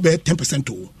the 10%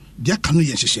 to their canoe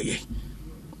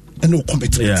and no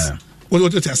competence. Yeah.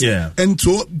 Yeah. And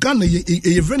so Ghana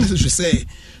a very necessary say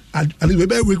a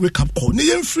little wake up call.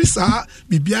 Near free sa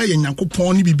bibia ye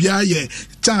nyankopon ni bibia ye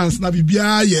chance na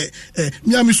bibia ye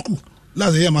Miami school.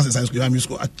 Last year master science school Miami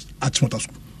school at motor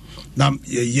school. Now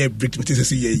ye victim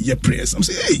say ye prayers. I'm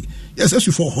say hey yes as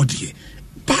you for hodi.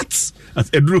 But as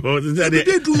a drew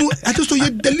they do no I just you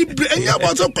deliberate and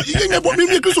about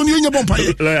me Christian you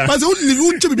but only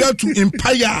you to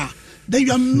empire then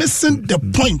you are missing the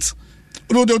point.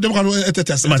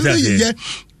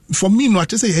 For me, no, I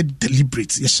just say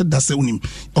deliberate. You should say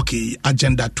okay,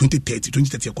 agenda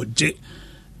 2030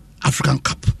 African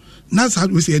Cup. That's how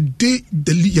we say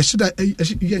you should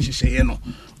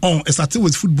it started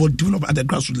with football development at the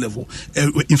grassroots level,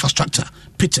 infrastructure,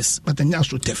 pitches, but then you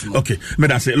also definitely. Okay, me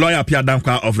that say lawyer Addo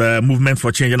Dankwa of Movement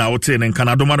for Change and I would say in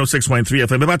Canada 106.3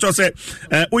 FM. But I say,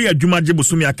 we are Juma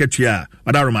Jebusumi Aketua,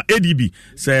 Adaroma ADB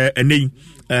say a name.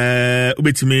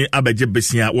 Ubetime abeje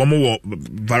besia womo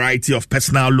variety of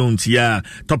personal loans here,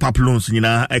 top up loans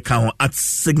account at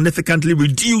significantly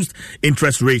reduced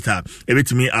interest rate.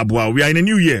 Ubetime abua we are in a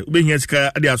new year ube here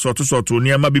sika ade asoto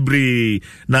niama bibre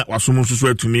na wasomo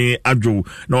so to me adwo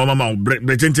na mama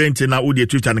brejente na ode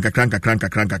Twitter nka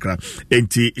kranka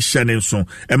enti shanenso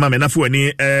ema me nafo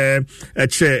ani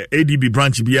che ADB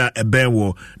branch bia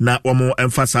ebenwo na womo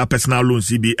emphasize personal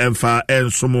loans bi emfa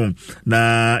ensomo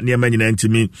na niama nyina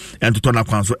enti and to turn up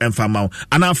council and farm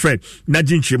and our friend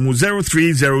Najinche mu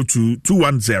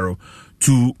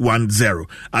 0302-210-210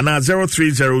 and our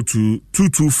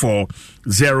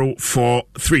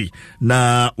 0302-224-043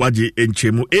 na waji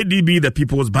enchemu ADB the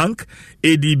People's Bank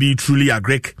ADB truly a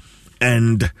Greek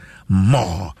and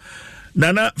more.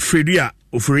 Nana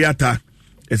Ufuriata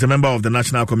is a member of the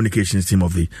National Communications team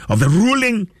of the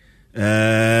ruling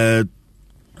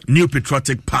New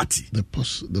Patriotic Party. The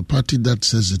party that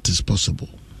says it is possible.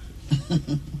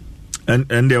 and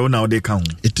they now they count.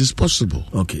 It is possible.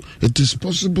 Okay. It is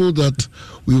possible that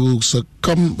we will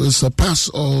surpass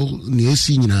all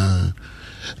Niesina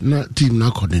team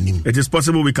Nakodenim. It is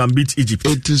possible we can beat Egypt.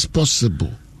 It is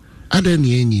possible.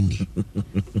 Adeni.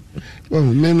 Well,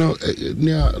 meno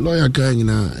lawyer guy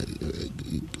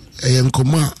I am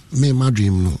coma me my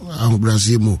dream no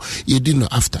Brazil you didn't know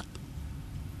after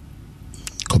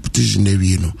competition they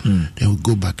will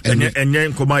go back and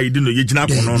nkoma you didn't know you jina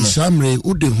kono no samre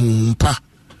ude humpa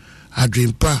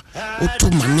adrimpa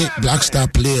otomane Black Star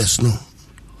players no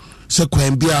se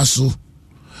kwambia so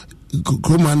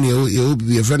Roman you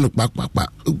be a friend of kpakpa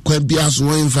kwambia so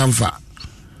won fanfa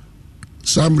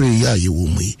samre ya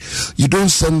you don't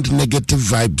send negative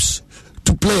vibes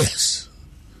to players.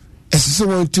 As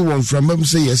someone to one from them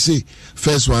say yes,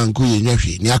 first one go in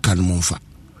yafi ni aka no monfa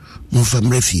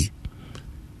mrefi.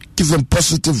 Give them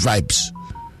positive vibes.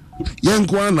 Young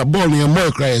one a ball in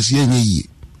more cries yen yi.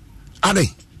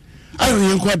 Ade. I don't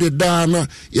know the dana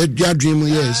your dream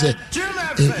yes.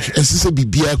 As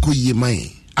bibia ko yi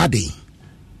man. Ade.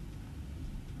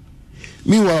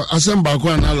 Meanwhile, assemble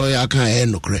kwan lawyer kan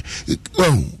no kre.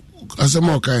 Oh,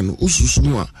 assemble kan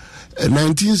ususumu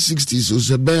 1960s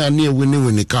was a bear near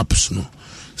winning the caps no.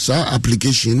 So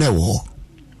application never.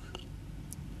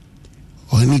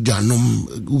 Oni Janum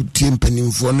Utim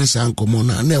Penim Fones and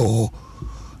Comona Neo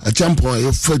a champion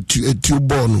of two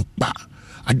born ba.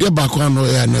 A debacano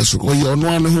airness or you're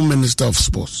one who minister of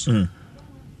sports.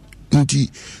 Inti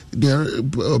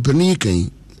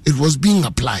the it was being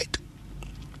applied.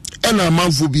 And a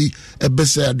man will be a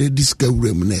besser de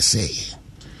discovery say.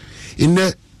 In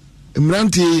the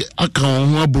Mranti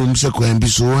account wabum sequence be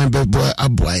so and be boy a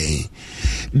boy.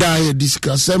 Die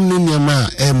discuss some nyama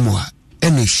emwa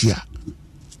enishia.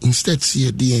 Instead see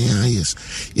a yes,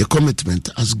 your commitment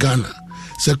as Ghana.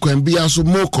 Sequence be as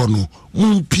mokono,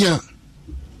 mumpia.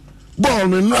 Ball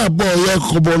no ball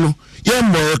yakobono,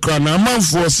 yambo ekana man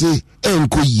for say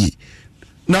enko ye.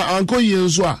 Na anko ye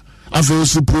nso a afa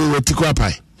super wetikwa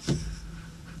pai.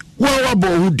 Wa bo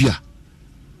hudia.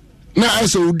 Na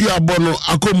ase hudia bono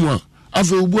akomwa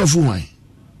afa ubu afu hwan.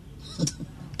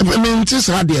 Mente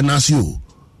sa de na se o.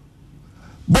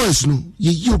 Boys no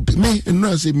ye yob me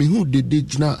no say me who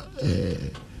did na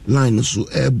line so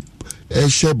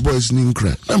share boys nin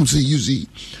cry. I'm say you see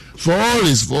for all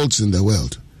his faults in the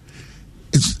world.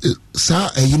 It's sa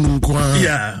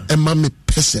yeah. And mama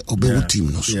pese obewu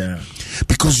team no so.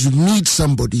 Because you need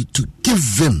somebody to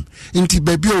give them inti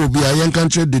baby obi a yan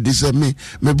country de say me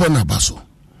bona baso.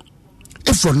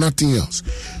 If for nothing else,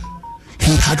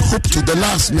 he had hope to the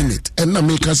last minute, and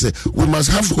Namika say we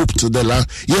must have hope to the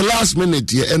last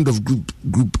minute, your end of group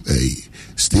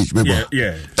stage.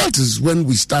 Yeah. That is when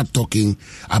we start talking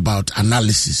about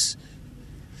analysis.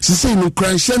 Si say no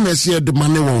cry shemes here the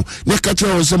money won. Ne catch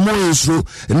was more so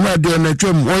and na dey na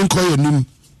twem won call nim.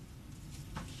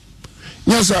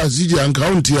 Nyasa azidi anka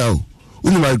untia o.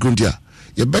 Uni my kuntia.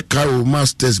 Ye beka o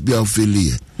masters be of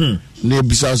failure. Ne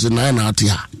bisa se na na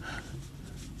atia.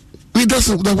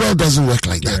 The world doesn't work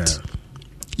like that.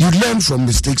 You learn from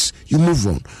mistakes, you move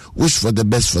on. Wish for the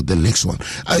best for the next one.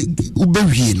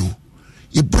 Ube no.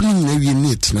 You put in a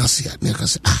need nasia. Neka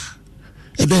say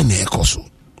and then ekoso.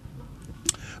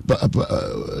 But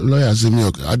lawyers in New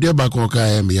York, I dare back walk. I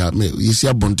am here. You see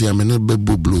a bunty. I'm in a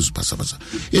baby blues. Pasa.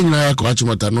 In na watch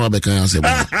mata no abeka say.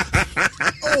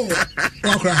 Oh,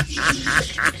 Accra.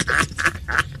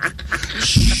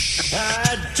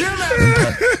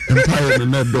 Empire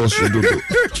in that door so do.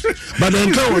 But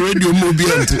then come radio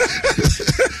mobile.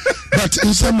 But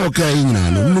in some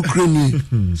okaina no kreni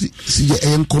see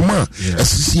enkoma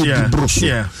see the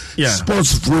broso.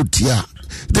 Sports fruit yeah.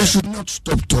 They should not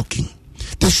stop talking.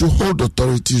 They should hold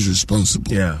authorities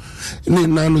responsible. Yeah.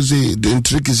 Nano say the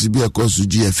intricacy be across to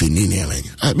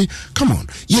GFN. I mean, come on.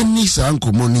 You need some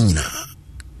money.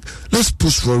 Let's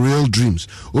push for real dreams.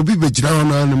 Obi Bejina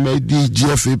and the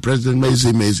GFA president is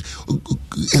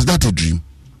that a dream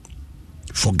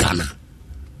for Ghana?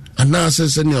 And now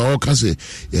says any all can say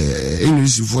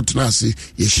English Fortuna say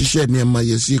she shared near my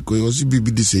Yesiko, was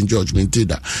BB St. George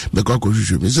Mentida,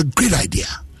 because it's a great idea.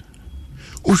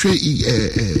 Ushe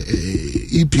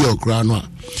EPO Granoa.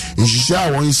 And she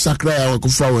said, one Accra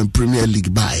Akufo-Addo in Premier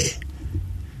League by.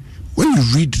 When you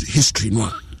read history, no,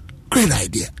 great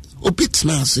idea. Opits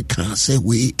now can say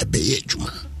we a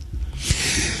bayejuma.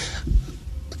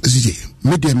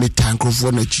 Media me tanko for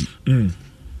nachi.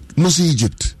 No see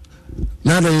Egypt.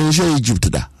 Now they share Egypt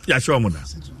da. Yeah, sure mona.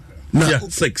 Now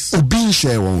 6. Obi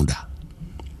share wonder.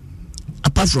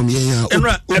 Apart from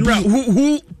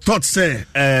who thought say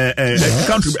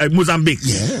country Mozambique?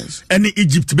 Yes. Any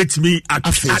Egypt bet me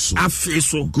at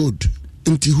so good.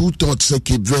 Into who thought say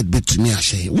Cape Verde bet me a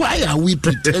why are we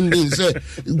pretending say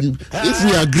if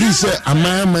we agree say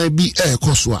Amaya might be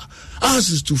Koswa? Ours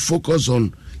is to focus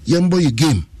on Yembo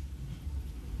game.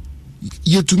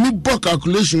 Ye to me ball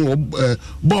calculation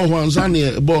ball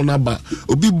Wanzani ball number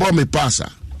obi ball me passer.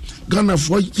 Ghana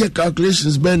for your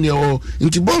calculations ben or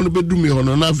into ball bedroom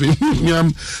on nothing.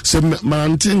 Say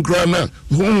mountain grana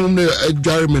home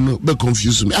jarman be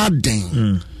confuse me.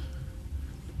 Dang.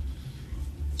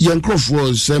 Young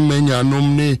Crawford Semenya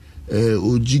nomne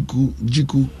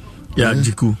Jiku. Yeah,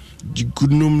 Jiku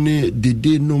nomne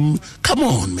Dede nom. Come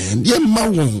on, man. Ye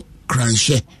mawon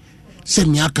cranshe.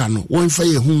 Semyaka no one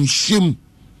fire whom shame.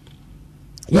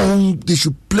 One they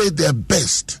should play their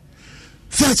best.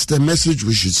 That's the message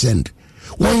we should send.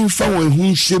 One found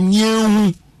whom shame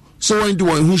you. So I do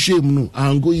one who shame no.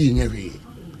 I'm going every.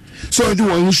 So I do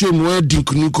one who shame where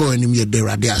Dinkuniko and me there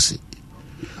radiasi.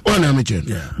 One amateur.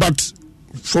 But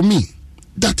for me,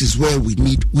 that is where we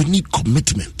need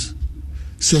commitment.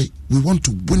 Say we want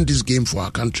to win this game for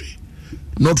our country,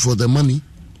 not for the money,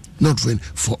 not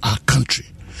for our country.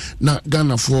 Now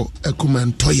Ghana for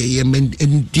Ekuman Toye Yemen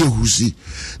and dear Husi.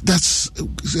 That's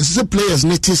the players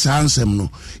native answer no.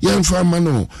 Young farmer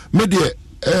no media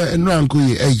no anko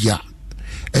ya.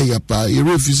 pa you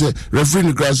referee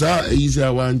the grass easy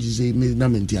one say me na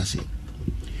mentiase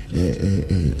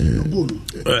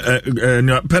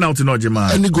penalty no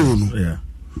jema any goal no yeah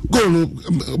goal no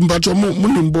but mo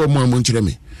nimbo mo nkyere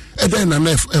me e den na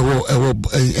nef ewo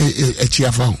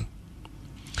chiafa ho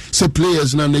so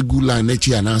players na na good line na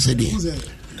chia na say dey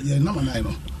yeah number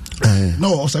 9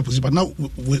 no also possible but now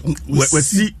we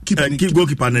see keep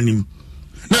goalkeeper nanim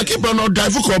na keeper no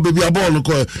dive for baby a ball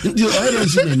ko I don't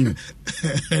see nanim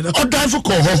or dive for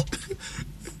ho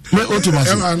me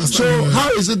automatic so how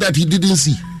is it that he didn't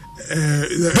see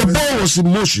the ball was in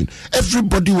motion,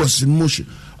 everybody was in motion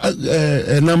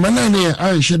na manane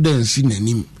I should then see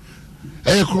nanim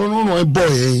chrono no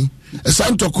boy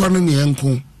santo corner ni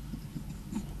enko.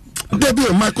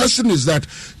 My question is that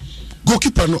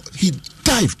goalkeeper he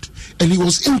dived and he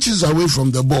was inches away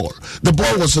from the ball. The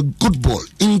ball was a good ball.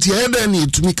 In the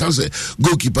end, to me, can say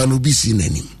goalkeeper no be seen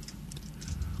him.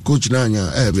 Coach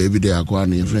Nanya, baby, they are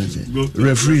going friends.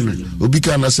 Referee, Obi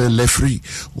can say referee,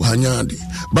 Wanyadi.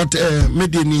 But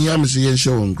maybe ni yam say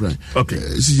show on grind. Okay,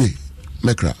 CJ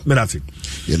Mekra. That's it.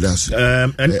 Yeah, that's it.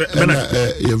 And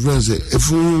your friends, if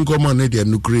you come on the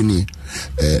Ukraine,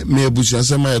 me abusia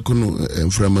sama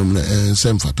yakuno from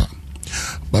same fata.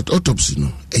 But autopsy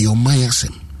no, your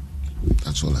mayasem.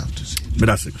 That's all I have to say. But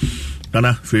that's it.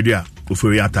 Nana Enyimfua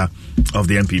III of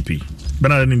the NPP.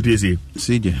 Bernard NPC.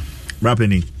 CJ.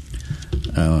 Rapping.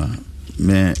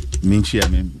 Me minchia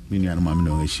me no mama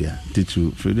no eshia.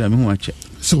 Titu Fredia me ho ache.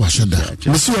 So wa shoda.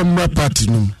 Me so am party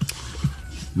no.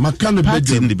 Makano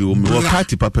party ndi bi wo me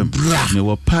party papam. Me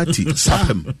wo party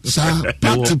papam. Sa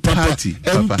party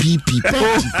NPP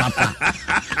party papa.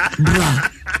 Bra.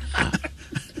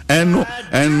 Eno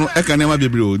eka nema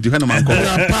bebre o di hana man ko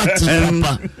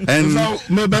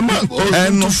me be ma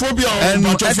phobia o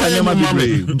eka nema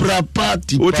bebre bra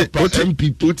party papa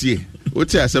MPP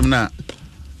oti asem na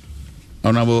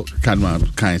honorable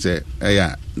kan say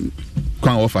ya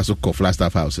kwan offer so ko flat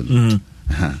staff house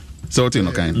so oti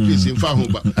no kan pisi fa ho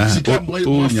ba sika boy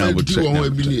o nya bo tre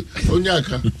onya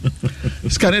ka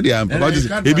scan dey am about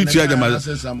ebi tua jama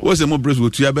o se mo brace go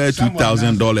tua ba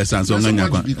 $2,000 and so nganya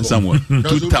kwa somewhere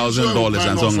 $2,000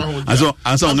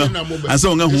 and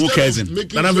so nga hu cousin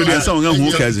na video and so nga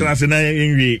hu cousin and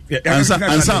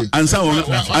so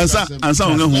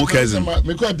nga hu cousin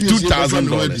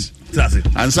 $2,000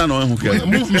 and so no hu cousin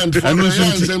movement for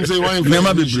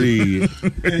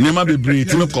nema bebre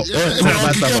timko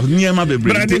niema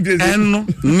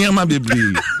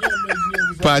bebre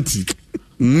party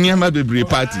niema bebre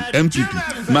party MTP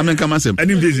mamen kama sem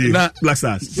na Black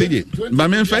Stars sige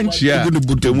mamen fanchia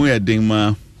temu ya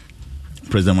denma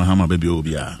President Mahama baby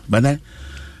obia but then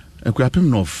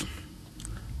ekwapem of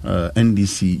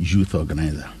NDC youth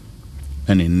organizer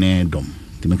and in nedom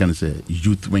they can say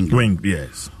youth wing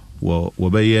yes wo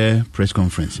be press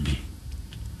conference bi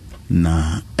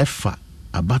na efa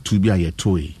abatu bi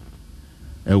ayetoi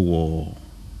ewo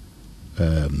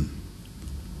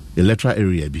electoral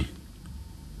area bi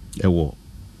ewo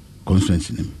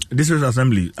constituency name district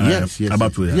assembly yes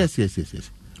abatu yes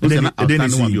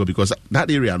because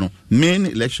that area no main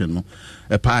election no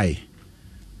a pie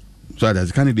so there's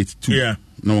a candidate too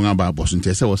no one about boss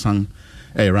until say was sang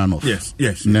a runoff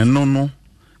yes no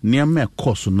near me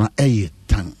course na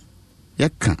tan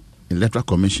yaka electoral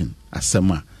commission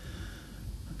asema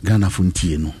Ghana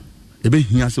funtie no ebe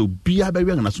hia se obia ba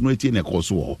wi na so no etie na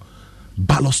course wo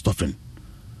ballot stuffing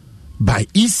by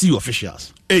EC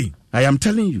officials. Hey, I am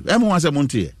telling you, everyone say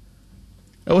montie e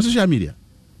was social media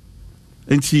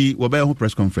enti wo ba ho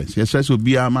press conference yes so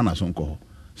obia ma na so nko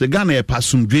so Ghana e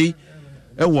pasumdwe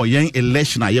e wo yen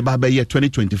election a ye ba ye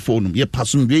 2024 no ye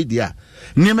pasumdwe dia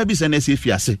niam bi se na se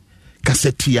fiase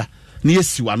kasetia na ye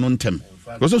siwa no ntem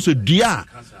because so dia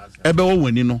ebe wo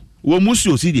wani no wo musi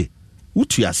osidi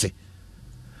utuase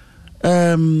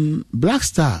Black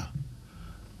Star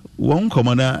one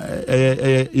commander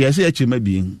yes HM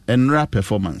being and rap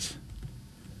performance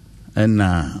and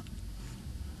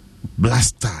Black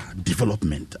Star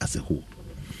development as a whole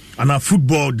and our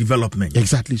football development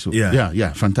exactly so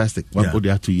yeah fantastic what they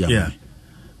are to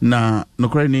na no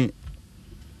currently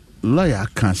lawyer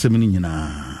can say me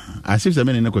nyina as if say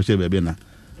me na question baby na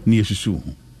ni yesusu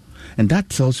and that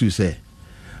tells you say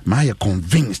my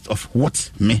convinced of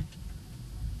what me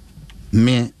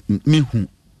who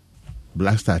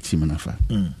Black Star team nafa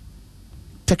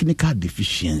technical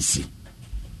deficiency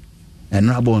and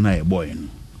rabo na a boy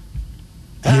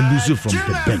they lose you from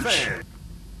the bench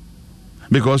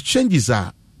because changes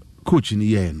are coach in the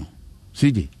year no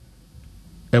CJ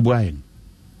eboy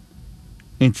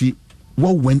enti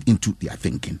what went into their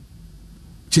thinking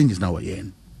changes now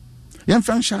again yan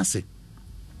franchise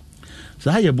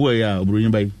So how boy ya obronyi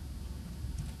bai.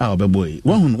 Ah obe boy.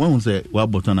 One say wa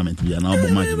bot tournament bia na obo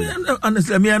match.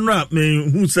 Honestly me anra me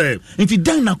who say nti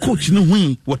dan na coach no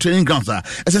hui what training grounds are.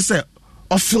 As say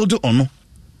off field ono.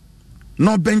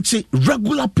 No bench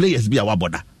regular players be our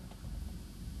border.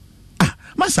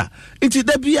 Masa, nti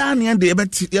da bia ne de ye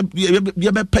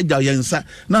be pagya yensa.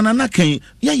 Na kan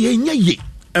ye.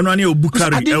 Eno na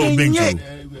obukari e obencho.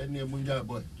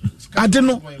 Ade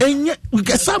no enye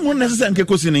someone necessary nke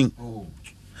kosinin.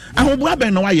 Ahobu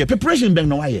ben no waye, preparation ben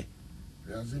no waye.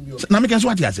 Na me kan so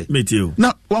what you say? Me too.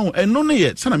 Now, wow, eno no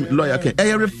ye, sana lawyer can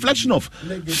a reflection of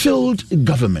failed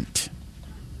government.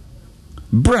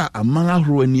 Bra amanga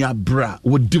roenia bra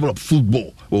would develop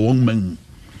football or one man.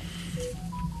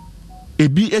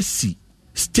 ABSC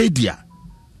stadia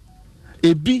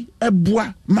ebi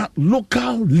ebua ma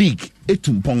local league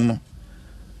etumpong no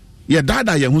ye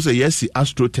dada ye hu say yes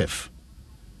AstroTurf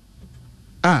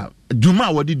juma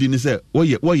wodi di ni say wo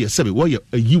ye sebe wo ye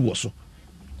ayi wo so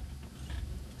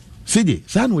sidi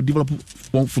sa no develop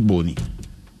one football ni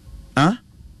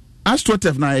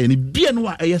AstroTurf na ye ni bia no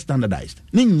a standardized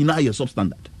ni nyina ye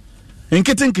substandard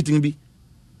nkitin bi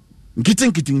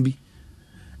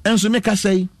enso meka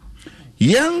say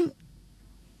young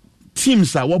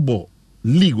teams are what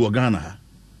league or Ghana.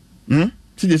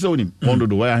 See they say him Mondo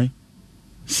do why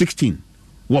 16.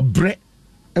 What bre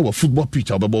what football pitch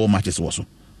or ball matches also.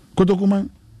 Kotokuman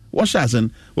what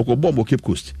shazen or bombo Cape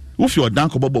Coast. If you are down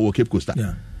bobo Cape Coast.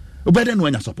 Yeah. Better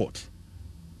when you support.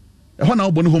 A one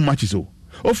hour home matches oh.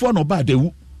 Of one or bad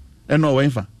they and no way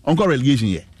encore relegation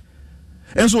here.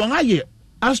 And so I hear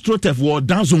AstroTurf war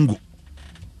down Zongo.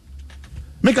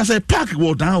 Make us say park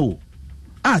war down.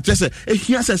 Just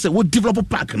here says what develop a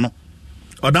park no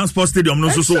or dance sports stadium no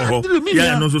so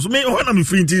yeah no so me when I'm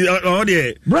free or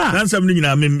there dance am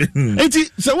nyina me enti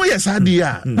so we yes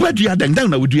adia where do you dan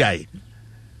na we do ai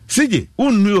sije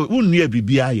unnu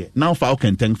bibia ye now fa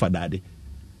can thank for daddy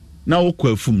now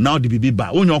kwafum now the bibi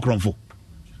ba onye okromfo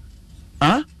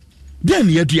then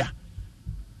yedua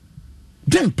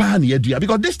then pa na yedua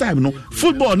because this time no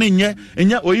football na nya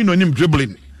oyi no nim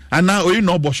dribbling and now oyi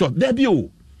no bo shot there be o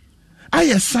I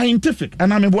am scientific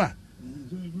and I'm a boy.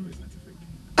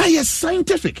 I am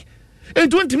scientific.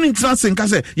 And 20 minutes answer can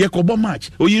say Yakobo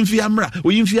match or Yimfi Amra.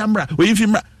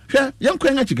 Yeah, young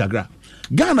Kwenga Chicagra.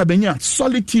 Ghana Benya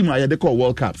solid team I they call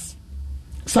World Cups.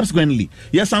 Subsequently,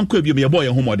 yes, I'm could be a boy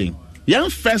home wedding. Young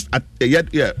first at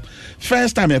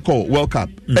first time I call World Cup.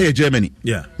 Germany.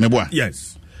 Yeah, my boy.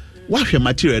 Yes. What's your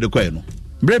material the coin?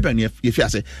 Breben if you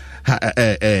say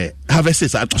harvest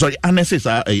sorry annex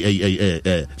sa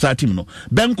team no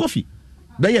Ben Kofi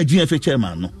be ya GFA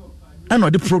chairman no and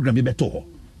the program be better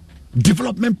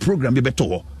development program be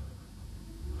better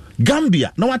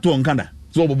Gambia no what on Canada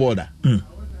so border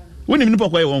when you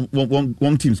put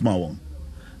one team small one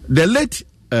the late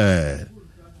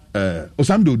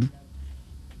Osamdodu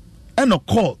and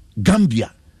call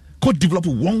Gambia could develop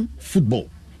one football.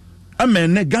 I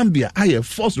mean, Gambia, I have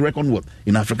first record what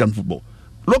in African football.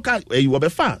 Local, you were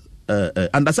far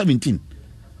under 17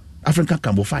 African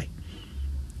Cambo 5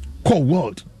 call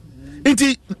world.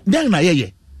 Inti then na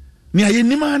ye. Ni aye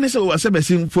ni ma ne se o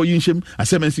asebesi for yinshim,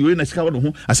 asebesi we na sika wo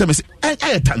ho, asebesi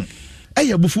aye tan.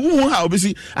 Aye bufu wo ha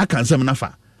obesi aka nsem na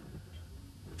fa.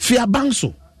 Fia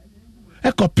banso.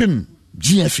 E kopim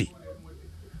GFA.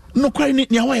 No kwai ni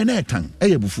awaye na tan.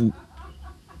 Aye bufu.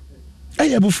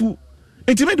 Aye bufu.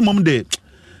 Intimate mom de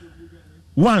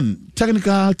one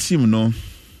technical team no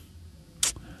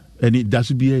and it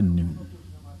does be and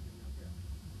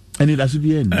it does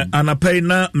be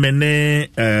Anapena mene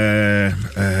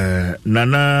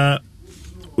Nana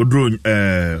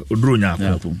Udrunya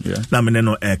na mene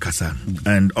no kasa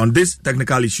and on this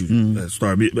technical issue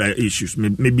issues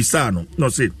maybe sano no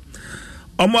say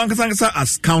omo ankasa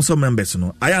as council members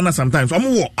no I understand sometimes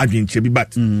omo wo adwenche bi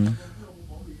but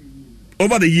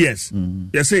over the years,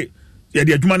 you say, yeah,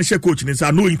 the adjumanishare coach is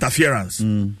no interference.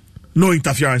 No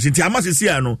interference. Inti amasi si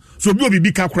ano. So bi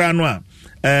obi kakra no a.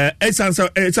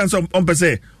 Esanso on per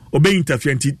se obey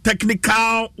interference.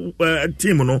 Technical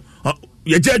team no.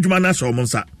 Ye je adjuma na so mo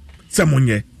nsa. Se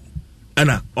monye.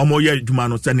 Ana omo ye adjuma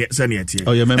no se ne etie.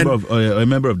 Oh, you're a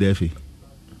member of the FA.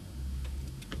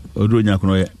 Odro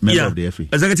Nyakuno member of the FA.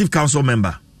 Executive council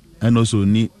member. And also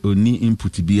oni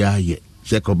input bia ye.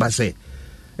 Se ko ba say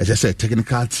as I said,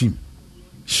 technical team,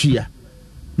 Shia,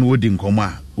 no wedding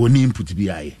coma, only input to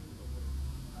be aye.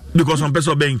 Because some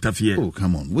person being interfere. Oh,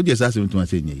 come on. What just asking to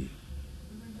say?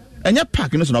 And you're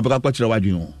packing us on a quite a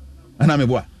you know. And I'm a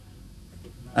boy.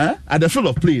 At the field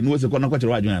of play, no was a quite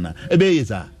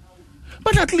a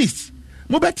but at least,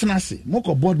 mo betena se mo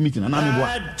ko board meeting na me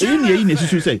boa eyi ne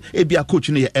susu say e bia coach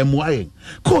ne ye MY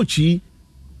coach yi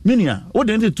minia wo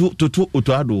de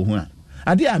to Ado ho a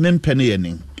ade a me mpe ne ye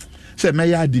nen say me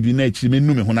ya dibi na achi me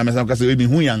nu me ho na me sa ka say me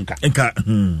hu yanka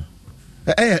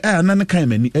nan kan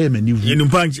mani mani wu yenu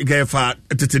punch ga fa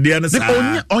tetede na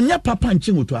sa onya papa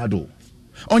nche Ado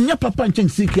onya papa nche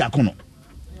siki akono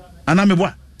ana me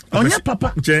boa onya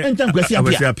papa nche kwasi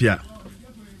apia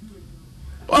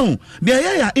oh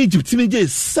the Egypt meje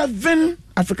 7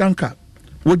 African Cup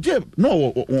woje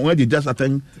no when they just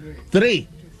attend 3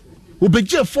 we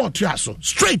beje 4 triaso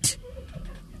straight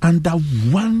under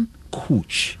one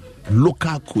coach,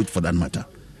 local coach for that matter.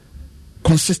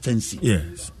 Consistency.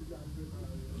 Yes.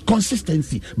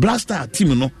 Consistency. Blaster team,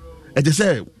 you know. As they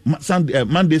say,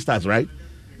 Monday starts, right?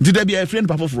 Did there be a friend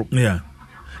perform? Yeah.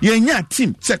 Yeah,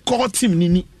 team. Say core team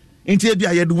nini. Into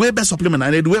there you way better supplement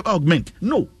and you way augment.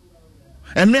 No.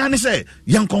 And then I say,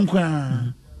 young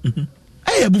conqueror.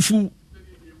 Hey, bufu.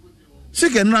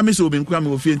 Second, na me so be nkwa me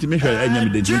ofie nti me hwe anya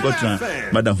me de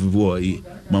nko madam fufu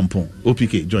mampon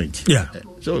OPK joint. Yeah.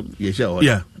 So you share.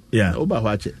 Yeah. Oba ho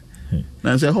ache.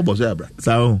 Na say ho boso abra.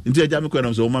 Sao. Nti eja me kwa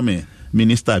na so ma me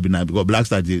minister bi na because black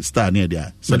star near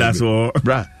there. So that's all.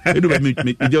 Bra. Edu me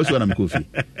just want na me kofi.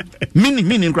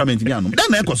 Mini increment bi anum. Dan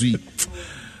na ekoso yi.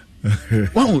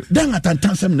 Wow, dan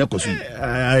atantansem na ekoso yi.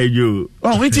 Ayo.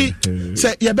 Oh, nti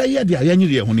say ye be ye dia ye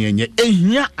nyire ho ne enye.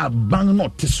 Ehia aban no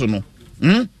teso no.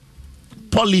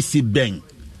 Policy bang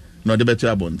no the better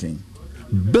abonting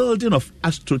building of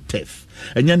astroturf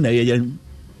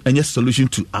and solution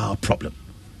to our problem.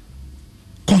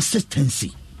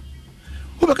 Consistency.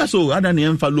 Who because so other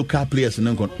than local players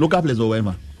and local players or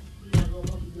whatever.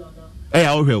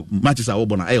 Matches are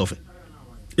open a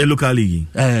local league.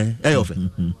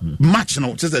 Match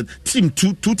now just a team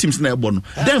two teams na born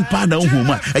then partner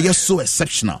who are so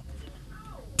exceptional.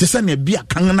 To send a beer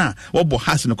kangana or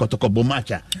bohas no kotokobo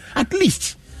matcha. At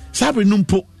least Sabre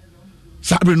numpo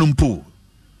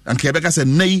and Quebec said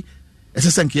nay as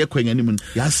a sank queen anyone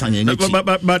yasan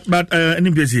but any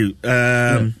busy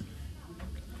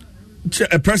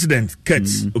President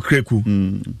Kets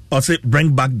Okreku or say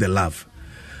bring back the love.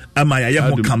 Am I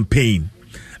campaign?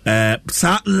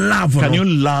 Love. Can you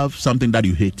love something that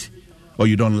you hate or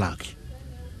you don't like?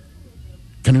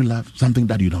 Can you love something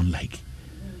that you don't like?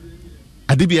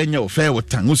 Adibia fair with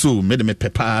tanguso made me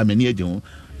pepper many ejo.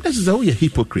 This is how you're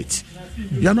hypocrite.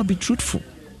 You are not be truthful.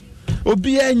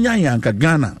 Obia nyanka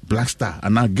Ghana Black Star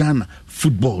and Ghana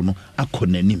football no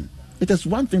akonenim. It is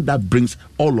one thing that brings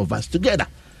all of us together.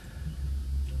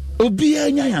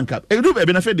 Obia nyanka. Edu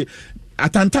be na fede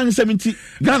atantan 70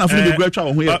 Ghana for the great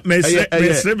travel here.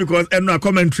 Say because no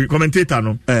commentator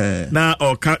no. Na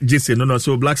or can't just say no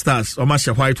so Black Stars or match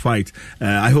white fight.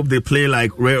 I hope they play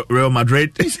like Real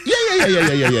Madrid.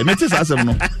 Yeah. Metis asem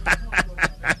no.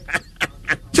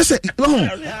 Just say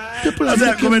people are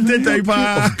the commentator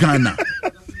of Ghana.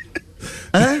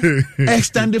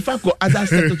 Extend the fact of other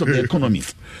sectors of the economy.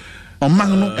 On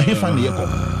magno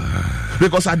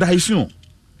because adaisun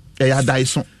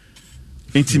adaisun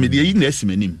intimidate ness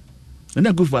menim and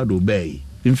I go for obey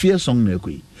in fear song na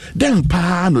koi then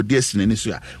pa no destiny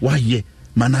so why ye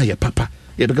mana ye papa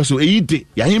ye because so e dey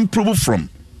ya improve from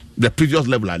the previous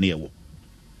level ani ewo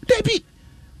debi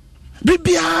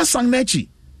bibia sang nechi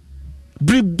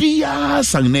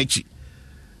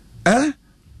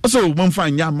so mon fa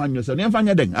nya manyo so nya fa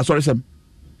nya den asori sem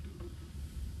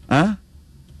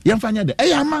nya fa nya den e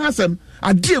ya man asem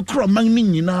ade ekro man ni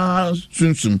nyina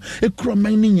sunsum ekro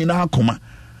man ni nyina akoma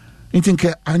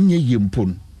ntinke anye yempo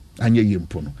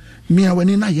no me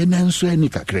awani na ye nanso ani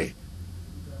kakre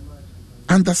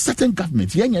under certain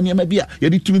government ye nya ma bia ye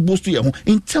di tumi boost ye ho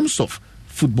in terms of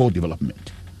football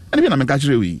development and be na me ka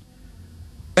kire we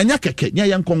enya keke nya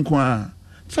yan konkon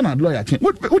sana lawyer chen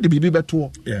what the bibi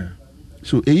beto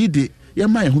so eyi de ye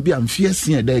man ho bia mfie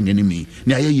se da nya ni mi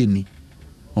ni aye ni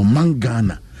o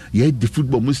mangana ye the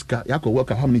football musika yakọ work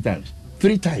how many times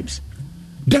 3 times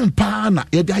then pa na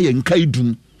ye da ye nkai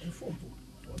dum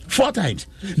 4 times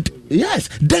yes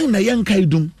then na ye nkai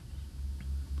dum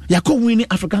yakọ winning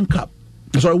African Cup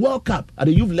World Cup at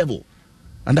the youth level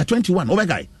under 21 over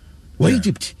guy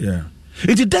Egypt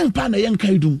it then pa na ye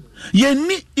nkai dum ye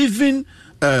ni even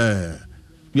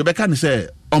you be can say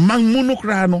among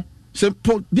monokra no say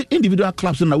the individual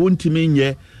clubs na won team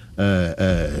nye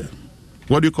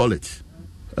what do you call it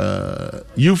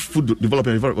youth food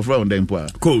development for on them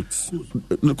coach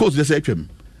just say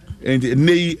and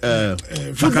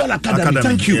football academy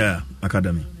thank you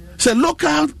academy say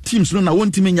local teams no na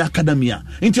won team nya academy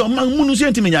into among munu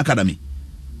say team nya academy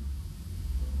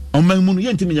among munu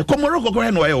ye team nya Morocco ko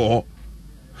he no ye wo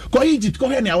ko Egypt ko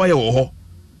he na wa ye wo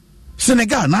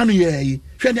Senegal nanu ye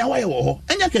hwe dia waye wo ho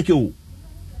enya keke o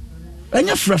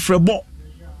enya frefrebo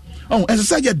oh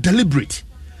as I say deliberate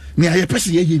ni aye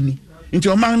pese ye ni nti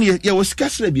o man ne ye wo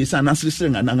skasre bi sa na sresre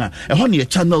ngana e ho ne ye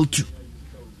channel 2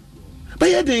 ba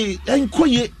ye de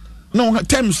enkoye no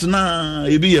terms na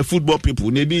e bi ye football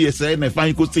people ne bi ye say na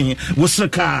fan ko tin wo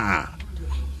sreka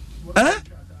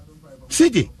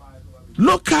CJ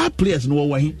local players no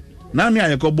wo hin na me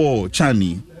aye ko ball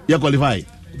chani ye qualify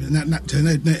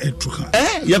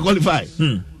you qualify.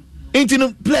 Ain't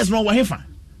no players no wa hefa.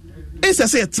 It's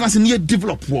say trans near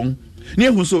develop one.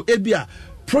 Near who so ebia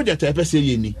project I say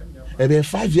ye ni. A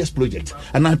 5 years project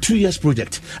and a 2 years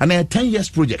project and a 10 years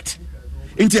project.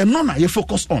 Into none you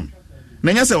focus on.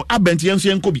 Na nya say abent yen so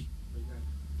yen kobi.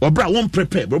 Obra won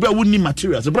prepare, bro won need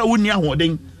materials, bro won need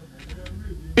ahoden.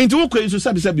 Into wo kwen so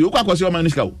sabi wo kwakwase o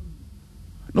maniska wo.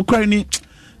 No kwari ni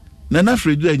Nana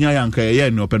Fredu enya yanka ye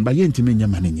no open ba ye ntime nya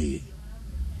manenye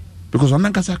because on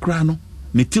nankasa kra no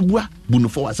ne tibua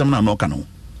bunufo asem na no ka no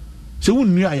se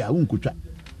wunnu aya wunkotwa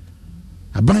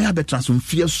aban ya be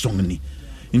transfer song ni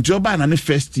nti oba na ne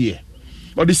first year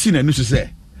or the scene no say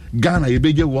Ghana ye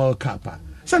beje World Cup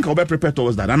sanka oba prepare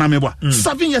towards that and amebo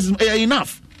 7 years is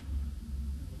enough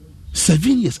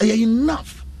 7 years is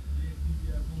enough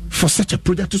for such a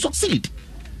project to succeed.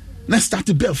 Let's start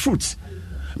to bear fruits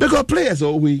because players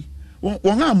always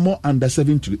one are more under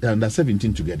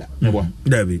 17 together.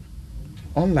 David.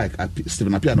 Unlike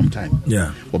Stephen Apianum time.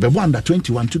 Yeah. Or under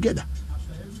 21 together.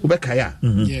 Kaya.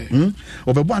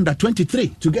 Or under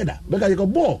 23 together. Because you go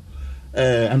ball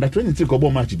under 23 go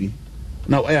ball match.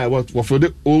 Now I was for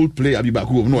the old player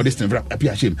Abibaku no this thing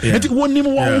appear shame. And it won't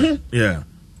name one. Yeah.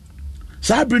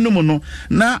 Sabri no mono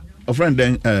na a friend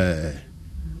then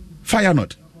Fire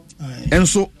Not. And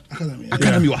so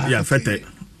Academy yeah, fete.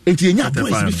 Enti enya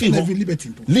boys be feel Liberty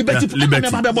from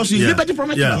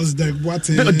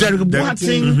Derek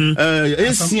Boateng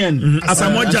Asian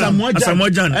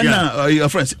Asamojan and your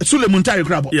friends Suleiman Tari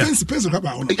Crab Pence Crab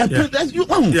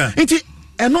enti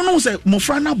eno no say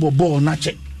mofrana bobo na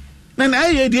che na na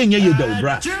ye de enye ye da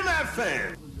bra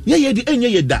ye de enye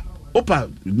ye da opa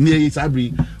ne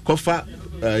sabri kofa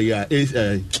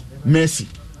Messi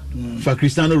for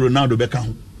Cristiano Ronaldo beka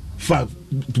ho for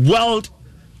world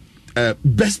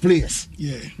best players.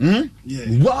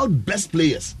 World best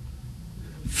players.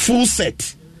 Full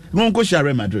set. No go share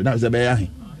Real Madrid. Now it's a bear.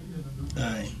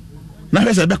 Now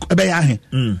it's a bear.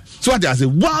 So what I say,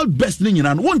 world best thing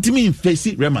and one team in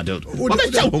face Real Madrid. What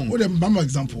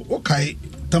example? Okay,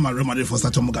 Tama Real Madrid for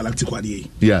Saturn Galactic Quadie.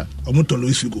 Yeah. Omoto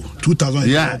Luis Figo. 2000.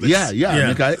 Yeah.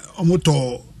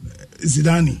 Omoto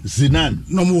Zidane.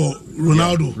 No more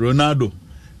Ronaldo.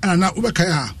 And now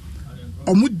Ubakaya.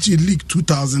 Omuji League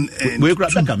 2000 and we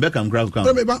Beckham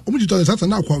Omuji 2000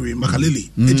 now Kwawe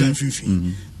Makaleli Ejan Fiifi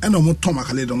and Omoto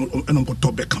Makaleli and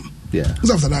Omoto Beckham. Yeah.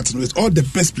 Because after that, it's all the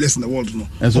best players in the world. No.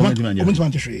 Because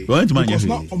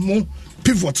now more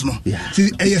pivot. No.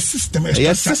 See, a system.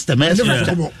 And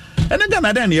then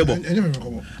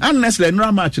honestly,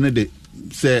 no match in the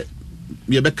say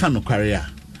you Beckham no career.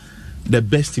 The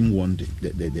best team won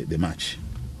the match.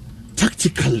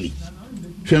 Tactically,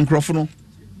 Crawford.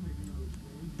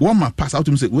 One man pass out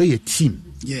to him say, we're a team.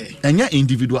 Yeah. And you're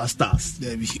individual stars.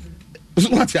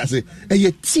 What I say?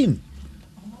 A team.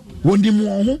 When the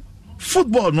more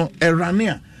football no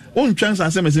erania. On chance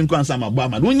and some in Kwansama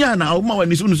Bama. When you're now,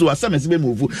 when is so some is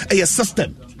move a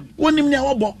system. When you know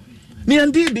about me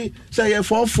and Didi say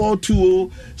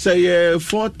 4-4-2 say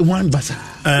 4-1 basa.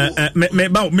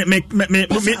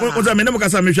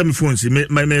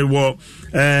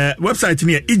 Website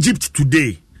near Egypt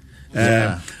Today.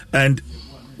 And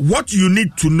what you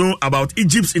need to know about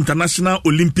Egypt's International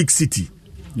Olympic City.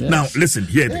 Yes. Now, listen,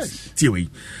 hear this. Tiwi.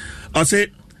 I'll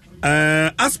say,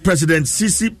 as President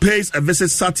Sisi pays a visit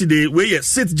Saturday,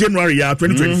 6th January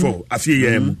 2024,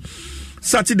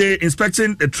 Saturday,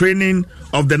 inspecting the training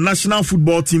of the national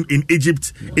football team in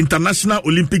Egypt, International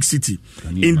Olympic City,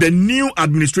 in the new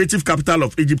administrative capital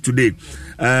of Egypt today.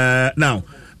 Now,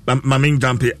 Maming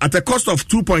Jampe, at a cost of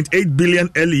 2.8 billion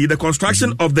LE, the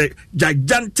construction of the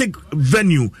gigantic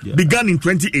venue began in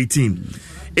 2018.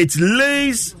 It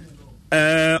lays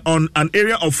on an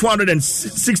area of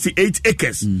 468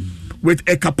 acres with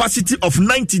a capacity of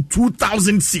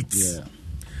 92,000 seats.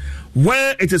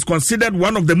 Where it is considered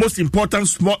one of the most important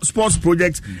sports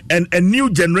projects and a new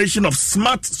generation of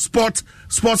smart sports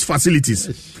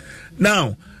facilities.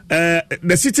 Now,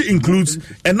 the city includes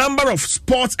a number of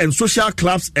sports and social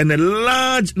clubs and a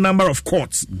large number of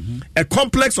courts, a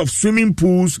complex of swimming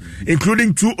pools,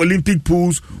 including 2 Olympic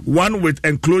pools, one with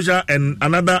enclosure and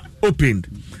another opened,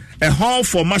 a hall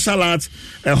for martial arts,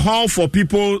 a hall for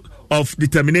people of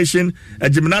determination,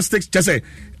 gymnastics, just a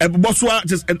Boswa,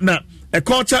 just a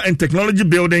culture and technology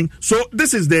building. So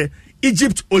this is the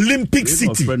Egypt Olympic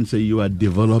City. My friend say you are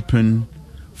developing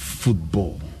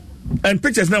football. And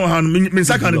pictures now means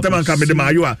I can't tell you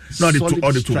are not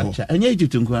the two. And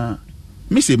Egypt,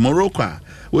 me say Morocco.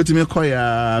 What me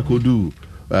could do?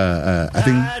 I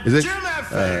think is it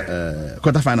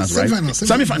quarterfinals, right?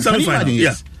 Semi-final.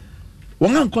 Yes.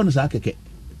 One corner is Africa.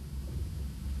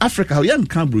 Young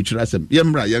Cambridge,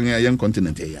 young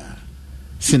continent.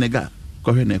 Senegal,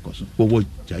 Korea,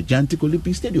 gigantic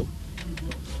Olympic Stadium.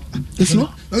 Yes, no.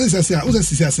 This is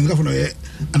Senegal for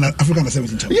an African under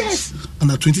 17 champions. Yes,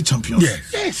 under 20 champions.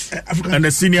 Yes. African and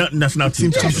the senior national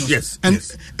team champions. Yes. And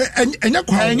it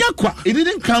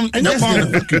didn't come. You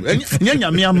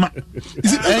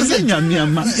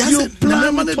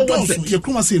plan towards it. You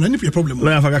come and say any problem.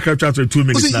 I have captured for 2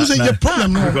 minutes. You say your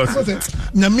problem now because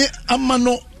nyame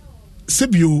amano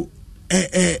sebio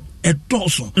a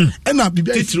dozen and I be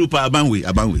through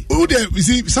abanwe. Oh, there you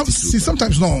see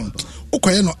sometimes no.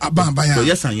 Okay, no abambaya. So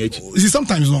yes and yes. You see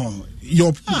sometimes no.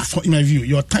 In my view,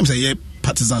 your times are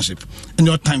partisanship, and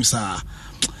your times are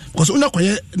because no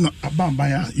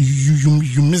abambaya.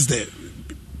 You miss the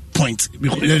point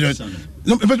because because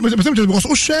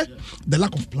share the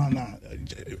lack of plan.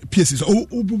 PSs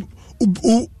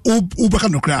back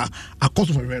no cry a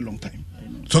cost for a very long time.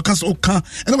 So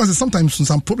and sometimes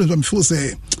some problems when people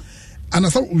say, and I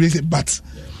thought we say, but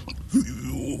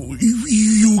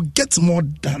you get more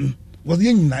done. Well,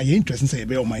 you're interested in say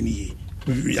about money.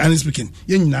 And speaking,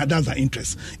 that's our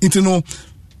interest. You know,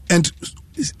 and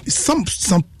some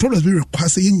problems we require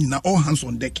saying all hands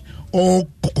on deck, all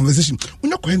conversation. We're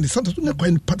not going sometimes we're not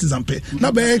going partisan pay. Now,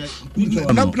 me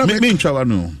in trouble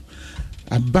no.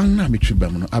 I bang na me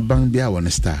tribam no. I bang bia one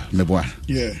star. Me boy.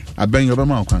 Yeah. I bang your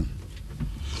bama okwan.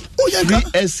 Oh yeah. 3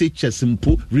 SHS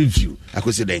simple review. I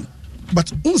could say then. But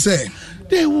who say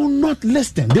they will not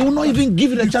listen? They will not even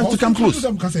give it a chance to come close. I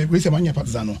would love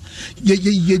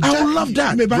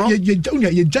that.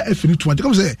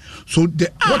 So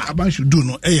what a bank should do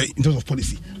no in terms of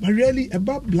policy. But really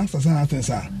about blacks and things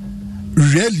are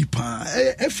really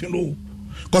if you know.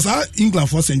 Because our England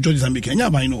for St. George's and Kenya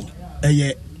by know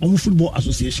football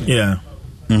association. Yeah.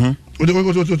 So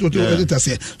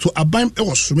a bank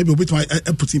also maybe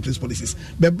put in place policies.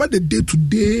 But the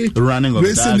day-to-day running of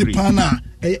the partner,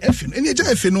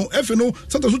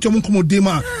 sometimes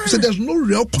so there's no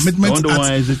real commitment at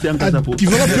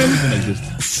developing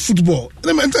football.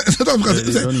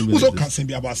 Also can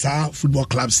be about football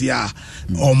clubs here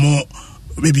or more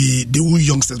maybe the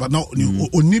youngsters, but now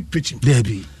only pitching.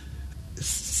 Debbie.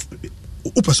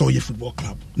 Football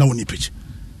club now only pitch.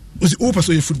 Was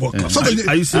it football club?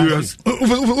 Are you serious?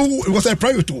 It was a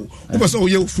private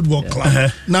football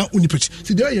club. Now only pitch.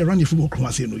 See there you run your football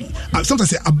club. Sometimes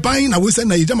say a buying away say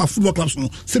na you jam football clubs no.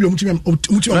 Say because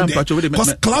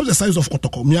clubs the size of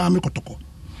Kotoko, Miami Kotoko.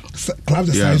 Clubs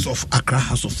the size of Accra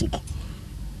House of Folk.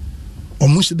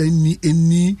 Almost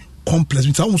any complex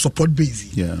with our support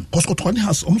base. Yeah. Because Kotoko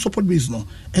has almost support base no.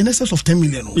 In excess of 10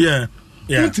 million. Yeah.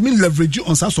 Yeah. To mean leverage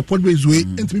on some support based way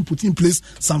and to mean put in place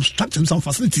some structures, some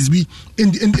facilities be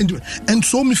and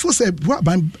so me feel say what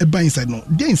buy inside no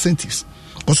their incentives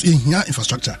because in here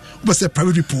infrastructure but say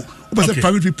private people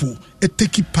private people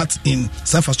take part in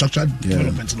some infrastructure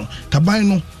development no tabai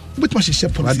no but much share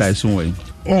policies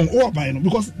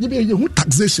because you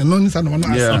taxation no inside no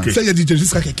say you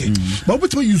just but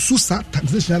but you use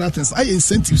taxation and other things I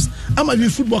incentives I'm a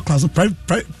football class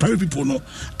private people no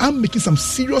I'm making some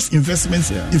serious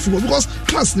investments in football because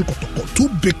class two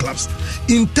big clubs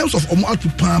in terms of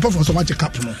output apart from so much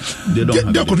cap no they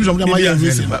contribution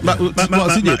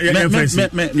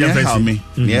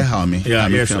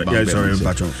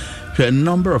a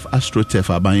number of AstroTurf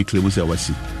are buying clubs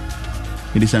overseas.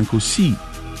 It is uncle C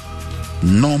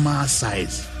normal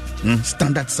size,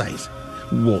 standard size.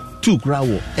 2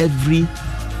 crowd every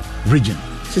region,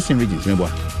 16 regions. Remember,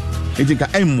 I think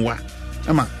I'm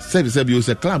service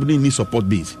a club need support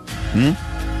base.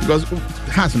 Because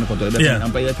has no control.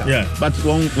 But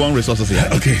one resources here.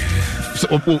 Okay.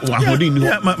 So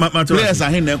players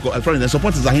are in there. The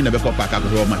supporters are in the back of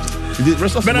match. The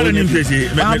rest of Bernard NPC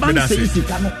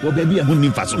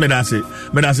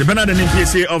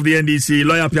of the NDC,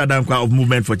 lawyer Addo Dankwa of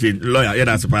Movement for Change. Lawyer, yeah,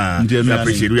 that's we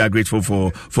appreciate. We are grateful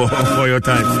for your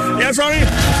time. Yeah, sorry.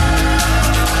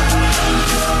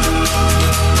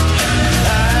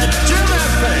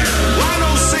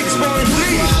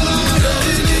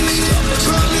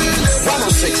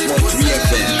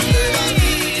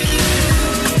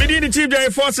 Chief Jerry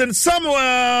Forson,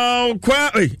 Samuel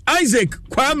Isaac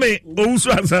Kwame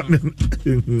Owusu